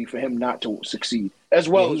Jeezy for him not to succeed, as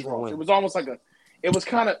well as Ross. It was almost like it was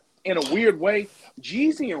kind of, in a weird way,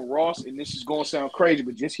 Jeezy and Ross, and this is going to sound crazy,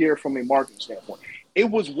 but just hear it from a marketing standpoint, it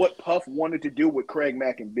was what Puff wanted to do with Craig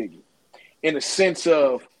Mack and Biggie, in a sense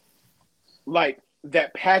of, like,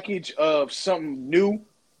 that package of something new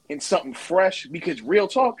and something fresh, because real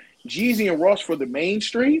talk, Jeezy and Ross for the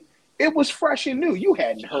mainstream, it was fresh and new. You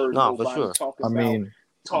hadn't heard nobody talk about.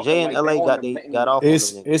 Jay and LA got off.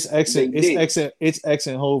 It's X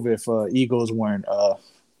and Hov if Eagles weren't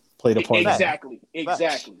played a part. Exactly.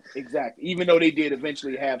 Even though they did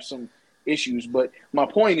eventually have some issues, but my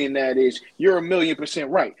point in that is you're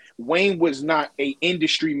 1,000,000% right. Wayne was not a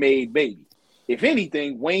industry made baby. If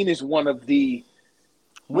anything, Wayne is one of the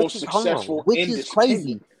most successful. Which is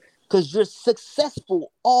crazy. because you're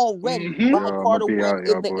successful already. Mhm. Ron Yo, Carter I'ma be went out,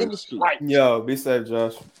 y'all in the boys. industry. Right. Yo, be safe,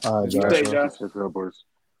 Josh. All right, You Josh. say, Josh. What's up, boys?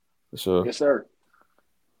 For sure. Yes, sir.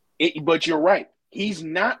 But you're right. He's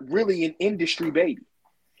not really an industry baby.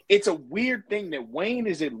 It's a weird thing that Wayne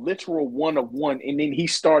is a literal one of one, and then he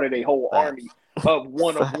started a whole army of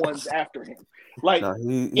one of ones after him. Like No,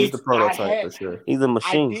 he's the prototype for sure. He's a I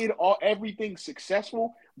machine. did everything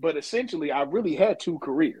successful, but essentially I really had 2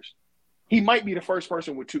 careers. He might be the first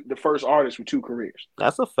person with the first artist with 2 careers.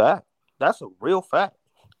 That's a fact. That's a real fact.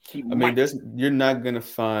 I mean, you're not gonna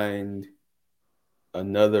find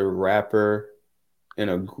another rapper in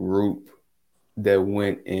a group that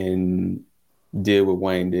went and did what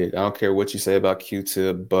Wayne did. I don't care what you say about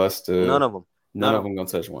Q-Tip, Busta. None of them. None of them gonna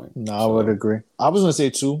touch Wayne. No, I would agree. I was gonna say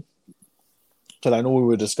 2, because I know we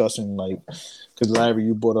were discussing because Larry,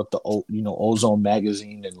 you brought up the Ozone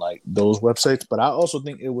magazine and like those websites, but I also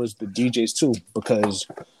think it was the DJs too, because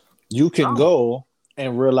you can go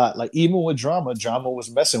and realize like even with Drama was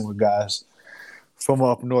messing with guys from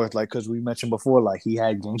up north, like because we mentioned before, like he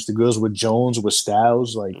had Gangsta Girls with Jones, with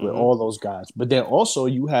Styles, like with all those guys. But then also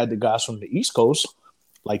you had the guys from the East Coast,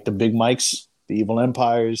 like the Big Mikes, the Evil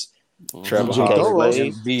Empires, Trevor DJ Howard,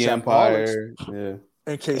 Doros, the Chap Empire, yeah.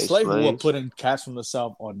 and K-Slave, who were putting cats from the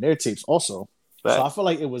South on their tapes also. Right. So I feel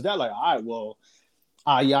like it was that like, all right, well,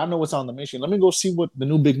 yeah, I know what's on the mission. Let me go see what the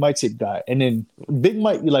new Big Mike tape got. And then Big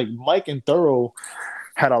Mike, like Mike and Thorough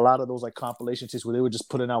had a lot of those like compilation tapes where they were just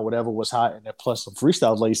putting out whatever was hot and then plus some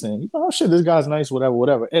freestyles laced in. Oh shit, this guy's nice,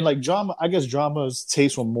 whatever. And like Drama's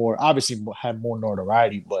tapes were had more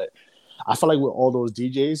notoriety, but I feel like with all those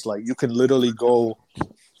DJs, like you can literally go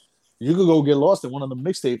get lost in one of the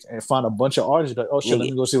mixtapes and find a bunch of artists. Like, oh shit, let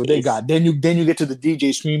me go see what they got. Then you get to the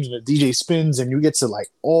DJ streams and the DJ spins, and you get to like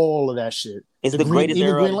all of that shit. It's the greatest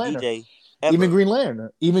era of DJ ever. Even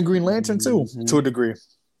Green Lantern too, to a degree.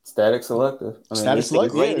 Static Selective. It's the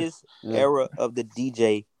greatest era of the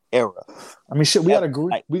DJ era. I mean, shit. We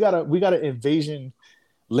got an invasion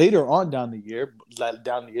later on down the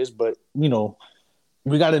years, but you know.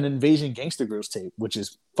 We got an Invasion Gangsta Girls tape, which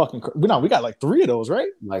is fucking. We got like 3 of those, right?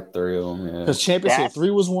 Like 3 of them, yeah. Because Champions Hit 3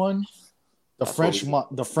 was one. The French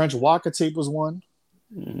Waka tape was one.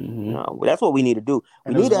 Mm-hmm. No, that's what we need to do.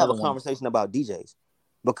 We need to have a conversation about DJs,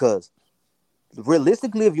 because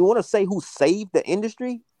realistically, if you want to say who saved the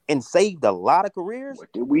industry and saved a lot of careers,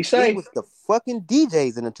 what did we say? It was the fucking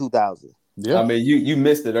DJs in the 2000s. Yeah, I mean, you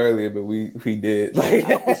missed it earlier, but we did. Like,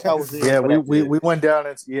 we went down.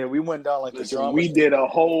 We went down like the Drama. We did a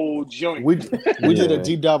whole joint. We did a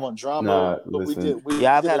deep dive on Drama.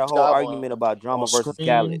 I've had a whole argument about Drama versus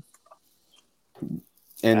Khaled.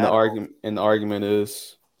 And the argument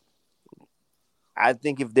is, I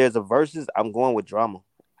think if there's a versus, I'm going with Drama.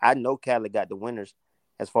 I know Khaled got the winners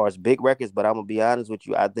as far as big records, but I'm gonna be honest with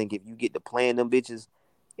you. I think if you get to playing them bitches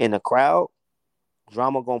in the crowd,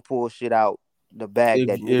 Drama gonna pull shit out the bag.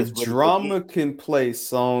 If Drama can play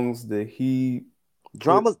songs that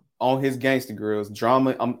Drama on his Gangsta Girls,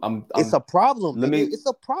 Drama, it's a problem. It's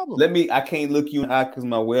a problem. I can't look you in the eye because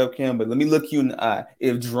my webcam, but let me look you in the eye.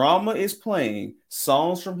 If Drama is playing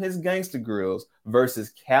songs from his Gangsta Girls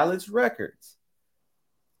versus Khaled's records,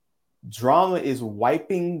 Drama is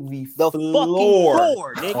wiping the floor.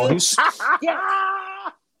 Floor, nigga.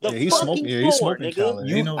 He's smoking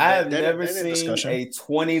Khaled. I have never seen a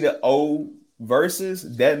 20-0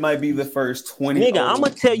 versus. That might be the first 20. Nigga, I'm gonna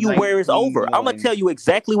tell you where it's over. I'm gonna tell you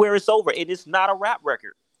exactly where it's over, and it's not a rap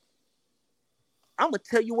record. I'm gonna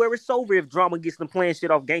tell you where it's over if Drama gets them playing shit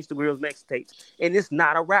off Gangsta Girls mixtapes, and it's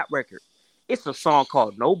not a rap record. It's a song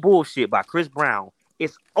called "No Bullshit" by Chris Brown.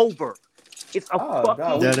 It's over. It's a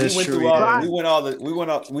fucking. That is true.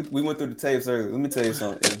 We went through the tapes earlier. Let me tell you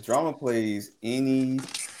something. If Drama plays any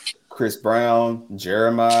Chris Brown,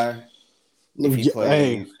 Jeremiah,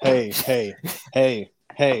 hey.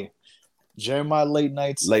 Jeremiah Late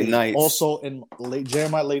Nights.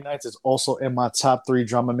 Jeremiah Late Nights is also in my top 3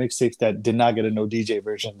 Drama mixtapes that did not get a no DJ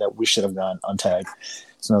version that we should have gone untagged.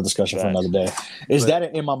 It's another discussion for another day.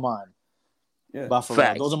 That in my mind? Yeah, but for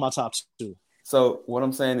real, those are my top 2. So what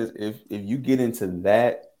I'm saying is, if you get into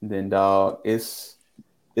that, then dog, it's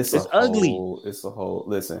ugly. It's a whole.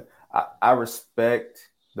 Listen, I respect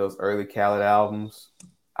those early Khaled albums.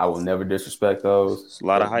 I will never disrespect those. It's a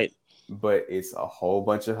lot of hype, but it's a whole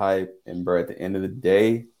bunch of hype. And bro, at the end of the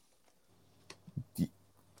day,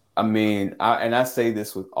 I mean, I say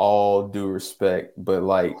this with all due respect, but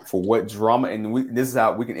like for what Drama, and this is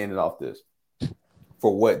how we can end it off this.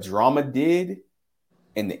 For what Drama did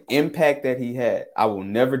and the impact that he had, I will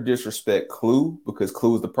never disrespect Clue because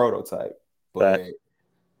Clue is the prototype. But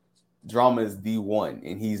Drama is the one,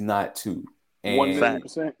 and he's not 2. And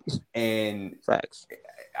 1,000,000%. And facts.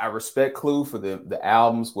 I respect Clue for the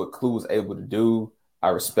albums, what Clue was able to do. I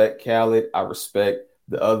respect Khaled. I respect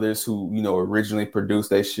the others who, originally produced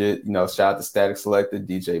that shit. Shout out to Static Selector,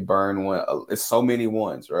 DJ Burn one. It's so many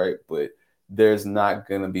ones, right? But there's not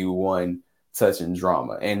gonna be one touching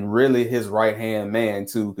Drama. And really his right-hand man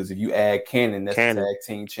too, because if you add Cannon, that's the tag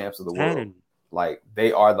team champs of the world. Like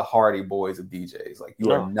they are the Hardy Boys of DJs. Like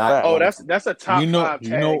you are not. Oh, that's a top 5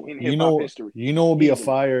 tag in hip hop history. It'll be a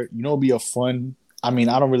fire. It'll be a fun. I mean,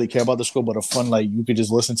 I don't really care about the score, but a fun like you could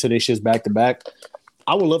just listen to these shits back to back.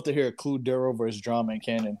 I would love to hear Clue Duro versus Drama and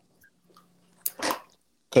Cannon.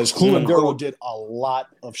 Because Clue and Duro did a lot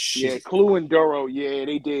of shit. Yeah, Clue and Duro,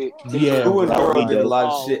 they did. Clue and Duro did a lot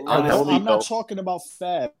of shit. I'm not talking about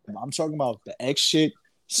Fab. I'm talking about the X shit,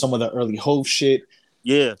 some of the early Hove shit.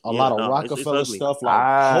 Yeah, a lot of Rockefeller stuff.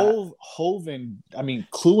 Like Hove and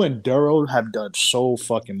Clue and Duro have done so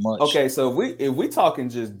fucking much. Okay, so if we talking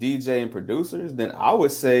just DJ and producers, then I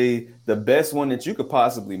would say the best one that you could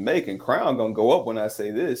possibly make, and Crown gonna go up when I say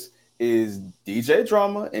this, is DJ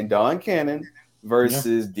Drama and Don Cannon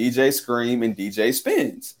versus DJ Scream and DJ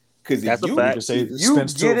Spins. Because if you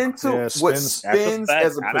get into what Spins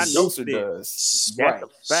as a producer does, that's a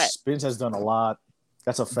fact. Spins has done a lot.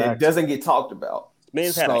 That's a fact. It doesn't get talked about.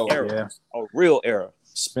 Spins had an era, a real era.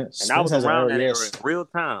 Spins and I was around that era in real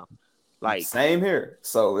time. Like same here.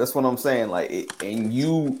 So that's what I'm saying. Like, we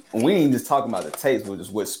ain't just talking about the tapes, but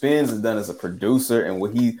just what Spins has done as a producer and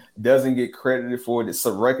what he doesn't get credited for. There's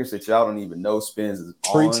some records that y'all don't even know Spins is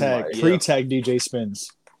pre-tag DJ Spins.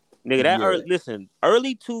 Nigga, that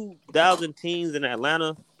early 2000 teens in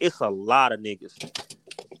Atlanta, it's a lot of niggas.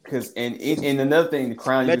 Because and another thing, the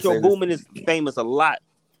Crown Metro Boomin is famous a lot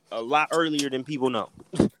earlier than people know.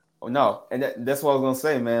 Oh, no, and that's what I was gonna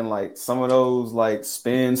say, man. Like some of those like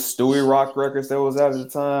Spin Stewie Rock records that was out at the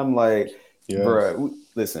time, like, bro.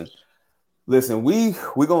 Listen. We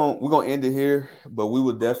gonna end it here, but we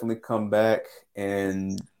will definitely come back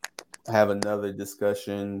and have another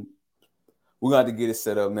discussion. We're gonna have to get it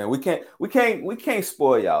set up, man. We can't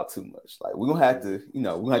spoil y'all too much. Like we're gonna have to, we're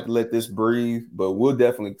gonna have to let this breathe. But we'll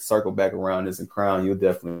definitely circle back around this and Crown.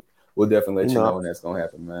 We'll definitely let you know when that's gonna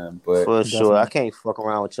happen, man. But for sure, I can't fuck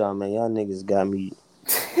around with y'all, man. Y'all niggas got me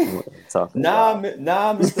talking. Nah,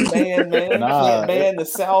 Mr. Man, the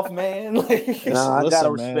South man. Like, I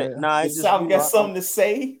gotta respect. The South got something to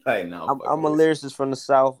say. Like, no, I'm a lyricist from the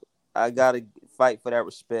South. I gotta fight for that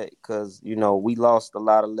respect because we lost a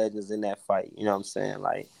lot of legends in that fight. You know what I'm saying?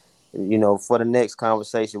 Like, for the next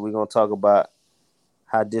conversation, we're gonna talk about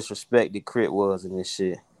how disrespected Crit was in this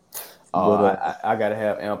shit. Oh, but, I gotta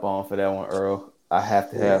have Amp on for that one, Earl. I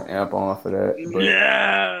have to have Amp on for that. But,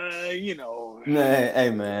 hey,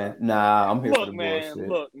 man. Nah, I'm here for the bullshit.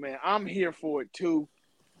 Look, man, I'm here for it too,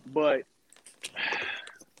 but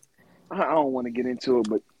I don't want to get into it.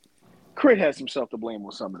 But Crit has himself to blame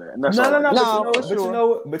on some of that. And that's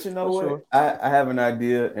But you know what? I have an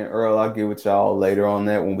idea, and Earl, I'll get with y'all later on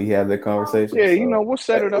that when we have that conversation. Yeah, we'll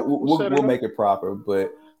set it up. We'll make it proper.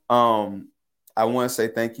 But I want to say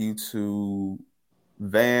thank you to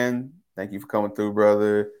Van. Thank you for coming through,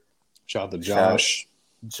 brother. Shout out to Josh.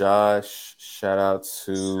 Shout out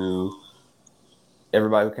to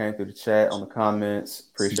everybody who came through the chat on the comments.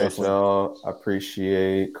 Appreciate y'all. I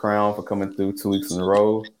appreciate Crown for coming through 2 weeks in a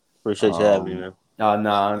row. Appreciate you having me, man.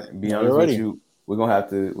 Nah. Be honest with you, we're gonna have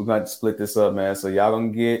to split this up, man. So y'all gonna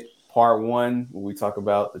get part 1 where we talk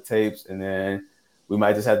about the tapes, and then we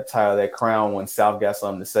might just have to title that Crown when South got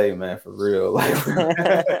something to say, man, for real. Like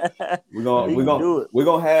that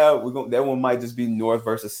one might just be North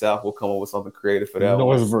versus South. We'll come up with something creative for that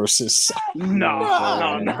North versus South. No.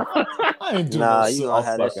 I ain't doing nah, you gonna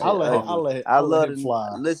have that shit. I'll let him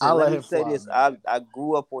fly. Listen, let me say this. I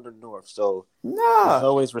grew up on the North, so there's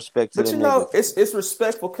always respect to them. But it's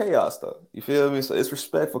respectful chaos though. You feel me? So it's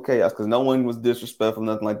respectful chaos because no one was disrespectful,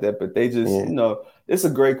 nothing like that. But they just, it's a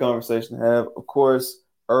great conversation to have. Of course,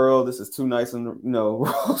 Earl, this is too nice and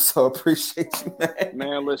so appreciate you, man.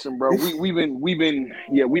 Man, listen, bro, we've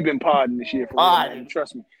been podding this year for real, man.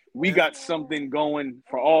 Trust me, we got something going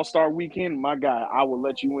for All-Star Weekend. My guy, I will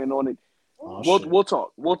let you in on it. We'll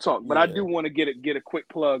talk. But I do want to get a quick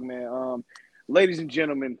plug, man. Ladies and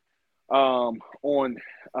gentlemen, on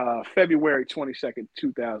February 22nd,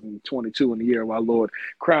 2022, in the year of our Lord,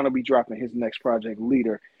 Crown will be dropping his next project,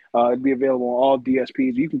 Leader. It'll be available on all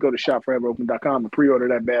DSPs. You can go to shopforeveropen.com and pre-order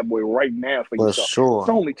that bad boy right now for yourself. Sure. It's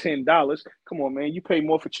only $10. Come on, man. You pay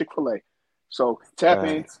more for Chick-fil-A. So tap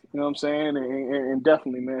in, you know what I'm saying? And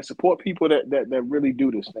definitely, man, support people that really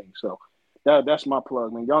do this thing. So that's my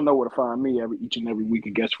plug, man. Y'all know where to find me each and every week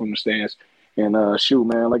at Guests from the Stands. And shoot,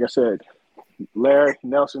 man, like I said, Larry,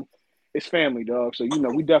 Nelson, it's family, dog. So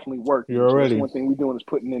we definitely work. You're already. That's one thing we doing is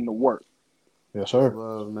putting in the work. Yes, sir.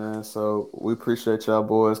 Love, man. So we appreciate y'all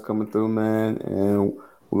boys coming through, man, and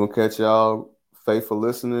we're gonna catch y'all faithful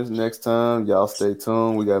listeners next time. Y'all stay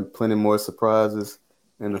tuned. We got plenty more surprises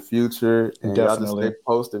in the future, and y'all just stay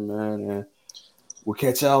posted, man. And we'll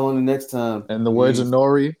catch y'all on the next time. In the words of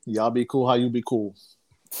Nori, y'all be cool how you be cool.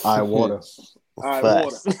 All right, water. All right,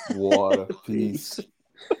 water. Water. Peace.